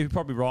 "Yeah, you're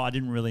probably right. I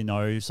didn't really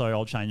know, so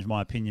I'll change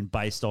my opinion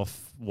based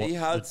off what." He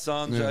had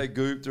Sanjay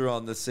Gupta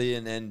on the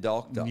CNN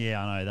doctor.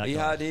 Yeah, I know that. He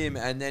guy. had him,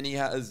 and then he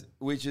has,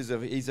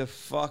 he's a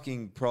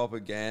fucking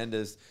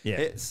propagandist.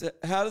 Yeah.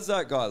 How does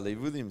that guy live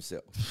with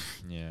himself?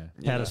 Yeah.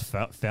 How does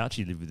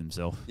Fauci live with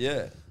himself?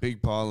 Yeah.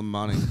 Big pile of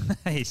money.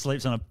 He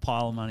sleeps on a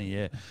pile of money.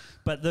 Yeah,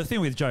 but the thing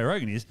with Joe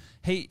Rogan is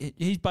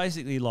he's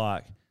basically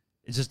like.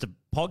 It's just a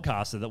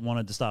podcaster that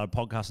wanted to start a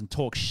podcast and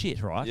talk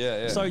shit, right?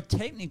 Yeah. So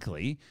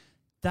technically,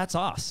 that's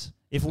us.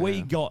 If we're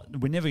never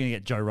going to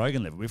get Joe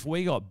Rogan level. If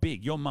we got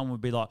big, your mum would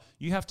be like,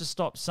 you have to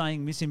stop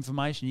saying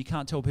misinformation. You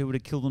can't tell people to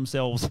kill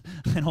themselves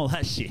and all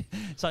that shit.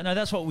 So, no,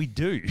 that's what we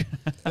do.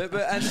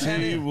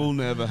 She will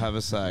never have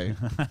a say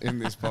in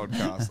this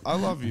podcast. I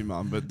love you,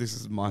 Mum, but this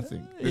is my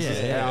thing. This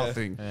is our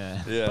thing.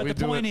 Yeah. But We the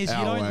do point it is, you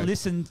our don't way.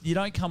 listen, you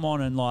don't come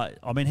on and like,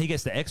 I mean, he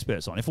gets the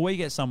experts on. If we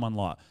get someone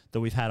like that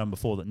we've had on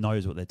before that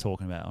knows what they're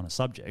talking about on a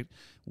subject,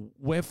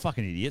 we're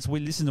fucking idiots. We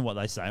listen to what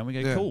they say and we go,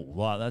 Yeah. cool,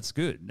 like, that's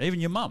good. Even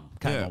your mum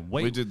came Yeah, on.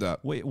 we did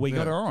that. We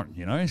got Yeah. her on,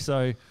 you know?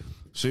 So,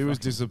 She was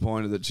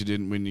disappointed that she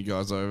didn't win you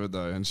guys over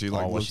though, and she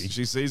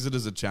she sees it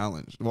as a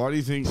challenge. Why do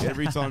you think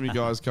every time you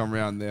guys come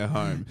around their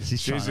home,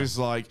 she's just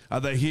like, "Are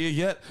they here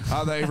yet?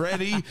 Are they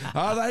ready?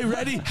 Are they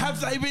ready? Have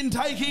they been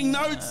taking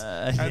notes?"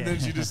 And then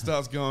she just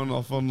starts going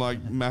off on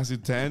like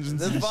massive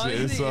tangents. The and funny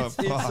shit. thing, It's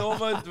it's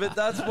almost, but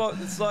that's what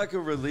it's like a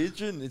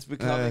religion. It's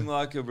becoming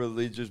like a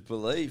religious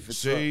belief.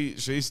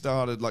 It's she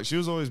started like she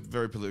was always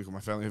very political. My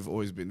family have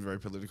always been very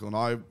political, and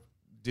I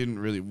didn't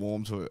really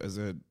warm to it as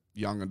a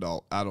young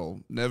adult at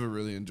all. Never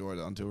really enjoyed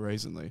it until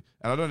recently,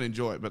 and I don't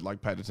enjoy it, but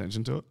like paid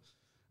attention to it,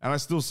 and I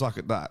still suck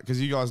at that because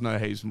you guys know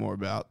heaps more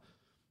about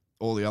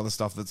all the other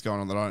stuff that's going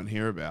on that I don't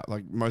hear about.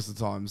 Like most of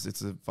the times,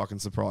 it's a fucking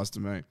surprise to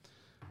me.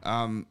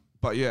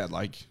 But yeah,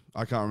 like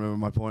I can't remember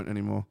my point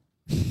anymore.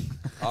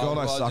 God,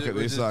 I suck at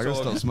this. I gotta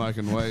stop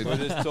smoking weed. We're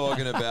just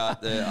talking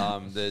about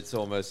that it's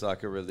almost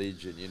like a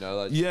religion, you know?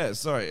 Like yeah,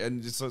 sorry.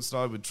 And so it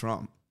started with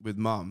Trump, with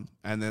Mum,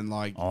 and then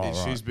like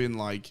she's been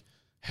like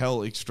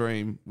hell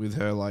extreme with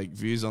her like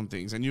views on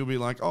things, and you'll be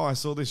like, "Oh, I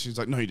saw this." She's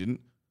like, "No, you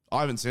didn't. I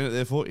haven't seen it.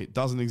 Therefore, it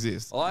doesn't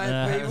exist." People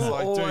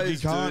like,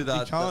 always dude, you do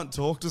that. You can't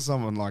talk to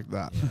someone like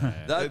that.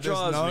 That There's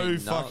drives me no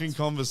nuts. fucking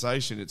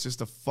conversation. It's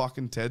just a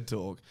fucking TED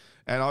talk.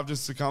 And I've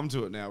just succumbed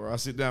to it now, where I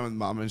sit down with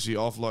Mum and she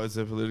offloads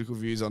her political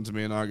views onto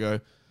me, and I go,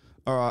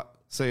 "All right,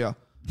 see ya."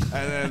 And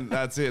then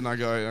that's it. And I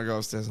go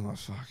upstairs and I'm like,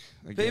 "Fuck."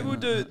 Again. People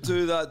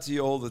do that to you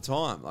all the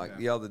time. Like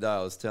the other day,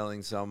 I was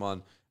telling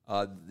someone,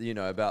 you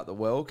know, about the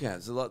well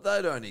camps. They're like,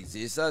 "They don't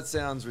exist. That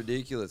sounds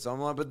ridiculous." I'm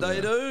like, "But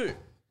they do.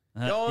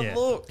 Go and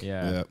look."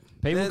 Yeah.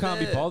 People can't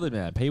be bothered,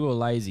 man. People are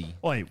lazy.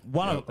 Wait,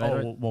 well,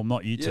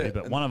 not you two,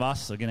 but one of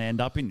us are going to end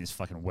up in this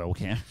fucking well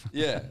camp.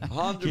 Yeah,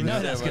 100%. You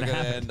know that's we're gonna going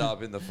to happen. end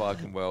up in the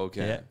fucking well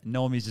camp. Yeah,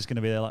 Normie's just going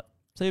to be there like,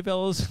 "See you,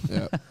 fellas."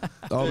 Yeah,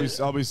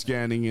 I'll be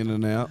scanning in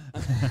and out.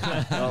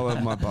 I'll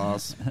have my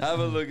pass. Have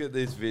a look at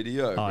this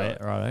video. Oh,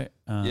 yeah, right.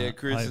 Yeah,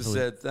 Chris has hopefully-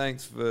 said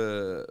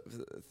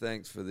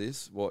thanks for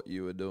this. What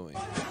you were doing.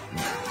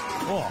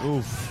 Oh,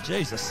 oof,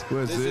 Jesus.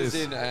 Where's This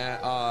is in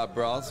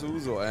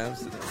Brussels or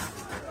Amsterdam.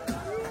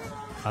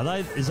 Are they?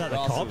 Is that the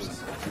Brussels.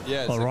 cops?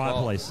 Yeah, it's Oh, the riot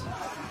cops. police.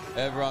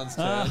 Everyone's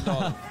turned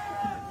on.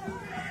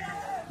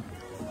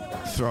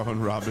 Throwing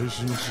rubbish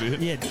and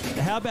shit. Yeah,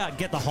 how about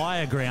get the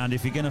higher ground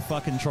if you're going to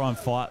fucking try and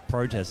fight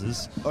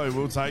protesters? Oh,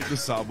 we'll take the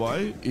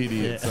subway.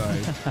 Idiots,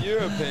 eh?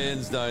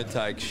 Europeans don't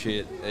take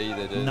shit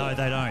either, do No, they?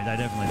 they don't. They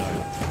definitely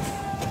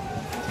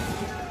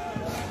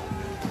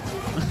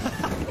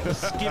don't.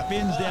 Skip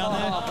bins down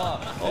there.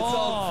 It's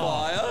on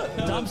fire.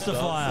 Dumpster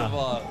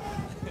fire.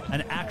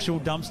 An actual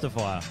dumpster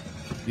fire.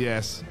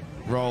 Yes.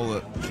 Roll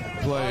it.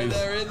 Please.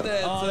 They're in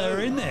there Oh, too. they're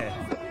in there.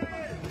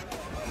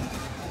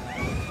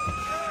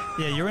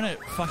 Yeah, you're in a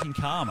fucking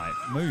car, mate.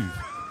 Move.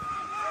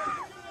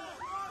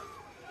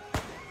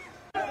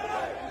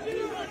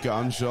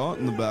 Gunshot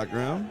in the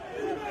background.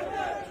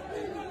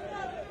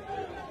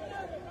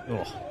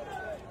 Oh.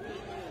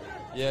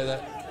 Yeah,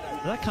 that.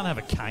 Does that kind of have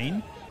a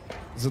cane?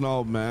 It's an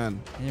old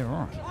man. Yeah,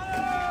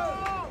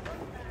 right.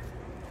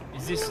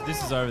 Is this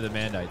is over the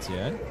mandates,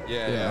 yeah?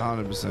 Yeah,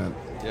 100%.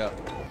 Yeah.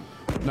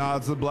 No,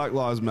 it's the Black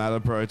Lives Matter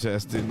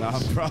protest in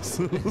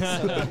Brussels.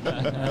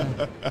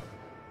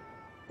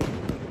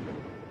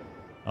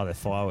 Oh, they're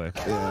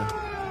fireworks.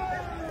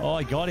 Yeah. Oh,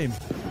 I got him.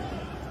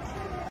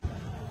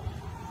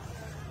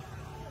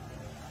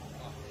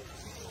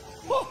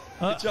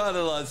 You're trying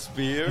to like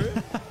spear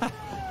it?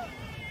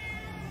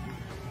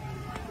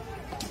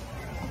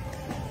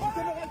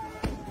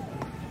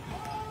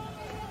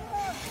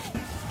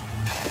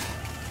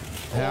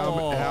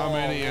 How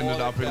many ended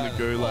up in the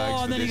gulags?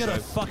 Oh, and then for he got a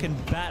this? fucking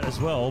bat as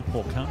well,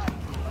 poor cunt.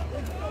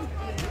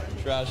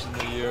 Trashing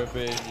the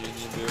European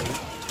Union building.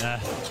 Nah.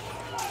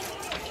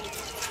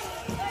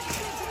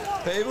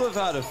 People have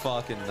had a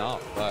fucking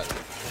nut, but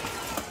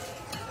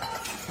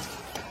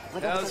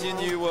how's your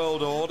New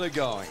World Order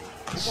going?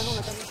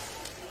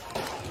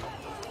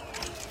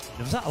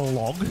 Was that a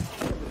log?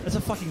 That's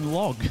a fucking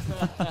log.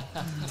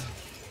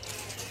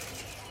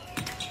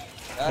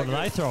 What are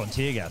they throwing?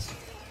 Tear gas?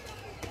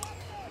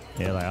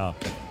 Yeah, they are.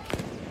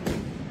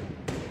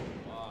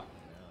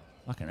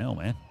 Fucking hell,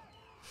 man.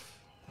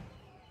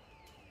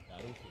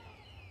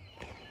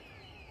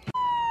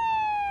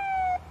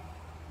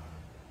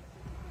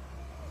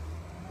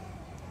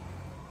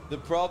 The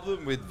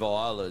problem with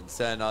violence,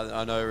 and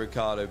I know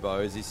Ricardo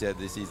Bose said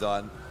this, he's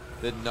like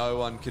that no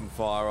one can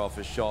fire off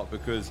a shot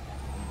because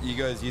you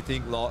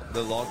think the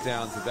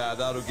lockdowns are bad.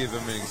 That'll give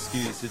them an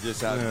excuse to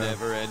just have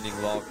never-ending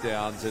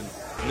lockdowns and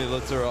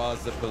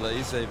militarise the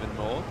police even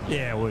more.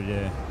 Yeah, it would,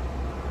 yeah.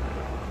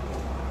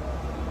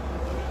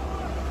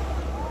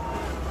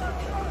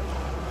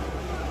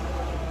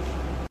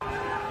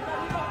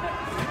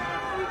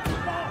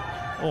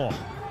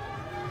 Oh.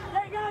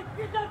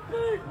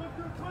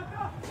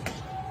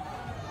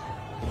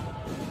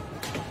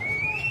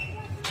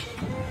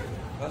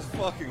 That's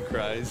fucking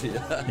crazy.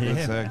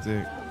 That's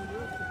hectic.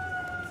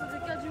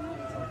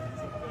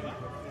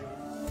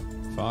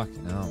 Fuck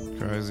no.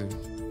 Crazy.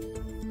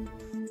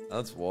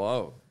 That's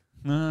wild.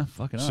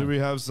 Fucking Should we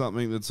have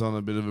something that's on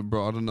a bit of a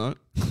brighter note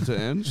to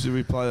end? Should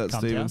we play that Come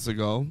Steven down.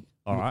 Seagal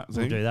All right,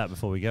 we'll do that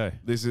before we go.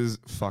 This is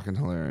fucking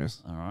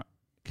hilarious. All right,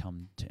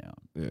 come down.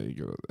 Yeah,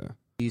 you got it there.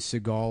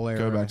 Seagal era.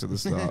 Go back to the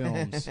start.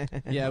 Films.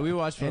 Yeah, we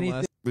watched one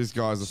last. This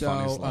guy's the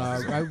funniest.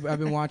 I've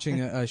been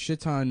watching a shit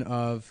ton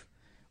of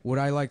what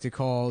I like to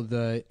call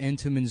the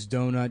Entenmann's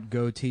Donut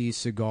Goatee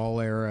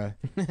Seagal era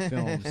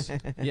films.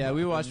 Yeah,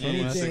 we watched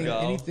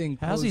anything.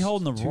 How's he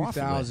holding the rifle?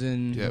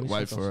 2000. Yeah,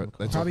 wait for it.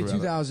 Probably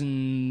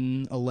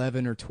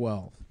 2011 or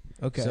 12.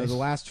 Okay. So the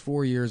last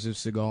 4 years of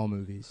Seagal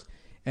movies,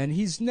 and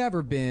he's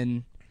never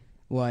been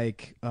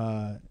like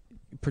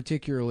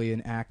particularly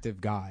an active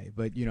guy,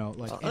 but you know,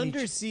 like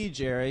Under Siege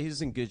era,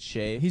 he's in good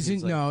shape. He's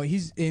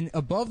in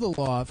Above the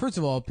Law. First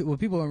of all, what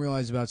people don't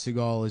realize about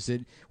Seagal is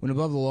that when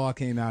Above the Law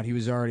came out, he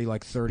was already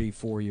like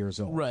 34 years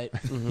old. Right.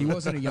 He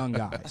wasn't a young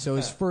guy. So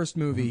his first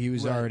movie, he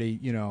was already,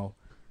 you know,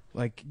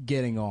 like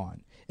getting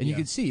on. And you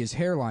could see his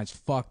hairline's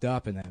fucked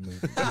up in that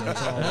movie. You know,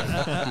 it's all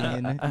like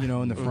thin, you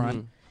know, in the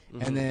front.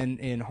 And then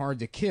in Hard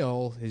to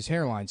Kill, his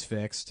hairline's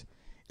fixed.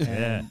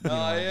 And, you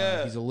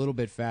know, he's a little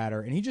bit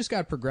fatter, and he just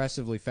got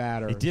progressively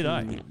fatter. He did,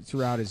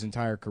 throughout his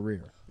entire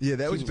career. Yeah,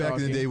 that was back in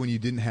the day when you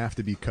didn't have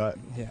to be cut.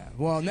 Yeah.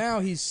 Well, now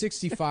he's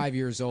 65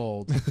 years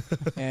old,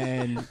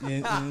 and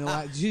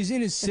he's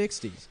in his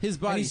 60s. His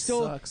body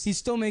sucks. He's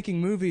still making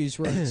movies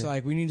where it's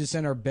like, we need to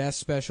send our best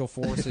special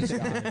forces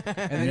guy, and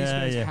then he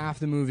spends half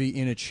the movie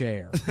in a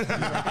chair. He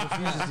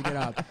refuses to get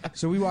up.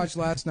 So we watched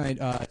last night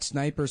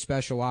Sniper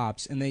Special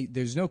Ops, and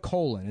there's no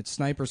colon. It's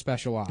Sniper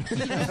Special Ops.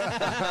 And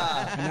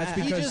that's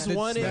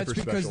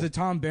because the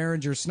Tom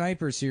Berenger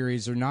Sniper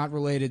series are not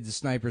related to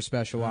Sniper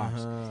Special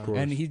Ops.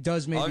 And he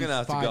does maybe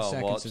 5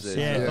 seconds of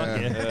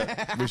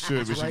Yeah. We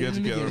should get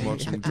together and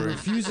watch him drink.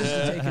 He refuses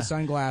to take his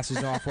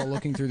sunglasses off while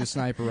looking through the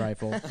sniper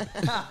rifle.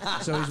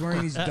 So he's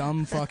wearing these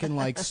dumb fucking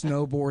like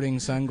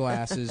snowboarding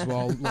sunglasses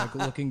while like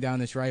looking down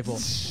this rifle.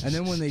 And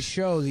then when they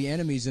show the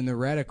enemies in the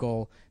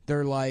reticle,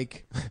 they're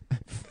like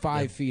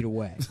 5 feet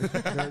away.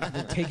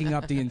 They're taking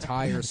up the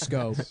entire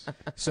scope.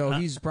 So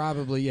he's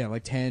probably,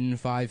 like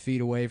 5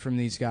 feet away from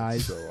these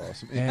guys. So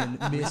awesome. And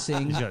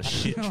missing. He's got a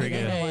shit trigger.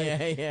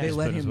 They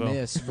let him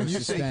miss for When you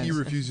suspense. say he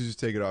refuses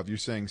to take it off, you're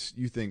saying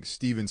you think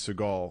Steven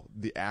Seagal,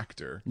 the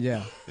actor,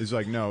 is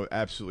like, no,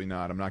 absolutely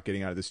not. I'm not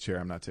getting out of this chair.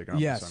 I'm not taking off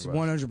the Yes,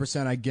 sunglasses.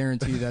 100%. I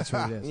guarantee you that's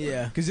what it is.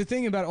 Yeah. Because the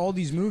thing about all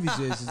these movies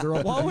is they're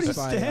all Why would he produced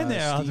by, stand there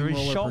after he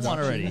Steamroller shot one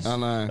already? Productions. I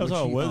know. I was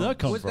like, where'd that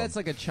come from? That's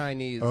like a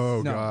Chinese.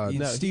 Oh, No, God.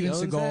 it's Steven he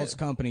owns Seagal's that?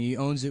 company. He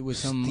owns it with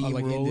some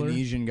like Steamroller?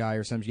 Indonesian guy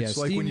or something. It's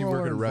Yeah, like when you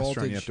work Steamroller at a and restaurant,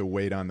 you Voltage. have to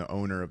wait on the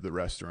owner of the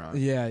restaurant.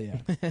 Yeah.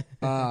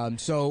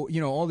 So,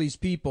 all these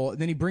people, and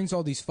then he brings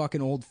all these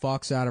fucking old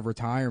fucks out of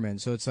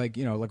retirement. So it's like,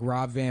 like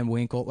Rob Van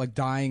Winkle, like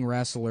dying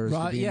wrestlers.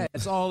 to be in-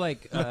 it's all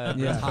like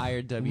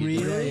retired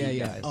WWE.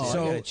 Yeah. Oh,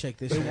 So I gotta check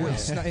this it out.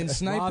 was in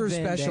Sniper Rob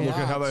Van Special Dam. Look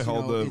at how they Ops,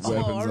 hold the it's-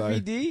 weapons.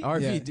 RVD?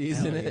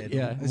 RVD's in it.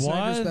 Yeah. in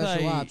Why Sniper do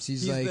Special they Ops,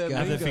 he's like,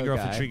 have their finger off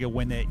guy. the trigger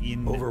when they're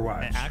in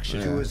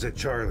action? Who is it,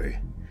 Charlie?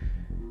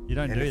 You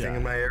don't do Anything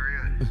in that. my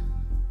area?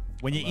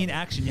 When you're in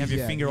action, you have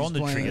your finger he's on the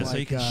playing trigger so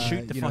you can like,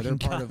 shoot the they're fucking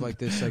part gun of like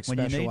this like when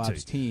you special need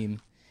ops to.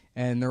 team,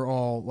 and they're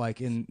all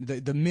like in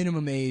the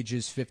minimum age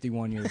is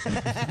 51 years old,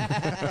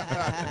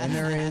 and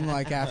they're in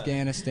like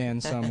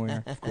Afghanistan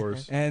somewhere, Of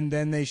course. and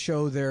then they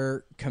show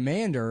their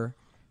commander,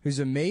 who's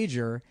a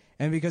major.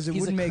 And because it He's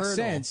wouldn't a make colonel.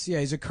 sense,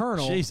 he's a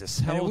colonel. Jesus,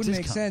 and how it old's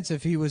wouldn't this make cunt? sense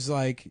if he was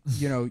like,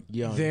 Young.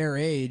 their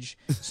age.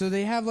 So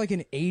they have like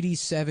an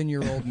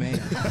 87-year-old man,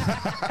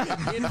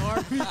 In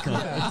army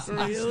class.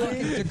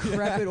 fucking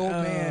decrepit old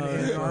man in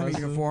an army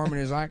uniform,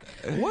 and he's like,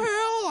 "Well,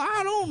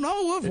 I don't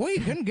know if we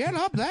can get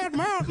up that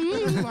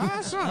mountain by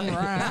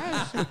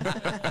sunrise.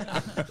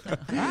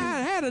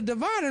 I had a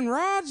divining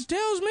rods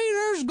tells me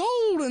there's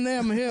gold in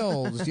them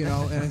hills,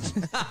 and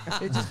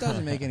it just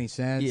doesn't make any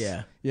sense.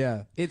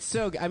 Yeah. It's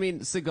so. I mean,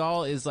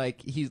 Seagal is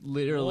like he's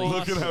literally.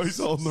 Look at how he's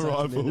holding the such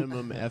rifle.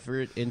 Minimum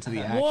effort into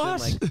the action,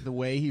 What? like the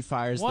way he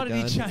fires. Why the did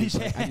he gun, change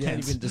it's like, I can't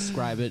hands? even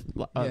describe it.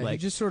 He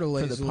Like just sort of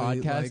for the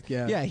lazily, podcast. like,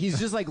 yeah. He's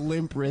just like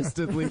limp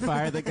wristedly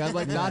fire the gun,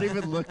 like not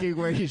even looking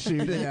where he's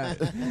shooting. Yeah.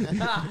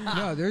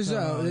 No, there's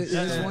one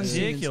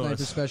scene in ridiculous.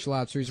 Sniper Special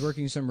Ops where he's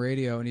working some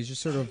radio and he's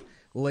just sort of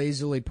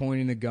lazily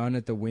pointing the gun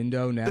at the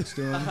window next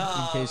to him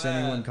in case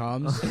anyone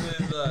comes,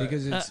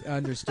 because it's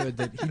understood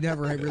that he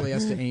never really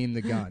has to aim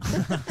the gun.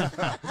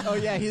 Oh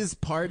yeah, his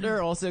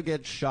partner also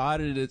gets shot,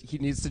 and he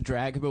needs to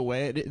drag him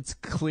away. And it's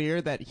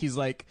clear that he's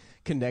like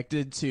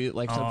connected to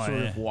like some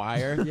sort of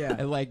wire. Yeah.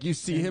 And like you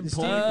see him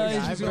pulling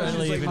He's the just guy, but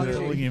he's like just,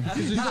 pulling him.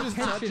 There's just just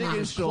tension touching in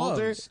his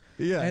shoulder. clothes.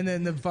 Yeah. And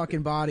then the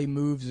fucking body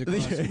moves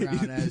across the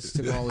ground as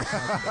Seagal is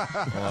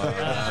talking.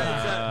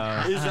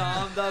 His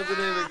arm doesn't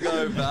even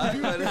go back.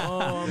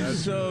 Oh, I'm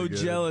so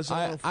jealous.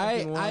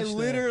 I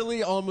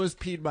literally almost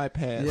peed my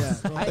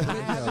pants.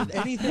 Yeah.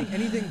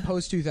 Anything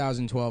post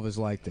 2012 is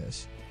like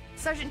this.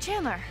 Sergeant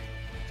Chandler.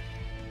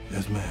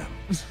 Yes, ma'am.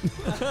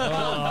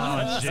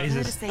 Oh,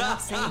 Jesus.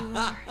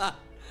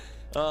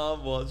 Oh,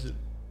 I'm watching.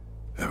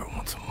 Every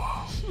once in a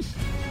while.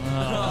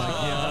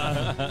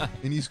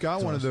 And he's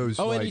got one of those.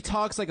 Oh, like, and he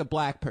talks like a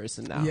black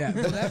person now. Yeah,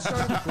 well, that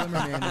started with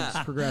Glimmerman and it's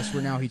progressed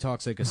where now he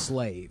talks like a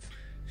slave.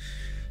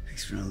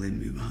 Thanks for not leaving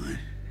me behind.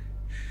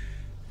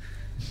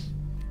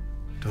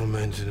 Don't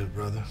mention it,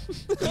 brother.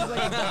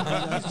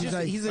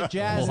 He's a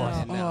jazz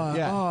man now.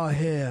 Oh,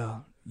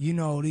 hell. You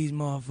know these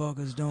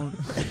motherfuckers don't.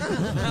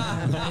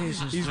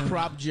 He's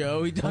Prop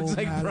Joe. He talks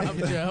like Prop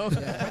Joe.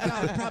 I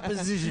got a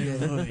proposition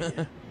for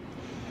you.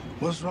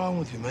 What's wrong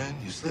with you, man?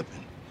 You're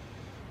slipping.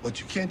 But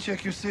you can't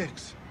check your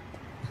six.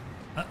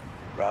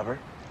 Robert?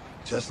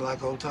 Just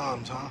like old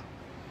times, huh?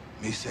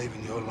 Me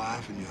saving your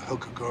life and your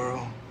hooker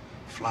girl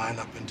flying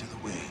up into the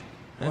wind.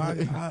 Well,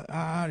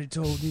 I already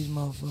told these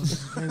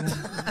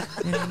motherfuckers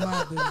it ain't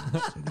my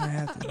business. They're gonna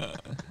have to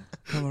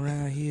come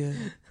around here,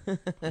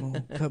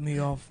 cut me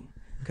off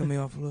a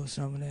little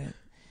some of that.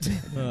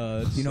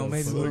 You know,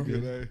 maybe we'll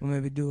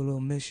maybe do a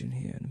little mission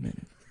here in a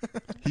minute.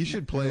 He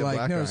should play a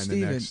black guy in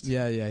the next.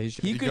 Yeah, he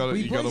should. You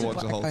gotta watch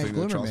the whole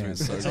thing. Trust me,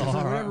 it's so good.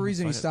 For whatever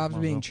reason, he stops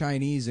being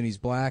Chinese and he's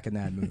black in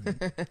that movie.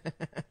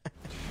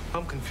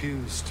 I'm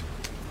confused.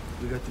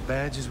 We got the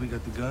badges, we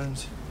got the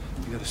guns,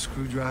 we got a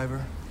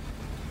screwdriver.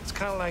 It's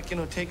kind of like, you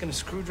know, taking a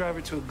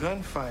screwdriver to a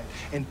gunfight.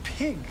 And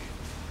pig,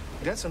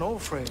 that's an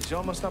old phrase.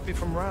 Y'all must not be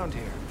from around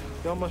here.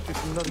 Y'all must be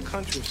from another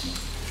country.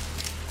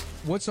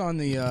 What's on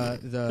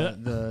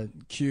the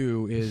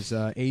queue is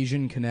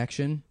Asian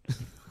Connection,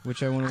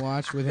 which I want to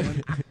watch with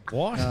him.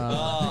 What?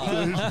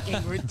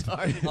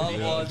 retarded.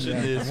 I'm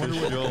watching this. I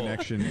wonder what the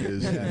connection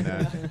is in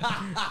that.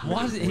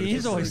 Why is it,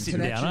 he's always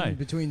sitting down, Connection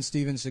between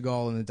Steven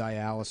Seagal and the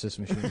dialysis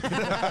machine.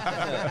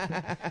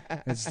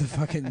 It's the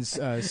fucking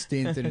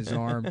stint in his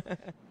arm.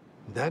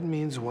 That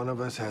means one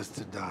of us has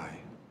to die.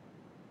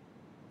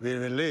 We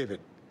will leave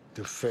it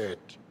to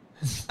fate.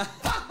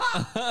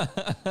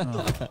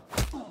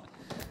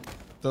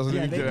 Doesn't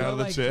even get out of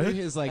the chair. Through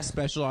his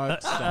special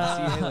ops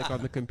dossier,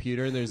 on the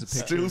computer, and there's a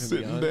picture Still of him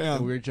sitting young, down.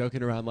 and we were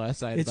joking around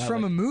last night. It's about,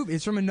 from a movie.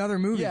 It's from another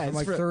movie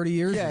from 30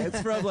 years ago. Yeah,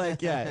 it's from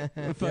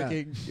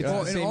fucking it's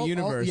the same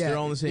universe. They're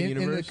all in the same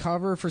universe. In the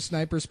cover for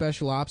Sniper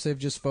Special Ops, they've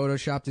just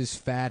photoshopped his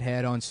fat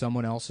head on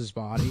someone else's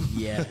body.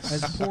 Yes,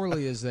 as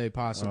poorly as they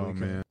possibly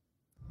could. Man.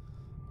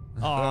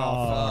 There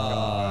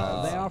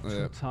are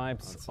two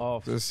types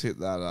of. Just hit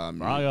that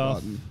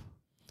button.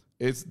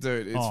 It's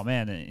oh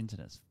man, the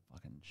internet's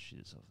fucking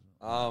shit.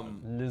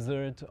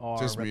 Lizard or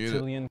just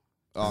reptilian.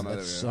 Oh no,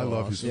 I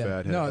love his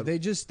fat head. No, they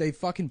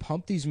fucking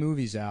pump these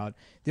movies out.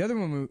 The other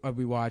one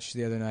we watched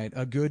the other night,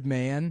 A Good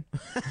Man.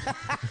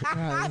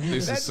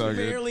 This That's is so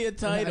barely a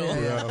title.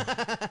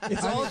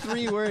 It's all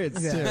 3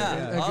 words.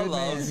 Yeah. I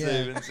love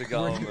Steven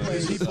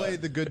Seagal. He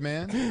played the good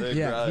man.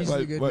 Yeah, he's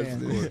the good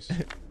man.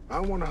 I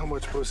wonder how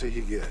much pussy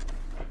he get.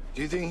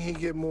 Do you think he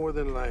get more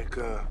than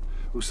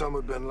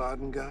Osama bin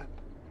Laden got?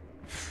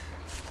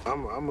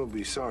 I'm gonna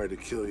be sorry to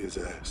kill his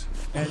ass.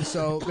 And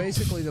so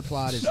basically the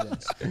plot is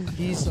this: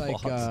 he's like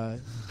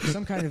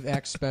some kind of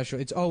ex-special.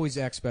 It's always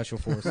ex-special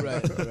forces,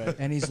 right.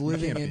 And he's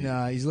living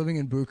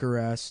in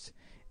Bucharest,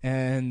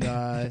 and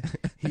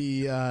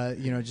he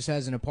just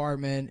has an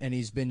apartment, and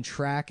he's been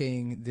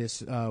tracking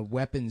this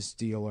weapons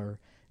dealer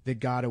that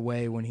got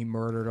away when he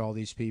murdered all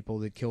these people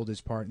that killed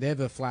his partner. They have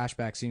a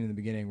flashback scene in the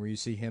beginning where you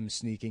see him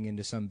sneaking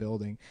into some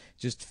building,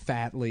 just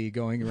fatly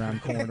going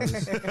around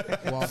corners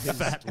while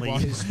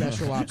his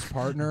special ops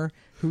partner,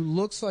 who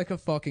looks like a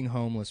fucking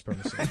homeless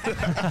person.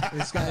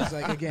 This guy's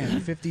again,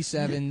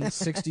 57,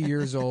 60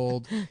 years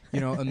old,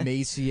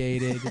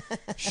 emaciated,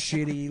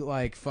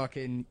 shitty,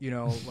 fucking,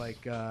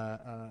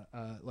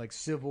 like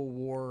Civil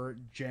War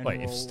general.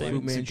 Wait, if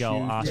Steven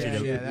Seagal asked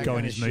you to go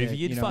in his movie,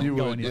 you'd fucking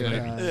go in his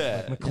movie.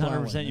 Yeah.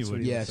 100% you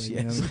would. Yes.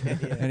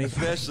 And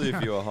especially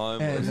if you're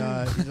homeless.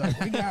 And he's like,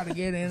 we got to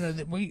get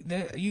into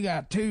you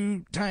got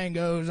 2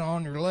 tangos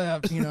on your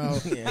left,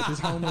 This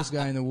homeless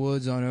guy in the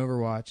woods on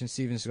Overwatch, and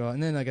Steven Seagal,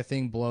 and then a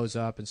thing blows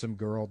up and some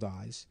girl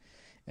dies,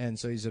 and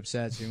so he's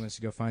upset, so he wants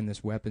to go find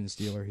this weapons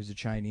dealer who's a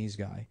Chinese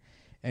guy,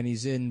 and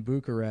he's in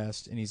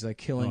Bucharest, and he's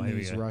killing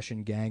these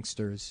Russian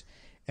gangsters,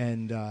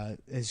 and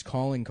his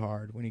calling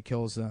card when he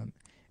kills them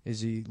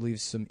is he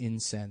leaves some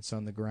incense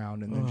on the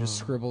ground and then just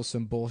scribbles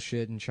some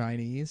bullshit in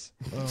Chinese.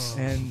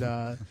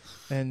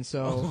 And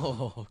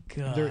so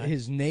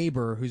his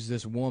neighbor, who's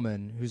this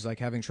woman who's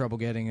having trouble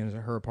getting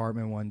into her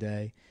apartment one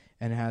day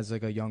and has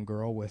a young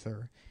girl with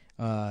her,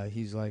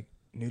 he's like,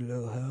 need a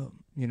little help,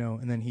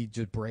 and then he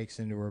just breaks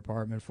into her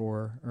apartment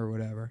for her or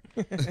whatever.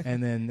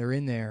 And then they're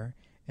in there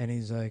and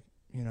he's like,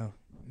 your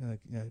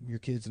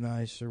kid's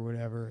nice or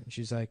whatever. And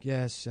she's like,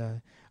 yes,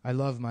 I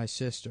love my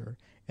sister.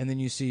 And then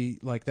you see,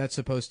 that's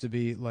supposed to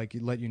be,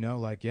 let you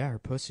know, yeah, her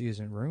pussy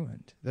isn't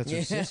ruined. That's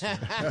her sister.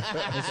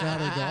 It's not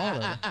her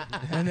daughter.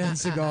 And then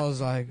Seagal's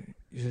like,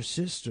 your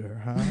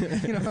sister, huh?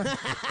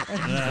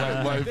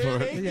 Wait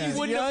for it. You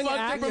wouldn't have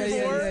fucked her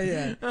before?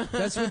 Yeah.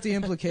 That's what the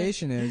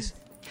implication is.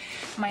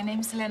 My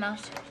name's Lena.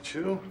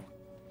 Chu?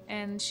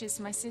 And she's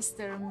my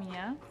sister,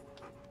 Mia.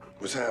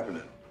 What's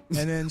happening?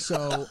 And then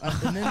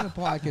and then the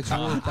plot gets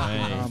really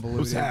fucking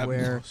convoluted.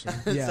 Where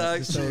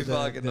It's actually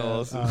fucking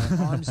awesome.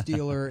 Arms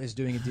dealer is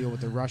doing a deal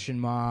with the Russian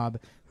mob,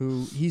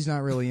 who he's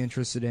not really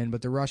interested in,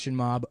 but the Russian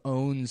mob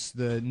owns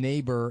the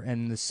neighbor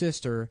and the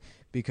sister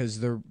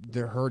because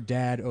her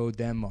dad owed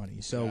them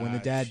money. So when the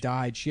dad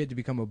died, she had to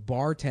become a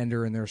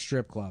bartender in their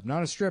strip club,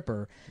 not a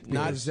stripper,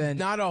 not a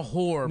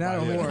whore,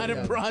 not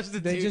a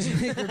prostitute. They just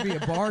make her be a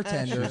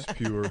bartender. She's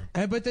pure.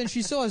 But then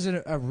she still has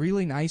a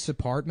really nice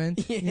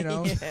apartment, you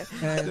know.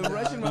 And, the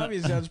Russian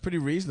mafia sounds pretty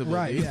reasonable,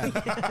 right? dude.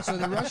 Yeah. So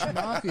the Russian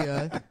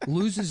mafia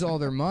loses all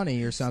their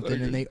money or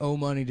something, and they owe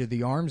money to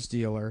the arms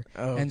dealer.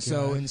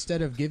 So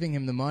instead of giving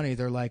him the money,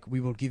 they're like, "We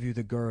will give you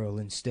the girl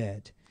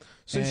instead."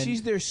 So And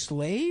she's their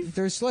slave?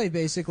 Their slave,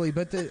 basically.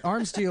 But the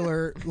arms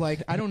dealer,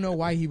 like, I don't know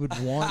why he would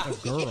want a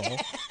girl.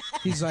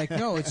 He's like,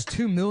 no, it's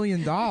 $2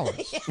 million.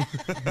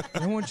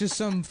 I want just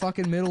some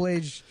fucking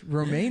middle-aged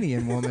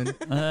Romanian woman,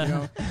 you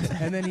know.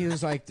 And then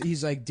he's like,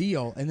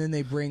 deal. And then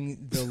they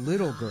bring the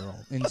little girl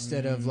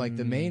instead of like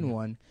the main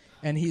one.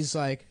 And he's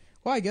like,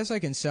 well, I guess I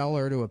can sell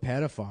her to a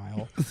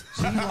pedophile.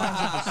 So he winds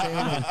up selling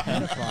her to a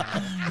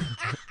pedophile.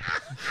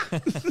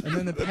 And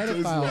then the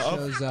pedophile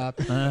shows up.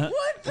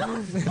 What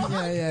the fuck?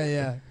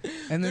 Yeah.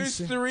 And then There's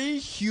 3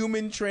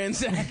 human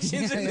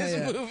transactions in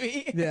this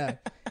movie. Yeah.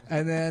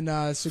 And then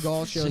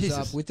Seagal shows Jesus.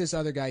 up with this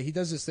other guy. He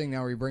does this thing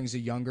now where he brings a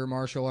younger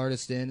martial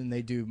artist in, and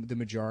they do the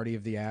majority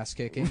of the ass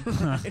kicking.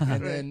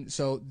 And then,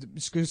 so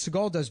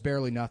Seagal does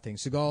barely nothing.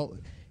 Seagal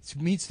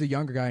meets the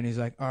younger guy, and he's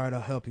like, all right, I'll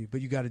help you,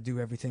 but you got to do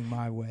everything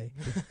my way.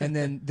 And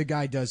then the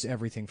guy does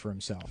everything for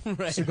himself.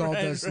 Seagal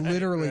does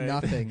literally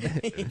nothing.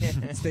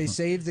 They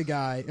save the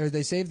guy, or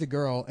they save the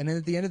girl, and then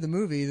at the end of the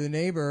movie, the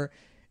neighbor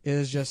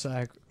is just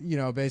like, you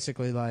know,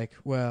 basically like,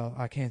 well,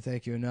 I can't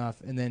thank you enough,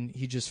 and then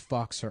he just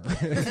fucks her.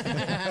 He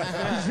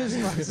just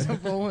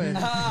fucks the woman.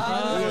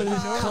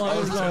 I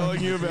was telling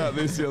you about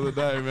this the other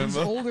day, remember?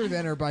 He's older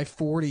than her by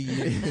 40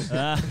 years.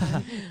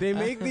 They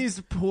make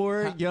these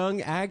poor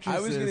young actresses.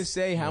 I was gonna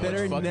say how that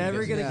are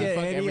never gonna get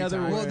any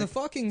other Well, work. the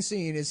fucking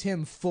scene is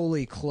him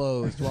fully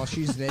clothed while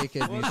she's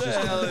naked. And he's just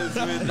hell is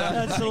with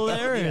that? That's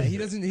hilarious. Yeah, he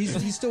doesn't.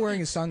 He's still wearing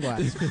his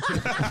sunglasses.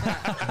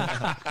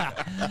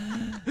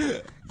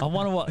 I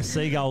wonder what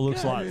Seagull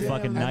looks like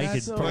fucking And naked.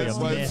 that's Probably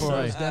a mess.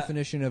 his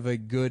definition of a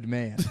good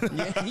man.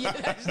 yeah,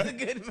 that's the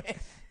good man.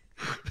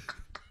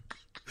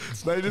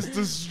 They just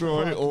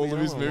destroy all of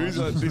his movies.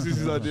 Like, this is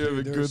his idea of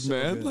a good so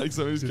man. good. Like,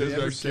 somebody's Do goes they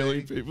ever about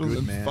killing say people good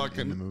and man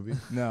fucking in the movie?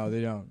 No,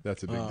 they don't.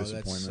 That's a big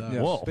disappointment.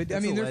 Yeah. Whoa. But I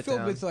mean, they're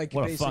filled with like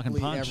What a fucking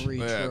basically punch. every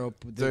Yeah. trope.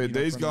 That, Dude, you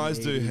know, these from the guys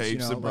do 80s,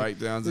 heaps of like,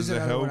 breakdowns. There's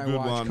There's a another hell one I good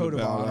watched, one Code of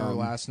about, Honor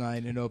last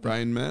night and opened.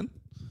 Rain Man.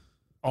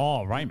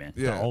 Oh, Rain Man.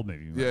 Yeah, The old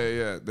movie.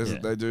 Yeah. Yeah.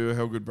 They do a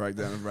hell good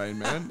breakdown of Rain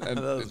Man,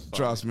 and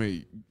trust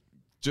me,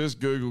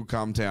 just Google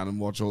Cumtown and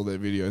watch all their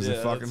videos. Yeah,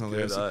 They're fucking that's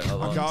hilarious. good. I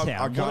like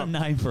Cumtown. What a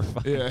name for a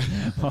fucking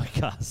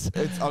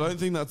podcast. I don't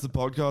think that's the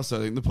podcast. I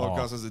think the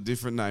podcast has a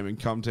different name, and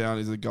Cumtown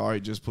is the guy who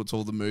just puts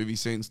all the movie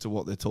scenes to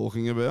what they're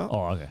talking about.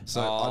 Oh, okay. So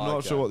I'm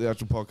not sure what the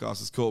actual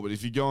podcast is called, but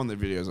if you go on their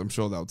videos, I'm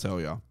sure they'll tell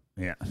you.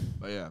 Yeah.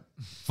 But yeah,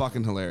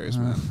 fucking hilarious,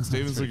 man.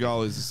 Steven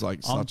Seagal is just like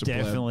I'm such a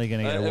definitely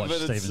going to go watch But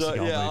Steven it's Seagal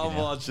yeah, movie I'm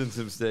now. watching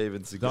some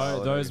Steven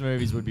Seagal. Those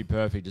movies would be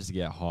perfect just to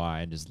get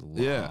high and just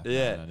laugh.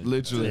 Yeah,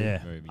 literally.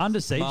 Yeah. Under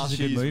Siege is a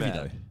good Marshies, movie, man.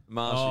 though.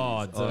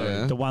 Marshies. Oh,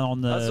 dude. The one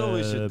on the That's what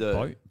we should do.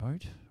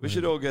 boat? We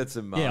should all get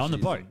some Marshies. Yeah, on the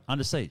boat.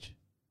 Under Siege.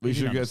 We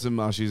should get some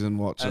mushies and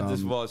watch. And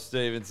just watch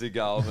Steven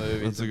Seagal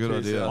movies. That's a and good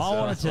piss idea. I wanted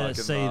ourselves to like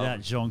a see mum.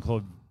 that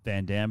Jean-Claude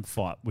Van Damme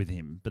fight with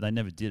him, but they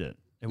never did it.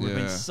 It would have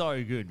Yeah. been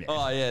so good, man.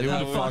 Oh, yeah, He that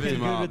would've would fucked have him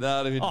been up. good. That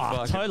would have been Oh,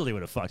 fucking... totally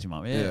would have fucked him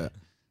up. Yeah. Yeah.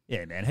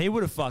 Yeah, man. He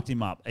would have fucked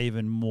him up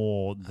even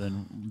more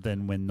than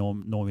when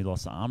Normie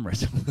lost the arm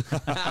wrestle.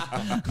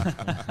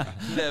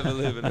 Never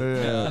live in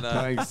a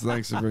town.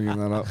 Thanks for bringing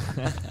that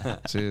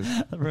up. Cheers.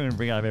 We're going to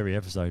bring it up every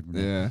episode.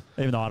 Yeah.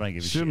 Even though I don't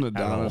give a Shouldn't shit.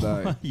 have done at all.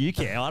 it, eh? You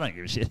can. I don't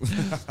give a shit.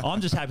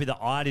 I'm just happy that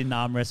I didn't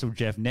arm wrestle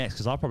Jeff next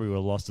because I probably would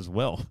have lost as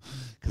well.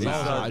 Because Yeah,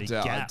 I I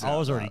doubt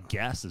was already that.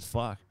 gassed as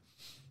fuck.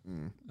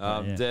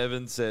 Yeah.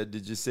 Devin said,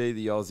 did you see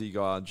the Aussie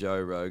guy on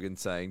Joe Rogan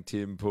saying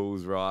Tim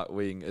Pool's right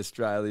wing,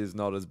 Australia's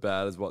not as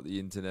bad as what the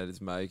internet is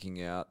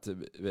making out to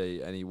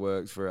be, and he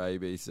works for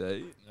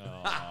ABC?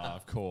 Oh,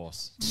 of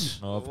course.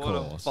 Of What a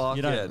course. fuckhead.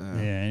 You don't,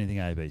 yeah, anything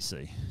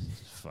ABC.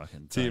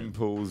 Fucking Tim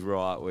Pool's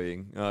right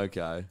wing.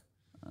 Okay.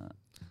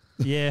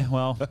 Yeah,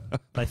 well,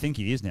 they think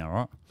he is now,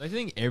 right? They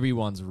think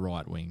everyone's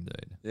right wing,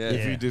 dude. Yeah.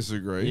 If you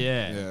disagree.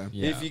 Yeah.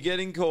 If you're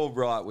getting called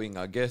right wing,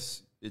 I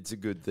guess it's a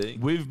good thing.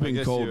 We've I been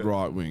guess called you're-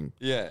 right wing.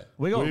 Yeah.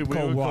 We got We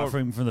called were right called-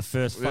 wing from the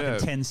first fucking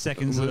 10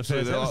 seconds of the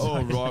Literally, first they're like,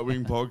 episode. oh, right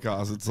wing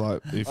podcast. It's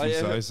like, if Oh, you yeah,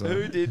 say but so.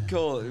 who did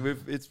call it?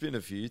 It's been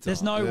a few times.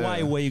 There's no Yeah.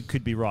 way we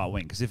could be right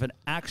wing because if an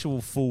actual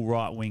full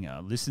right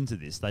winger listened to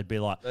this, they'd be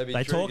like, They'd be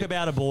they talk triggered.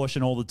 about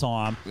abortion all the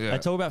time. Yeah. They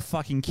talk about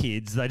fucking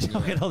kids. They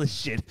talk about all this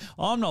shit.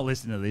 I'm not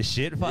listening to this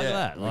shit. Fuck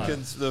that. Like,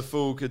 the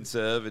full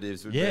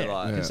conservatives would yeah, be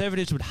like,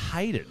 conservatives would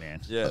hate it, man.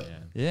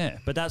 Yeah.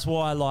 But that's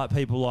why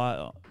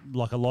people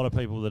like a lot of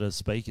people that are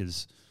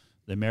speakers,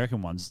 the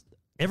American ones,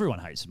 everyone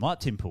hates them. Like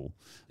Tim Pool.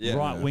 Yeah.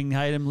 Right wing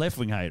hate him, left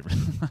wing hate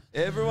him.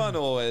 Everyone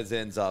always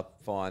ends up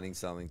finding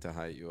something to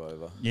hate you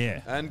over.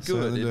 Yeah. And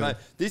Certainly good.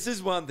 do. This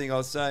is one thing I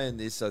was saying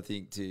this, I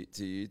think, to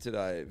you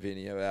today,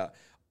 Vinny, about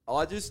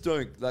I just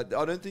don't like.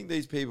 I don't think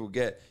these people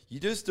get. You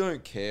just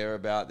don't care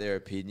about their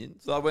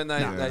opinions. Like when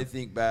they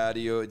think bad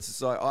of you, it's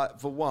just like,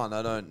 for one,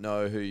 I don't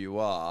know who you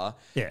are,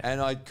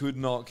 and I could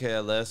not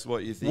care less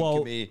what you think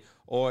of me.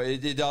 Or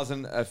it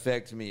doesn't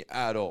affect me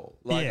at all.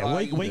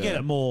 Like, we get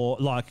it more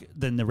like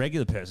than the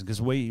regular person because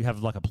we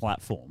have like a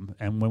platform,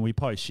 and when we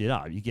post shit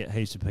up, you get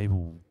heaps of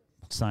people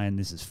saying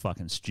this is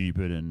fucking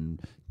stupid and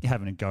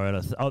having a go at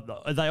us.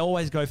 They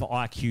always go for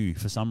IQ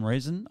for some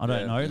reason. I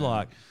don't know. Yeah.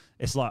 Like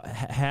it's like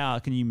how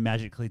can you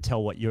magically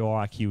tell what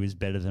your IQ is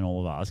better than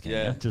all of ours? Can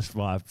you? Just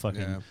by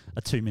fucking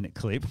a 2-minute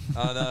clip.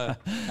 I know.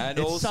 And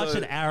it's also, such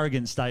an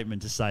arrogant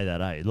statement to say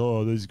that. Hey,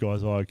 oh, these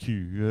guys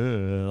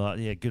IQ.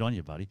 Yeah, good on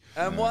you, buddy.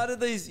 And why do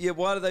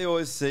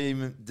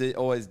they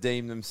always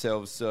deem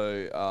themselves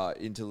so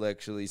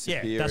intellectually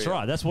superior? Yeah, that's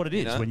right. That's what it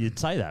is when you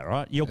say that,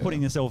 right? You're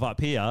putting yourself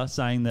up here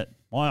saying that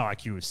my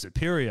IQ is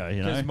superior.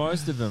 You know, because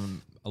most of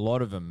them, a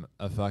lot of them,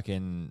 are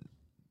fucking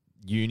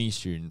uni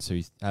students who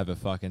have a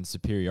fucking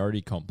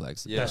superiority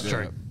complex. Yeah. That's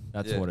true.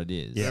 That's what it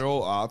is. They're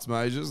all arts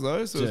majors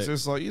though, so it's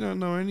just like you don't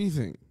know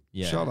anything.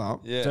 Yeah. Shut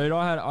up. Yeah. Dude,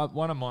 I had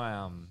one of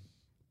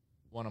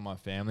my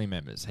family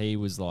members. He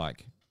was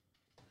like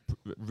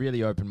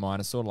really open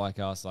minded, sort of like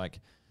us, like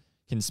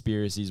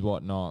conspiracies,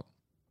 whatnot.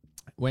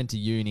 Went to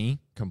uni,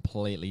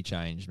 completely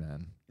changed,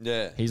 man.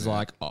 Yeah. He's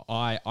like,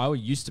 I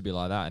used to be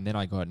like that, and then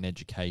I got an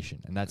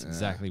education, and that's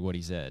exactly what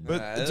he said.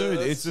 But dude,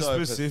 it's a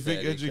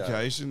specific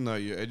education though.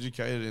 You're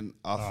educated in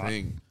a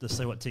thing. To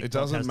see what TikTok it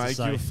doesn't has to make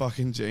say. you a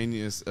fucking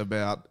genius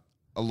about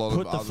a lot of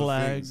Put the other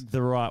flag things.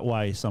 the right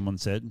way, someone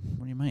said.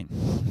 What do you mean?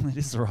 It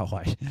is the right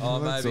way. Oh,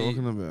 What are they maybe.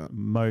 talking about?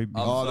 Maybe.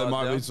 They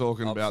might be down.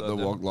 talking about the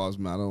Upside Wog Lives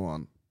Matter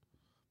one.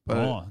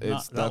 But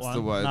that that's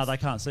the one. way. No, it's- they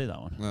can't see that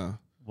one. No.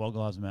 Wog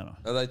Lives Matter.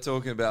 Are they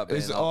talking about being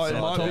It upside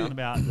might down? talking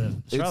about the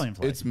Australian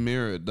flag. It's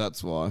mirrored.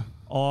 That's why.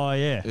 Oh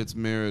yeah, It's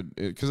mirrored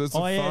because it's a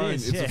Oh, yeah, it phone.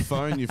 is, It's yeah. a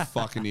phone. You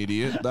fucking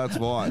idiot. That's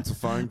why it's a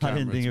phone I camera.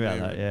 didn't think It's about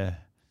that. mirrored.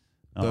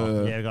 Yeah.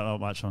 Oh, I got not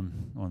much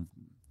on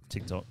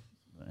TikTok.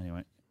 But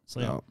anyway, so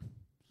yeah. No.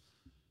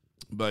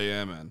 But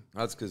yeah, man.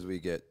 That's because we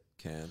get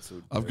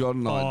cancelled. I've got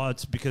an idea. Oh,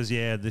 it's because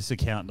this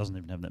account doesn't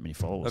even have that many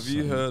followers. Have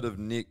you so- heard of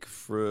Nick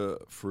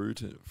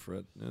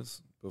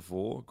Freitas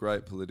before?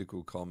 Great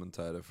political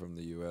commentator from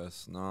the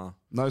US. Nah.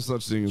 No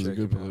such thing as a Check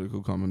good him out.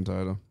 political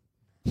commentator.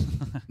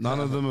 None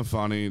of them are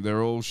funny.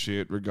 They're all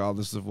shit,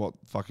 regardless of what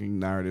fucking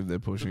narrative they're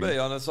To pushing. be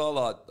honest, I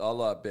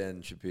like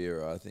Ben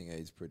Shapiro. I think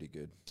he's pretty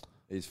good.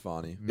 He's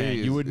funny. Man,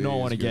 you would not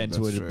want to get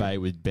into a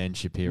debate with Ben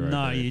Shapiro.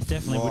 No, dude. you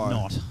definitely would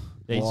not.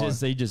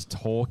 He just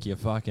talk you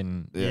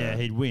fucking. Yeah,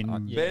 he'd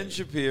win. Ben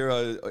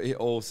Shapiro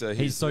his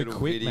He's so little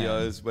quick,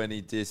 videos when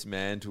he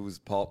dismantles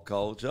pop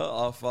culture.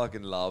 I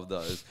fucking love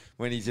those.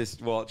 When he's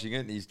just watching it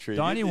and he's triggered.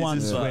 The only This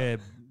ones is like- where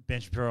Ben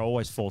Shapiro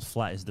always falls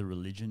flat is the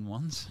religion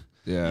ones.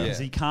 Yeah. Because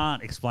he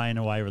can't explain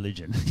away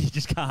religion. He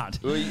just can't.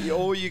 Well,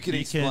 all you can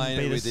explain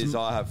be it the with is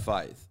I have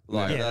faith.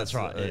 Like, that's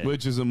right. Yeah.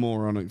 Which is a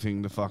moronic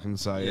thing to fucking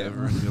say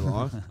ever in your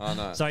life. I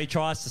know. So he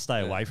tries to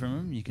stay away from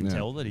him. You can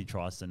tell that he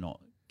tries to not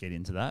get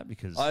into that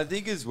because I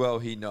think as well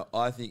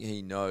I think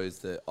he knows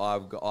that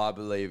I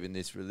believe in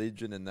this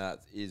religion and that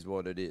is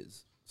what it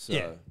is. So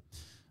Yeah.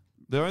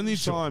 The only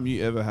time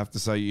you ever have to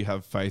say you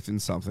have faith in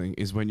something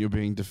is when you're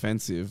being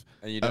defensive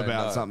And you don't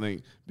about know.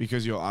 something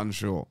because you're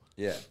unsure.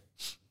 yeah.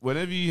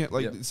 Whenever you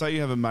say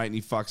you have a mate and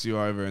he fucks you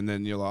over, and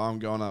then you're like, I'm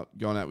going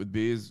out with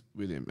beers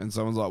with him, and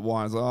someone's like,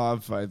 why? It's like, I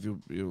have faith,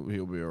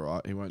 he'll be all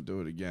right. He won't do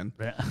it again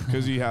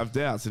because you have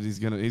doubts that he's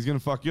gonna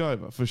fuck you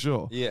over for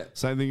sure. Yeah.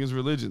 Same thing as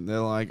religion. They're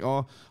like,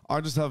 oh, I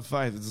just have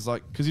faith. It's just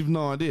like because you've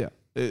no idea.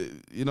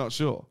 You're not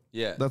sure.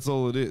 Yeah. That's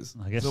all it is.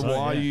 I guess so so,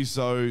 why are yeah. you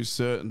so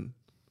certain?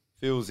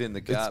 Fills in the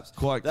gaps. It's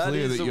quite clear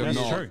is that the you're weird-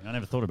 not. true. I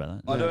never thought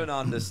about that. I don't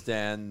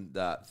understand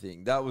that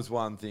thing. That was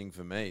one thing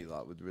for me,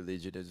 like with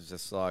religion. It's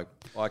just like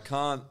I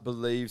can't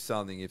believe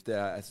something if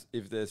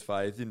there's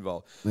faith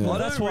involved. Yeah. I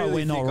That's don't why really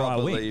we're not think I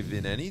right wing. believe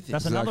in anything.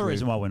 That's another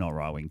reason why we're not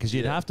right wing because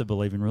you'd have to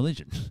believe in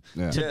religion to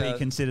Yeah. be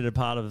considered a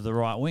part of the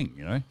right wing.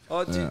 You know.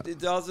 Oh, it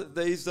does it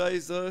these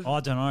days though. I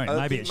don't know. I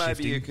Maybe think it's maybe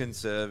shifting. you're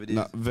conservative.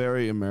 No,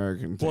 very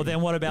American. Well, thing.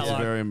 then what about It's a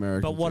like? very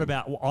American? But what thing.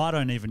 about? I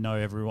don't even know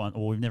everyone,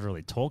 or we've never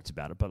really talked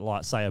about it. But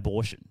like, say abortion.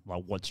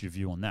 Like, what's your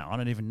view on that? I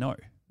don't even know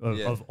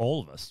of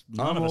all of us.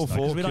 None I'm of all us know,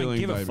 'cause for we don't killing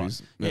give a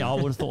babies. fuck. Yeah. Yeah, I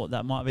would have thought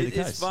that might be the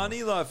case. It's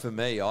funny, like for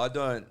me, I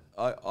don't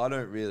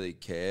really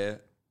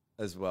care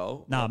as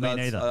well. No, Like, me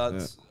that's- neither.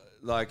 That's,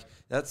 like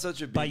that's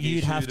such a big. But you'd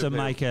issue have to people.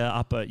 make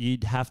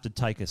you'd have to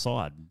take a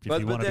side if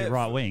you want to be that-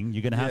 right wing.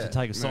 You're going to have to yeah.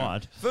 take a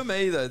side. For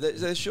me, though,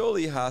 there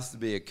surely has to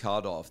be a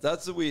cutoff.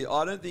 That's the weird.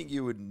 I don't think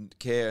you would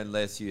care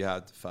unless you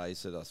had to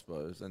face it, I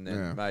suppose, and then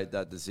Yeah. made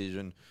that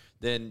decision.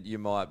 Then it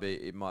might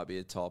be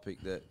a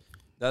topic that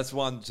That's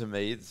one to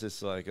me. It's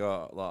just like,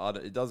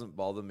 it doesn't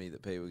bother me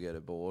that people get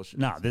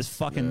abortions. No, there's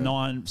fucking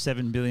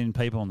 7 billion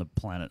people on the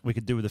planet. We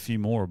could do with a few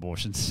more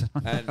abortions.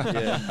 And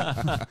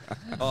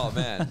oh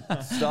man,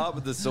 start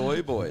with the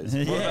soy boys.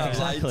 What about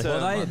exactly.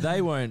 Well,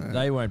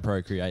 they won't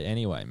procreate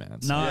anyway,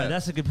 man. So. No,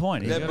 that's a good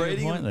point. They're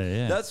breeding. Point there,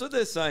 yeah. That's what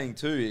they're saying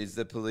too. Is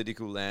the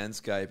political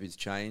landscape is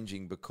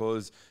changing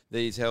because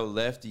these hell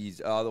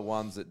lefties are the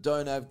ones that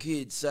don't have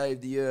kids,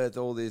 save the earth,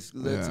 all this.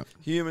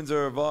 Humans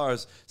are a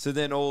virus. So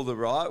then all the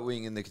right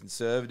wing and the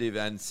conservative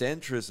and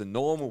centrist and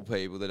normal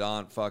people that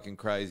aren't fucking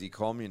crazy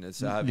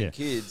communists are having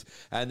kids,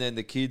 and then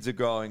the kids are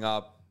growing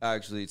up.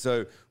 Actually,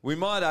 so we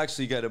might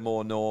actually get a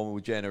more normal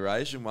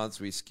generation once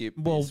we skip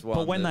this one.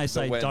 But when they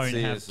say don't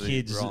have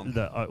kids,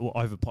 the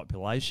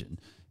overpopulation,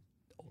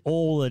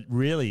 all it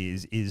really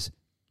is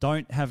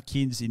don't have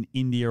kids in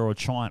India or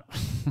China.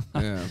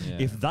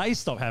 If they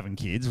stop having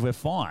kids, we're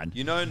fine.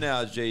 You know,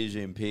 now Xi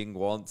Jinping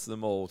wants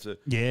them all to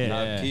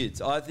have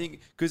kids. I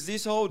think because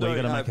this whole don't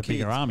have make a kids,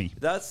 bigger army.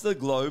 That's the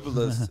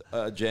globalist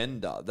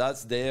agenda.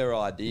 That's their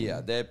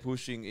idea. They're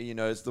pushing. You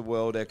know, it's the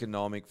World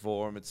Economic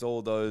Forum. It's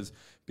all those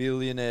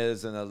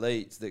billionaires and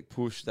elites that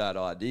push that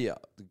idea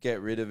to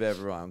get rid of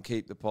everyone,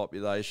 keep the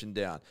population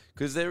down,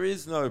 because there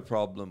is no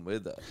problem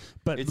with it.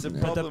 But it's a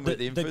problem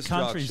with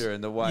infrastructure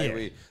and the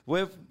way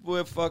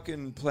we're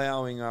fucking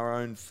ploughing our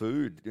own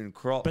food and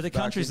crops. But the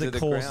countries that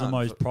cause the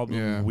most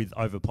problem with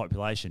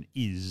overpopulation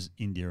is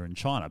India and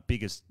China.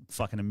 Biggest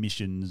fucking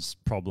emissions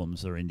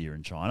problems are India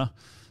and China,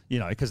 you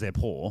know, because they're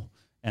poor.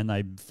 And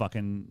they're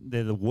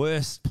the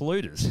worst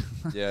polluters.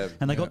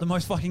 And they got the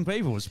most fucking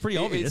people. It's pretty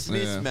obvious. It's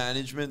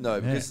mismanagement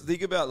though, because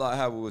think about like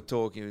how we were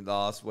talking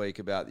last week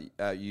about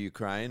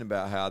Ukraine,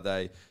 about how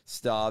they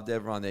starved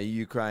everyone there.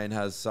 Ukraine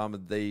has some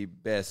of the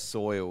best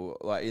soil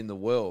like in the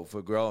world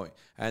for growing,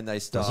 and they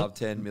starved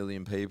 10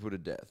 million people to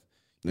death.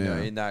 You know,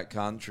 in that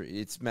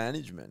country, it's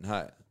management.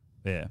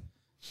 Hey,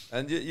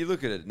 and you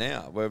look at it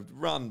now. We're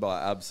run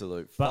by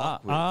absolute.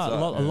 But a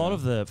lot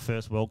of the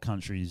first world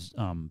countries.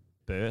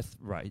 Birth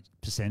rate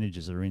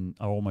percentages are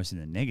almost in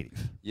the negative.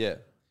 Yeah,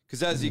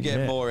 because as you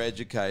get more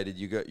educated,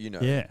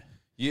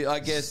 I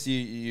guess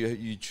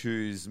you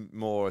choose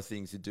more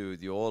things to do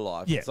with your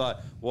life. It's like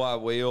why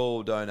we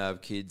all don't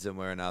have kids and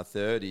we're in our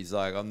 30s.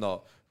 Like I'm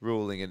not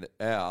ruling it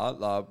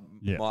out. Like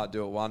might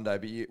do it one day,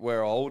 but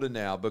we're older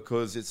now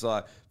because it's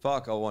like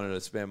fuck. I wanted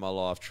to spend my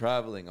life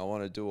traveling. I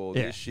want to do all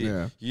this shit.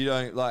 Yeah. You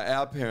don't like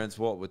our parents.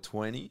 What were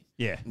 20?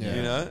 Yeah.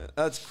 You know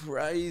that's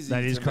crazy.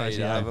 That is crazy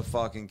to have a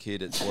fucking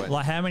kid at 20.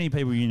 Like how many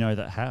people you know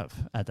that have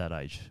at that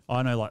age?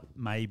 I know like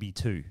maybe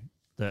 2.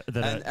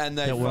 And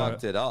they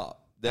fucked it up.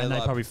 They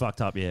probably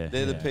fucked up, They're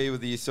the people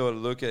that you sort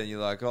of look at and you're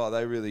like, oh,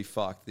 they really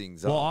fucked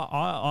things up. Well,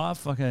 I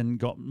fucking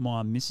got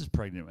my missus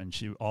pregnant when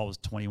I was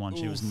 21.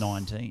 She was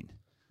 19.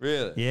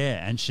 Really?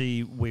 Yeah, and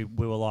we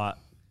were like,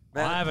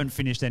 I haven't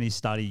finished any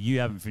study. You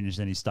haven't finished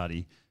any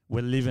study.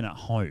 We're living at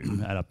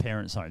home, at our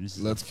parents' home. This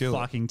is a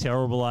fucking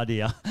terrible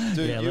idea.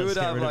 Dude, you would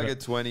have like a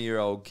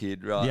 20-year-old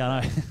kid, right? Yeah,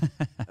 I know.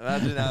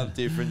 Imagine how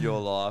different your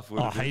life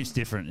would have been. Heaps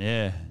different,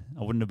 I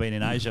wouldn't have been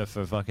in Asia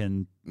for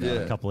fucking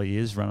a couple of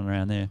years running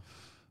around there.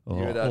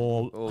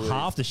 Or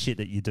half the shit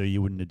that you do,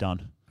 you wouldn't have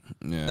done.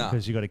 Yeah.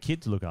 Because you got a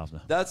kid to look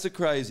after. That's a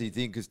crazy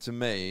thing because to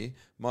me,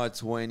 my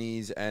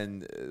 20s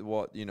and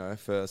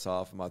first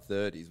half of my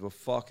 30s were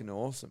fucking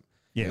awesome.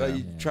 Yeah. Like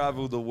you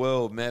traveled the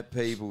world, met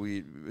people,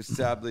 you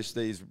established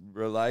these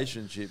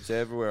relationships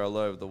everywhere all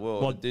over the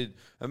world.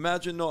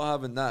 Imagine not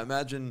having that.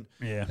 Imagine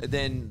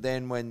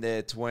then when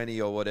they're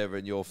 20 or whatever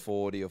and you're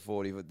 40 or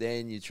 40, but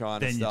then you're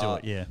trying to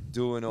start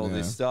doing all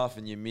this stuff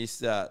and you miss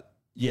that.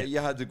 Yeah, you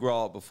had to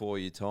grow up before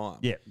your time.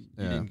 Yeah.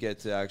 You didn't get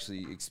to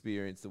actually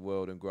experience the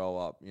world and grow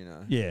up,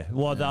 Yeah.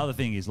 Well, the other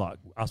thing is, like,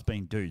 us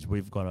being dudes,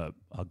 we've got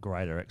a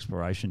greater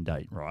expiration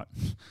date, right?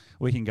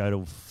 We can go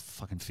to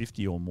fucking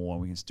 50 or more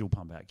and we can still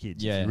pump out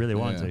kids if you really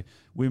want to.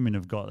 Women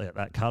have got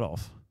that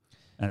cutoff,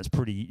 and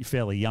it's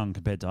fairly young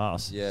compared to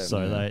us. Yeah.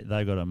 So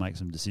they got to make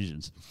some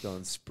decisions.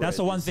 That's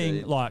the one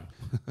thing, like,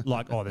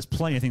 there's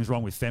plenty of things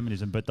wrong with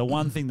feminism, but the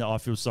one thing that I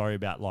feel sorry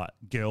about, like,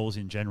 girls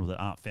in general that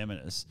aren't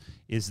feminists,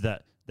 is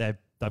that they've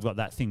got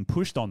that thing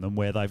pushed on them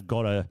where they've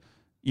got to,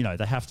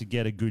 they have to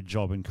get a good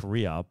job and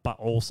career, but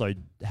also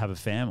have a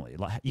family.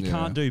 Like you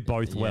can't do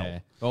both well.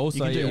 Also,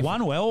 you can do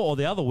one well or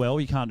the other well.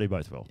 You can't do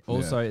both well.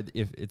 Also,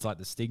 if it's like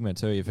the stigma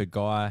too. If a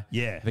guy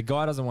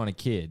doesn't want a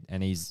kid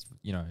and he's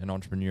an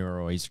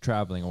entrepreneur or he's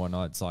traveling or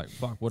whatnot, it's like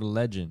fuck, what a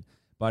legend.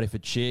 But if a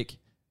chick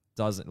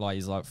doesn't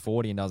he's like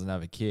 40 and doesn't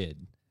have a kid.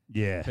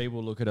 Yeah,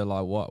 people look at it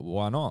like, what?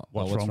 Why not?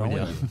 What's wrong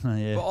with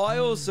you? But I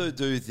also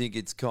do think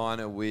it's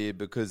kind of weird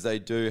because they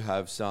do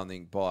have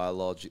something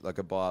like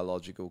a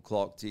biological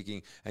clock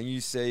ticking, and you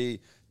see,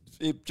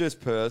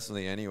 just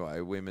personally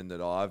anyway, women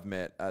that I've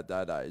met at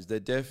that age, they're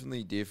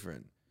definitely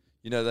different.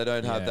 They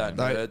don't have that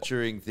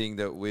nurturing thing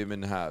that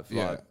women have.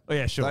 Yeah.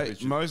 Like, sure.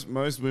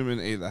 Most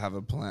women either have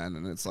a plan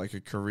and it's like a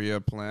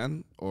career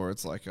plan or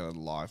it's like a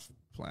life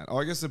plan.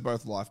 I guess they're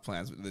both life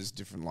plans, but there's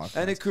different life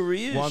plans. And a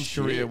career, one's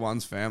career,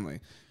 one's family.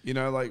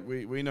 Like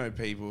we know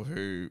people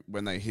who,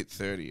 when they hit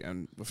 30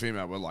 and we're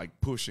female, we're like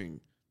pushing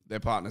their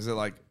partners. They're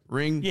like,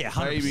 ring, Yeah,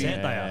 100% baby, they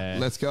are.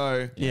 let's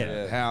go,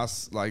 Yeah.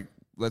 house, like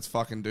let's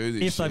fucking do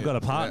this. If they've shit. got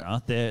a partner,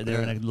 they're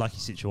Yeah. in a lucky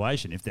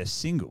situation. If they're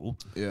single,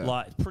 Yeah.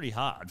 like it's pretty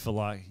hard for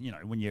like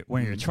when you're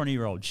a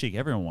 20-year-old chick,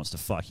 everyone wants to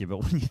fuck you, but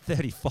when you're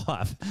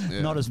 35,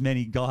 Yeah. not as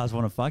many guys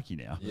want to fuck you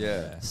now.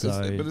 So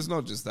but it's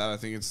not just that. I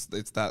think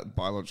it's that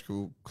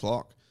biological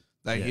clock.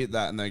 They Yeah. hit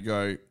that and they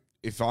go,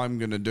 if I'm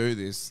gonna do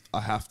this,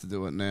 I have to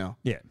do it now.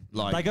 Yeah.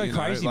 like They go you know,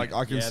 crazy, Like man.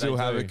 I can Yeah, still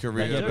they have do. a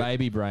career. They get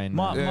baby brain.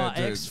 My, man. my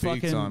dude, ex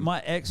big fucking time. my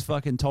ex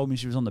fucking told me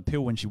she was on the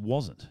pill when she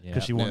wasn't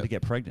because she wanted Yeah. to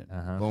get pregnant.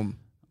 Boom.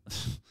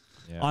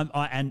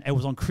 And it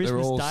was on They're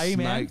Christmas all Day,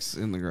 man. snakes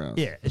in the ground.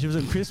 Yeah, it was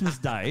on Christmas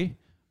Day.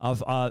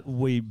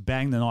 We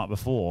banged the night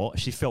before.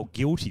 She felt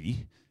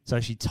guilty, so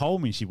she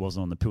told me she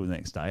wasn't on the pill the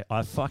next day.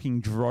 I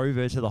fucking drove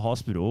her to the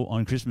hospital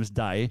on Christmas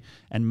Day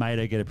and made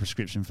her get a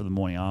prescription for the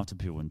morning after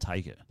pill and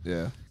take it.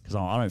 Yeah, because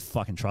I don't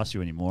fucking trust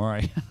you anymore.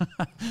 Eh?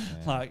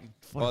 Like,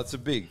 Well, it's a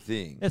big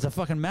thing. it's a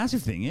fucking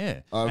massive thing.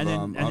 Yeah, I've,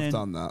 and I've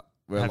done that.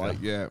 Where Have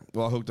like, you? yeah,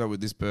 well, I hooked up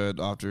with this bird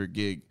after a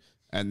gig,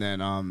 and then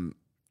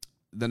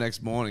the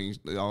next morning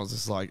I was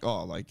just like,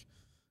 oh, like,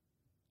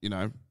 you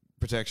know,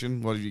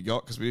 protection. What have you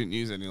got? Because we didn't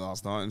use any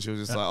last night, and she was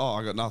just like, oh,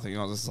 I got nothing.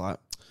 And I was just like,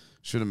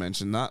 should have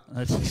mentioned that.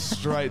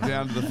 Straight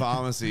down to the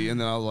pharmacy, and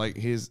then I was like,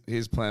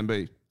 here's plan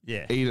B.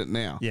 Yeah. Eat it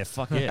now. Yeah,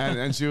 fuck yeah.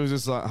 And she was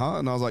just like, huh?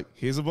 And I was like,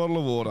 here's a bottle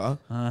of water.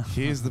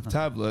 Here's the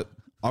tablet.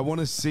 I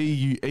want to see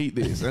you eat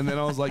this. And then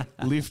I was like,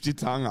 lift your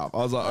tongue up. I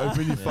was like,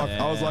 open your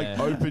I was like,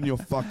 open your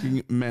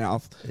fucking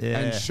mouth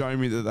and show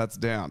me that that's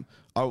down.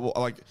 I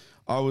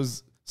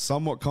was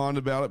somewhat kind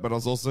about it, but I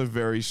was also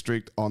very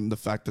strict on the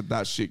fact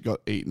that shit got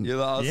eaten. Yeah,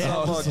 I was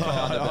somewhat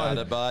kind about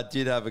it, but I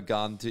did have a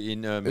gun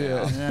in her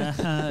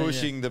mouth,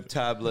 pushing the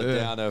tablet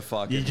down her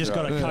fucking You just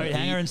got a coat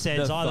hanger and said,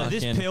 it's either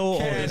this pill or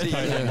this coat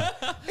hanger.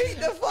 Eat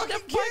the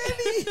fucking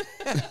candy.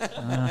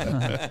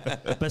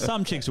 But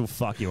some chicks will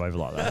fuck you over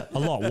like that. A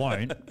lot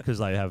won't because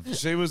they have.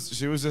 She was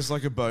just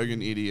like a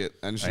bogan idiot,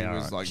 and she Yeah,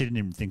 was right. like, she didn't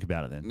even think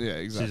about it then. yeah,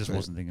 exactly. She just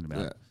wasn't thinking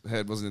about it.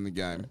 Head wasn't in the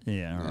game.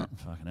 Yeah, all right.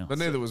 Fucking hell. But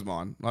neither was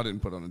mine. I didn't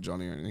put on a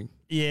Johnny or anything.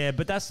 Yeah,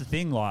 but that's the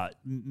thing. Like,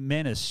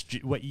 men are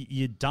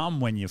you're dumb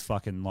when you're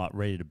fucking like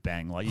ready to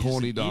bang. Like, you're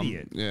Horny just an dumb.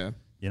 idiot. Yeah.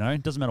 You know,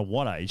 it doesn't matter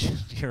what age.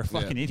 You're a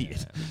fucking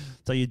idiot.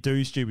 So you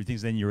do stupid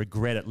things, then you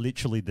regret it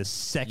literally the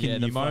second. Yeah,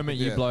 the you moment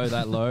fucking, you blow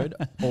that load,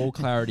 all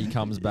clarity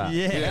comes back.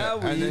 Yeah.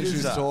 And then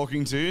she's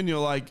talking to you, and you're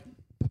like,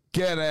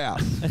 get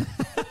out.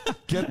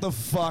 Get the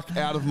fuck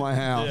out of my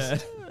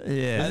house.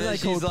 Yeah. And then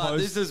she's like,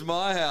 this is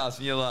my house.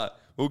 And you're like,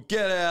 well,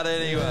 get out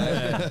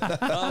anyway.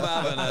 I'm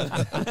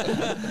having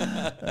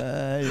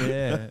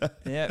it.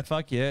 Yeah,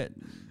 fuck yeah.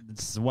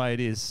 It's the way it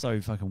is.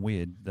 So fucking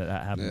weird that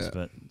happens, Yeah.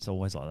 but it's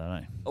always like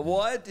that, eh?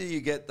 Why do you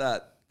get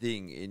that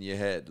thing in your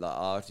head, like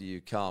after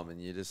you come,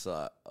 and you're just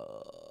like,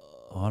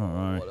 I don't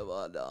know. what have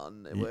I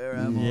done? Where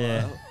am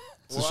Yeah. I?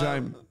 It's a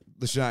shame.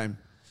 The shame.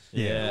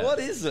 Yeah. What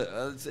is it?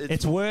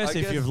 It's worse I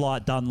if guess- you've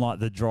like done like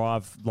the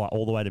drive like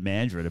all the way to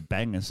Mandurah to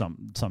bang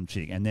some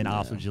chick, and then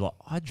afterwards you're like,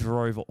 I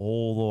drove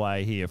all the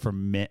way here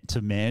from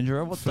to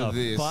Mandurah. What For the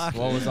this. fuck?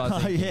 What was I Oh,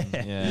 thinking?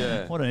 yeah.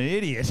 Yeah. What an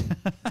idiot.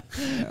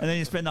 And then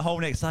you spend the whole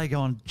next day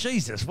going,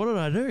 Jesus, what did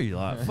I do? You're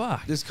like,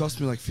 fuck. This cost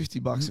me like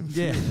 $50 in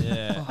Yeah. food.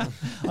 Yeah.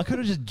 I could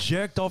have just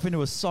jerked off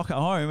into a sock at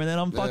home and then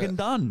I'm fucking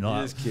done. You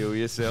Like, just kill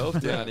yourself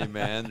down in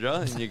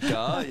Mandurah in your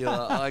car. You're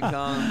like,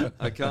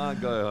 I can't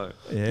go home.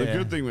 The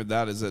good thing with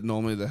that is that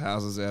normally the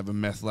houses have a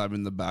meth lab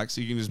in the back, so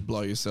you can just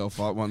blow yourself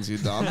up once you're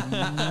done.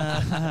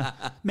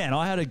 Man,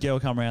 I had a girl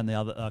come around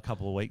a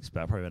couple of weeks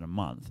back, probably about a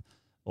month,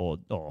 or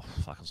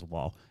fuck, it was a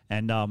while.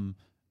 And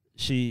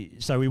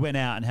so we went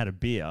out and had a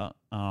beer,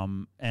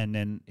 and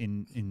then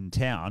in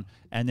town,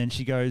 and then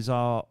she goes,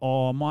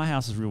 "Oh, my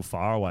house is real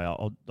far away.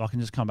 I can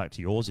just come back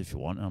to yours if you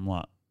want." And I'm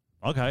like,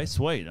 "Okay,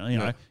 sweet." You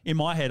know, in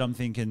my head, I'm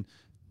thinking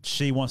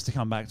she wants to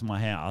come back to my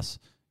house,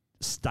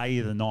 stay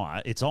the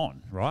night. It's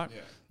on, right?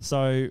 Yeah.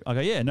 So I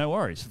go, yeah, no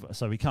worries.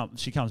 So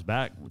she comes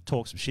back, we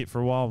talk some shit for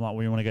a while. I'm like,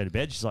 we want to go to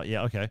bed. She's like,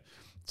 yeah, okay.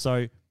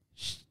 So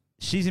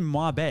she's in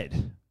my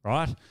bed,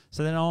 right?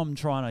 So then I'm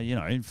trying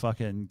to,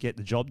 fucking get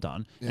the job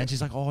done. Yeah. And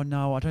she's like, oh,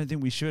 no, I don't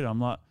think we should. I'm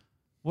like,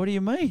 what do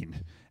you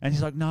mean? And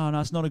she's like, no,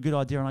 it's not a good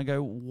idea. And I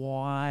go,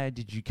 why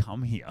did you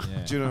come here?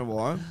 Yeah. Do you know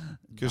why?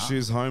 Because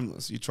she's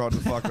homeless. You tried to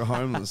fuck a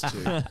homeless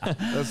chick.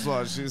 That's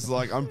why she's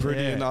like, I'm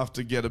pretty enough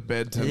to get a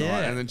bed tonight. Yeah.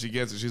 And then she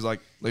gets it. She's like,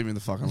 leave me the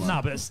fuck alone.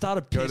 No, but it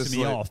started Go to pissing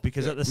me sleep. off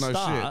because at the No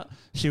start shit.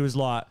 she was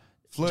like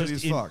Flirty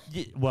just as fuck.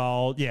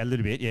 Well, yeah, a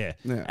little bit, yeah.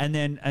 Yeah.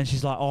 And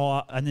she's like,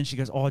 oh, and then she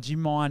goes, oh, do you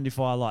mind if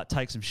I like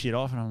take some shit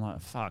off? And I'm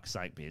like, fuck's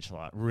sake, bitch!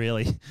 Like,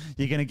 really,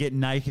 you're gonna get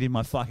naked in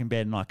my fucking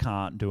bed and I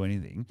can't do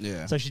anything?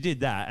 Yeah. So she did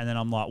that, and then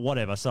I'm like,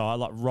 whatever. So I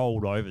like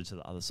rolled over to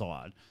the other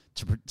side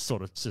to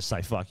sort of to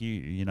say fuck you,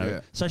 you know.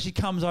 Yeah. So she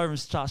comes over and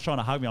starts trying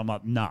to hug me. I'm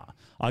like, nah.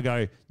 I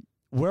go,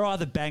 we're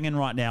either banging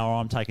right now or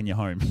I'm taking you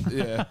home.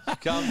 Yeah.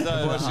 Comes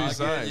over, What'd she hugging,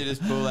 say? you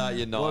just pull out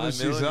your 9 What did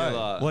she mil and say? you're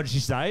like, What did she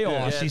say? Oh,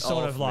 Get she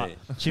sort of off like,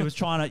 me. she was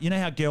trying to, you know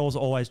how girls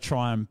always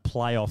try and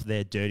play off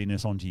their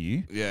dirtiness onto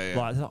you? Yeah, yeah.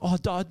 Like,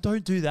 oh,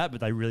 don't do that,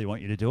 but they really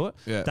want you to do it.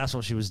 Yeah. That's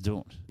what she was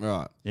doing.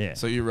 Right. Yeah.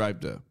 So you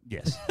raped her.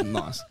 Yes.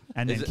 Nice.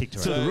 And then Is it- kicked her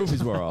so out. the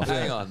roofies were off.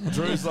 Hang on.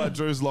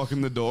 Drew's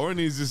locking the door, and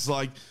he's just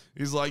like,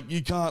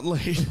 you can't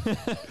leave.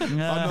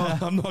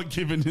 I'm not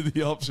giving you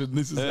the option.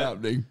 This is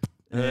happening.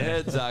 Her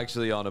head's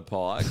actually on a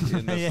pike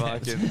in the Yeah.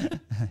 fucking.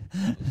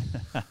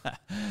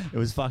 It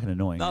was fucking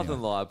annoying.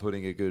 Nothing like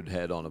putting a good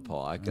head on a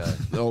pike.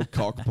 The old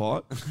cock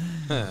pipe.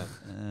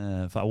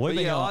 But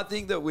yeah, I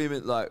think that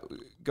women, like,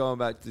 going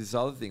back to this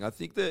other thing, I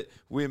think that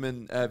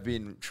women have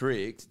been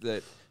tricked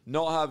that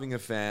not having a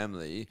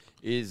family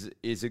is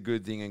a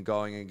good thing, and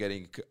going and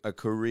getting a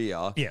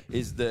career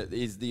is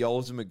the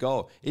ultimate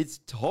goal. It's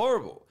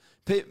horrible.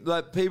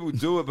 People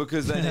do it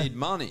because they need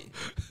money.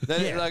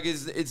 Like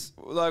it's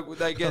like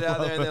they get out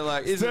there and they're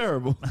like, It's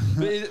terrible.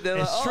 They're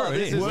like, It's true, oh, it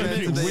this is.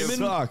 is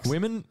meant to be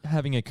Women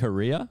having a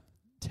career,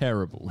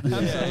 terrible.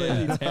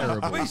 Absolutely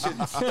terrible. We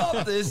should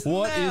stop this.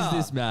 What is now.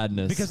 this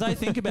madness? Because they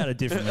think about it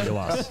differently to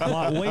us.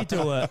 Like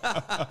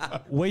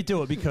we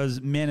do it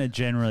because men are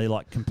generally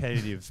like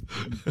competitive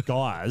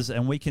guys,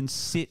 and we can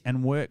sit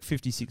and work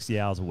 50, 60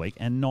 hours a week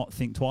and not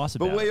think twice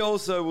about But we it.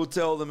 also will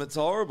tell them it's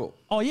horrible.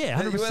 Oh yeah,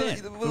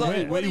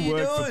 100%. What are you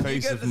work doing? for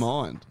peace of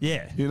mind.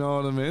 Yeah. You know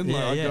what I mean? Like,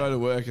 Yeah, I yeah. go to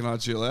work and I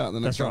chill out, and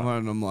then That's I come right.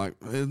 home and I'm like,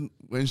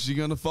 when's she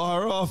going to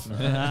fire off?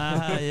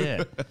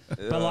 Yeah.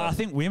 But like, I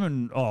think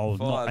women,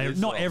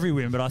 not every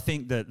woman, but I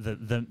think that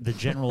the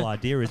general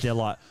idea is they're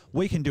like,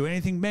 we can do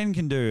anything men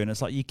can do, and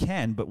it's like, you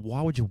can, but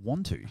why would you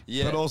want to?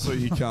 Yeah. But also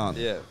you can't.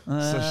 Yeah.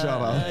 So shut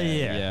up.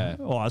 Yeah.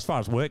 Well, as far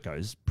as work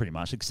goes, pretty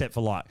much, except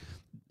for like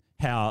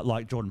how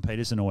like Jordan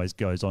Peterson always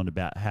goes on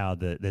about how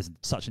there's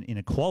such an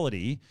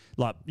inequality.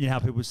 Like, you know how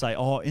people say,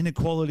 oh,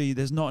 inequality,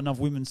 there's not enough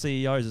women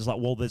CEOs. It's like,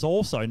 well, there's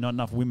also not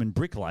enough women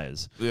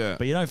bricklayers. Yeah.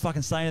 But you don't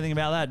fucking say anything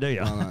about that, do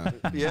you?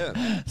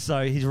 Yeah.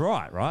 So he's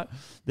right?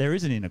 There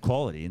is an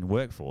inequality in the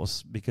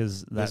workforce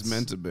because that's There's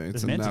meant to be. It's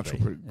there's a meant to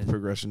natural be.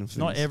 progression of things.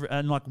 Not every,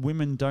 and like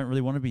women don't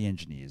really want to be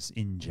engineers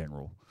in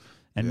general.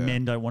 And Yeah.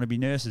 men don't want to be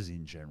nurses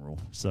in general.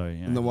 So, you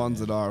know. And the ones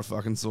that are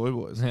fucking soy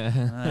boys.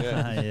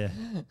 Yeah.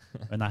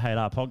 And they hate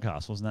our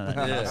podcast, wasn't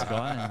that Yeah. nice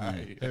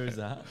guy? Who was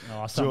that?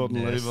 Oh, some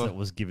Jordan nurse Lever. that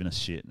was giving us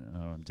shit.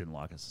 Didn't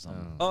like us or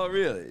something. Oh,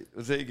 really?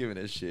 Was he giving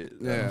us shit?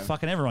 Yeah.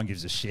 Fucking everyone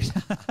gives us shit.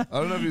 I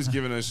don't know if he was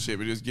giving us shit,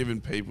 but he was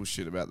giving people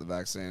shit about the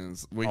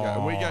vaccines. We gave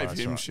that's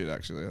him right. shit,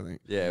 actually, I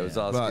think. Yeah, it was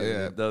us. But, giving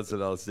yeah. it. That's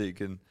what I was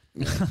thinking.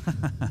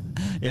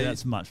 Yeah,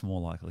 that's much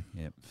more likely.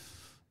 Yep.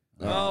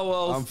 Oh,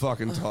 well. I'm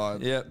fucking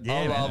tired. Yeah, Yeah,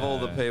 I man. love all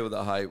the people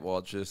that hate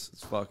watch us.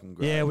 It's fucking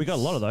great. Yeah, we got a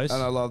lot of those.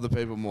 And I love the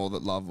people more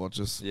that love watch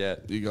us. Yeah.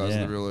 You guys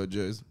Yeah. are the real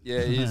OGs.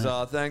 Yeah, he's,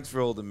 thanks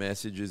for all the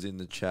messages in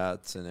the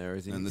chats and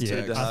everything. And the It's good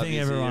text. to I have think you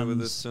here with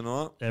everyone's us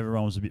tonight.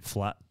 everyone was a bit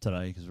flat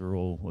today because we're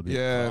all a bit.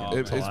 Yeah,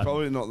 it's tired.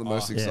 probably not the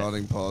most Yeah.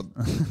 exciting pod.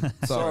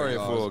 Sorry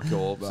guys. for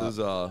corpses.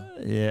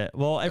 Yeah,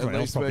 well, At everyone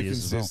else least we're probably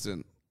is as well.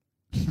 consistent.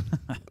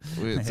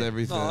 It's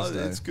every No, Thursday.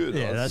 it's good.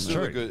 Yeah, that's It's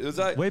really true. good. It was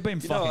like, We've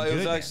been you know, fucking it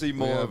was good, actually man.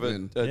 more We of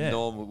have a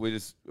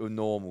Yeah.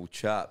 normal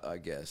chat, I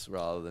guess,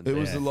 rather than It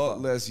was Yeah. a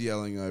lot less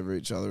yelling over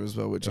each other as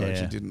well, which I Yeah.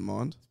 actually didn't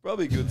mind.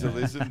 probably good to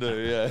listen to.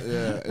 Yeah.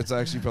 Yeah, it's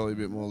actually probably a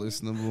bit more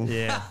listenable.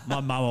 Yeah, my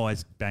mum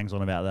always bangs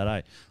on about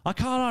that. I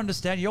can't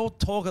understand. You all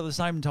talk at the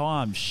same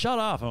time. Shut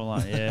up. I'm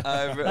like, yeah,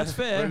 that's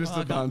fair. We're just I a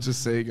can't- bunch of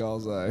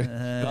seagulls,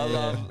 eh? I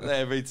love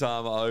every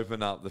time I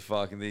open up the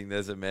fucking thing,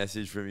 there's a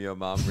message from your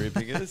mum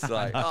ripping us.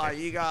 Like, oh,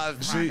 you guys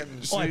fucking...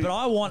 Oi, but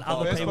I want The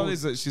other best people. part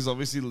is that she's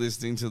obviously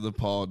listening to the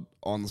pod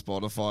on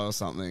Spotify or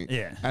something.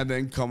 Yeah. And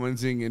then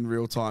commenting in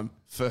real time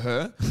for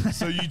her.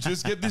 So you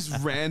just get this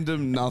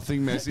random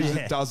nothing message Yeah.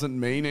 that doesn't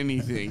mean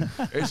anything.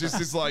 It's just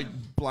this like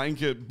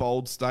blanket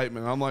bold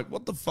statement. I'm like,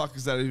 what the fuck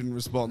is that even in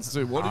response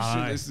to? What is I she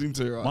know. listening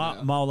to right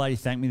now? My old lady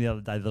thanked me the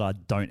other day that I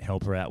don't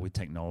help her out with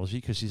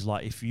technology because she's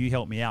like, if you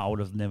helped me out, I would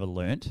have never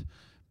learnt.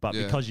 But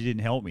Yeah. because you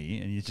didn't help me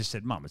and you just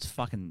said, Mum, it's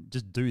fucking,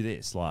 just do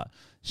this. Like,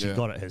 she Yeah.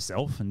 got it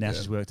herself and now Yeah.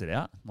 she's worked it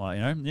out. Like,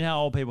 you know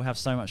how old people have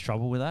so much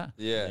trouble with that?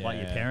 Yeah. Like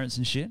your Yeah. parents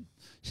and shit.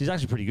 She's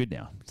actually pretty good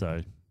now.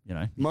 So, you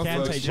know, you My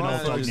can folks- teach an my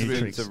old dog folks new have been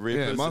tricks. to rip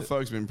Yeah, us my it.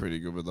 folks have been pretty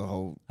good with the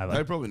whole. Have They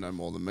they? probably know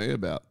more than me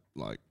about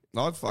like.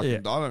 I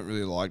don't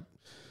really like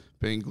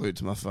being glued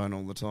to my phone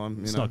all the time.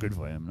 It's not good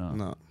for you, no.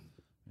 No.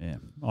 Yeah.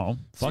 Oh,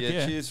 fuck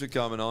yeah. Cheers for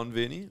coming on,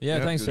 Vinny. Yeah,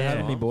 Yeah, thanks for good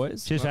having me, time.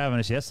 boys. Cheers for having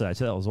us yesterday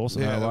too. That was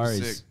awesome. Yeah, No that was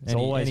worries. sick. It's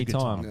always a good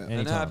anytime. time. Yeah. And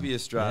Anytime. happy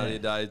Australia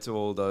Day to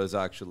all those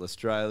actual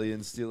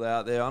Australians still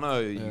out there. I know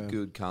you Yeah.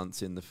 good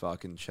cunts in the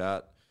fucking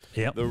chat.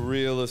 Yep. The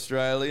real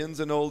Australians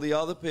and all the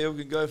other people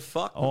can go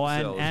fuck Oh,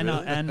 themselves. and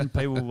really. and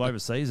people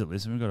overseas that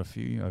listen. We've got a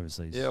few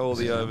overseas. Yeah, all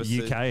the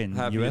overseas. UK and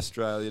Happy US.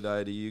 Australia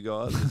Day to you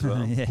guys as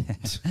well. yeah.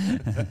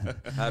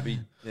 Happy,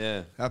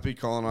 yeah. Happy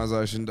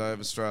colonisation day of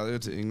Australia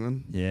to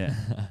England. Yeah.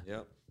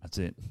 Yep. That's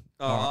it.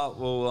 All right.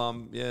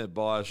 Well, yeah,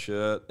 buy a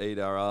shirt, eat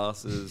our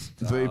asses.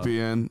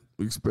 VPN,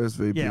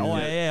 ExpressVPN.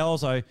 Yeah.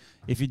 Also,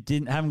 if you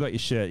haven't got your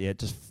shirt yet,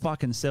 just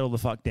fucking settle the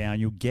fuck down.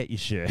 You'll get your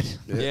shirt.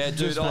 Yeah,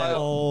 dude.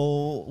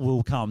 All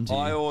will come to you.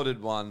 I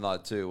ordered one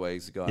like 2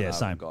 weeks ago. And I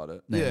haven't got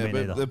it. Yeah,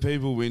 but the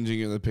people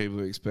whinging are the people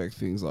who expect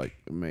things like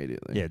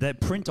immediately. Yeah, they're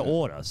print to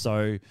order,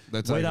 so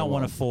we take don't a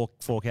want to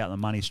fork out the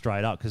money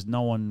straight up because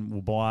no one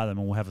will buy them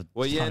and we'll have a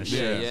ton of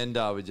shit.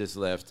 Yenda we just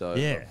left over.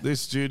 Yeah.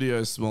 This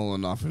studio's small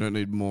enough. We don't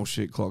need more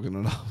shit clogging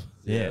it up.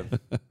 Yeah,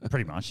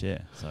 pretty much. Yeah,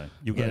 so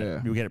you'll get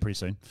it. You'll get it pretty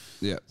soon.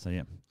 Yeah. So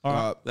yeah. All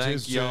right.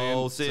 Thank you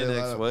all. See you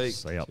next week.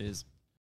 See ya. Cheers.